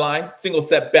 27-yard line. Single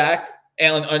set back.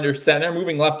 Allen under center,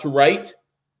 moving left to right.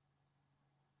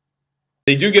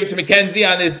 They do give it to McKenzie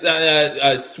on this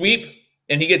sweep,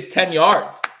 and he gets 10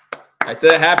 yards. I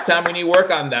said at halftime we need to work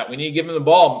on that. We need to give them the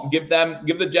ball. Give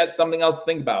the Jets something else to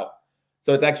think about.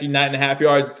 So it's actually 9.5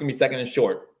 yards. It's going to be 2nd and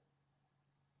short.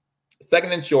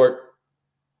 2nd and short.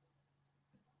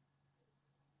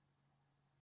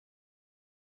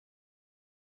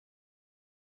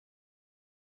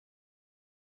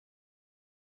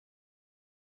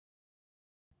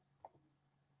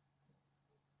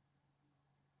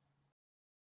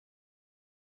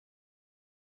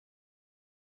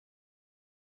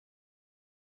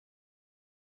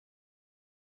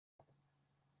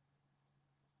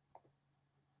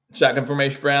 Shotgun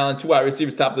formation for Allen. 2 wide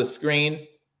receivers top of the screen.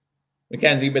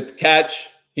 McKenzie with the catch.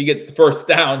 He gets the 1st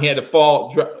down. He had to fall,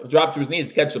 drop to his knees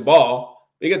to catch the ball.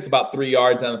 But he gets about 3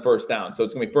 yards on the 1st down. So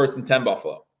it's going to be 1st and 10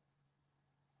 Buffalo.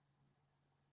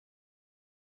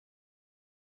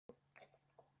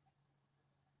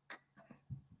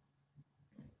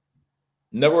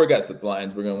 Never would have guessed that the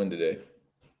Lions were going to win today.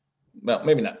 Well,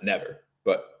 maybe not never,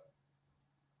 but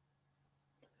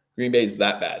Green Bay is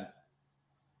that bad.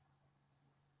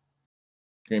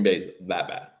 They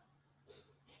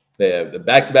have the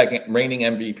back-to-back reigning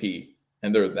MVP,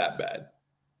 and they're that bad.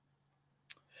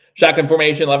 Shotgun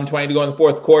formation, 11:20 to go in the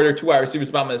 4th quarter. 2 wide receivers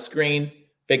bottom of the screen.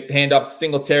 Fake the handoff to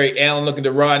Singletary. Allen looking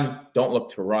to run. Don't look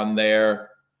to run there.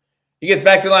 He gets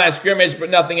back to the line of scrimmage, but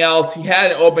nothing else. He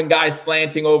had an open guy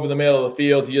slanting over the middle of the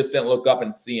field. He just didn't look up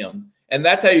and see him. And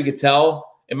that's how you could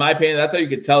tell, in my opinion, that's how you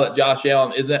could tell that Josh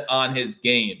Allen isn't on his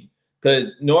game.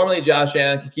 Because normally Josh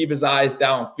Allen can keep his eyes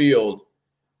downfield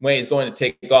when he's going to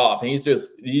take off. And he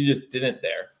just didn't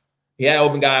there. He had an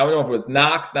open guy. I don't know if it was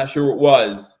Knox, not sure who it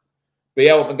was. But he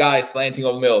had an open guy slanting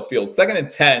over the middle of the field. 2nd and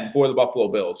 10 for the Buffalo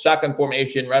Bills. Shotgun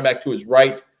formation, run back to his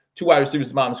right. 2 wide receivers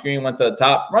to the bottom screen, 1 to the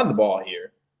top. Run the ball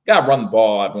here. Got to run the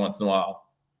ball every once in a while.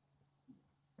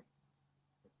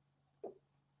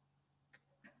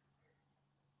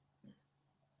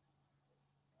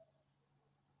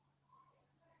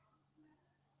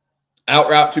 Out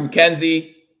route to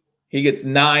McKenzie. He gets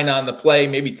 9 on the play,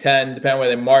 maybe 10, depending on where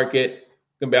they mark it.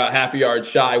 Going to be about half a yard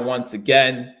shy once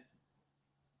again.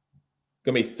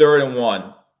 Going to be 3rd and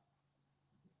 1.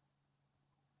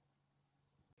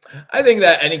 I think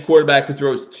that any quarterback who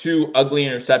throws 2 ugly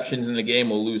interceptions in the game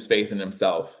will lose faith in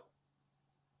himself.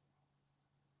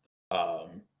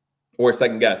 Or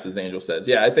second guess, as Angel says.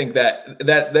 Yeah, I think that's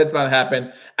going to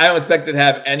happen. I don't expect it to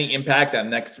have any impact on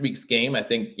next week's game. I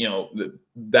think,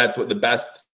 that's what the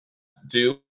best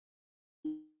do.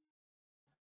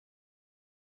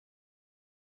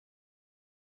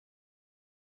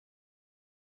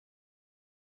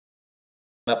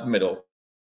 Up middle.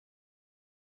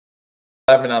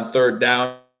 11 on 3rd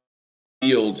down.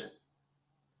 Field.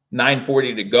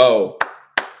 9:40 to go.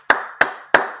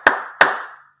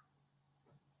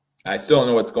 I still don't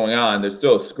know what's going on. There's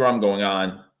still a scrum going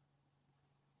on.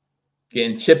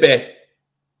 Getting chippy.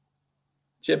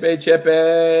 Chippy.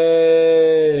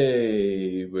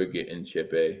 We're getting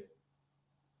chippy.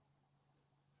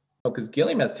 Oh, because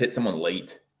Gilliam has to hit someone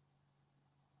late.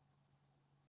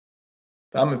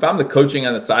 If I'm the coaching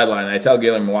on the sideline, I tell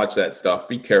Gilliam to watch that stuff.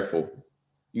 Be careful.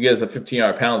 You get us a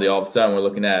 15-yard penalty, all of a sudden we're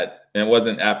looking at And it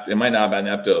wasn't after, it might not have been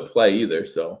after the play either.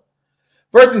 So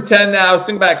 1st and 10 now,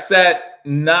 single back set,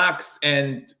 Knox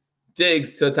and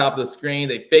Diggs to the top of the screen.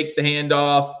 They fake the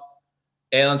handoff.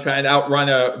 Allen trying to outrun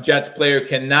a Jets player,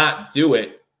 cannot do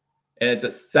it. And it's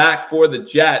a sack for the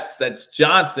Jets. That's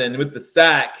Johnson with the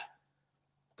sack.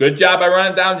 Good job by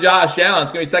running down Josh Allen.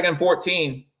 It's going to be 2nd and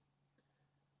 14.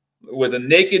 It was a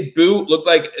naked boot. Looked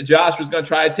like Josh was going to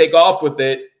try to take off with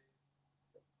it.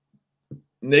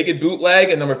 Naked bootleg,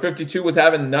 and number 52 was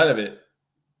having none of it.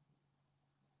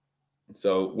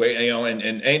 So,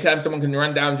 and anytime someone can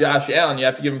run down Josh Allen, you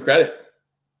have to give him credit.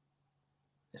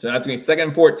 So that's going to be 2nd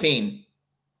and 14.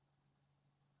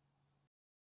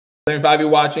 75 you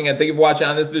watching, and thank you for watching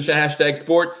on this edition of Hashtag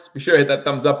Sports. Be sure to hit that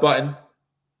thumbs up button.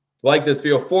 Like this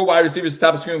video. 4 wide receivers at the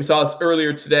top of the screen. We saw this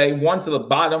earlier today. 1 to the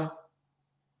bottom.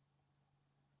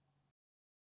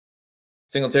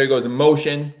 Singletary goes in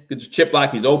motion. Gets a chip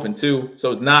block. He's open too.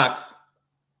 So is Knox.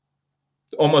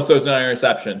 Almost throws another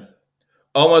interception.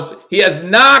 Almost. He has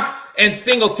Knox and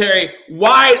Singletary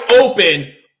wide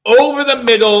open over the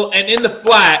middle and in the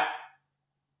flat.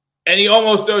 And he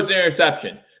almost throws an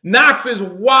interception. Knox is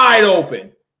wide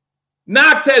open.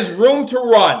 Knox has room to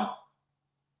run.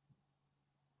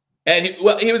 And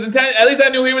he was intended, at least I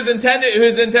knew he was intended,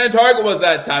 his intended target was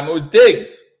that time. It was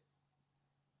Diggs.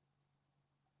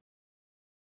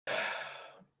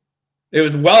 It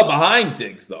was well behind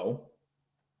Diggs, though.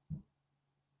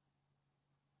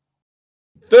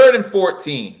 3rd and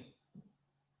 14.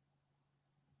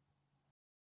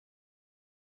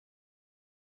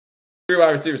 Three wide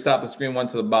receivers top of the screen, 1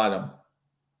 to the bottom.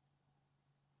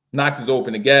 Knox is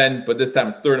open again, but this time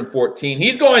it's 3rd and 14.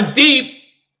 He's going deep.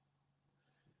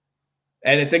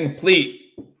 And it's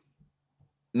incomplete.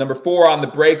 Number 4 on the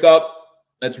breakup.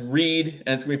 That's Reed,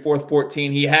 and it's going to be 4th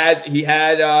 14.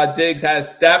 Diggs had a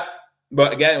step,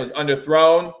 but again, it was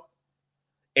underthrown.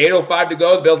 8:05 to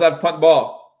go. The Bills have to punt the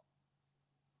ball.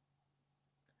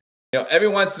 Every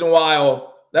once in a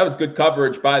while, that was good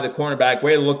coverage by the cornerback.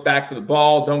 Way to look back for the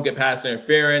ball. Don't get past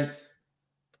interference.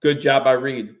 Good job by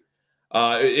Reed.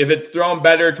 If it's thrown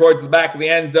better towards the back of the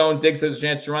end zone, Diggs has a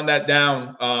chance to run that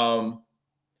down.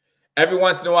 Every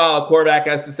once in a while, a quarterback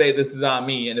has to say, this is on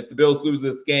me. And if the Bills lose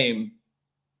this game,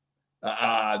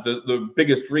 the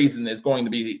biggest reason is going to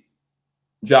be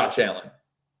Josh Allen.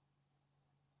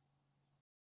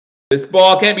 This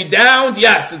ball can't be downed.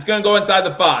 Yes, it's going to go inside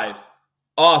the 5.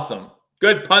 Awesome.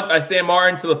 Good punt by Sam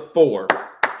Martin to the 4.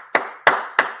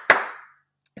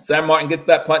 Sam Martin gets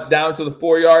that punt down to the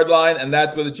 4-yard line, and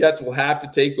that's where the Jets will have to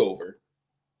take over.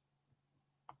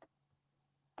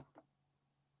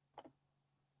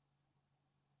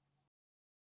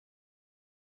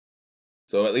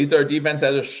 So at least our defense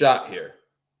has a shot here.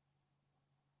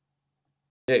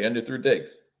 Yeah, he underthrew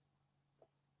Diggs.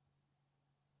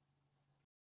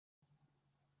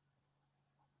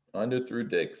 Underthrew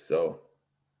Diggs, so.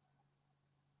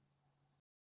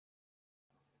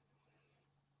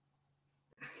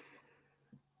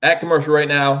 At commercial right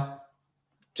now,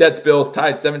 Jets Bills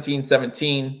tied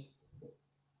 17-17.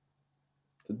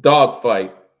 The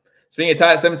dogfight. Speaking of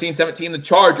tied at 17-17, the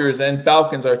Chargers and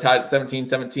Falcons are tied at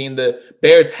 17-17. The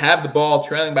Bears have the ball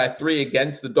trailing by 3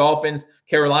 against the Dolphins.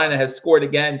 Carolina has scored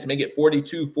again to make it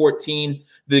 42-14.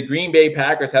 The Green Bay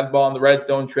Packers have the ball in the red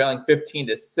zone trailing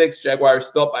 15-6. Jaguars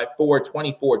still up by 4,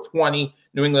 24-20.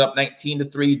 New England up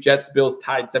 19-3. Jets, Bills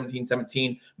tied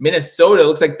 17-17. Minnesota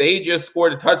looks like they just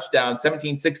scored a touchdown,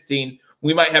 17-16.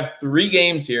 We might have 3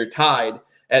 games here tied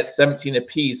at 17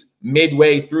 apiece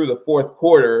midway through the 4th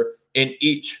quarter. In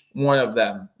each one of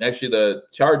them. Actually, the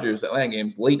Chargers Atlanta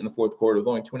game's late in the 4th quarter with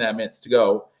only 2.5 minutes to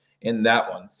go in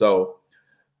that one. So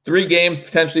 3 games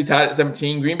potentially tied at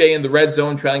 17. Green Bay in the red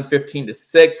zone trailing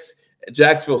 15-6.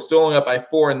 Jacksonville still only up by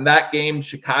 4 in that game.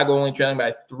 Chicago only trailing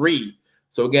by 3.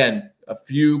 So again, a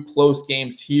few close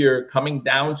games here coming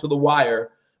down to the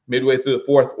wire midway through the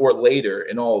 4th or later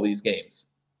in all of these games.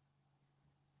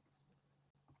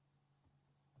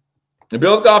 The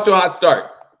Bills got off to a hot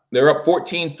start. They were up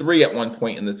 14-3 at one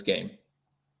point in this game.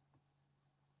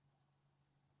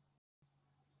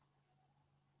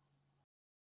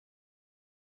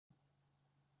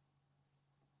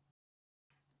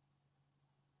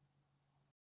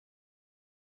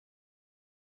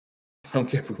 I don't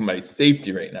care for my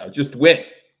safety right now. Just win.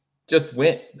 Just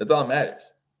win. That's all that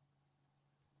matters.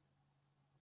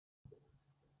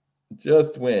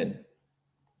 Just win.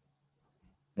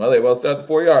 Well, they will start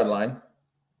the 4-yard line.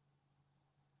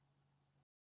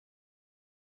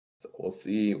 We'll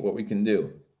see what we can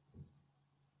do.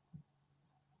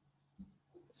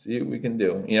 See what we can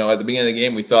do. At the beginning of the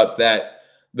game, we thought that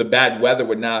the bad weather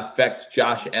would not affect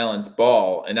Josh Allen's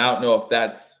ball. And I don't know if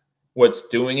that's what's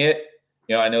doing it.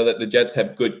 You know, I know that the Jets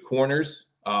have good corners.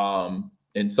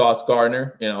 And Sauce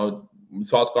Gardner, you know,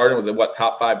 Sauce Gardner was a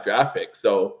top 5 draft pick.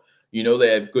 So, you know,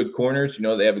 they have good corners. You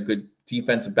know, they have a good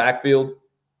defensive backfield. You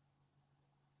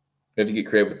have to get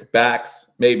creative with the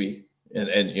backs, maybe.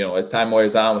 And you know, as time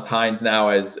wears on with Hines now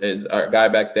as our guy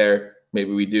back there,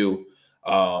 maybe we do.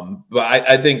 But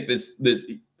I think this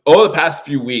over the past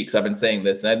few weeks, I've been saying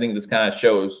this, and I think this kind of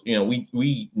shows, you know,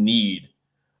 we need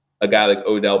a guy like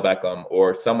Odell Beckham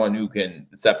or someone who can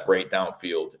separate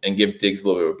downfield and give Diggs a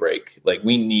little bit of a break. Like,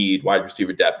 we need wide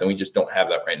receiver depth, and we just don't have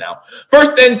that right now.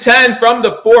 1st and 10 from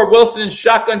the 4. Wilson in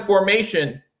shotgun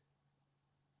formation.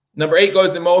 Number 8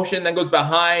 goes in motion, then goes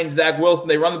behind Zach Wilson.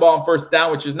 They run the ball on 1st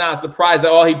down, which is not a surprise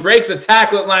at all. He breaks a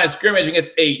tackle at line of scrimmage and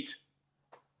gets 8.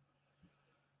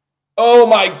 Oh,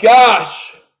 my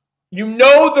gosh. You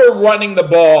know they're running the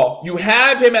ball. You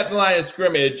have him at the line of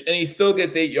scrimmage, and he still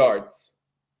gets 8 yards.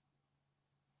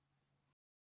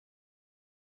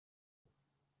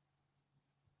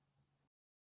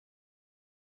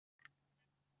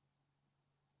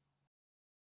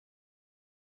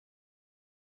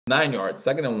 Nine yards,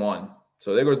 2nd and 1.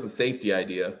 So there goes the safety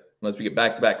idea, unless we get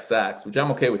back-to-back sacks, which I'm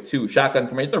okay with too. Shotgun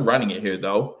formation, they're running it here,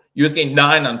 though. You just gained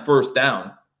 9 on 1st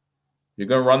down. You're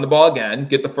going to run the ball again,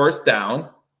 get the 1st down,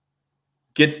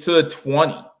 gets to the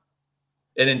 20.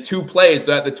 And in 2 plays,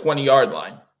 they're at the 20-yard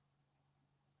line.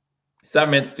 7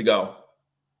 minutes to go.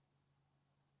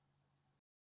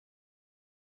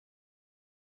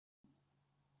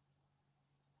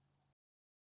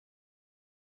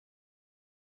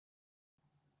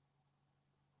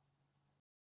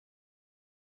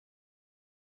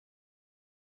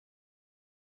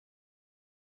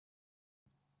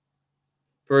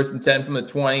 First and 10 from the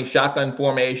 20. Shotgun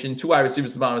formation. 2 wide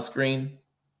receivers at the bottom of the screen.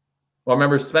 Well,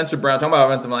 remember, Spencer Brown, talking about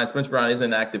offensive line, Spencer Brown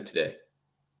isn't active today.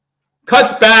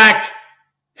 Cuts back.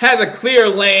 Has a clear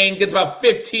lane. Gets about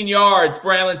 15 yards.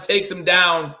 Bramlin takes him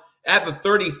down at the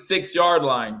 36-yard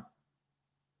line.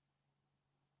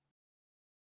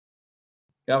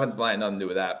 The offensive line had nothing to do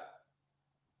with that.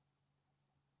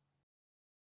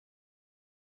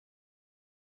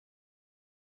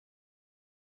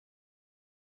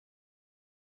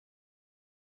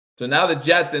 So now the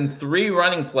Jets in 3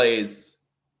 running plays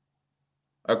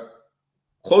are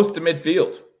close to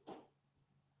midfield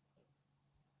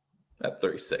at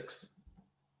 36.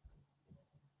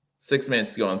 6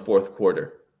 minutes to go in the 4th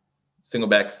quarter. Single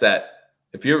back set.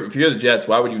 If you're the Jets,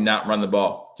 why would you not run the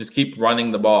ball? Just keep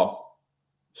running the ball.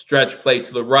 Stretch play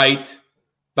to the right.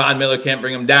 Von Miller can't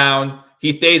bring him down.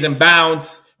 He stays in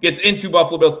bounds. Gets into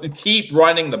Buffalo Bills. Keep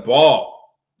running the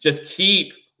ball. Just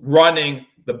keep running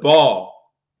the ball.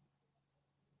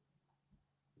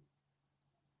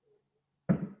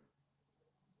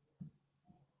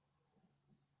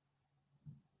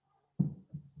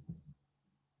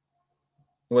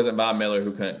 It wasn't Von Miller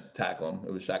who couldn't tackle him.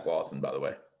 It was Shaq Lawson, by the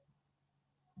way.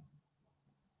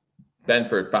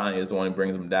 Benford finally is the one who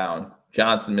brings him down.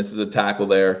 Johnson misses a tackle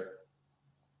there.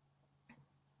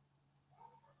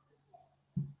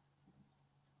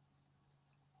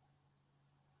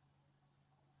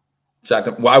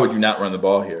 Shotgun. Why would you not run the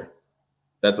ball here?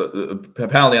 That's a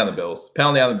penalty on the Bills.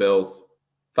 Penalty on the Bills.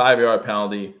 5-yard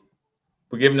penalty.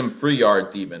 We're giving them 3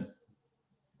 yards even.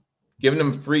 Giving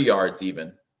them 3 yards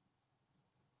even.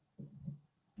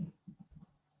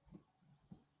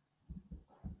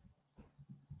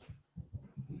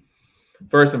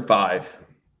 First and 5.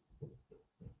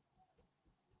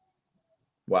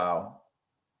 Wow.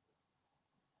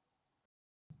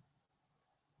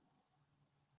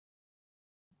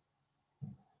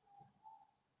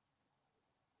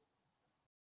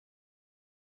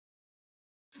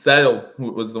 Settle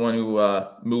was the one who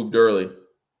moved early.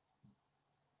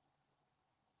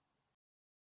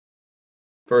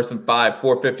 First and 5,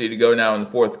 4:50 to go now in the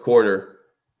 4th quarter.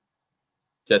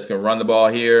 Jets can run the ball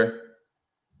here.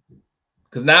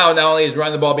 Because now, not only is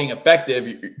running the ball being effective,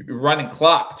 you're running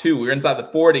clock too. We're inside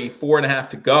the 40, 4.5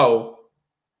 to go.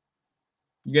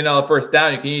 You get another 1st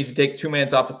down, you can easily take 2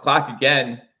 minutes off the clock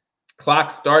again.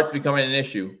 Clock starts becoming an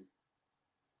issue.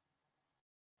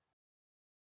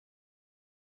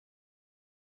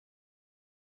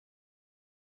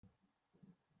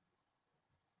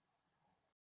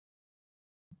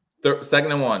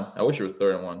 Second and 1. I wish it was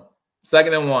 3rd and 1.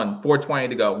 2nd and 1, 4:20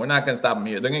 to go. We're not going to stop them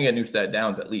here. They're going to get a new set of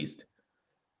downs at least.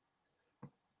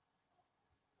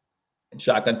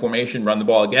 Shotgun formation, run the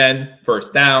ball again.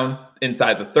 1st down,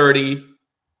 inside the 30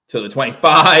 to the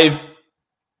 25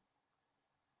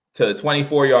 to the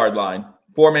 24-yard line.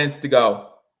 4 minutes to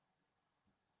go.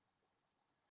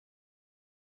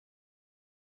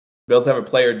 Bills have a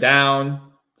player down.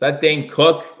 Is that Dane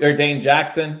Cook or Dane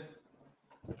Jackson?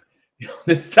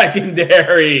 The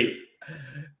secondary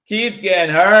keeps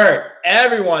getting hurt.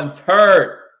 Everyone's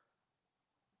hurt.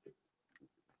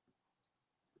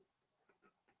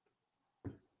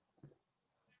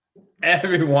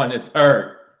 Everyone is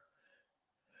hurt.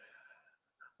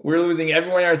 We're losing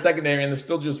everyone in our secondary, and they're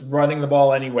still just running the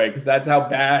ball anyway, because that's how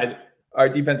bad our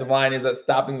defensive line is at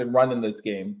stopping the run in this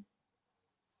game.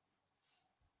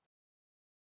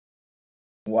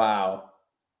 Wow.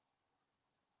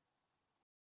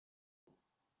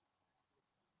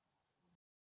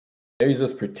 Maybe he's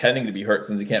just pretending to be hurt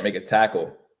since he can't make a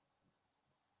tackle.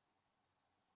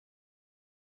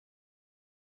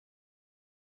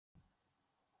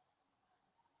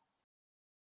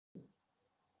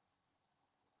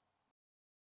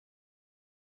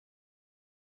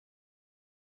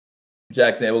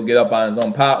 Jackson able to get up on his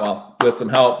own power, well, with some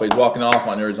help, but he's walking off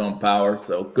under his own power.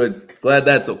 So good. Glad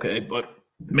that's okay. But,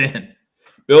 man,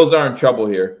 Bills are in trouble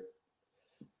here.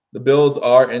 The Bills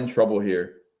are in trouble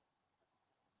here.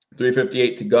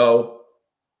 3:58 to go.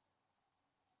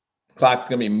 Clock's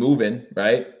going to be moving,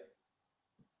 right?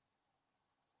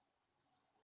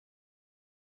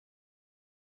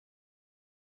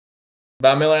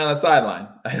 About Miller on the sideline.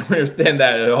 I don't understand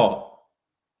that at all.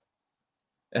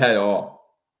 At all.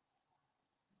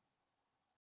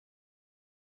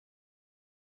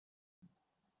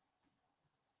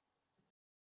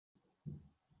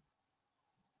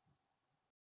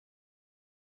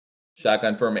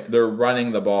 Shotgun for me. They're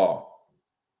running the ball.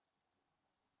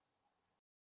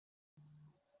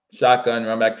 Shotgun,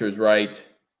 run back to his right.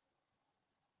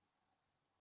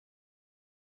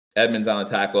 Edmonds on the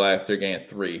tackle after getting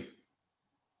 3.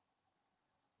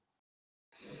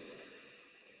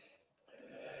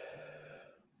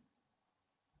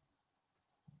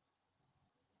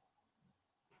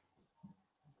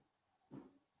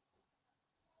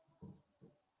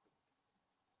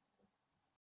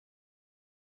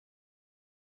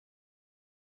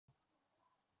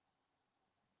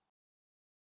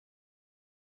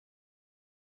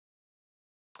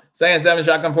 Second and 7,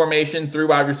 shotgun formation, 3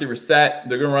 wide receivers set.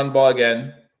 They're going to run the ball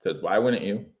again, because why wouldn't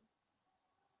you?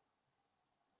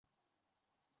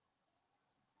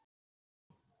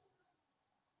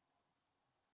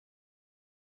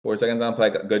 Four seconds on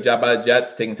play. Good job by the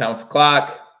Jets, taking time off the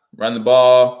clock. Run the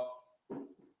ball.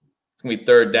 It's going to be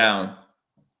 3rd down.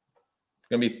 It's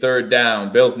going to be 3rd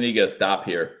down. Bills need to get a stop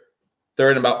here. 3rd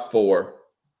and about 4.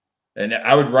 And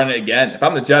I would run it again. If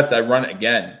I'm the Jets, I'd run it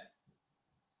again.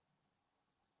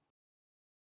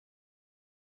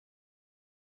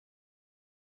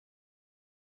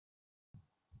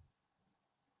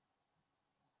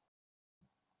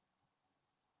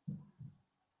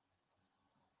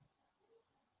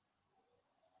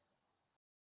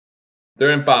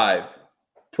 Third and 5.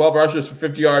 12 rushes for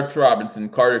 50 yards for Robinson.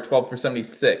 Carter, 12 for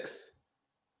 76.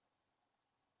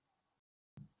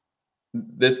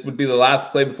 This would be the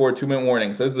last play before a 2-minute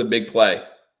warning. So this is a big play.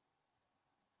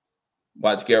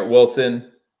 Watch Garrett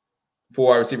Wilson. 4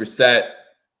 wide receivers set.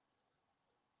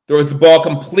 Throws the ball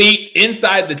complete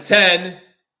inside the 10.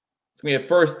 It's going to be a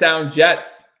 1st down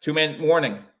Jets. 2-minute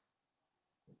warning.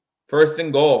 1st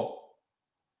and goal.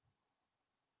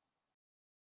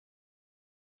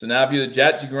 So now if you're the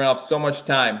Jets, you can run off so much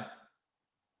time.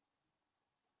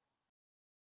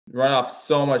 Run off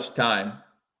so much time.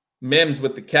 Mims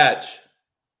with the catch.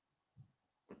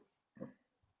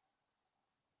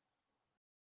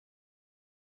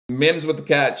 Mims with the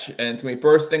catch, and it's going to be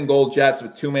 1st and goal Jets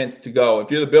with 2 minutes to go. If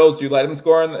you're the Bills, do you let him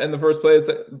score in the first play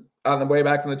on the way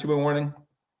back from the 2-minute warning?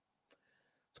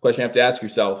 It's a question you have to ask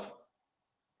yourself.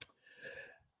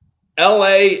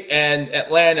 LA and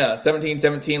Atlanta,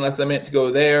 17-17, less than a minute to go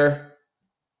there.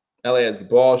 LA has the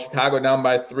ball. Chicago down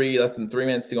by 3, less than 3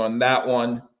 minutes to go on that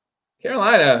one.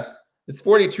 Carolina, it's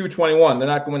 42-21. They're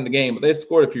not going to win the game, but they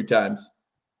scored a few times.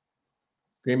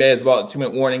 Green Bay has about a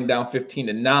 2-minute warning, down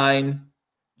 15-9.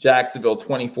 Jacksonville,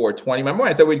 24-20. Remember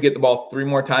when I said we'd get the ball 3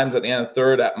 more times at the end of the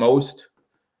 3rd at most?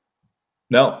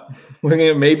 No. We're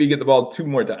going to maybe get the ball 2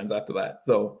 more times after that.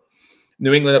 So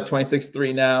New England up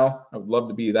 26-3 now. I would love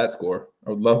to be that score.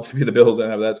 I would love to be the Bills and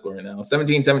have that score right now.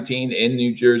 17-17 in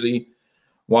New Jersey.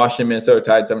 Washington, Minnesota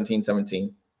tied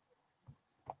 17-17.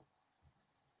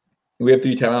 We have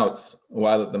 3 timeouts.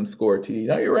 Why let them score, T?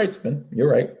 No, you're right, Spin.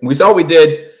 You're right. We saw what we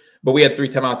did, but we had 3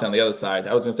 timeouts on the other side.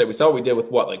 I was going to say we saw what we did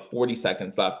with, what, like 40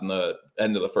 seconds left in the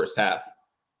end of the first half.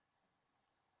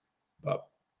 But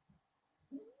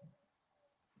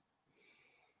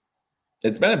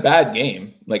it's been a bad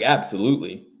game. Like,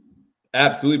 absolutely.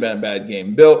 Absolutely been a bad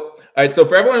game. Bill, all right, so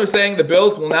for everyone who's saying the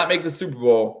Bills will not make the Super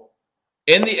Bowl,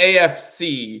 in the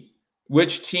AFC,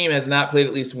 which team has not played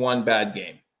at least one bad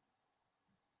game?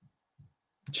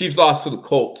 Chiefs lost to the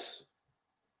Colts.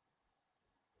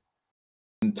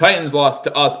 And Titans lost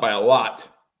to us by a lot.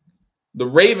 The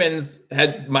Ravens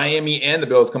had Miami and the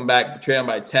Bills come back, trailing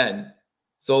by 10.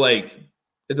 So, like,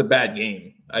 it's a bad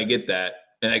game. I get that.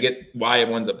 And I get why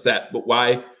everyone's upset. But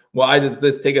why does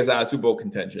this take us out of Super Bowl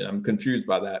contention? I'm confused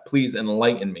by that. Please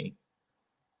enlighten me.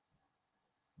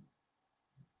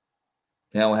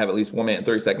 Now we'll have at least 1 minute and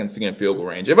 30 seconds to get in field goal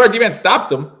range. If our defense stops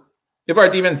them,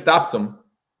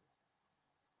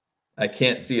 I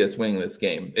can't see us winning this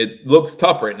game. It looks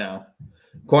tough right now.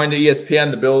 According to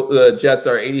ESPN, the Jets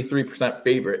are 83%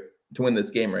 favorite to win this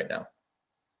game right now.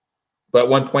 But at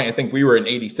one point, I think we were an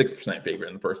 86% favorite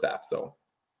in the first half. So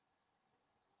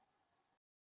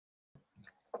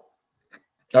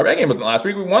our red game wasn't last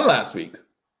week. We won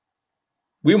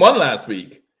last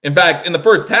week. In fact, in the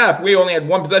first half, we only had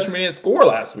one possession we didn't score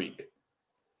last week.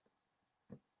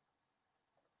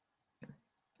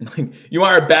 You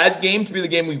want our bad game to be the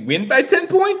game we win by 10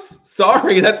 points?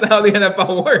 Sorry, that's not how the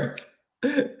NFL works.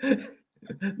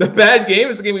 The bad game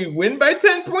is the game we win by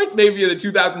 10 points. Maybe you're the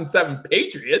 2007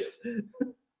 Patriots.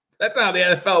 That's not how the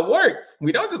NFL works.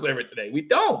 We don't deserve it today. We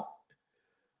don't.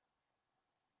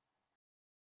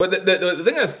 But the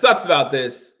thing that sucks about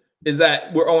this is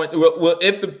that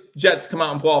if the Jets come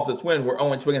out and pull off this win, we're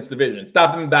 0-2 against the division.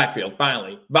 Stop them in the backfield,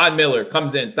 finally. Von Miller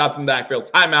comes in, stops them in the backfield.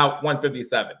 Timeout,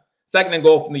 157. 2nd and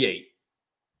goal from the 8.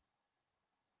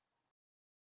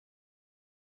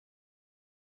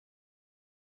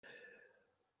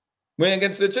 Winning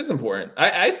against Stitch is important. I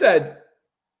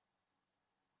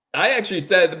actually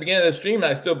said at the beginning of the stream, and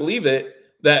I still believe it,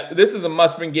 that this is a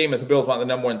must-win game if the Bills want the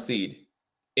number 1 seed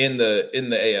in the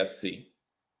AFC.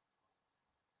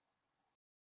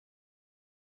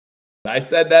 I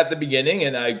said that at the beginning,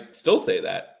 and I still say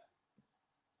that.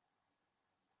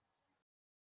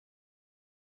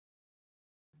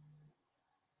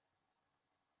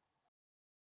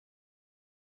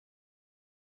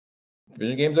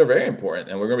 Division games are very important,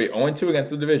 and we're going to be 0-2 against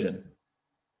the division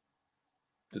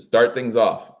to start things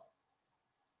off.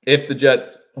 If the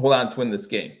Jets hold on to win this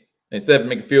game, instead of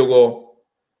make a field goal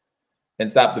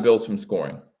and stop the Bills from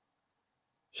scoring.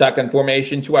 Shotgun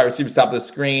formation, 2 wide receivers top of the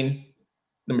screen.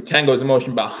 Number 10 goes in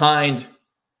motion behind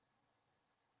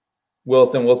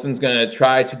Wilson. Wilson's going to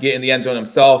try to get in the end zone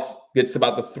himself. Gets to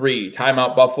about the 3.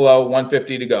 Timeout, Buffalo,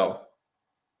 1:50 to go.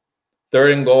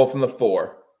 3rd and goal from the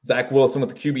 4. Zach Wilson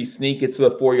with the QB sneak gets to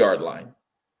the 4-yard line.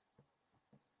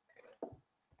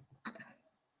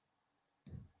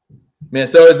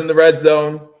 Minnesota's in the red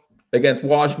zone against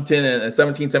Washington in a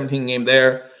 17-17 game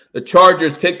there. The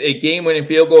Chargers kicked a game-winning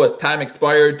field goal as time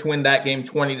expired to win that game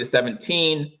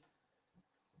 20-17.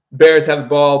 Bears have the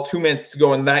ball, 2 minutes to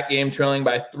go in that game, trailing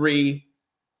by 3.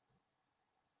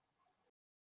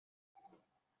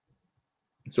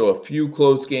 So a few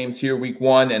close games here week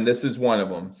 1, and this is one of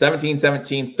them.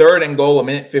 17-17, 3rd and goal,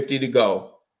 1:50 to go.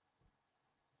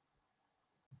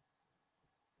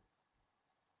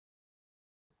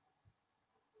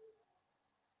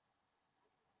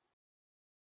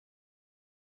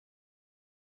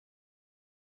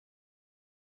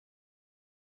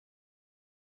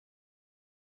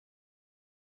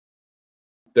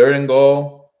 Third and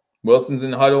goal. Wilson's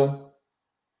in the huddle.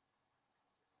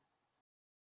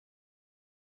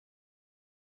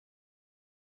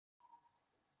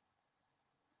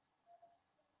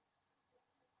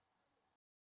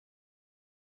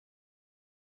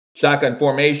 Shotgun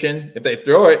formation. If they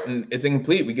throw it and it's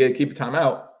incomplete, we get to keep a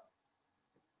timeout.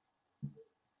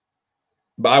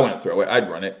 But I wouldn't throw it.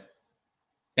 I'd run it.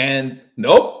 And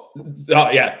nope. Oh,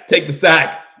 yeah. Take the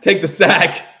sack. Take the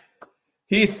sack.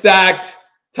 He's sacked.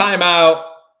 Timeout.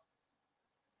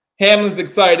 Hamlin's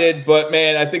excited, but,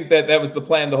 man, I think that was the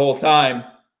plan the whole time.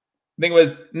 I think it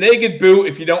was naked boot.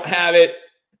 If you don't have it,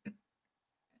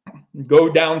 go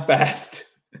down fast.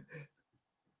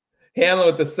 Hamlin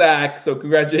with the sack, so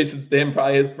congratulations to him.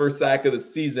 Probably his first sack of the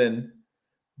season.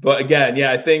 But again,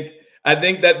 yeah, I think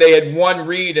that they had one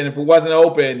read, and if it wasn't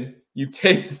open, you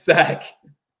take the sack.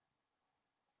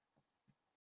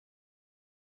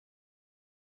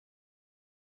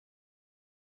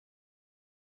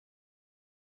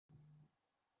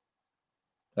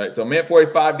 All right, so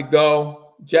 1:45 to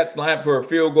go. Jets line up for a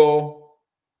field goal.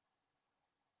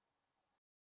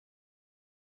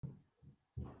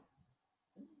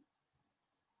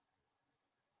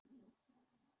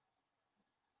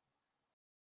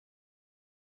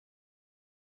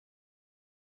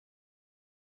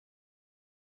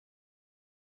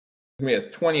 Going to be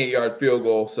a 28-yard field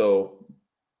goal, so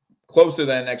closer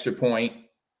than an extra point.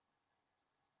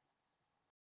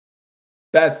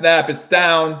 Bad snap, it's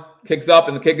down, kicks up,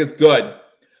 and the kick is good.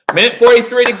 Minute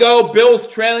 43 to go. Bills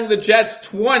trailing the Jets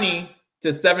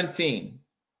 20-17.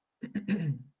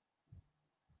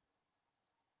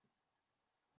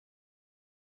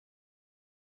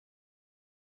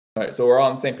 All right, so we're all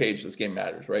on the same page. This game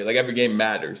matters, right? Like every game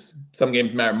matters. Some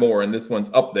games matter more, and this one's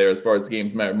up there as far as the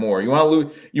games matter more. You want to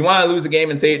lose? You want to lose a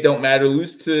game and say it don't matter?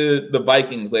 Lose to the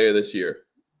Vikings later this year.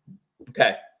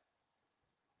 Okay,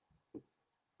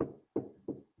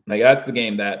 like that's the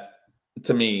game that,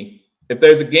 to me, if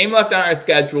there's a game left on our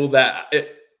schedule that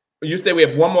you say we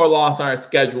have one more loss on our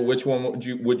schedule, which one would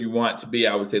you want to be?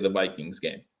 I would say the Vikings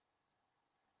game.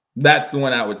 That's the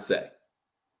one I would say.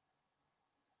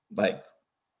 Like.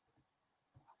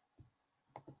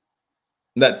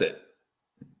 That's it.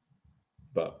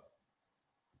 But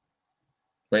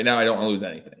right now, I don't want to lose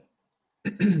anything.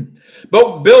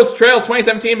 But Bills trail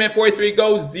 2017, minute 43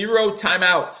 goes, 0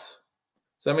 timeouts.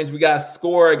 So that means we got to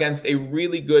score against a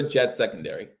really good Jets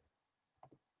secondary.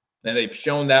 And they've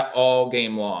shown that all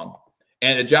game long.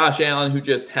 And a Josh Allen who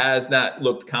just has not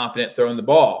looked confident throwing the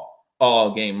ball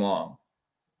all game long.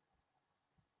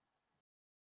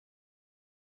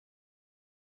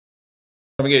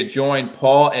 I'm going to join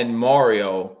Paul and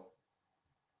Mario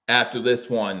after this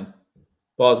one.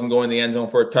 Paul's going to go in the end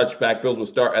zone for a touchback. Bills will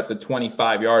start at the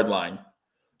 25-yard line.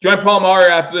 Join Paul and Mario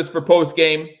after this for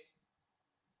post-game.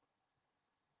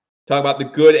 Talk about the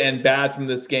good and bad from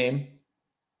this game.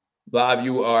 A lot of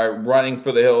you are running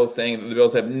for the hills, saying that the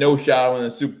Bills have no shot at winning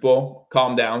the Super Bowl.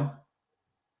 Calm down.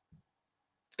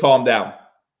 Calm down.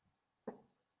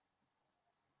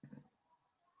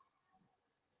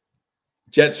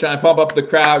 Jets trying to pump up the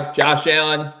crowd. Josh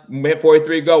Allen, minute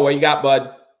 43 go. What you got,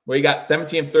 bud? What you got?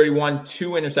 17 of 31, 2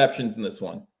 interceptions in this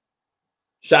one.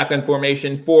 Shotgun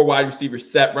formation, 4 wide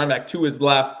receivers set. Running back to his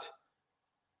left.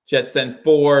 Jets send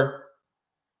 4.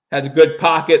 Has a good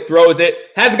pocket, throws it.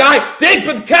 Has a guy. Diggs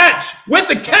with the catch. With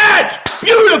the catch.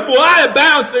 Beautiful. Out of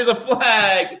bounds. There's a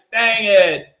flag. Dang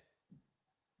it.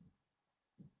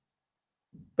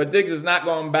 But Diggs is not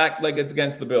going back like it's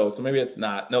against the Bills. So maybe it's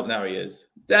not. Nope, now he is.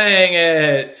 Dang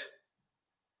it.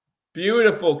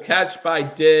 Beautiful catch by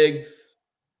Diggs.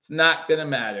 It's not going to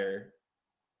matter.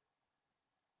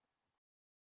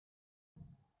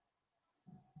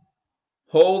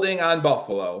 Holding on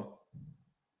Buffalo.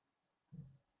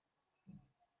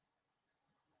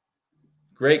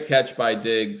 Great catch by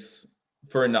Diggs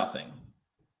for nothing.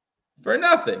 For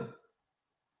nothing.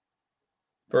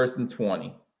 1st and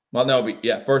 20. Well, no, but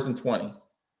yeah, 1st and 20.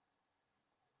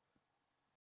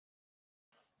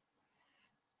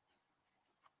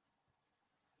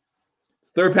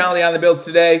 Third penalty on the Bills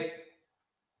today.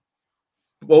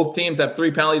 Both teams have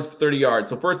 3 penalties for 30 yards.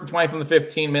 So 1st and 20 from the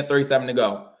 15, minute 37 to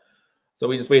go. So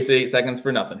we just wasted 8 seconds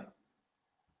for nothing.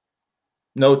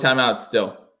 No timeout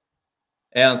still.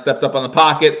 Allen steps up on the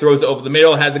pocket, throws it over the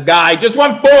middle, has a guy. Just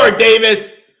run forward,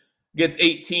 Davis. Gets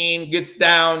 18, gets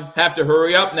down. Have to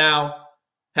hurry up now.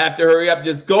 Have to hurry up.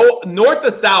 Just go north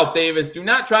to south, Davis. Do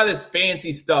not try this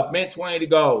fancy stuff. Minute 20 to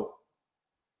go.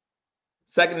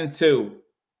 2nd and 2.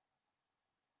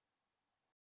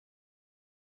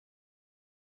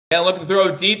 And looking to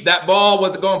throw deep. That ball,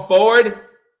 was it going forward?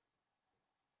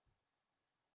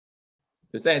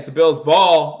 They're saying it's the Bills'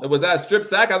 ball. Was that a strip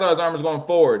sack? I thought his arm was going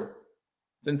forward.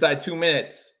 It's inside 2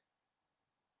 minutes.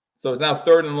 So it's now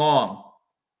 3rd and long.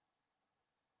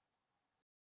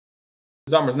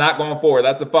 His arm is not going forward.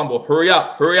 That's a fumble. Hurry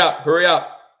up, hurry up, hurry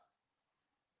up.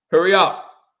 Hurry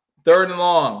up. 3rd and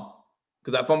long.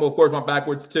 Because that fumble, of course, went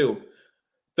backwards too.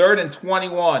 3rd and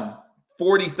 21.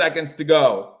 40 seconds to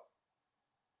go.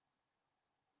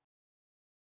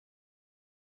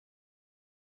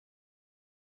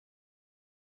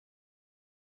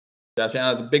 Josh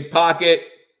Allen has a big pocket.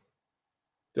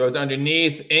 Throws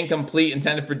underneath. Incomplete,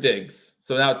 intended for Diggs.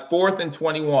 So now it's 4th and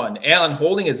 21. Allen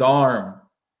holding his arm.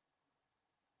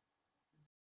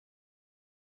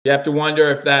 You have to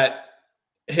wonder if that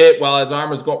hit while his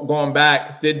arm was going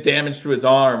back did damage to his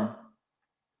arm.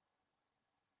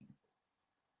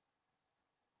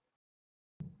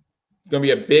 It's going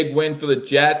to be a big win for the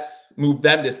Jets. Move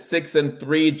them to 6 and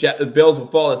 3. The Bills will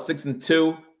fall to 6 and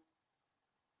 2.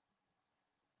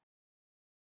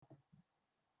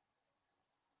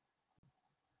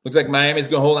 Looks like Miami's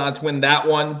going to hold on to win that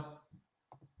one.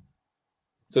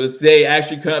 So this day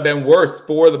actually could have been worse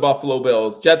for the Buffalo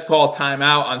Bills. Jets call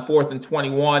timeout on 4th and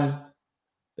 21.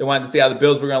 They wanted to see how the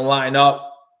Bills were going to line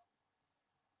up.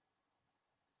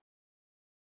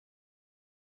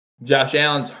 Josh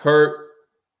Allen's hurt.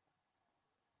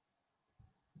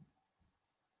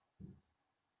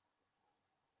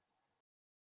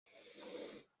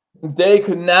 Day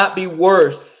could not be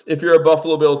worse if you're a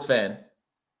Buffalo Bills fan.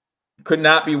 Could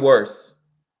not be worse.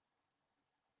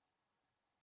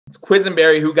 It's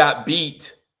Quisenberry who got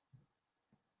beat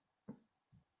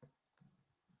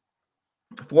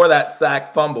for that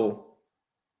sack fumble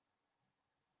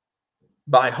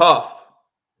by Huff.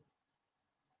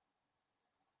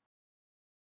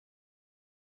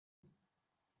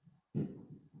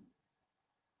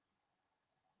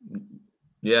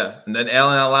 Yeah, and then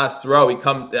Allen on last throw, he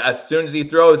comes, as soon as he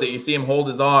throws it, you see him hold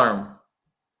his arm.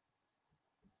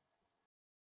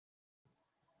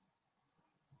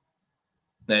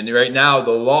 And right now,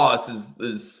 the loss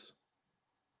is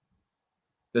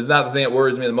not the thing that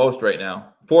worries me the most right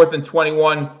now. 4th and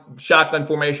 21, shotgun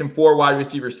formation, 4 wide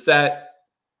receivers set.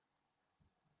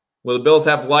 Will the Bills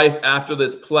have life after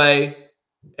this play?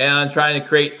 And trying to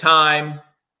create time,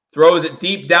 throws it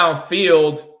deep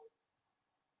downfield.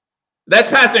 That's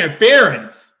pass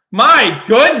interference. My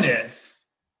goodness.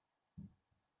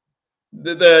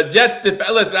 The Jets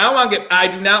listen, I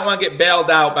do not want to get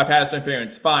bailed out by pass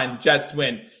interference. Fine, the Jets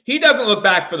win. He doesn't look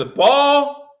back for the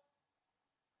ball.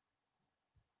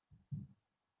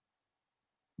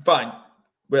 Fine.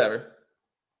 Whatever.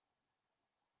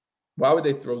 Why would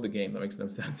they throw the game? That makes no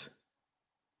sense.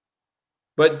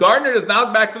 But Gardner does not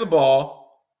look back for the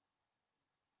ball.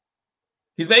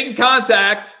 He's making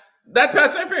contact. That's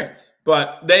pass interference.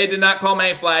 But they did not call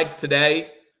many flags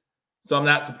today. So I'm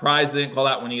not surprised they didn't call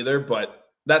that one either. But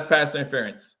that's pass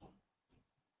interference.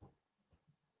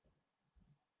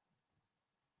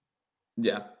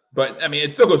 Yeah. But, I mean,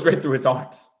 it still goes right through his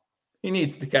arms. He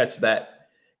needs to catch that.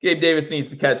 Gabe Davis needs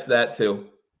to catch that too.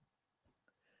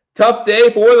 Tough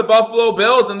day for the Buffalo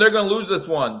Bills, and they're going to lose this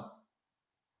one.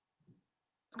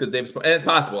 Because and it's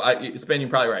possible. Spin, you're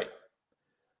probably right.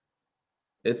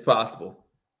 It's possible.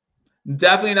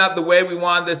 Definitely not the way we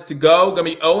wanted this to go. Going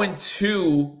to be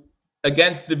 0-2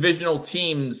 against divisional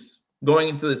teams going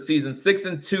into the season.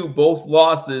 6-2, both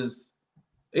losses.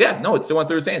 Yeah, no, it still went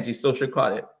through his hands. He still should have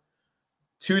caught it.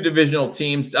 2 divisional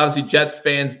teams. Obviously, Jets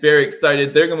fans very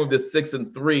excited. They're going to move to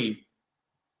 6-3.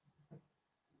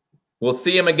 We'll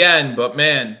see him again, but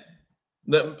man,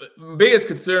 the biggest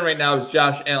concern right now is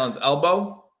Josh Allen's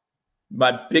elbow.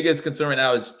 My biggest concern right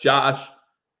now is Josh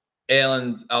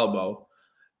Allen's elbow.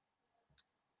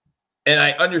 And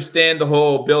I understand the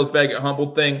whole Bills better get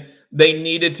humbled thing. They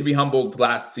needed to be humbled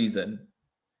last season.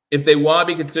 If they want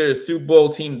to be considered a Super Bowl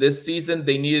team this season,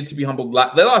 they needed to be humbled.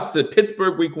 They lost to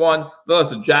Pittsburgh week 1. They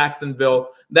lost to Jacksonville.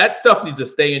 That stuff needs to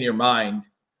stay in your mind.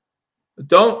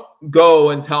 Don't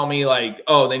go and tell me like,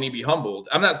 oh, they need to be humbled.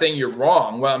 I'm not saying you're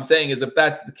wrong. What I'm saying is if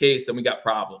that's the case, then we got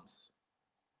problems.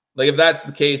 Like if that's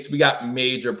the case, we got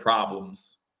major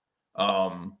problems.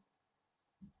 Buffalo's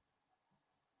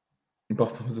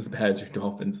as bad as your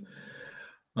Dolphins.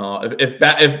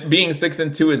 If being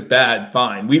 6-2 is bad,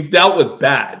 fine. We've dealt with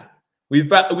bad. We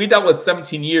dealt with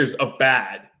 17 years of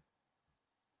bad.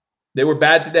 They were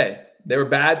bad today. They were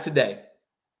bad today.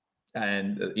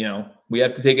 And, you know, we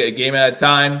have to take it a game at a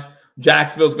time.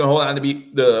 Jacksonville's going to hold on to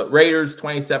beat the Raiders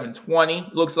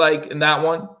 27-20, looks like, in that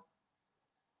one.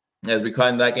 As we cut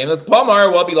into that game. Paul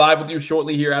Mario will be live with you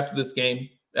shortly here after this game.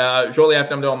 Shortly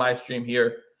after I'm doing my stream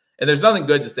here. And there's nothing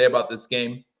good to say about this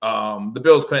game. The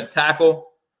Bills couldn't tackle.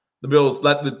 The Bills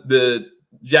let the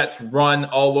Jets run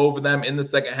all over them in the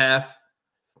second half.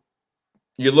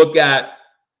 You look at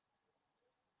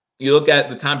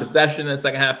the time possession in the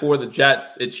second half for the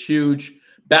Jets. It's huge.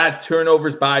 Bad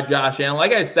turnovers by Josh Allen.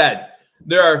 Like I said,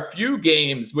 there are a few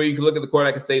games where you can look at the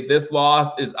quarterback and say, this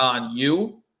loss is on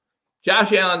you.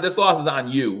 Josh Allen, this loss is on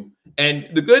you. And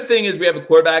the good thing is we have a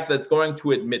quarterback that's going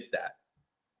to admit that.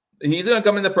 He's going to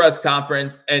come in the press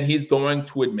conference, and he's going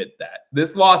to admit that.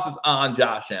 This loss is on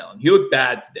Josh Allen. He looked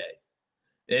bad today.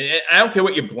 And I don't care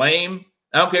what you blame.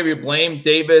 I don't care if you blame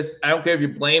Davis. I don't care if you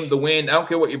blame the wind. I don't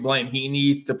care what you blame. He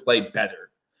needs to play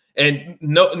better. And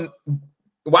no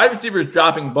wide receivers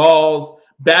dropping balls,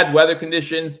 bad weather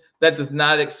conditions, that does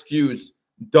not excuse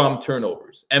dumb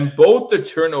turnovers. And both the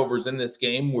turnovers in this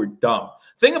game were dumb.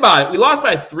 Think about it. We lost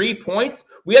by 3 points.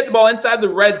 We had the ball inside the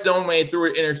red zone when he threw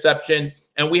an interception,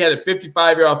 and we had a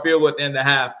 55-yard field goal at the end of the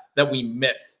half that we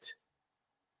missed.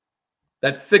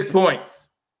 That's 6 points.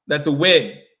 That's a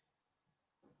win.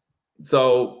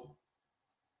 So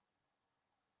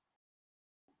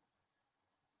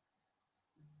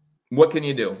what can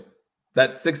you do?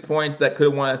 That's 6 points that could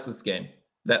have won us this game.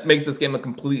 That makes this game look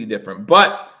completely different.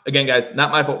 But again, guys,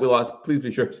 not my fault we lost. Please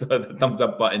be sure to hit the thumbs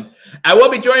up button. I will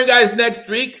be joining you guys next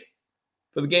week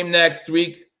for the game next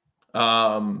week.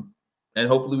 And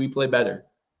hopefully we play better,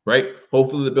 right?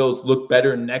 Hopefully the Bills look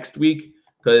better next week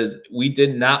because we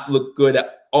did not look good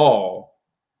at all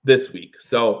this week.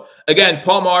 So again,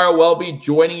 Paul Mara will be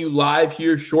joining you live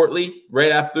here shortly,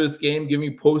 right after this game,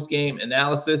 giving you post-game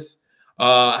analysis.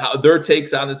 their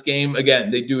takes on this game.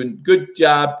 Again, they do a good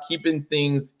job keeping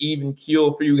things even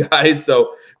keel for you guys.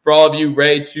 So for all of you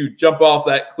ready to jump off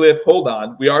that cliff, hold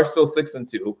on. We are still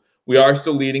 6-2. We are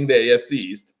still leading the AFC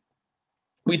East.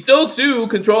 We still, too,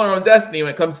 control our own destiny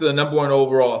when it comes to the number 1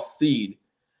 overall seed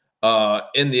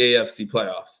in the AFC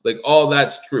playoffs. Like, all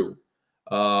that's true.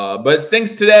 But it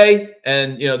stinks today.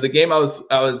 And, the game I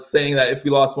was saying that if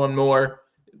we lost one more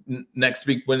next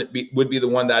week, would be the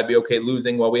one that I'd be okay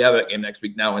losing. Well, we have that game next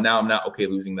week now, and now I'm not okay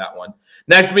losing that one.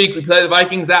 Next week, we play the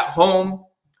Vikings at home.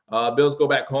 Bills go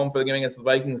back home for the game against the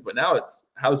Vikings. But now it's,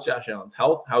 how's Josh Allen's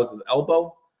health? How's his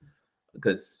elbow?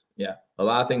 Because, yeah, a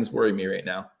lot of things worry me right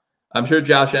now. I'm sure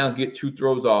Josh Allen can get 2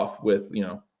 throws off with,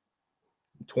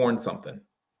 torn something.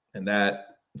 And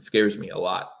that scares me a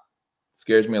lot.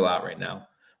 Scares me a lot right now.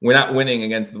 We're not winning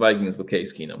against the Vikings with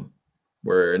Case Keenum.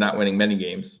 We're not winning many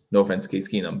games. No offense to Case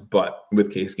Keenum, but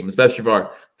with Case Keenum, especially if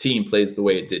our team plays the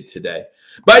way it did today.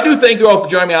 But I do thank you all for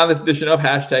joining me on this edition of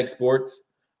Hashtag Sports.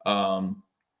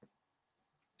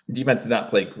 Defense did not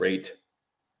play great.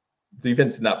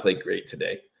 Defense did not play great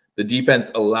today. The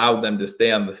defense allowed them to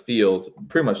stay on the field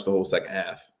pretty much the whole second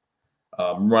half,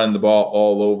 run the ball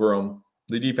all over them.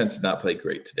 The defense did not play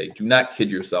great today. Do not kid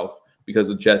yourself because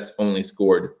the Jets only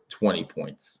scored 20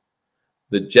 points.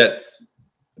 The Jets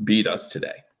beat us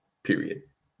today, period.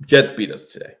 Jets beat us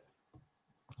today.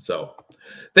 So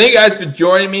thank you guys for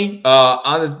joining me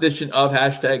on this edition of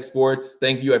Hashtag Sports.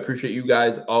 Thank you. I appreciate you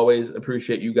guys. Always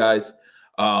appreciate you guys.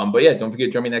 But yeah, don't forget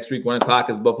to join me next week, 1 o'clock,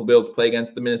 as Buffalo Bills play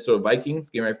against the Minnesota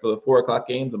Vikings. Getting ready for the 4 o'clock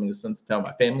games. I'm going to spend some time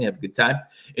with my family, have a good time.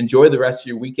 Enjoy the rest of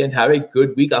your weekend. Have a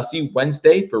good week. I'll see you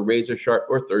Wednesday for Razor Sharp,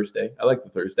 or Thursday. I like the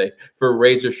Thursday for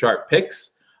Razor Sharp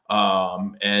picks.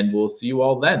 And we'll see you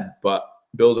all then. But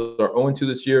Bills are 0-2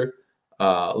 this year.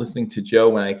 Listening to Joe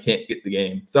when I can't get the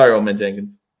game. Sorry, Old Man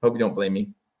Jenkins. Hope you don't blame me.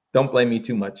 Don't blame me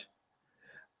too much.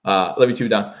 Love you too,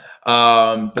 Don.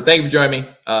 But thank you for joining me.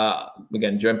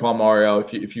 Again, join Paul Mario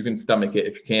if you can stomach it.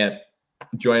 If you can't,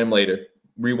 join him later.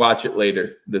 Rewatch it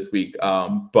later this week.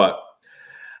 But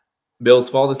Bills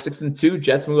fall to 6-2.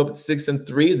 Jets move up to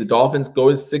 6-3. The Dolphins go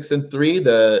to 6-3.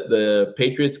 The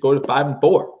Patriots go to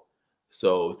 5-4.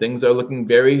 So things are looking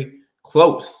very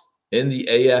close in the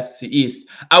AFC East.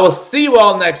 I will see you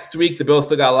all next week. The Bills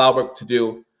still got a lot of work to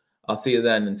do. I'll see you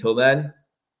then. Until then,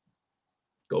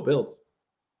 go Bills.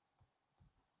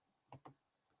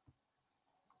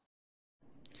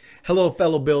 Hello,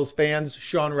 fellow Bills fans.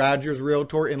 Sean Rogers,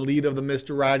 Realtor and lead of the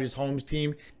Mr. Rogers Homes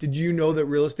team. Did you know that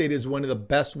real estate is one of the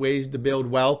best ways to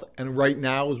build wealth, and right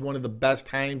now is one of the best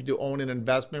times to own an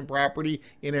investment property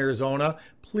in Arizona?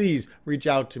 Please reach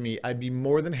out to me. I'd be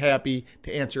more than happy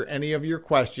to answer any of your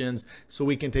questions so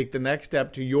we can take the next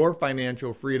step to your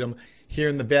financial freedom here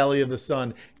in the Valley of the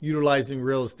Sun, utilizing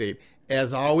real estate.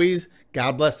 As always,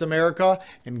 God bless America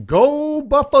and go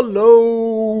Buffalo!